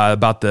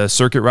 About the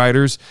circuit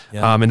riders,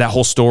 and that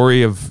whole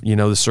story of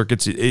the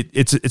circuits.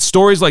 It's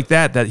stories like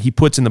that he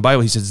puts in the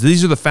Bible. He says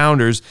these are the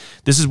founders.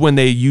 This is when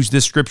they used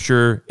this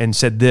scripture and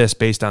said this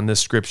based on this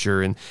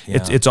scripture, and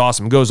it's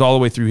awesome. It goes all the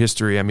way through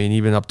history. I mean,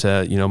 even up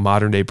to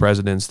modern day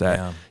presidents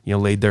that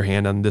laid their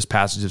hand on this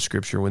passage of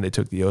scripture when they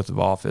took the oath of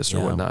office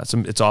or whatnot. So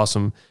it's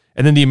awesome.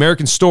 And then the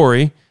American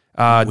Story.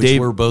 Which Dave,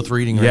 we're both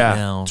reading right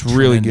now. It's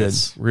really good.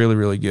 Really,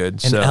 really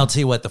good. And I'll tell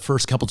you what, the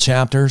first couple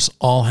chapters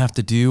all have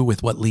to do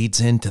with what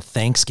leads into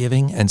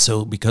Thanksgiving. And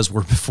so because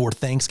we're before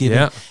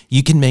Thanksgiving,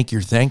 you can make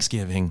your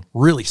Thanksgiving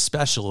really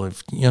special.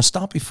 If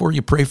stop before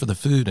you pray for the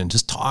food and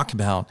just talk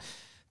about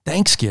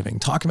Thanksgiving.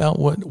 Talk about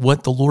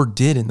what the Lord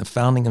did in the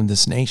founding of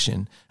this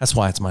nation. That's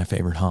why it's my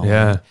favorite holiday.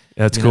 Yeah,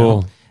 that's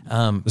cool.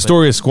 The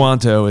story of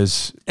Squanto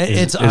is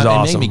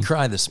awesome. It made me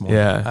cry this morning.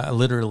 Yeah.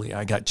 Literally,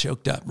 I got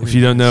choked up. If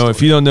you don't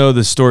know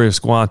the story of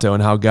Squanto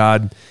and how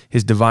God,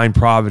 his divine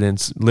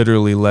providence,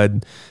 literally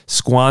led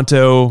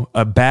Squanto,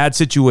 a bad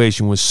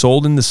situation, was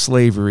sold into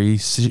slavery,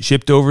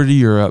 shipped over to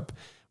Europe,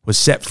 was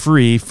set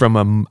free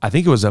from I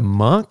think it was a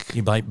monk.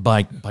 By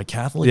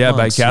Catholic monks.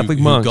 By Catholic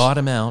monks. Who got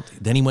him out.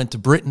 Then he went to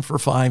Britain for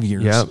 5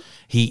 years. Yep.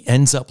 He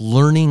ends up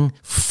learning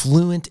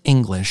fluent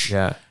English.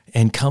 Yeah.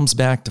 And comes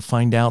back to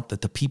find out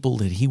that the people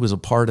that he was a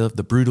part of,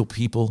 the brutal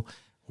people,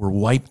 were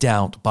wiped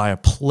out by a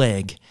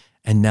plague.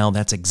 And now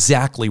that's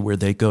exactly where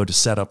they go to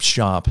set up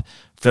shop.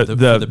 For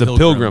the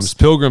pilgrims.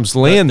 Pilgrims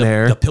land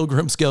there. The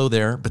pilgrims go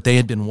there, but they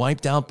had been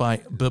wiped out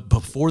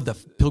before the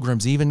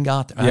pilgrims even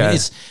got there. Yeah.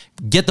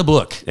 Get the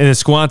book. And then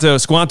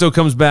Squanto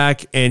comes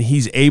back, and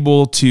he's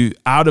able to,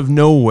 out of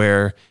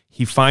nowhere,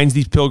 he finds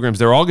these pilgrims.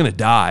 They're all going to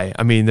die.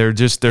 I mean, they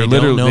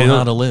literally don't know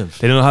how to live.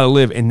 They don't know how to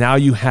live. And now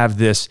you have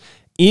this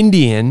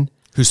Indian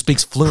who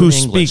speaks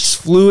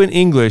fluent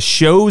English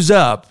shows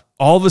up.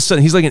 All of a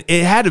sudden, he's like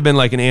it had to have been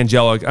like an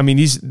angelic. I mean,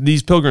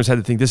 these pilgrims had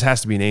to think this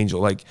has to be an angel.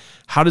 Like,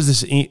 how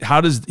does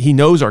he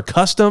knows our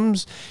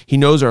customs? He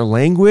knows our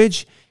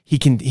language.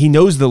 He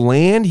knows the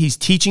land. He's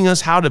teaching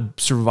us how to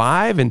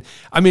survive. And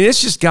I mean,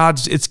 it's just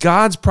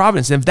God's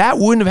providence. And if that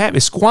wouldn't have happened,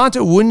 if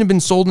Squanto wouldn't have been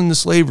sold into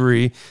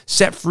slavery,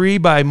 set free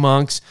by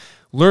monks,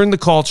 learned the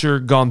culture,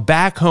 gone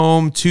back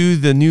home to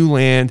the new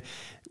land,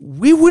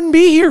 we wouldn't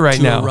be here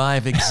right now. To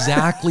arrive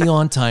exactly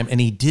on time.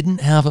 And he didn't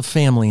have a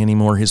family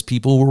anymore. His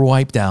people were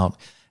wiped out.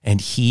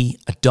 And he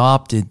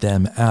adopted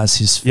them as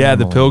his family. Yeah,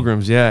 the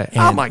pilgrims, yeah. And,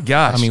 oh, my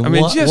gosh. I mean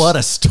what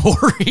a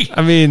story.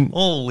 I mean,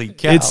 holy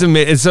cow. It's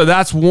amazing. So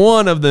that's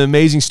one of the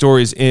amazing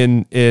stories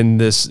in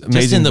this amazing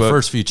Just in the book.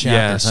 first few chapters.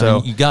 Yeah, so I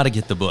mean, you got to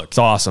get the book. It's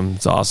awesome.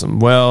 It's awesome.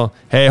 Well,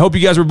 hey, I hope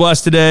you guys were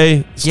blessed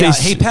today.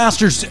 Hey,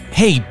 pastors,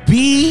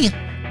 be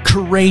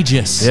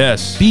courageous.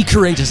 Yes. Be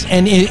courageous.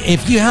 And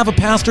if you have a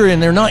pastor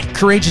and they're not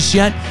courageous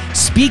yet,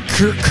 speak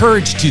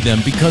courage to them,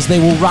 because they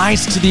will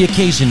rise to the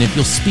occasion if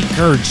you'll speak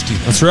courage to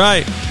them. That's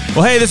right.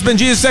 Well, hey, this has been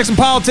Jesus, Sex, and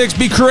Politics.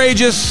 Be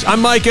courageous.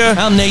 I'm Micah.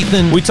 I'm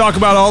Nathan. We talk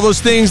about all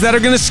those things that are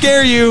going to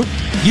scare you.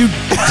 You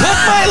took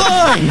my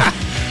line.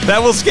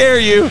 That will scare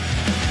you.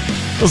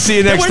 We'll see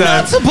you next time. We're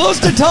not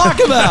supposed to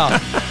talk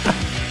about.